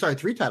 Oh, I'm sorry,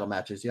 3 title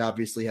matches. You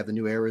obviously have the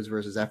New Eras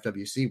versus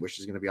FWC, which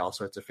is going to be all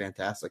sorts of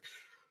fantastic.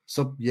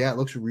 So yeah, it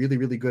looks really,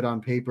 really good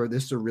on paper.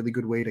 This is a really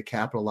good way to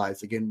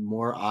capitalize. Again,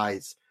 more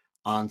eyes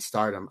on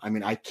Stardom. I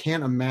mean, I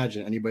can't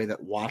imagine anybody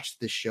that watched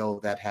this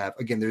show that have,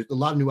 again, there's a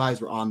lot of new eyes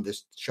were on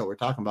this show we're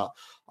talking about,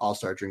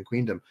 All-Star Dream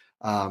Queendom.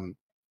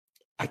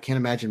 I can't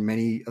imagine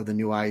many of the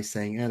new eyes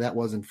saying, that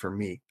wasn't for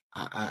me.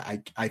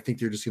 I think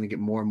they're just going to get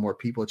more and more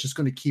people. It's just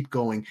going to keep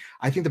going.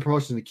 I think the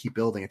promotion is going to keep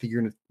building. I think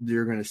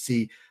you're going to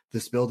see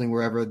this building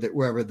wherever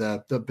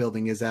the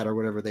building is at or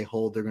whatever they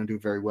hold, they're going to do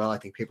very well. I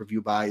think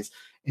pay-per-view buys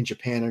in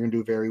Japan are going to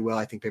do very well.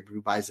 I think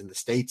pay-per-view buys in the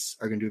States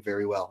are going to do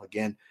very well.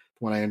 Again,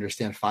 when I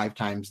understand 5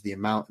 times the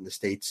amount in the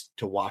States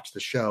to watch the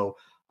show,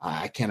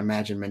 I can't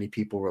imagine many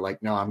people were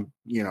like, no, I'm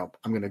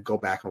going to go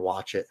back and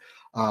watch it.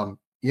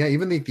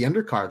 Even the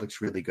undercard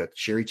looks really good.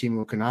 Sherry teaming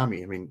with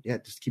Konami. I mean,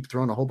 just keep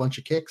throwing a whole bunch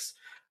of kicks.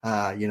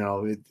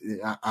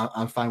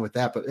 I'm fine with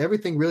that, but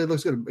everything really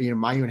looks good.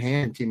 Mayu and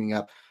Han teaming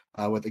up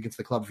against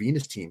the Club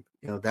Venus team.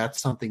 That's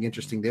something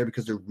interesting there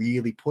because they're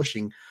really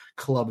pushing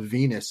Club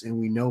Venus, and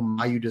we know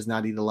Mayu does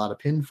not eat a lot of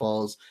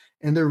pinfalls,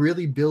 and they're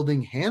really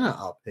building Hannah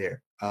up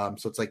there.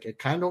 So it's like I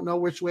kind of don't know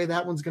which way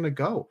that one's going to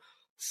go.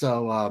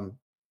 So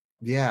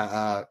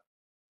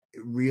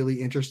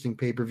really interesting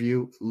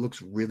pay-per-view.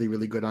 Looks really,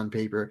 really good on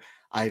paper.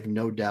 I have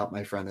no doubt,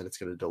 my friend, that it's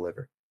going to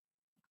deliver.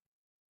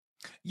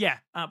 Yeah,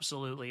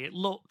 absolutely. It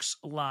looks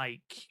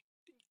like,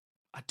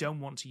 I don't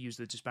want to use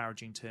the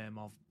disparaging term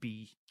of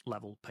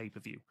B-level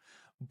pay-per-view,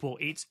 but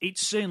it's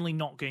certainly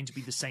not going to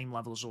be the same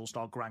level as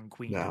All-Star Grand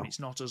Queendom. No. It's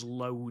not as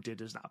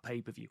loaded as that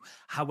pay-per-view.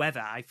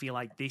 However, I feel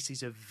like this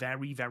is a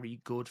very,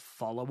 very good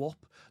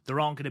follow-up. There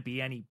aren't going to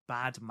be any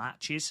bad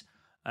matches.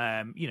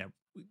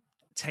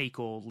 Take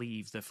or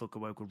leave the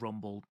Fukuoka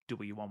Rumble, do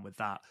what you want with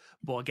that.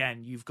 But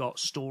again, you've got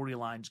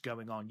storylines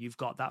going on. You've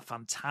got that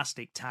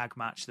fantastic tag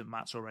match that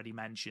Matt's already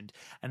mentioned.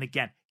 And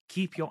again,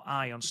 keep your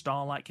eye on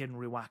Starlight Kid and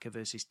Ruaka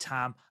versus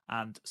Tam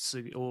and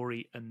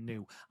Sayori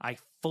Anu. I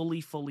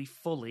fully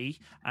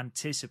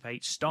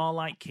anticipate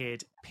Starlight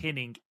Kid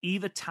pinning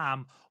either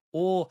Tam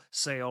or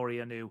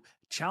Sayori Anu,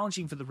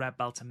 challenging for the red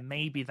belt, and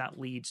maybe that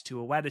leads to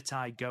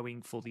Uedatai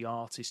going for the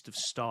Artist of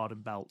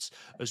Stardom belts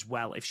as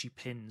well if she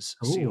pins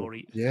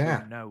Sayori.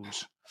 Who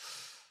knows?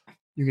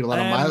 You get a lot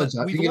of mileage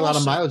out. You get a lot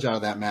of mileage out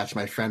of that match,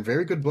 my friend.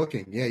 Very good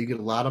booking. Yeah, you get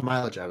a lot of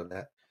mileage out of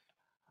that.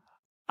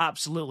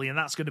 Absolutely, and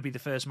that's going to be the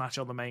first match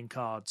on the main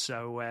card.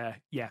 So,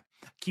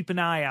 keep an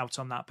eye out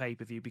on that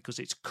pay-per-view because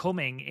it's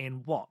coming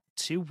in,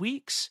 2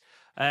 weeks?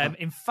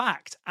 In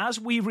fact, as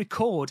we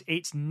record,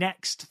 it's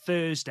next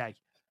Thursday.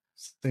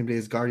 Same day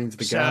as Guardians of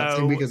the Galaxy.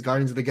 Same week as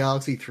Guardians of the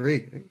Galaxy 3.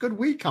 A good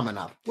week coming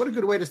up. What a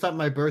good way to start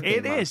my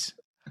birthday month. It is.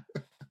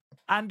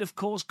 And, of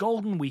course,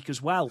 Golden Week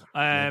as well,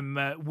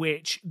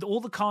 which all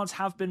the cards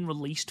have been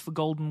released for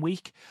Golden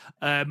Week.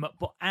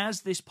 But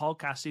as this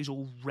podcast is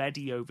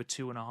already over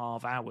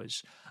 2.5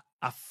 hours,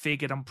 I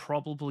figured I'm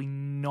probably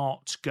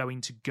not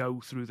going to go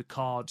through the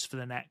cards for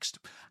the next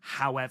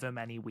however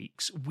many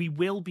weeks. We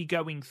will be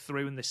going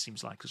through, and this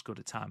seems like as good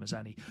a time as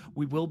any,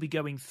 we will be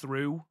going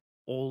through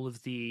all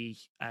of the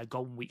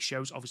Golden Week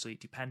shows. Obviously, it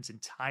depends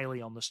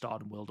entirely on the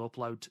Stardom World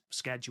upload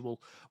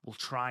schedule. We'll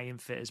try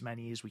and fit as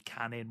many as we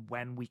can in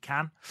when we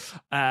can.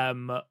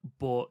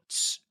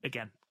 But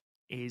again,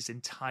 is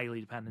entirely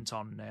dependent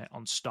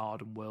on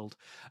Stardom World.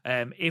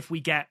 If we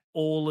get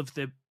all of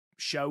the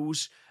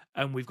shows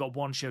and we've got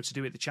one show to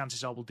do it, the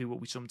chances are we'll do what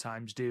we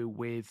sometimes do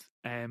with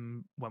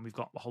when we've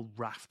got a whole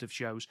raft of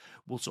shows.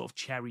 We'll sort of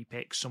cherry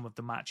pick some of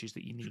the matches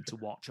that you need to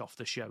watch off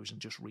the shows and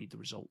just read the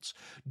results.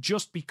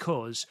 Just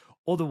because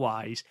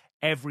otherwise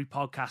every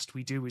podcast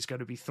we do is going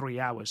to be 3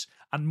 hours.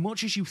 And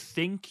much as you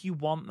think you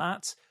want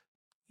that,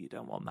 you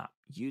don't want that.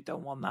 You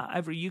don't want that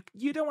ever. You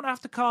don't want to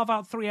have to carve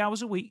out 3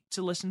 hours a week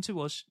to listen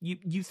to us.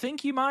 You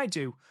think you might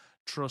do.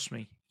 Trust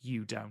me,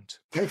 you don't.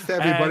 Thanks to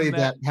everybody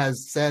that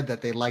has said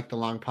that they like the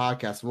long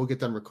podcast. We'll get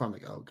them recording.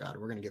 Like, oh God,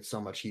 we're gonna get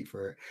so much heat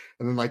for it.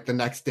 And then like the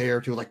next day or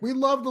two, like, we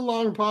love the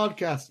long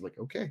podcast. I'm like,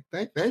 okay,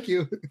 thank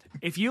you.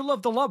 If you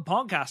love the long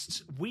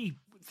podcasts, we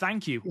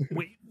thank you.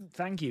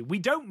 Thank you. We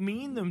don't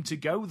mean them to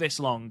go this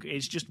long.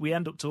 It's just we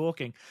end up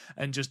talking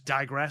and just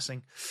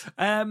digressing.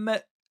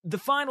 The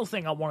final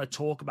thing I want to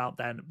talk about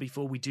then,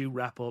 before we do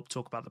wrap up,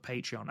 talk about the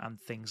Patreon and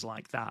things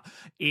like that,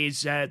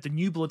 is the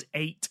New Blood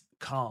 8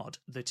 card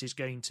that is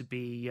going to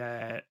be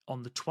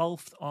on the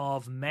 12th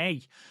of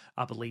May,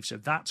 I believe. So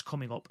that's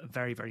coming up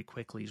very, very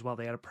quickly as well.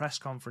 They had a press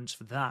conference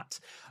for that.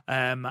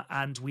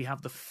 And we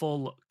have the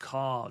full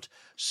card.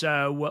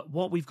 So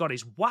what we've got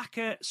is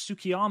Waka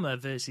Tsukiyama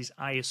versus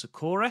Aya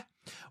Sakura.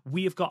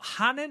 We have got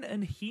Hanan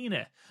and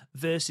Hina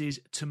versus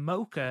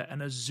Tomoka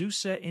and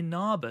Azusa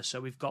Inaba.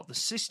 So we've got the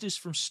sisters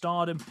from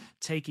Stardom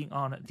taking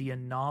on the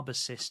Inaba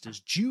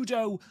sisters.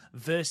 Judo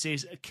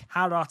versus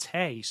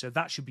Karate. So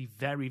that should be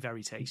very,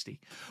 very tasty.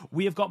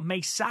 We have got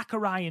Mei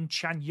Sakurai and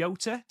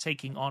Chanyota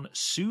taking on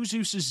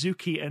Suzu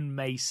Suzuki and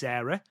Mei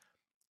Sarah.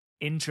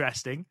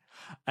 Interesting.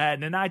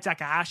 Nanai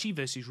Takahashi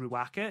versus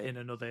Ruaka in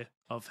another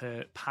of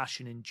her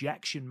passion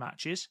injection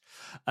matches.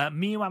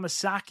 Miyu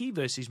Amasaki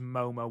versus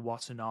Momo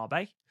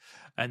Watanabe.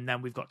 And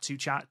then we've got two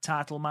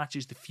title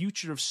matches. The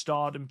Future of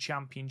Stardom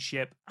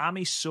Championship.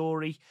 Ami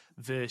Sourei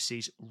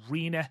versus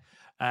Rina.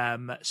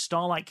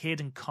 Starlight Kid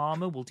and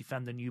Karma will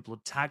defend the New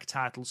Blood tag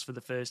titles for the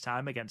first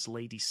time against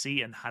Lady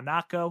C and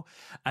Hanako.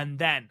 And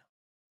then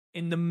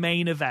in the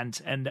main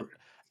event, and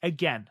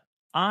again,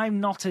 I'm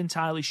not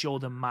entirely sure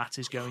the mat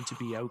is going to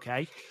be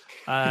okay.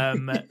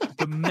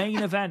 The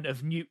main event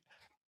of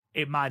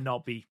it might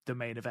not be the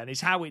main event.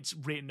 It's how it's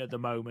written at the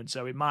moment,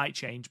 so it might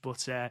change.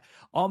 But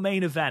our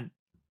main event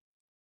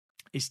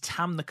is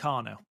Tam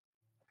Nakano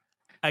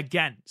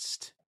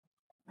against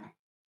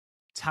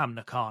Tam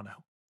Nakano.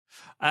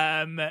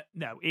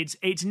 No,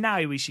 it's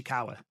Naomi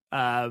Ishikawa.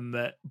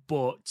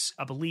 But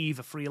I believe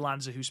a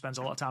freelancer who spends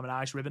a lot of time in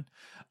Ice Ribbon.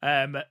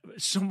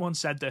 Someone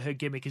said that her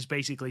gimmick is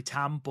basically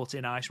Tam, but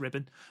in Ice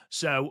Ribbon.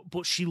 So,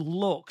 but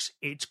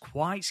it's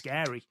quite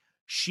scary.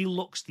 She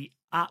looks the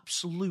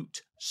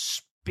absolute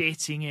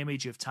spitting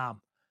image of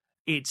Tam.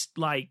 It's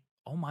like,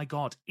 oh my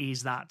God,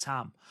 is that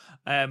Tam?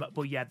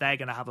 But yeah, they're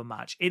going to have a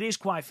match. It is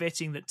quite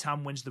fitting that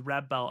Tam wins the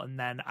red belt and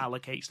then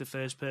allocates the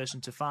first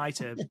person to fight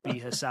her be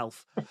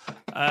herself.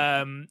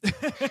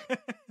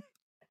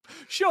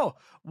 Sure,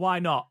 why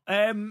not?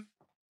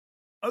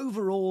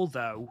 Overall,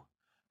 though,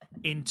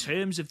 in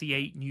terms of the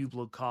 8 New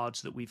Blood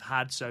cards that we've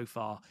had so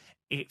far,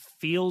 it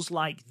feels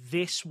like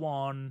this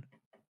one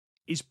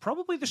is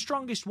probably the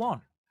strongest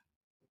one.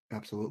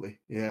 Absolutely.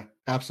 Yeah,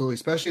 absolutely.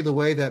 Especially the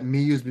way that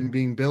Miyu's been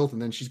being built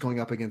and then she's going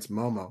up against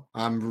Momo.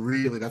 I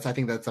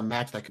think that's a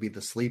match that could be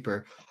the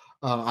sleeper.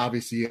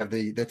 Obviously, you have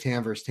the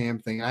Tam versus Tam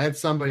thing. I had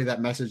somebody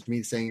that messaged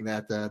me saying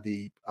that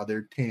the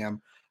other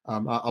Tam,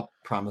 I'll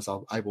promise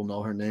I will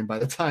know her name by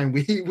the time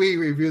we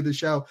review the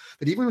show,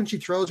 that even when she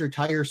throws her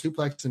Tiger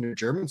suplex and her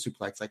German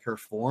suplex, like her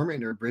form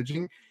and her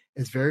bridging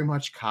is very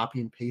much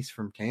copy and paste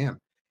from Tam.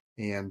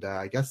 And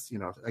I guess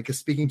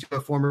speaking to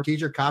a former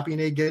teacher, copying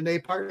a get an A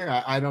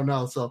partner, I don't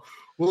know. So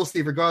we'll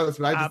see regardless.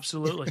 But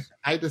Absolutely.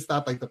 I just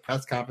thought like the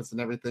press conference and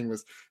everything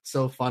was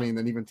so funny. And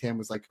then even Tam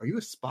was like, "Are you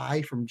a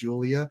spy from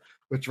Julia?"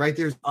 Which right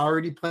there is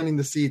already planting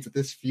the seeds that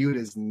this feud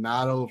is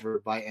not over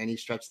by any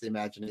stretch of the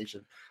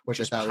imagination, which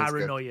just I thought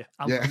paranoia.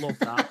 was good. I love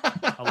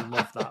that. I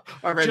love that.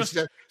 All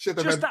right, shit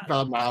the red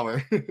about an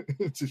hour.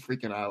 Just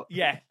freaking out.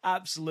 Yeah,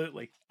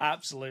 absolutely.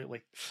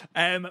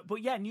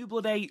 But yeah, New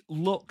Blood 8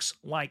 looks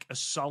like a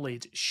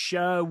solid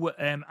show.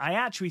 I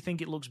actually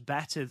think it looks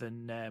better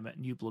than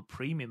New Blood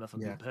Premium, if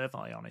I'm being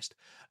perfectly honest,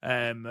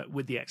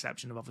 with the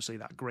exception of obviously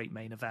that great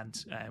main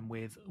event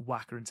with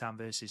Waka and Tam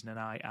versus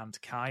Nanai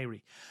and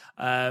Kairi.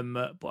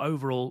 But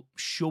overall,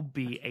 should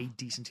be a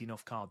decent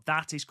enough card.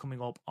 That is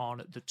coming up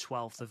on the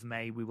 12th of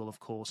May. We will,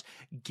 of course,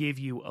 give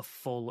you a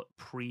full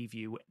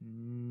preview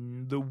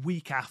the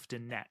week after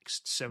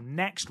next. So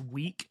next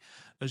week,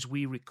 as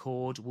we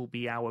record, will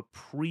be our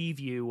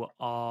preview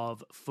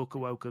of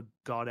Fukuoka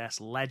Goddess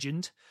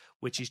Legend,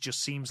 which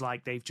just seems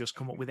like they've just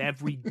come up with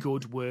every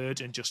good word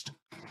and just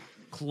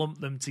clumped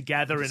them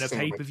together in a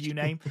pay-per-view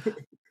name.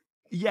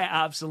 Yeah,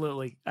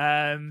 absolutely.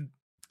 And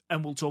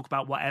we'll talk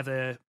about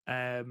whatever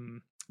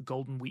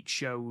Golden Week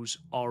shows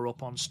are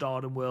up on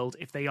Stardom World.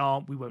 If they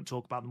aren't, we won't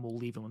talk about them. We'll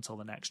leave them until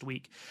the next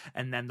week.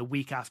 And then the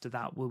week after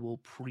that, we will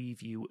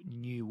preview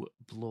New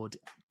Blood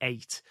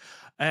 8.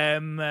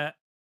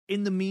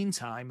 in the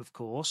meantime, of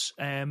course,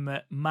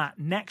 Matt,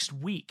 next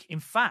week, in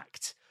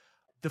fact,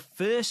 the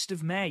 1st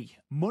of May,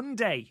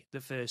 Monday, the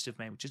 1st of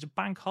May, which is a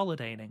bank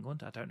holiday in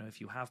England. I don't know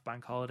if you have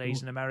bank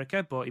holidays in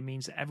America, but it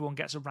means that everyone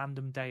gets a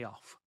random day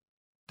off.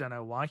 Don't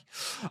know why.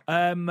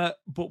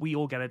 But we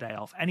all get a day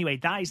off. Anyway,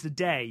 that is the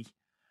day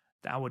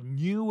that our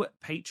new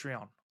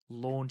Patreon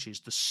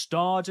launches. The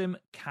Stardom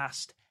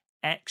Cast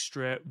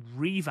Extra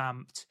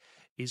revamped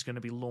is going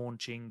to be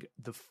launching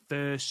the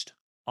 1st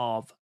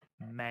of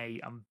May.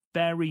 I'm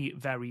very,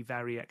 very,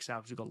 very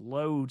excited. We've got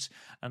loads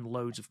and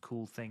loads of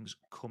cool things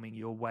coming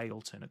your way.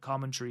 Alternate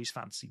commentaries,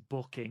 fancy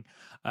booking,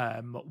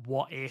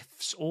 what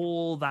ifs,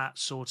 all that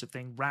sort of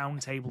thing.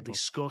 Roundtable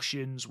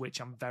discussions, which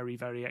I'm very,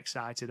 very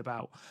excited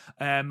about.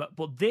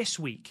 But this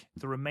week,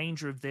 the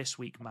remainder of this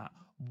week, Matt,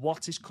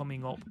 what is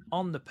coming up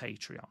on the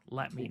Patreon?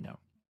 Let me know.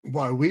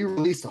 Well, we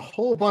released a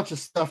whole bunch of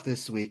stuff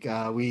this week.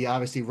 We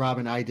obviously, Rob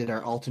and I did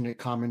our alternate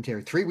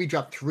commentary. We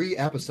dropped 3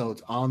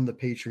 episodes on the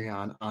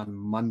Patreon on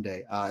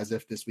Monday, as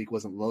if this week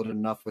wasn't loaded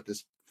enough with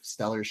this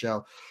stellar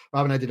show.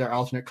 Rob and I did our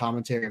alternate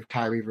commentary of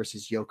Kairi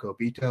versus Yoko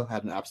Bito.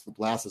 Had an absolute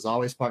blast, as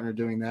always, partner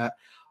doing that.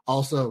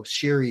 Also,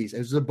 Shiri's. It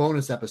was a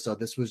bonus episode.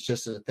 This was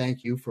just a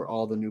thank you for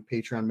all the new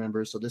Patreon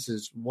members. So this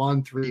is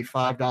 $1, $3,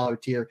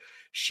 $5 tier.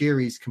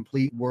 Shiri's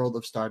Complete World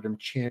of Stardom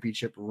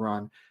Championship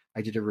Run.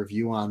 I did a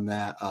review on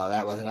that.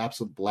 That was an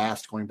absolute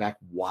blast, going back,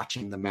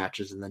 watching the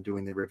matches, and then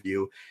doing the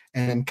review.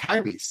 And then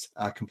Kyrie's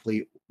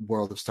Complete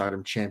World of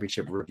Stardom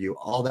Championship review.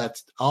 All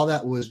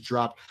that was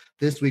dropped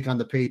this week on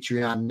the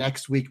Patreon.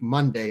 Next week,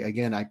 Monday,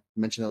 again, I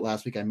mentioned it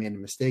last week. I made a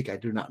mistake. I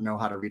do not know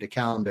how to read a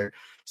calendar.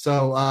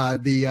 So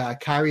the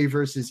Kyrie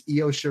versus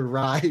Io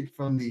Shirai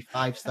from the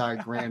 5-Star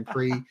Grand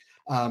Prix.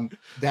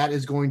 That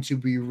is going to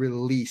be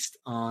released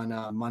on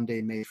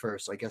Monday, May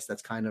 1st. So I guess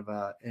that's kind of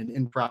an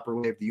improper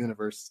way of the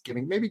universe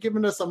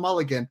giving us a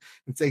mulligan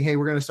and saying, hey,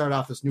 we're going to start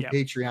off this new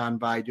Patreon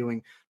by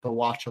doing the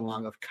watch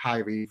along of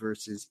Kyrie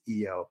versus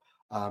Io.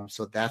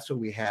 So that's what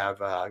we have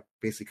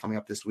basically coming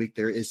up this week.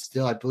 There is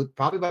still, I believe,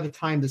 probably by the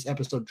time this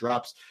episode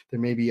drops, there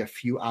may be a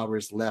few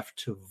hours left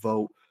to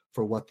vote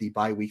for what the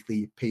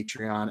bi-weekly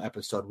Patreon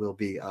episode will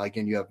be.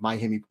 Again, you have My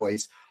Himi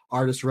Boys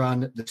Artist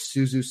Run, the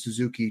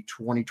Suzuki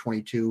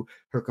 2022,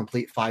 her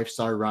complete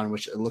 5-star run,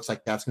 which it looks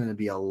like that's going to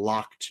be a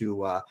lock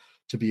to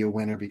be a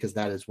winner, because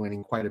that is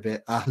winning quite a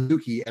bit.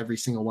 Suzuki, every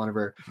single one of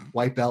her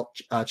white belt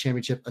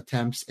championship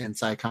attempts, and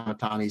Saya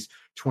Kamatani's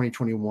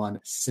 2021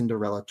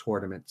 Cinderella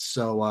tournament.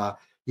 So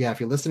if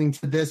you're listening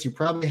to this, you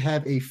probably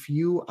have a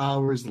few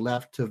hours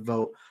left to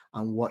vote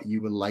on what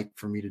you would like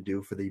for me to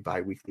do for the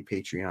bi-weekly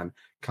Patreon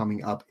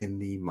coming up in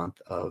the month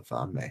of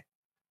May.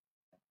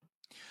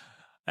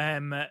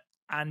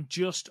 And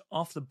just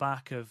off the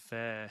back of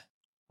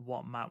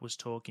what Matt was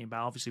talking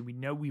about, obviously we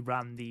know we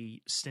ran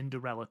the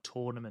Cinderella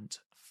tournament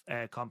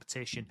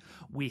competition.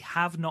 We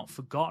have not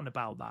forgotten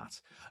about that.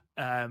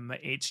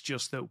 It's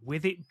just that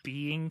with it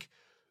being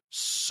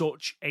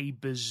such a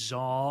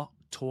bizarre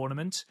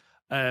tournament,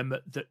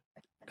 that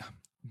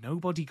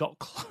nobody got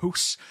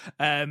close.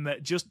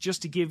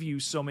 Just to give you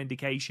some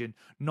indication,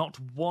 not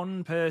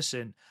one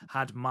person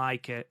had Mai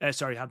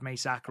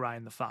Sakurai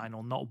in the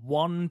final. Not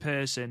one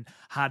person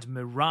had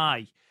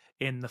Mirai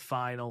in the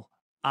final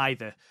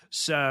either.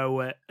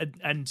 So,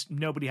 and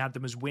nobody had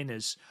them as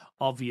winners,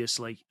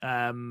 obviously.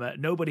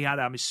 Nobody had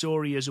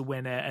Amisori as a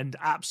winner, and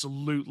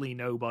absolutely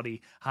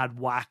nobody had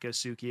Waka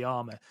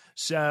Tsukiyama.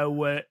 So,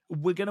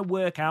 we're going to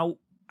work out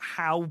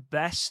how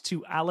best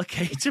to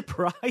allocate a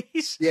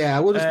prize. Yeah,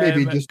 we'll just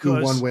maybe do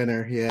one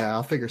winner. Yeah,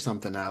 I'll figure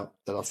something out.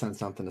 That I'll send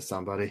something to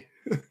somebody.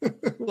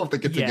 We'll have to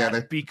get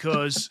together.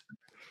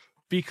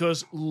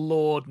 because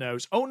Lord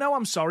knows. Oh no,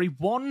 I'm sorry.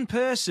 One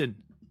person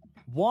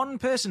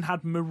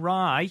had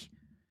Mirai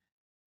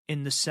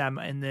in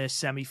the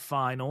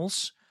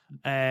semi-finals.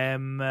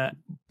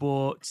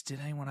 But did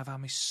anyone have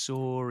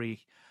Amisori?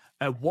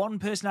 One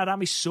person had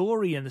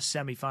Amisori in the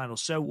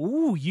semi-finals.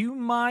 So, you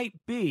might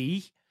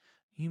be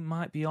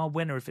our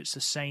winner if it's the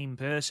same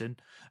person.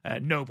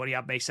 Nobody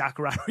had Mai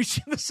Sakurai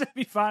reaching the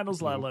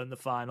semi-finals, let alone the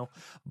final.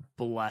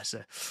 Bless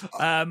her.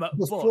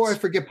 Before I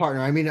forget,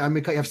 partner, I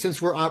mean,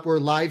 since we're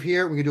live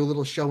here, we can do a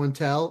little show and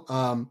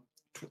tell.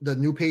 The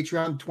new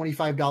Patreon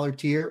 $25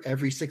 tier,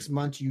 every 6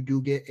 months you do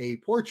get a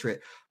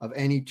portrait of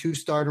any 2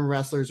 Stardom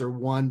wrestlers or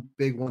one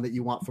big one that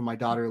you want for my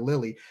daughter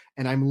Lily.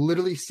 And I'm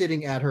literally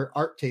sitting at her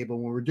art table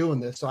when we're doing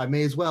this, so I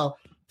may as well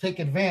take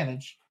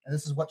advantage. And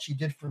this is what she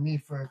did for me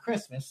for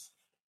Christmas.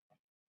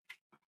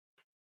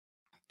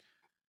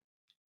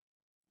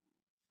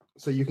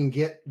 So you can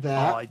get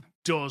that. Oh, it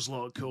does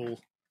look cool.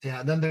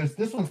 Yeah, then there's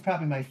this one's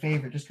probably my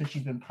favorite just because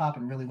she's been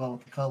popping really well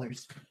with the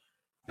colors.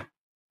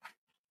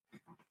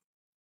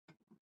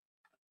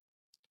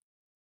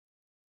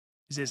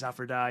 Is this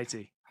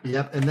Aphrodite?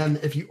 Yep, and then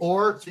so you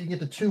can get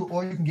the 2,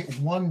 or you can get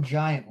one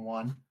giant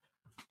one.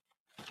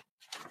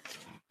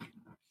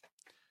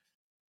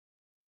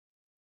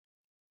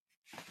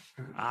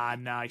 Ah,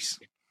 nice.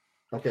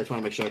 Okay, I just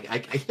want to make sure.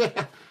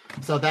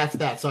 So that's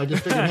that. So I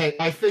just figured, hey,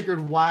 I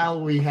figured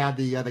while we had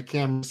the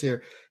cameras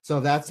here. So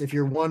that's, if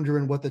you're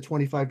wondering what the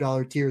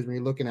 $25 tier is when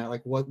you're looking at,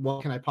 like,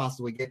 what can I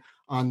possibly get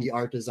on the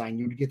art design?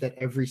 You would get that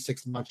every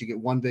 6 months. You get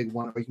one big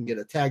one, or you can get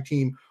a tag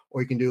team,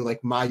 or you can do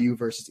like Mayu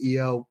versus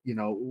EO.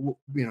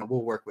 We'll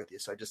work with you.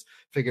 So I just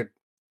figured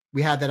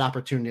we had that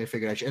opportunity. I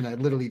figured and I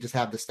literally just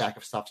have the stack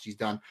of stuff she's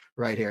done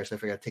right here. So I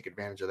figured I'd take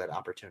advantage of that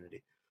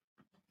opportunity.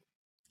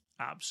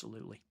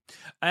 Absolutely.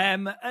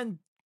 And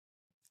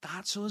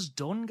that's us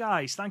done,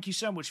 guys. Thank you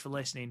so much for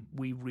listening.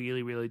 We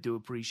really, really do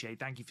appreciate it.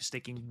 Thank you for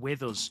sticking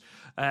with us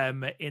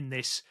in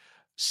this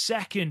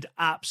second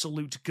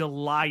absolute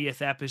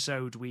Goliath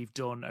episode we've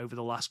done over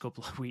the last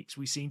couple of weeks.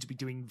 We seem to be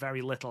doing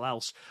very little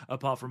else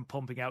apart from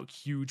pumping out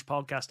huge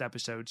podcast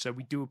episodes. So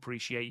we do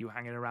appreciate you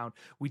hanging around.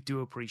 We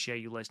do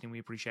appreciate you listening. We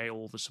appreciate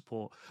all the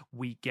support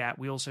we get.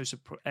 We also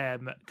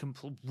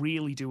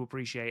really do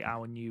appreciate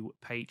our new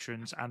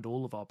patrons, and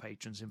all of our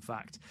patrons, in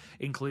fact,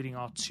 including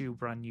our 2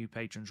 brand new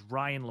patrons,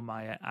 Ryan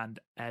Lemire and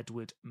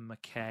Edward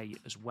McKay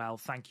as well.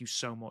 Thank you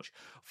so much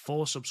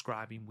for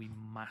subscribing. We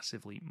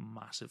massively,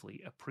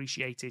 massively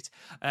appreciate it.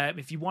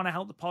 If you want to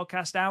help the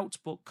podcast out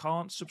but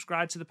can't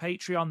subscribe to the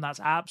Patreon, that's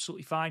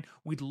absolutely fine.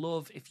 We'd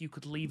love if you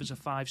could leave us a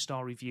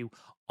 5-star review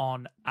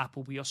on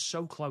Apple. We are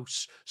so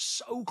close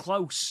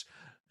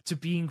to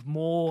being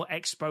more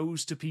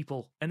exposed to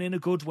people, and in a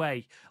good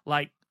way.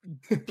 Like,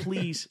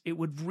 please, it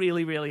would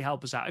really, really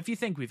help us out. If you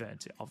think we've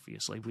earned it,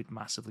 obviously, we'd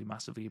massively,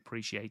 massively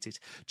appreciate it.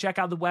 Check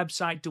out the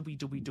website,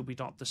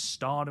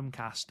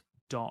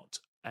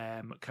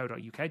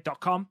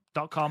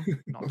 www.thestardomcast.com,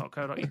 not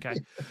 .co.uk,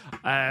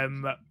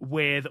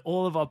 with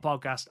all of our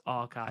podcast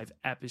archive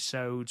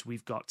episodes.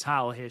 We've got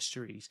title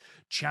histories,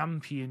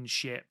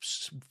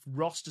 championships,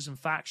 rosters and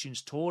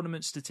factions,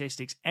 tournament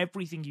statistics,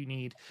 everything you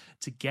need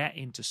to get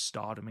into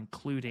Stardom,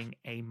 including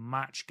a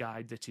match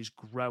guide that is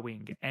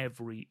growing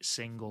every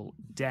single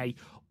day,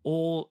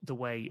 all the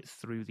way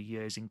through the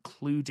years,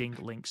 including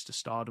links to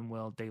Stardom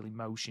World, Daily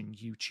Motion,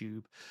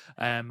 YouTube,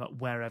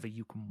 wherever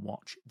you can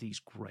watch these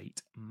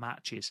great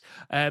matches.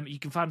 You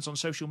can find us on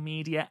social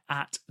media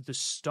at the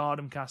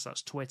Stardomcast.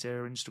 That's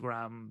Twitter,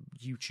 Instagram,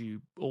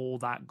 YouTube, all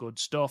that good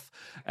stuff.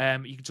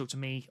 You can talk to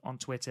me on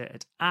Twitter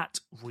at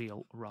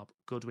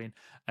 @RealRobGoodwin.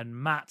 And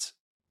Matt,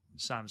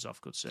 sign us off,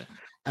 good sir.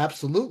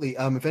 Absolutely.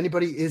 If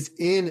anybody is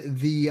in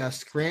the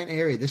Scranton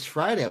area this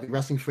Friday, I'll be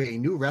wrestling for a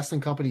new wrestling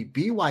company.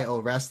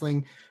 BYO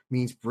Wrestling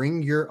means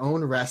bring your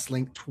own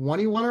wrestling.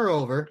 21 or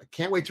over. I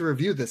can't wait to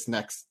review this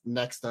next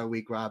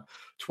week, Rob.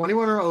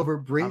 21 or over.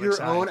 Bring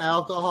your own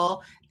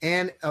alcohol,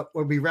 and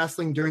we'll be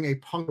wrestling during a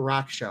punk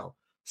rock show.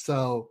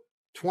 So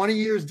 20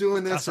 years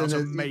doing this. That sounds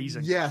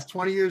amazing. Yes,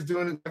 20 years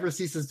doing it. Never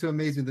ceases to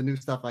amaze me, the new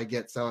stuff I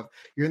get. So if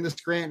you're in the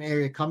Scranton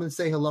area, come and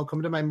say hello.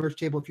 Come to my merch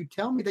table. If you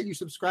tell me that you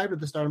subscribe to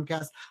the Stardom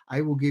Cast,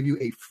 I will give you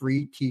a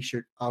free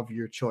t-shirt of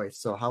your choice.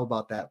 So how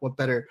about that? What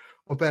better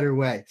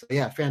way? So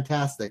yeah,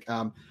 fantastic.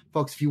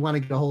 Folks, if you want to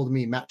get a hold of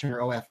me, Matt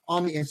Turner OF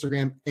on the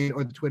Instagram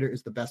or the Twitter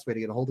is the best way to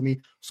get a hold of me.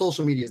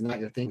 Social media is not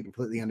your thing. We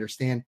completely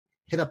understand.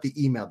 Hit up the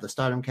email,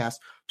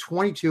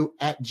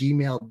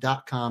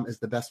 thestardomcast22@gmail.com is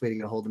the best way to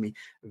get a hold of me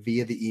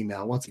via the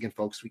email. Once again,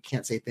 folks, we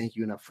can't say thank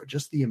you enough for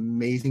just the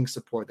amazing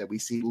support that we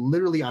see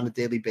literally on a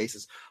daily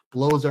basis.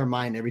 Blows our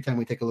mind every time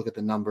we take a look at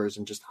the numbers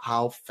and just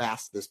how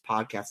fast this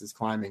podcast is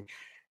climbing,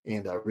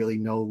 and really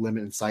no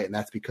limit in sight. And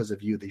that's because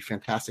of you, the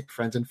fantastic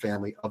friends and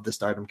family of the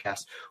Stardom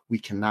Cast. We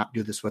cannot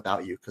do this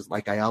without you, because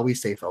like I always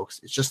say,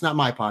 folks, it's just not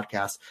my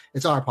podcast.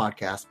 It's our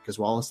podcast, because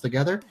we're all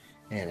together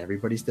and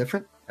everybody's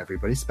different.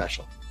 Everybody's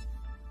special.